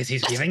what advice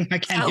he's giving. I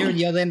can't hear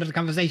the other end of the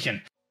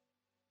conversation.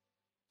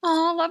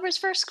 Oh, lover's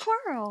first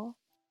quarrel.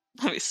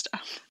 Let me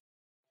stop.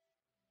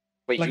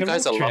 Wait, Like you a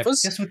guys road are trip.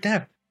 lovers? Guess what,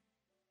 Deb?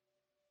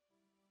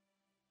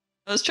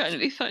 I was trying to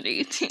be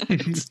funny. Damn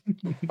it.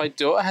 My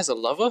daughter has a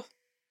lover?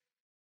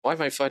 Why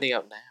am I finding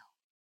out now?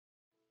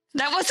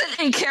 That wasn't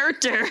in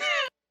character.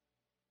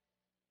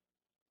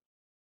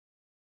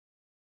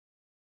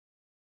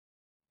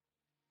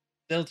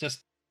 Still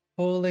just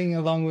pulling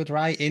along with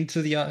Rai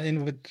into the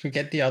to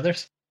get the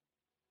others.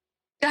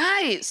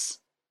 Guys,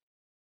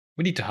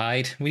 We need to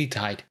hide. We need to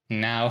hide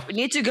now. we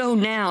need to go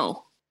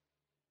now.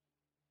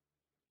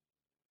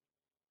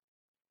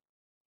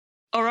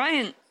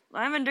 Orion,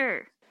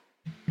 Lavender,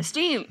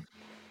 Esteem.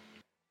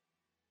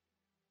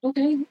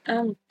 Okay,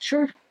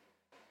 sure.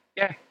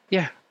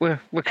 Yeah, we're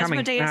coming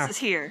Asmodeus now. is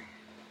here.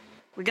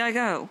 We gotta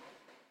go.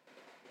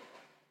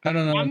 I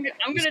don't know. I'm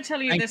going to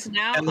tell you this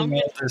now. Telling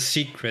all the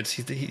secrets.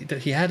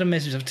 He had a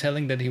message of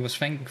telling that he was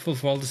thankful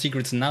for all the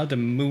secrets. Now the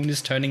moon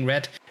is turning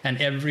red and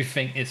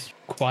everything is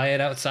quiet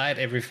outside.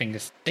 Everything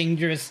is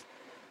dangerous.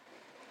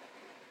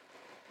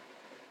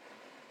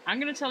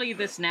 I'm going to tell you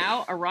this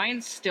now.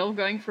 Orion's still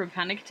going for a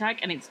panic attack,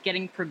 and it's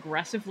getting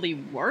progressively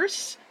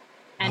worse.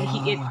 And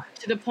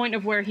to the point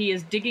of where he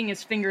is digging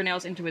his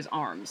fingernails into his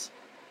arms.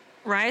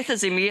 Ryeth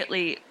is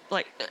immediately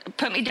like,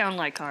 put me down,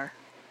 Lykar.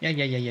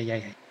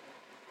 Yeah.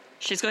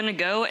 She's going to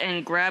go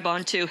and grab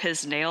onto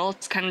his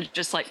nails, kind of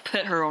just like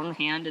put her own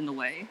hand in the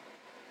way.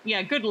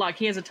 Yeah, good luck.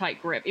 He has a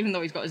tight grip, even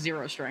though he's got a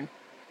 0 strength.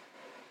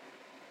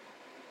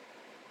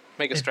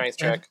 Make a strength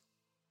check.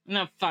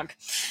 No, fuck.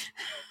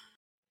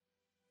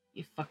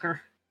 You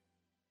fucker.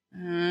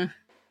 And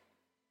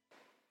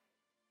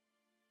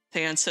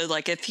so,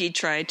 like, if he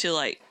tried to,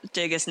 like,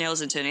 dig his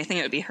nails into anything,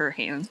 it would be her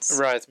hands.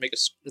 Right,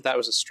 that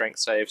was a strength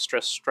save.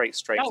 Straight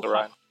strength, Oh,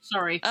 Orion.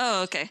 sorry.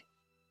 Oh, okay.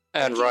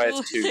 And Riot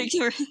too. Thank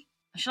you.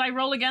 Should I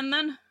roll again,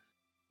 then?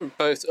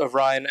 Both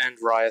Orion and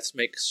Riot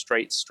make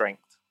straight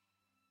strength.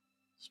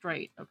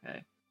 Straight,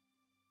 okay.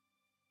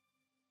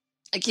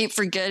 I keep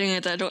forgetting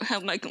that I don't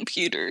have my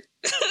computer.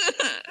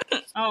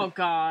 Oh,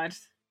 God.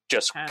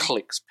 Just Okay.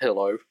 clicks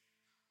pillow.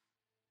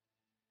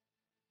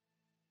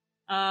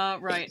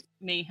 Right.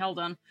 Me. Hold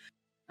on.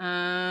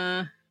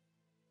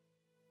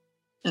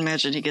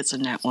 Imagine he gets a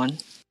nat 1.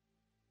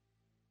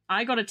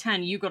 I got a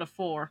 10, you got a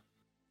 4.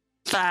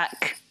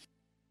 Fuck.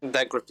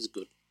 That grip is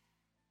good.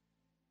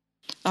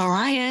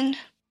 Orion.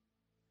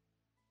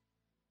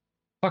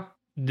 Fuck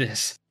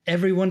this.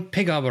 Everyone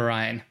pick up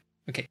Orion.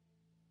 Okay.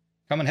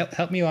 Come on,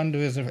 help me undo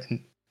this.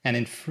 And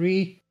in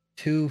 3,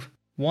 2,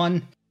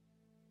 1.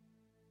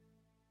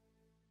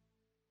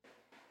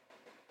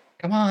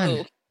 Come on.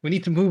 Oh. We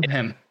need to move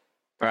him.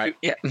 Right,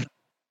 yeah.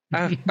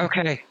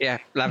 Okay, yeah.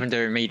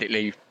 Lavender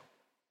immediately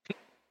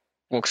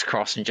walks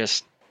across and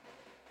just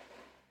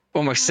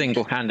almost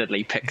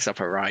single-handedly picks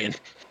up Orion.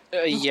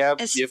 Yeah,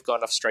 It's- you've got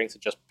enough strength to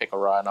just pick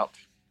Orion up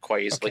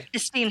quite easily.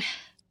 Istine.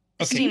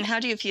 Istine, how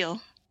do you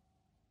feel?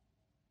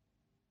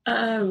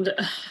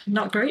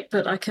 Not great,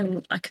 but I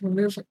can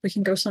move. We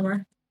can go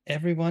somewhere.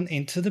 Everyone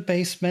into the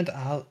basement.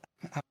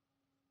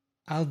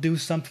 I'll do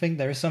something.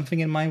 There is something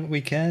in mind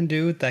we can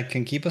do that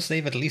can keep us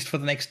safe at least for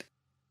the next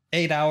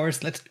 8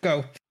 hours. Let's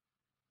go.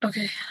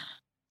 Okay.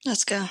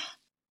 Let's go.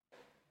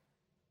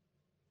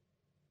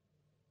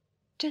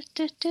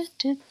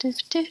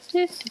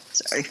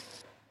 Sorry.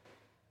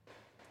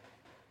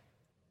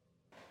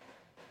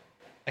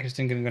 I just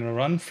think I'm gonna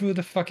run through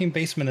the fucking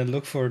basement and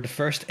look for the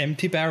first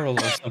empty barrel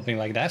or something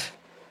like that.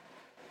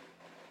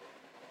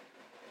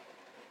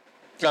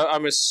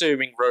 I'm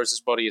assuming Rose's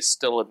body is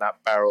still in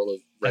that barrel of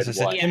red As I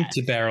said, wine. Yeah.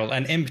 empty barrel,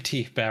 an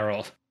empty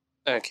barrel.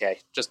 Okay,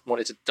 just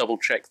wanted to double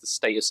check the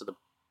status of the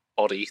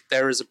body.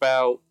 There is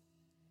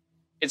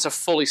it's a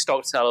fully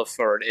stocked cellar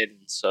for an inn,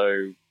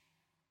 so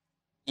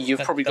you've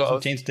That probably doesn't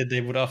got change that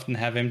they would often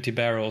have empty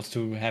barrels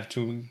to have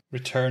to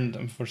return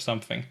them for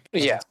something.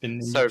 because Yeah, it's been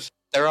in so use.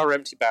 there are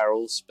empty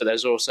barrels, but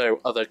there's also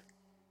other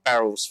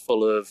barrels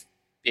full of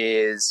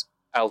beers,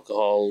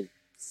 alcohol,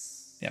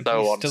 Yeah, so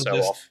he's on and still so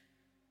just off.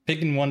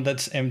 picking one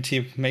that's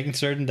empty, making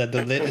certain that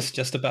the lid is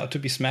just about to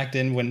be smacked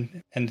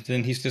in and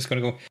then he's just gonna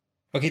go,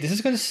 okay, this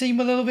is gonna seem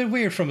a little bit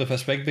weird from the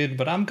perspective,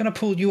 but I'm gonna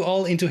pull you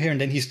all into here, and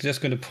then he's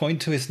just gonna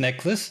point to his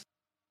necklace,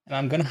 and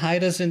I'm gonna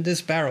hide us in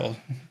this barrel.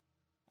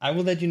 I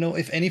will let you know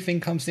if anything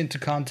comes into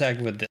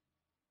contact with this.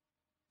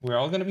 We're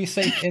all gonna be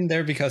safe in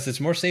there because it's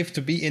more safe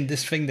to be in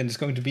this thing than it's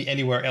going to be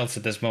anywhere else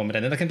at this moment,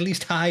 and then I can at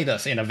least hide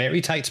us in a very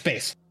tight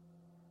space.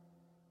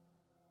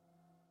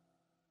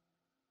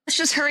 Let's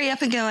just hurry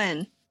up and go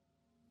in.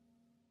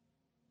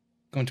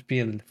 Going to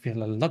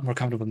feel a lot more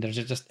comfortable. There's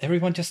just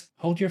everyone just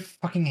hold your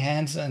fucking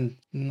hands and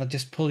I'll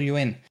just pull you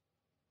in.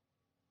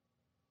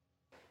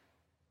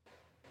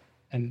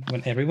 And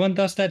when everyone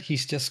does that,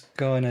 he's just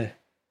gonna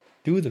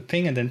do the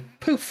thing and then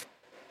poof!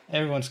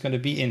 Everyone's gonna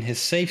be in his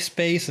safe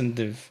space and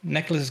the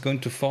necklace is going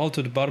to fall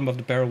to the bottom of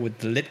the barrel with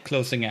the lid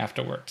closing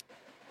afterwards.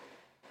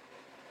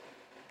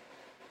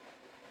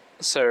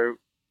 So,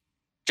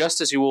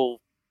 just as you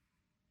all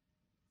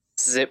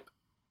zip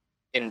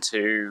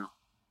into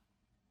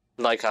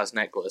Lykar's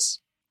necklace,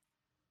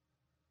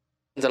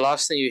 the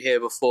last thing you hear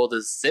before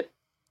the zip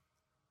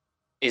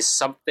is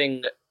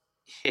something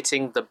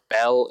hitting the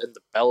bell in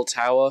the bell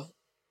tower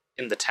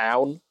in the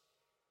town,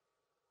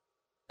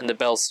 and the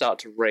bells start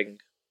to ring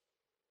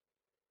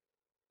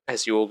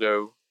as you all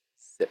go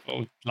zip.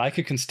 Oh,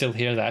 Leica can still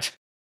hear that.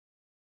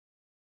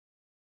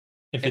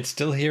 If it's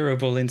still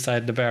hearable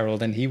inside the barrel,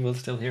 then he will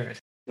still hear it.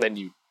 Then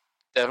you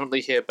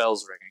definitely hear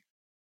bells ringing.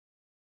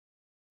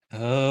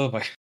 Oh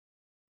boy.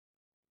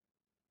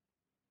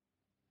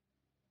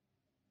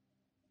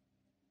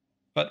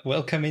 But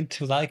welcome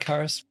into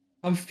Lykar's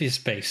comfy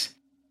space.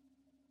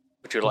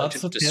 Would you like Lots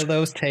to of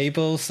pillows,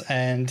 tables,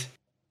 and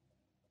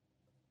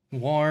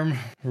warm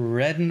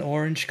red and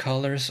orange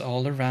colors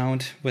all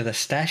around, with a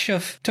stash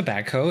of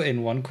tobacco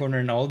in one corner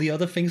and all the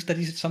other things that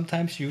he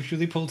sometimes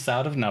usually pulls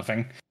out of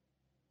nothing.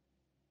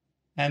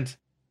 And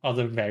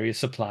other various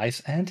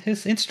supplies and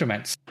his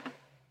instruments.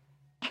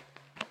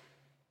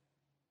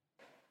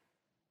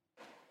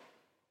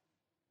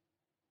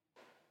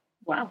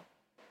 Wow.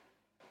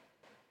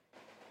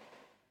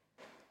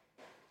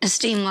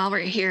 Esteem, while we're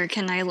here,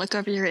 can I look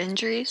over your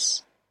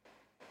injuries?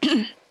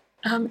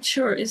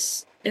 Sure.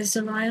 Is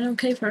Orion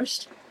okay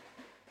first?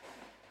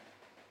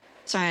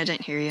 Sorry, I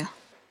didn't hear you.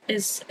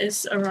 Is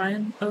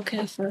Orion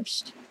okay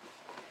first?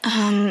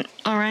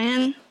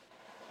 Orion,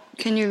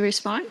 can you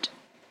respond?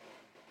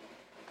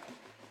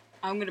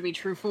 I'm gonna be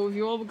truthful with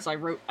you all because I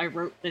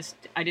wrote this.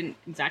 I didn't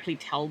exactly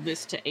tell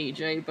this to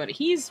AJ, but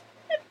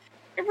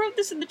I wrote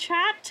this in the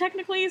chat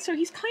technically, so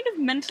he's kind of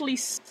mentally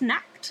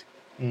snapped.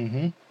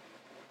 Mm-hmm.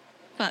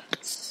 But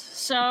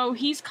So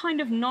he's kind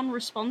of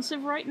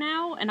non-responsive right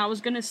now, and I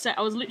was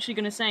literally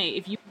gonna say,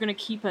 if you were gonna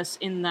keep us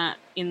in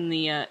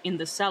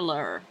the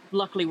cellar,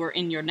 luckily we're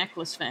in your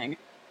necklace thing,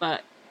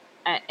 but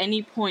at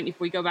any point if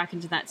we go back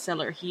into that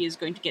cellar, he is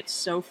going to get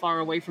so far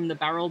away from the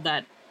barrel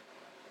that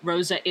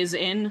Rosa is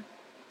in,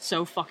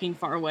 so fucking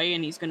far away,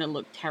 and he's gonna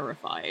look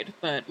terrified.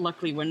 But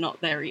luckily we're not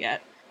there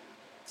yet.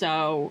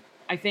 So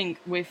I think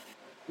with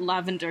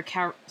Lavender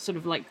sort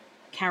of like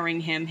carrying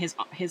him,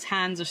 his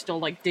hands are still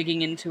like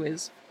digging into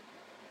his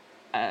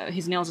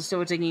nails are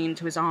still digging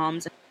into his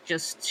arms,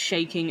 just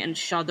shaking and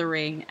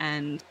shuddering,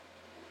 and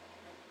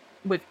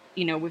with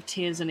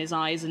tears in his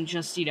eyes, and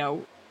just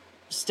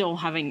still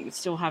having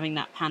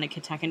that panic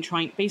attack, and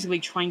trying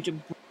to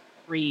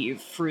breathe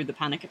through the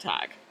panic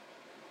attack.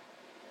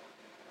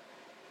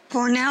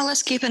 for now,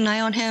 let's keep an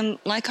eye on him.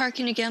 Lycar,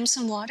 can you get him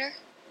some water?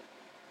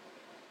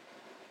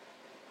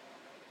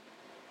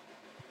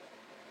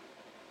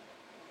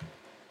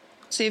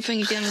 See if we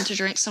can get him to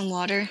drink some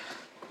water.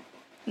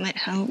 Might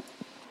help.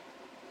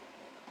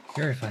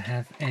 Sure, if I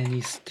have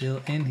any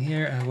still in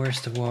here.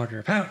 Where's the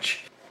water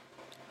pouch?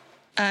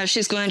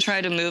 She's going to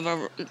try to move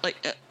over.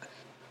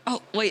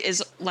 Oh, wait,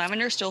 is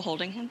Lavender still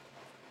holding him?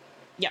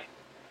 Yeah.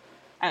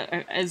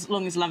 As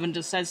long as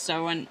Lavender says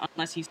so, and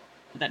unless he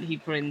that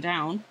he'd put him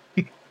down.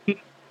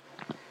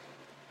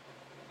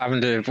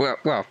 Lavender,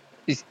 well,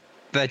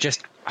 they're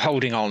just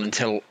holding on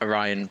until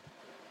Orion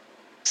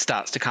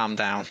starts to calm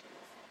down.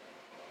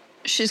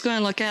 She's going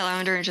to look at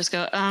Lavender and just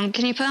go,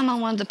 can you put him on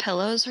one of the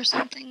pillows or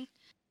something?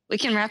 We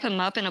can wrap him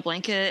up in a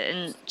blanket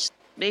and just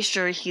make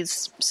sure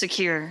he's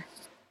secure.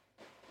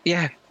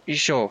 Yeah, you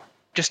sure?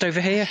 Just over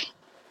here?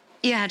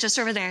 Yeah, just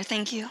over there,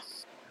 thank you.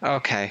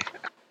 Okay.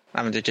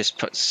 Lavender just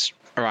puts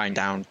Orion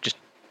down, just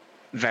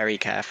very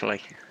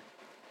carefully.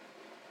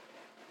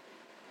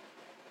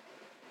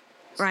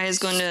 Raya's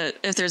going to,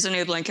 if there's a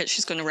new blanket,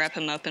 she's going to wrap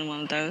him up in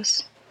one of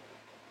those.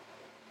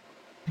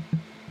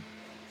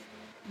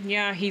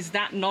 Yeah, he's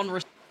that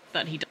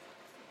that he does.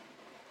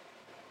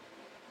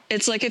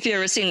 It's like if you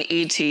ever seen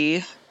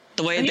E.T.,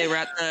 the way they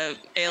wrap the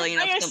alien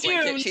up in the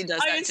blanket, she does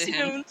that to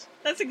him.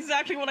 That's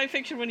exactly what I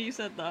pictured when you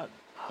said that.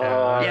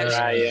 Oh, Yeah,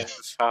 Ryan,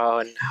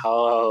 phone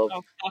Oh,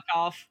 home. fuck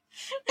off.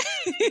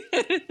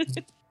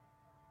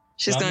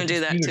 She's going to do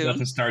that If too. it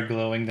doesn't start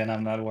glowing, then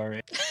I'm not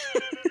worried.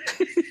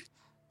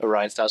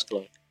 Orion starts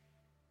glowing.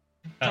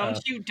 Don't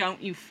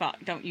you fuck.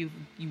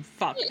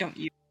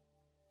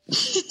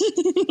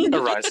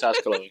 Orion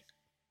starts glowing.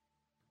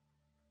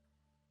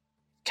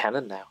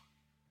 Canon now.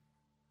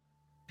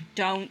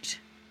 Don't.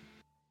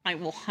 I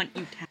will hunt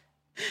you down.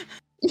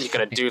 You're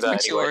gonna do that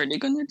Aren't you anyway. already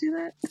going to do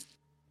that?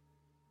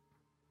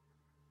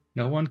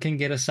 No one can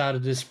get us out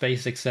of this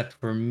space except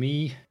for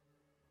me.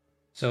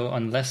 So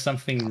unless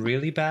something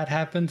really bad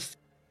happens,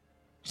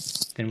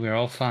 then we're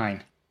all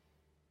fine.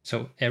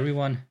 So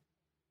everyone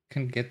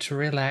can get to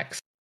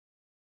relax,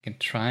 can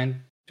try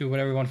and do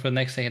whatever we want for the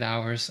next 8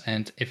 hours,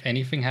 and if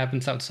anything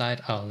happens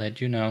outside, I'll let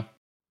you know.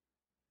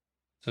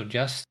 So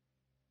just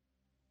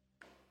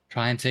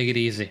try and take it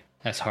easy,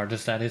 as hard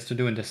as that is to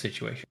do in this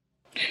situation.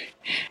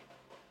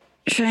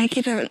 Should I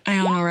keep an eye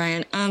on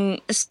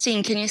Orion?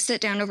 Steen, can you sit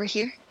down over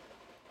here?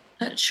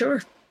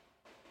 Sure.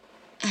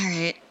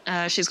 Alright,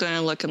 she's going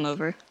to look him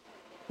over.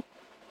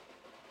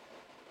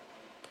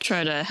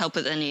 Try to help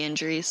with any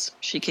injuries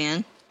she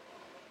can.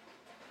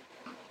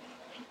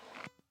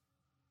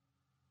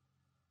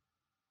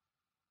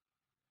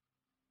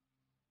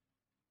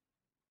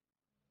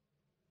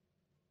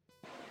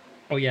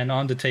 Oh yeah, and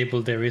on the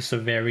table there is a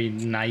very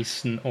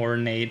nice and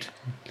ornate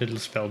little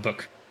spell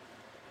book.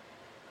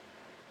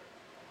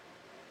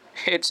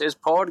 It's his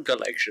porn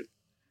collection.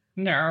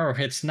 No,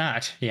 it's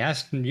not. He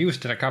has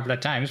used it a couple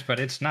of times, but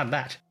it's not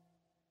that.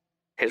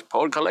 His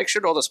porn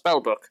collection or the spell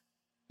book?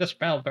 The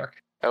spell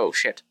book. Oh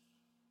shit.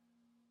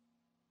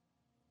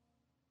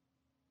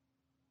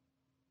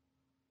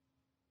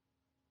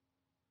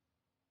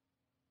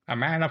 A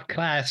man of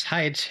class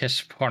hides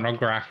his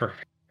pornographer,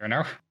 you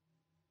know?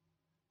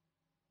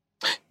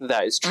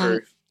 That is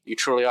true. You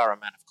truly are a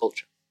man of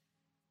culture.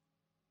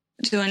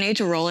 Do I need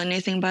to roll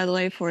anything, by the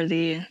way, for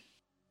the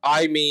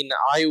I mean,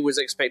 I was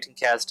expecting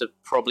Kaz to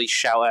probably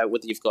shout out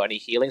whether you've got any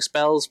healing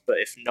spells, but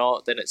if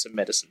not, then it's a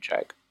medicine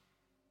check.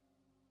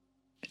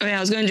 Oh, yeah, I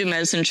was going to do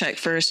medicine check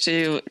first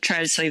to try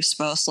to save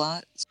spell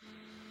slots.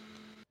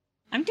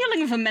 I'm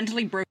dealing with a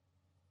mentally broken,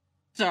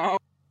 so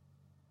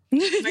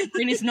my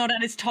brain is not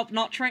at its top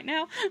notch right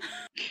now.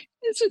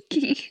 It's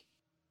okay.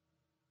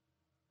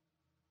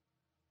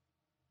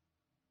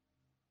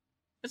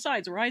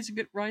 Besides, Rye's a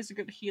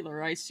good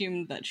healer. I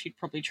assumed that she'd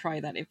probably try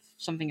that if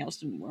something else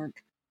didn't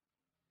work.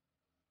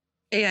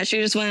 Yeah,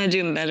 she just wanted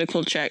to do a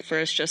medical check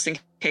first, just in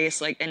case,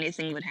 like,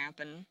 anything would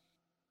happen.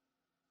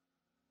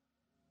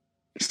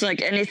 So,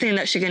 like, anything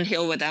that she can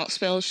heal without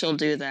spells, she'll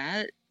do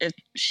that. If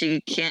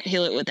she can't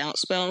heal it without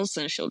spells,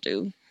 then she'll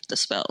do the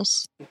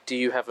spells. Do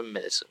you have a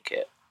medicine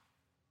kit?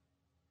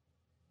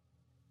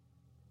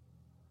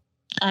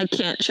 I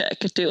can't check,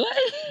 do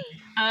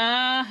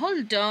I?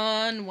 Hold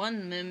on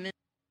 1 minute.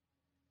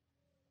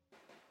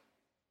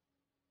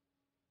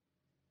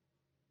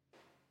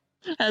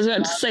 I was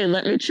about to say,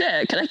 let me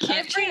check, and I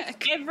can't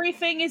check.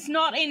 Everything is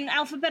not in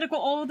alphabetical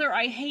order.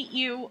 I hate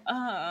you.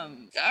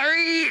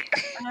 Sorry!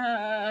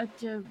 I'm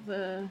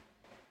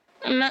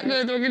not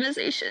good with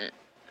organization.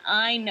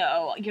 I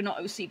know. You're not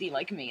OCD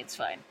like me. It's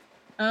fine.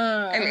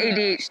 I'm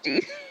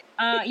ADHD.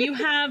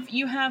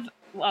 You have.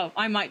 Well,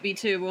 I might be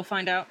too. We'll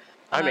find out.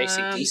 I'm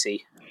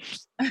AC/DC.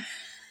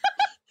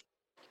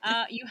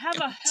 You have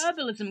a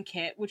herbalism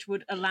kit, which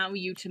would allow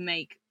you to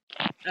make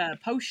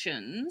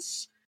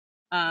potions,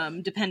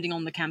 depending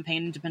on the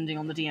campaign and depending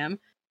on the DM.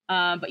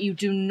 But you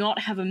do not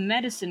have a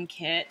medicine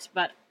kit.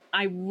 But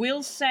I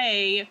will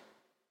say,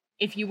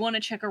 if you want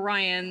to check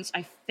Orion's,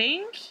 I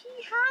think he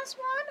has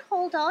one.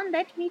 Hold on,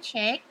 let me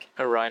check.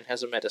 Orion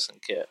has a medicine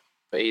kit,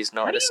 but he's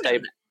not How in do a you know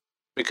stable. that?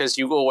 Because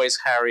you always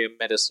carry a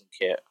medicine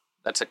kit.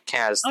 That's a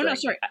Kaz Oh thing.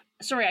 no,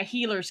 sorry, a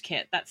healer's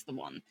kit. That's the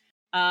one.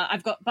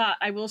 But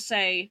I will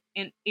say,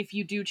 if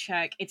you do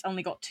check, it's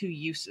only got 2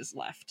 uses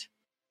left.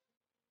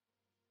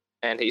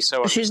 And he's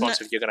so She's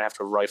unresponsive, you're going to have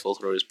to rifle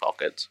through his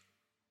pockets.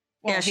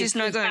 Well, Yeah, she's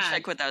not his going to bag.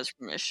 check without his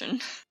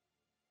permission.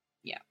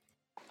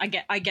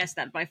 I guess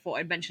that, but I thought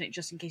I'd mention it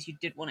just in case you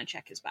did want to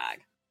check his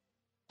bag.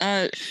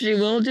 She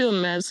will do a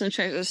medicine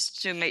check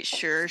just to make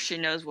sure she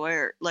knows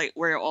where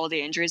all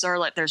the injuries are,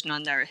 like there's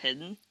none that are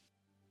hidden.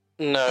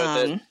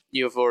 No,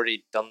 you've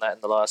already done that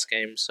in the last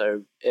game,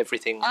 so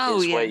everything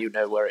is where you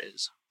know where it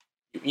is.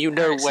 You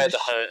know where the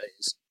hurt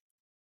is.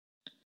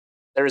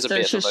 There is a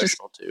bit of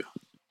emotional too.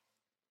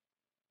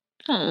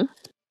 Oh.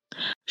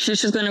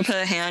 She's just going to put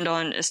a hand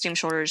on Esteem's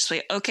shoulder and just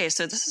say, okay,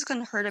 so this is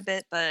going to hurt a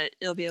bit, but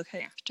it'll be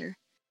okay after.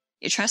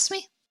 You trust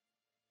me?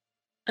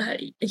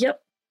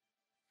 Yep.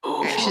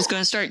 She's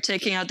going to start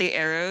taking out the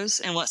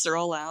arrows, and once they're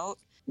all out,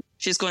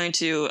 she's going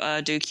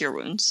to do cure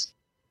wounds.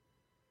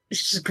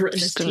 She's just gritting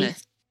his going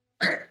teeth.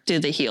 to do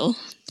the heal.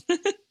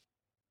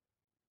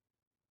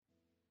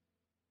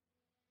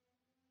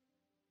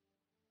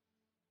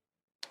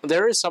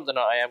 There is something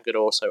I am going to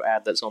also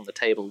add that's on the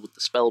table with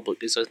the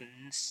spellbook. Is a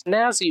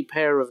snazzy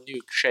pair of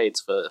new shades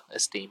for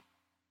Esteem.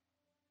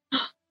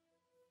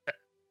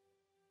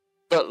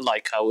 But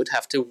Leica would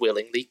have to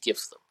willingly give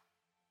them.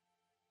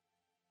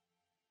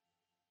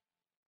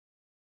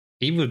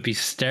 He would be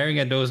staring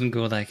at those and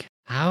go like,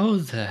 how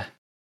the...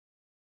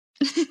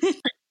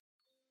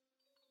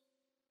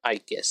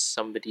 I guess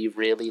somebody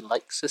really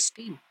likes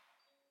Esteem.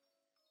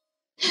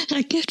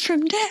 A gift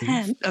from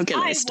Dad. Okay,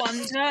 I stop.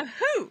 wonder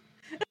who.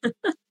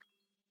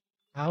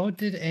 How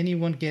did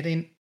anyone get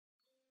in?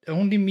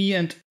 Only me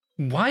and...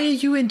 Why are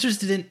you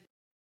interested in...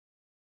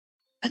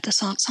 Put the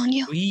socks on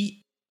you.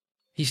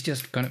 He's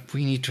just gonna...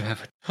 We need to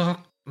have a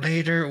talk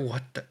later.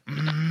 What the...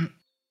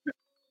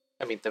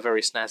 I mean, they're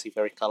very snazzy,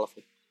 very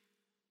colourful.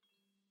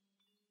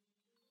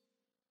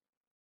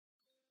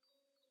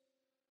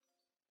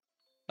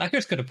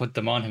 Lacker's gonna put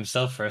them on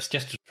himself first,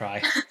 just to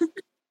try.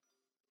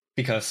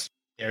 Because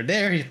they're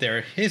there,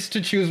 they're his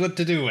to choose what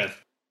to do with.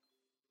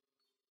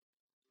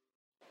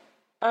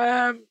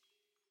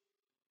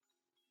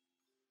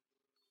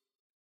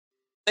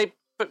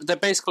 They're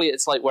basically,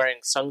 it's like wearing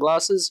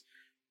sunglasses,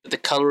 but the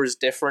colour is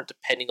different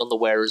depending on the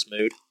wearer's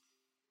mood.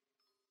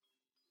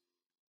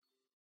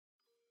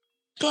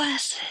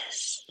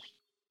 Glasses.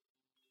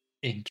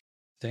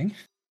 Interesting.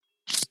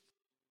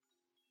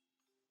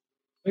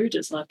 Mood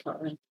is not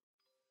current.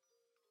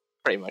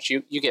 Pretty much,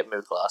 you get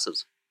mood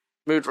glasses.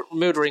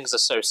 Mood rings are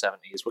so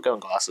 70s, we're going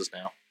glasses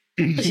now.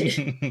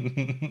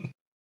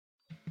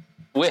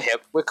 We're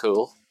hip, we're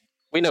cool.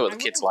 We know what the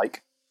kids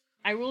like.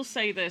 I will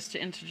say this to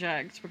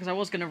interject, because I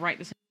was going to write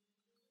this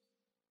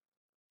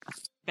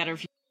better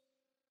if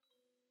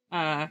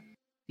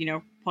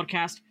you,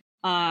 podcast.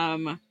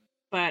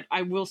 But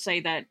I will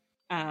say that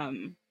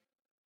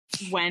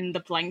when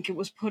the blanket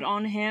was put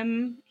on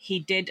him, he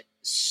did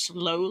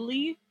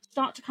slowly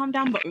start to calm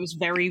down, but it was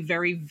very,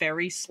 very,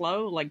 very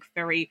slow, like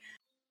very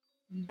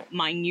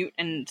minute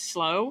and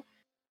slow.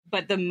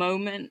 But the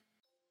moment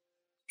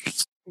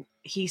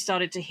he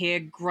started to hear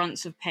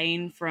grunts of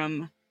pain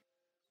from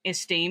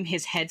Esteem,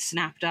 his head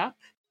snapped up,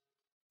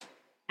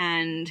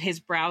 and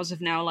his brows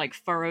have now like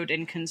furrowed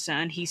in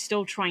concern. He's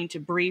still trying to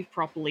breathe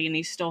properly, and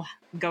he's still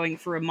going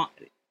for a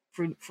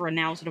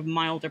now sort of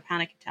milder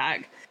panic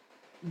attack,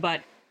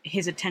 but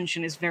his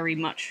attention is very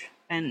much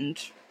and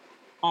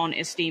on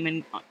Esteem,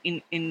 and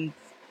in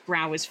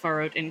brow is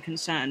furrowed in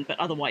concern, but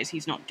otherwise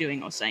he's not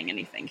doing or saying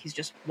anything. He's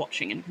just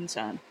watching in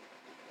concern.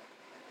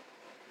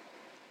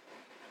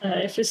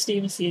 If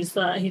Esteem sees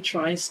that, he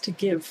tries to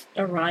give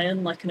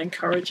Orion like an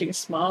encouraging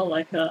smile,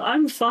 like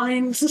 "I'm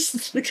fine,"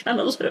 just the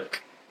kind of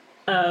look,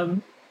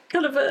 kind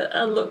of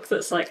a look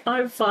that's like,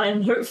 "I'm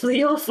fine. Hopefully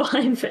you're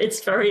fine." But it's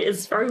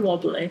very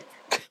wobbly.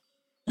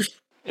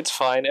 It's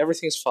fine.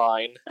 Everything's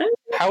fine.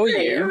 How are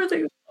you?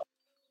 Everything's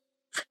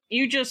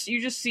You just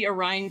see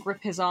Orion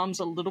grip his arms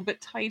a little bit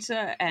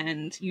tighter,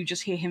 and you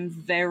just hear him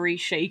very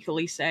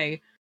shakily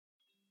say,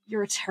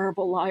 "You're a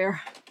terrible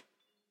liar."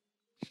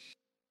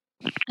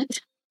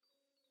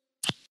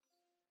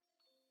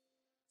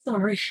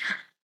 Sorry.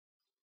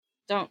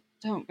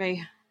 Don't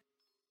be.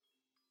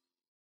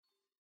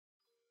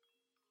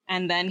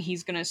 And then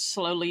he's gonna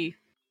slowly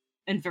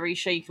and very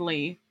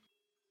shakily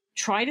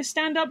try to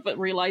stand up, but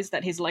realize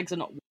that his legs are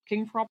not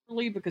working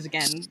properly because,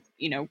 again,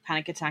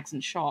 panic attacks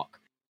and shock.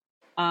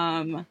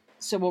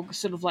 So we'll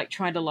sort of like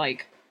try to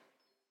like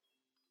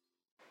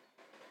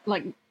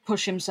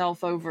push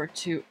himself over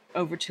to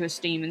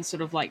Esteem and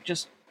sort of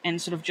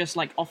just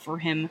like offer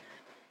him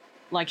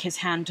like his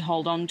hand to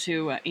hold on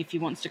to if he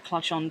wants to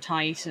clutch on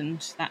tight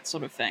and that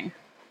sort of thing.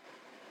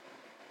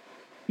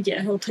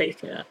 Yeah, he'll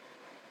take it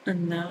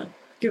and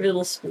give it a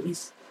little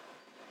squeeze.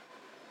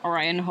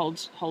 Orion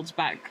holds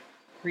back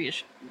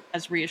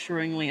as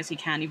reassuringly as he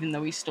can, even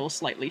though he's still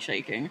slightly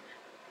shaking.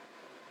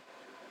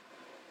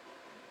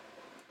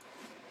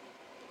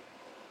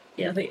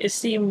 Yeah, I think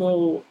Esteem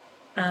will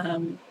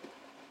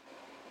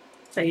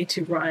say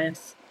to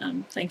Riot,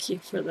 "Thank you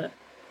for the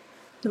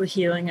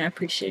healing. I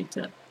appreciate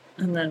it."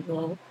 And then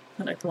we'll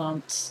kind of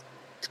glance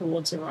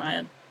towards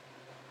Orion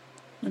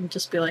and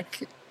just be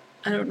like,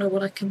 "I don't know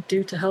what I can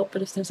do to help,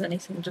 but if there's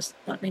anything, just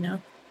let me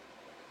know."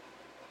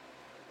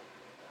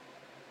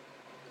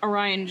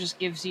 Orion just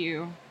gives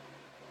you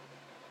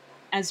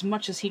as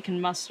much as he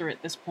can muster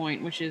at this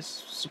point, which is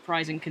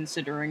surprising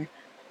considering,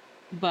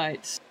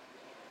 but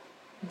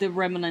the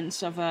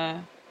remnants of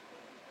a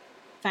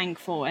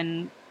thankful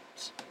and,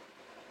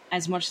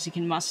 as much as he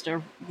can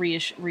muster,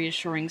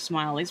 reassuring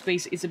smile. It's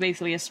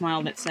basically a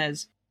smile that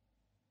says,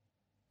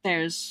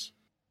 "There's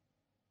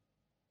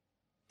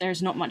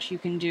not much you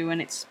can do,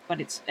 and it's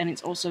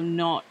also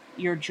not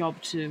your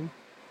job to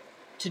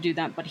do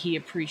that, but he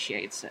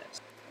appreciates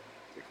it."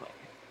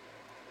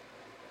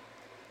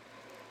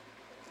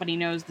 But he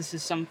knows this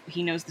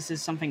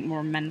is something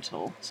more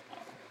mental.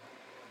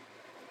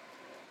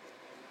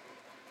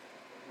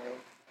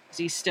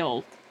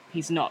 So.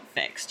 He's not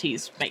fixed.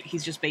 He's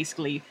just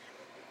basically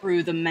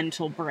through the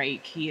mental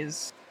break.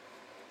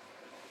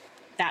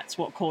 That's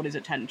what caught his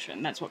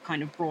attention. That's what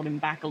kind of brought him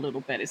back a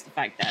little bit, is the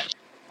fact that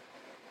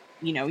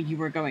you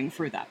were going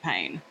through that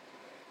pain,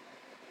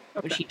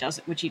 okay.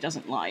 which he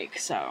doesn't like.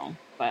 So,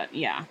 but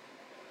yeah.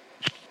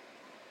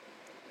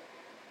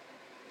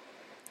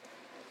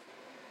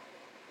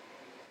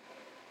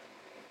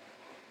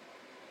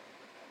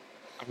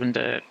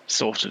 Lavender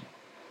sort of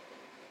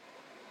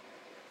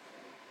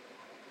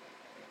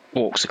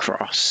walks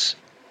across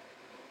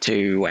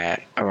to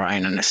where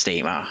Orion and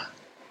Esteem are,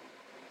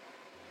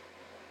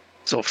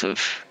 sort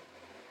of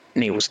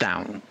kneels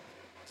down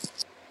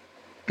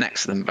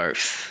next to them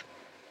both,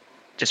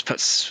 just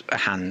puts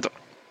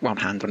one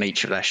hand on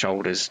each of their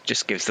shoulders,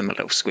 just gives them a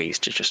little squeeze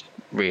to just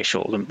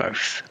reassure them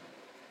both.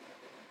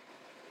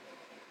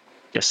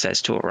 Just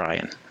says to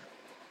Orion,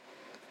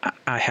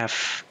 I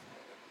have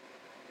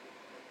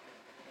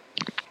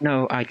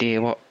no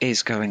idea what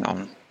is going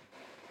on,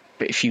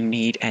 but if you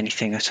need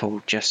anything at all,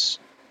 just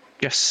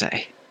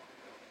say.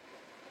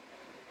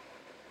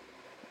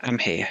 I'm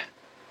here.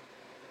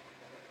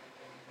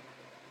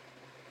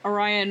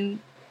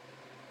 Orion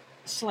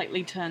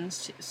slightly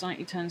turns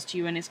to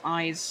you, and his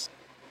eyes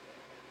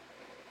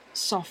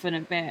soften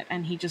a bit,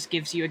 and he just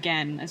gives you,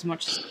 again, as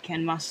much as he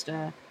can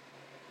muster,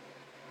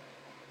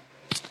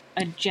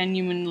 a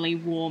genuinely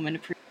warm and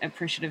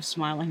appreciative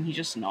smile, and he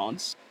just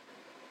nods.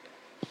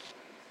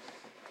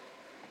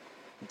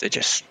 It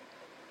just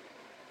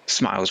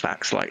smiles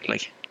back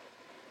slightly.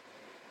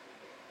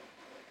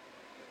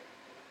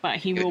 But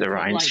he will give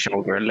Orion's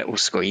shoulder a little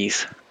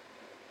squeeze.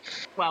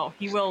 Well,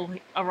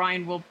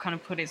 Orion will kind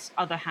of put his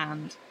other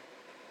hand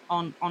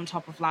on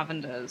top of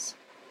Lavender's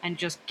and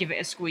just give it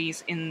a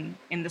squeeze in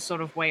the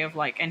sort of way of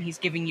like, and he's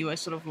giving you a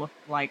sort of look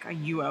like, "Are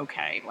you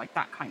okay?" Like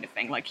that kind of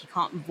thing. Like he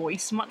can't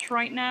voice much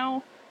right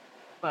now,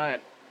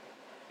 but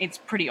it's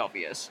pretty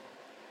obvious.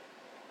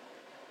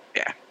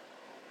 Yeah.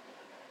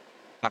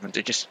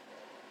 Lavender just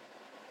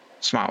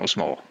smiles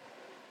more.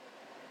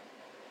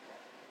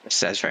 Just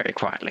says very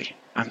quietly,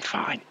 "I'm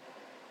fine.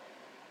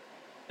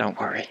 Don't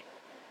worry."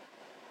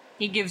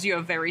 He gives you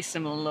a very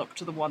similar look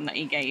to the one that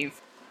he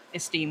gave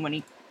Esteem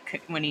when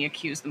he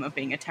accused them of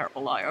being a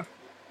terrible liar.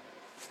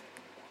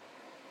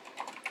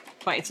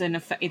 But it's an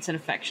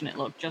affectionate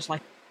look, just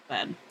like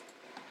Ben.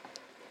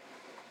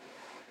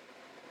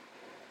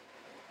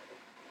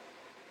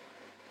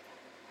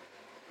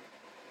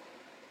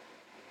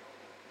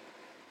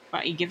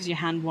 But he gives your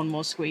hand one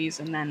more squeeze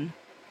and then,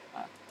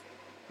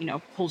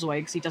 pulls away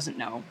because he doesn't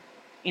know,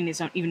 in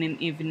his own,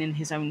 even in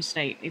his own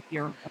state, if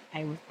you're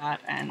okay with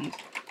that, and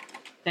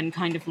then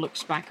kind of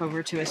looks back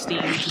over to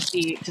Esteem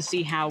to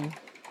see how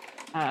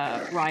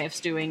Ryef's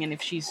doing and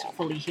if she's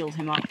fully healed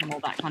him up and all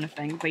that kind of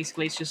thing.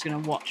 Basically, it's just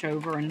going to watch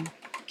over and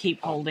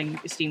keep holding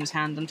Esteem's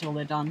hand until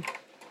they're done.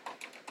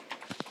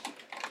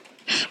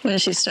 When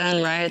she's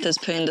done, Riot is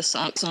putting the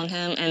socks on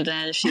him, and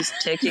then she's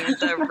taking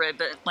the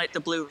ribbon, like the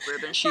blue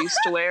ribbon she used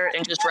to wear,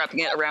 and just wrapping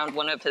it around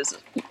one of his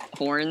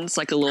horns,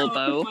 like a little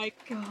bow. Oh my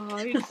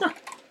god.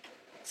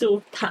 It's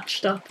all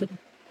patched up and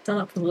done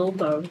up with a little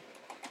bow.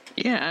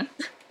 Yeah.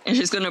 And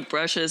she's gonna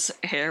brush his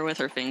hair with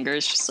her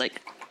fingers, just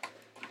like...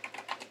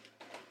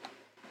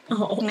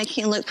 Oh.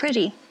 Making it look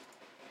pretty.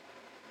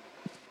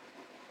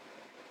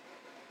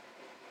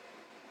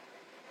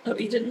 Oh,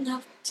 you didn't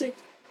have to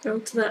go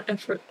to that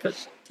effort,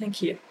 but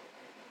thank you.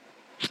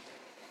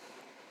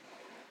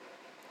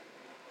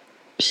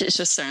 She's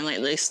just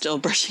silently still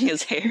brushing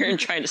his hair and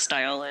trying to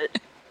style it.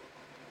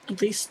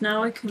 At least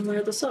now I can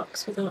wear the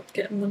socks without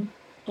getting them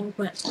all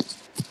wet.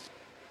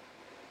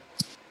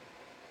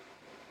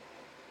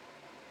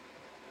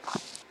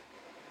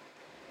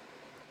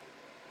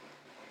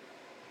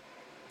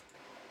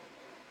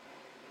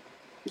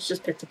 He's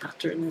just pitter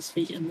patter in his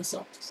feet in the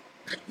socks.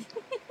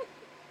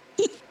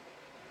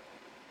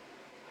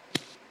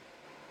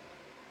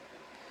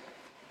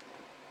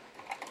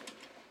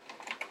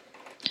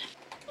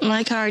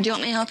 My car, do you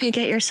want me to help you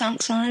get your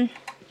socks on?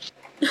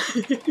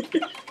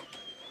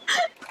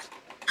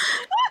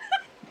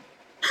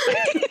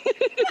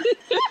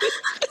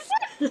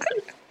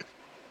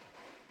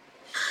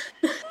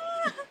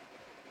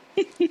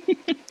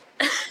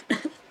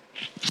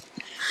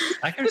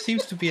 Icar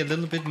seems to be a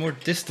little bit more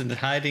distant,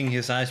 hiding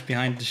his eyes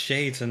behind the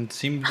shades, and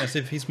seems as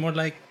if he's more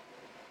like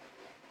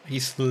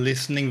he's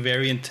listening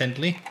very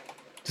intently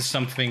to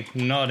something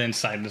not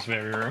inside this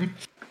very room.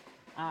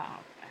 Ah,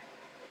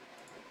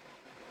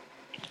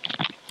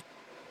 okay.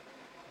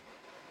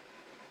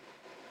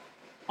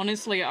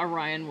 Honestly,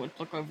 Orion would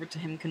look over to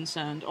him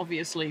concerned.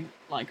 Obviously,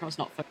 like, I was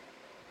not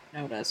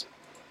noticed.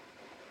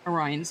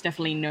 Orion's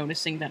definitely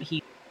noticing that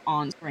he's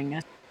answering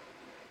it.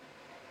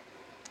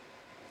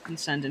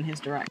 Concerned in his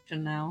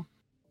direction now.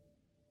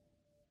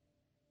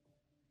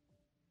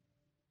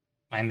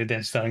 Finally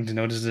then starting to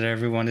notice that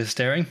everyone is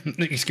staring.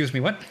 Excuse me,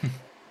 what?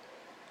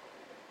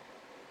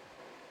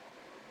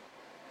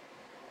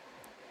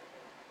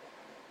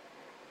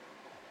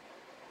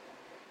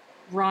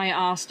 Rye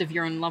asked if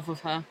you're in love with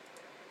her.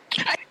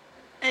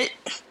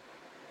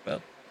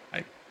 Well,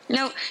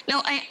 No,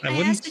 I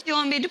asked if you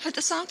want me to put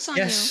the socks on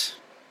yes.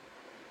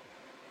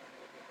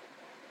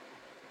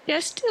 you.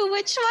 Yes, to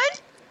which one?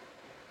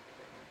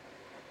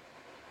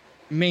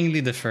 Mainly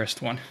the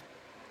first one.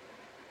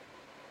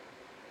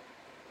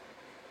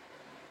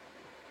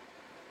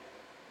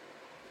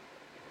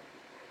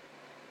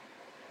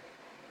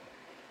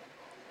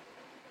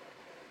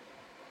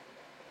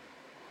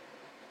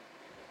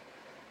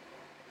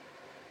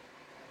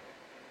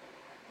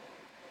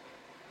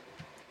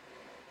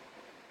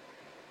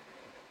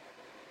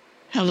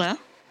 Hello?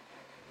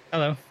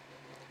 Hello.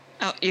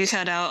 Oh, you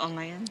cut out on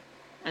my end.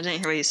 I didn't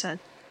hear what you said.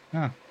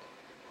 Oh.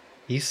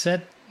 He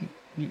said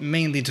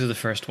mainly to the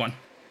first one.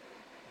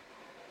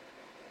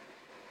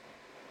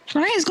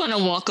 Ryan's going to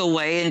walk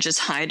away and just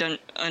hide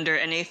under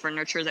any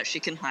furniture that she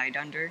can hide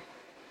under.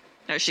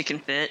 That she can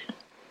fit.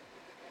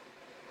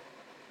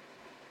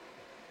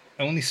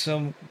 Only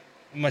so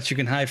much you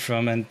can hide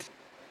from, and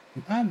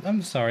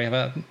I'm sorry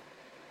about...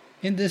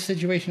 In this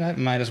situation, I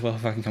might as well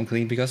fucking come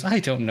clean, because I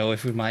don't know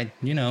if we might,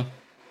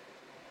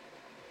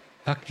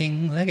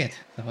 fucking leg it.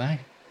 So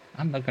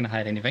I'm not gonna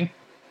hide anything.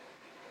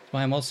 That's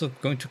why I'm also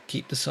going to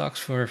keep the socks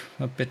for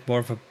a bit more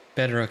of a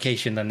better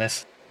occasion than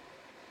this.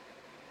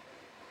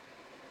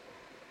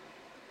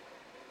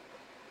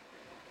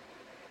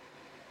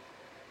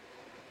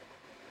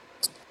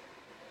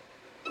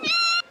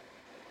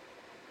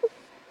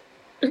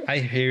 I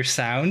hear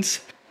sounds.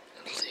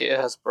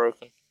 Leah has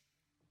broken.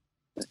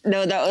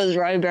 No, that was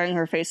Ryan burying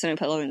her face in a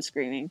pillow and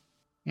screaming.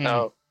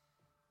 No.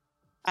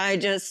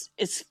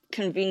 It's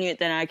convenient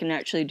that I can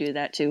actually do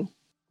that too.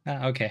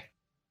 Okay.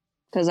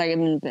 Because I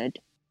am in bed.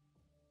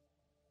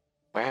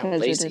 Wow,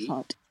 Because it is lazy.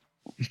 hot.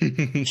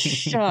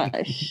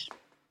 Shush.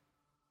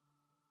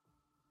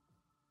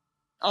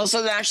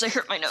 Also, that actually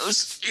hurt my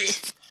nose.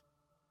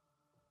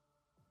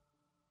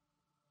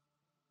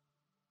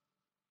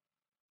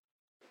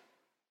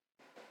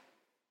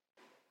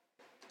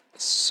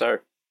 So.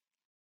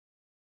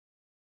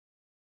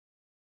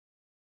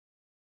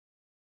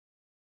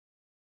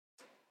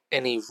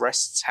 Any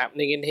rests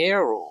happening in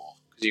here, or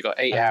because you got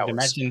 8 I hours? would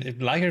imagine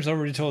if Liger's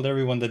already told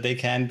everyone that they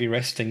can be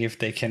resting if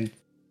they can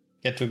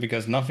get to it,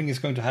 because nothing is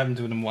going to happen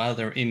to them while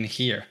they're in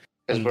here.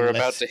 Because we're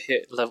about to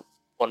hit level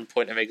 1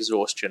 point of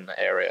exhaustion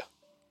area.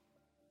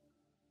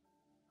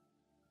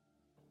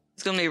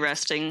 He's gonna be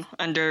resting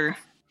under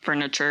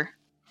furniture.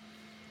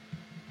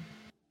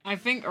 I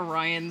think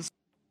Orion's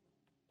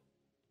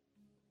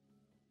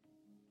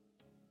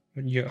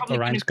probably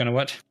Orion's gonna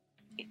what?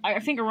 I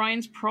think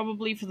Orion's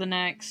probably for the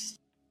next,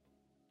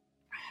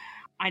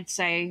 I'd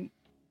say,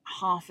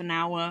 half an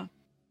hour,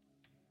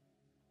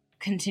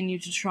 continue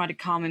to try to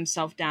calm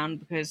himself down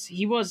because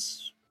he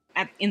was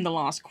in the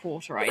last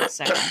quarter, I'd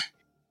say.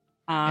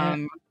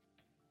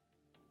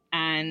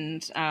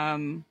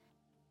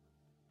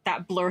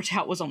 That blurt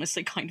out was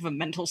honestly kind of a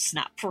mental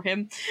snap for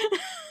him.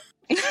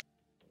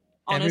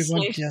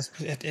 Honestly.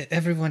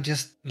 Everyone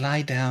just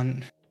lie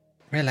down,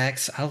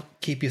 relax. I'll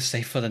keep you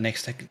safe for the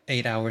next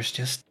 8 hours.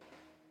 Just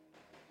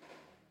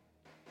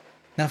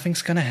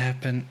nothing's gonna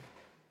happen.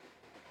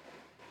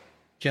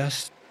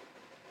 Just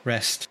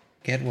rest,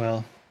 get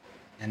well,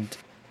 and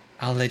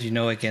I'll let you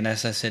know again,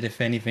 as I said, if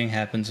anything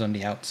happens on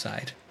the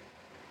outside.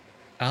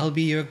 I'll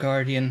be your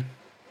guardian.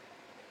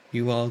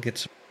 You all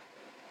get.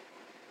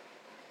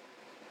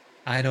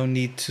 I don't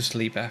need to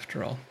sleep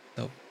after all,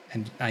 though.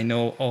 And I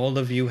know all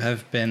of you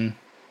have been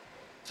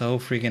so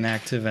freaking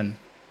active, and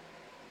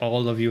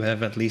all of you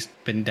have at least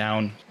been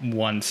down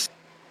once.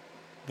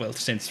 Well,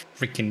 since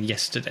freaking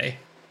yesterday.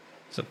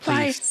 So please.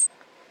 Twice.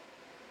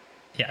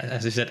 Yeah,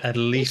 as I said, at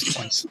least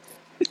once.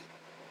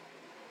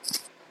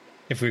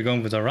 If we're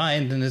going with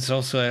Orion, then it's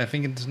also, I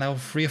think it's now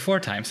 3 or 4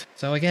 times.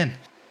 So again,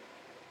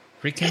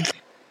 freaking.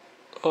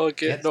 Oh,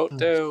 get knocked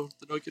down,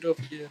 then I get up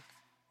again.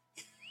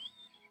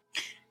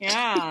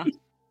 Yeah,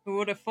 who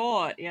would have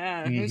thought?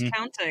 Yeah, who's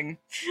counting?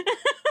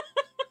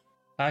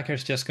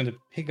 Parker's just going to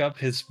pick up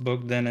his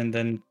book then, and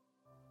then,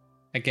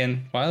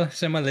 again, while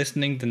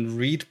semi-listening, then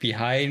read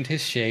behind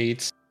his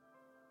shades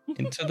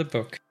into the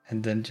book,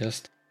 and then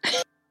just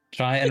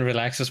try and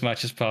relax as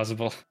much as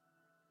possible.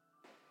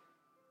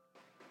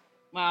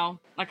 Well,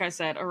 like I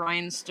said,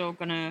 Orion's still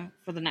gonna,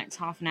 for the next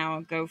half an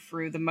hour, go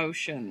through the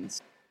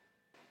motions.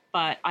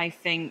 But I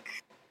think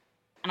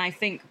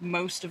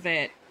most of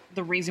it,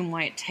 the reason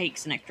why it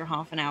takes an extra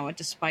half an hour,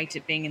 despite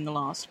it being in the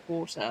last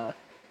quarter,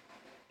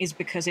 is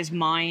because his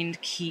mind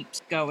keeps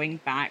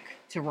going back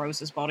to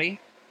Rosa's body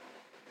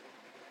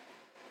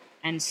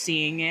and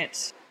seeing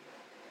it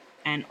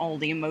and all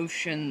the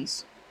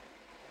emotions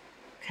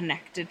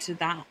connected to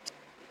that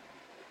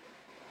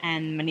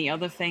and many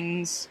other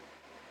things,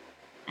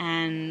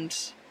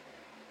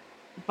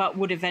 but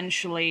would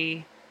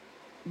eventually,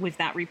 with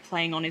that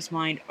replaying on his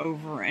mind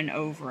over and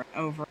over and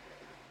over,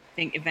 I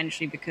think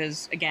eventually,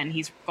 because again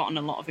he's gotten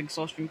a lot of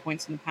exhaustion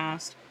points in the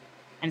past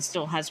and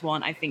still has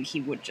one, I think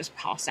he would just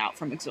pass out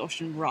from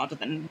exhaustion rather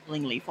than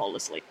willingly fall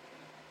asleep.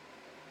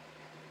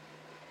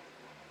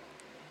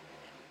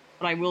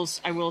 But I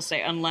will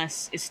say,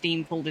 unless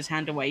Esteem pulled his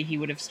hand away, he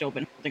would have still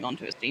been holding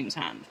onto Esteem's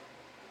hand.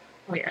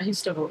 Oh yeah, he's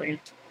still holding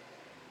it.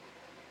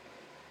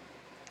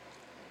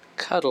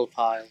 Cuddle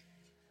pile.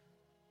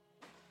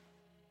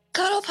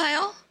 Cuddle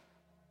pile.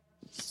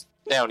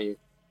 Down you.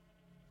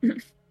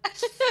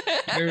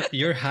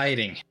 You're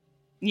hiding.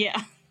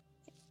 Yeah.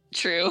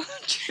 True.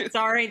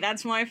 Sorry,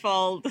 that's my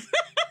fault.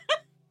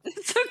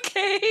 It's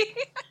okay.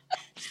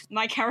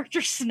 My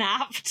character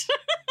snapped.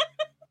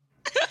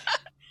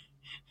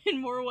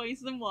 In more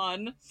ways than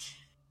one.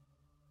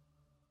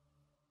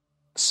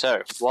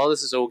 So, while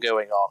this is all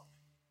going on,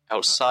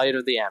 outside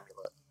of the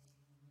amulet,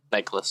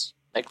 necklace?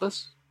 The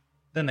necklace.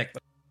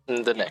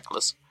 The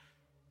necklace.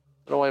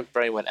 I don't know why my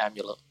brain went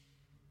amulet.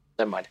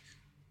 Never mind.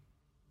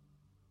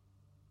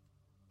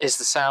 Is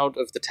the sound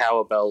of the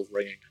tower bell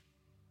ringing.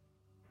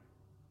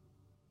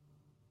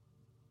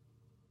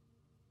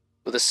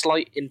 With a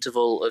slight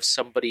interval of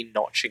somebody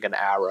notching an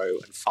arrow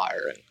and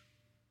firing.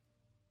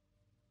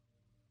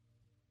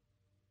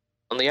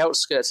 On the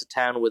outskirts of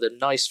town with a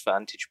nice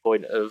vantage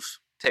point of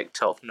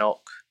Tick-Tock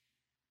Knock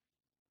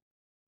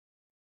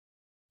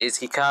is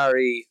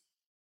Hikari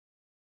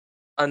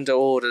under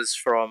orders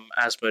from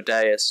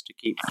Asmodeus to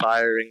keep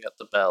firing at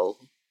the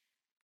bell.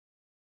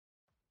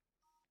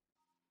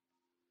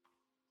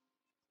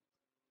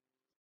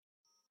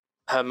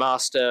 Her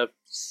master,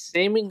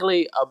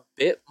 seemingly a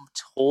bit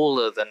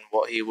taller than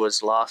what he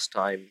was last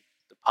time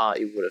the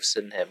party would have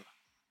seen him.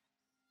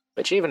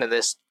 Which even in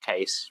this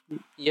case,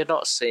 you're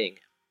not seeing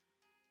him.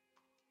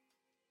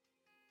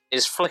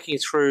 Is flicking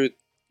through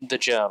the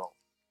journal,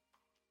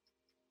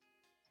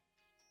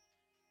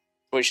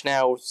 which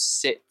now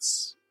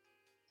sits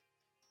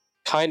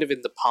kind of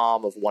in the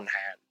palm of one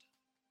hand.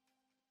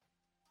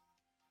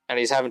 And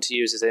he's having to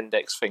use his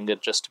index finger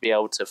just to be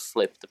able to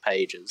flip the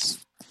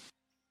pages.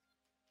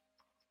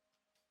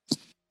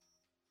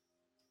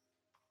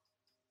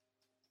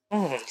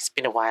 It's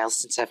been a while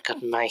since I've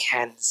gotten my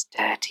hands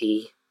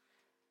dirty.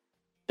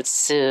 But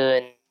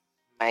soon,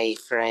 my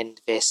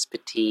friend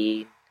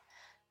Vespertine,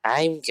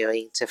 I'm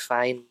going to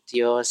find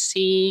your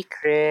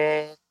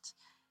secret.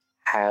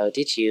 How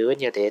did you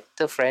and your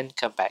little friend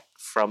come back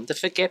from the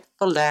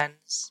Forgetful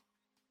Lands?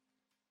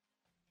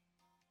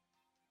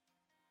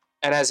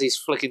 And as he's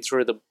flicking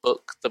through the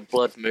book, the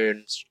blood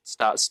moon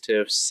starts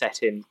to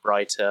set in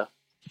brighter.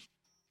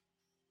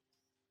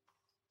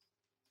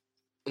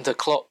 The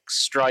clock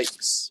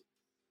strikes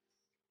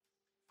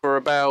for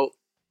about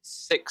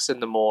 6 in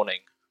the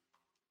morning,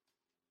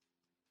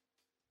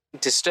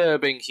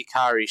 disturbing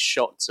Hikari's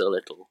shots a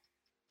little,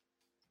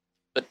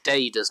 but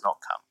day does not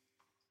come.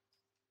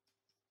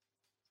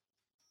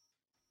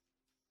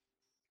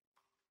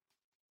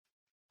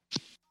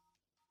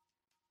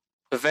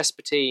 But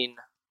Vespertine,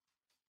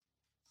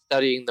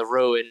 studying the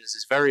ruins,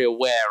 is very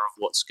aware of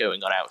what's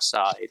going on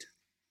outside.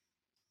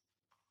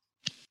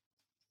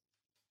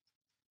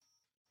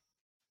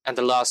 And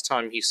the last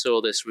time he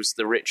saw this was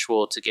the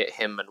ritual to get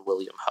him and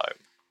William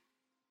home.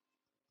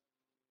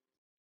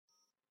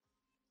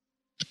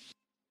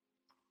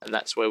 And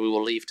that's where we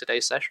will leave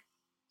today's session.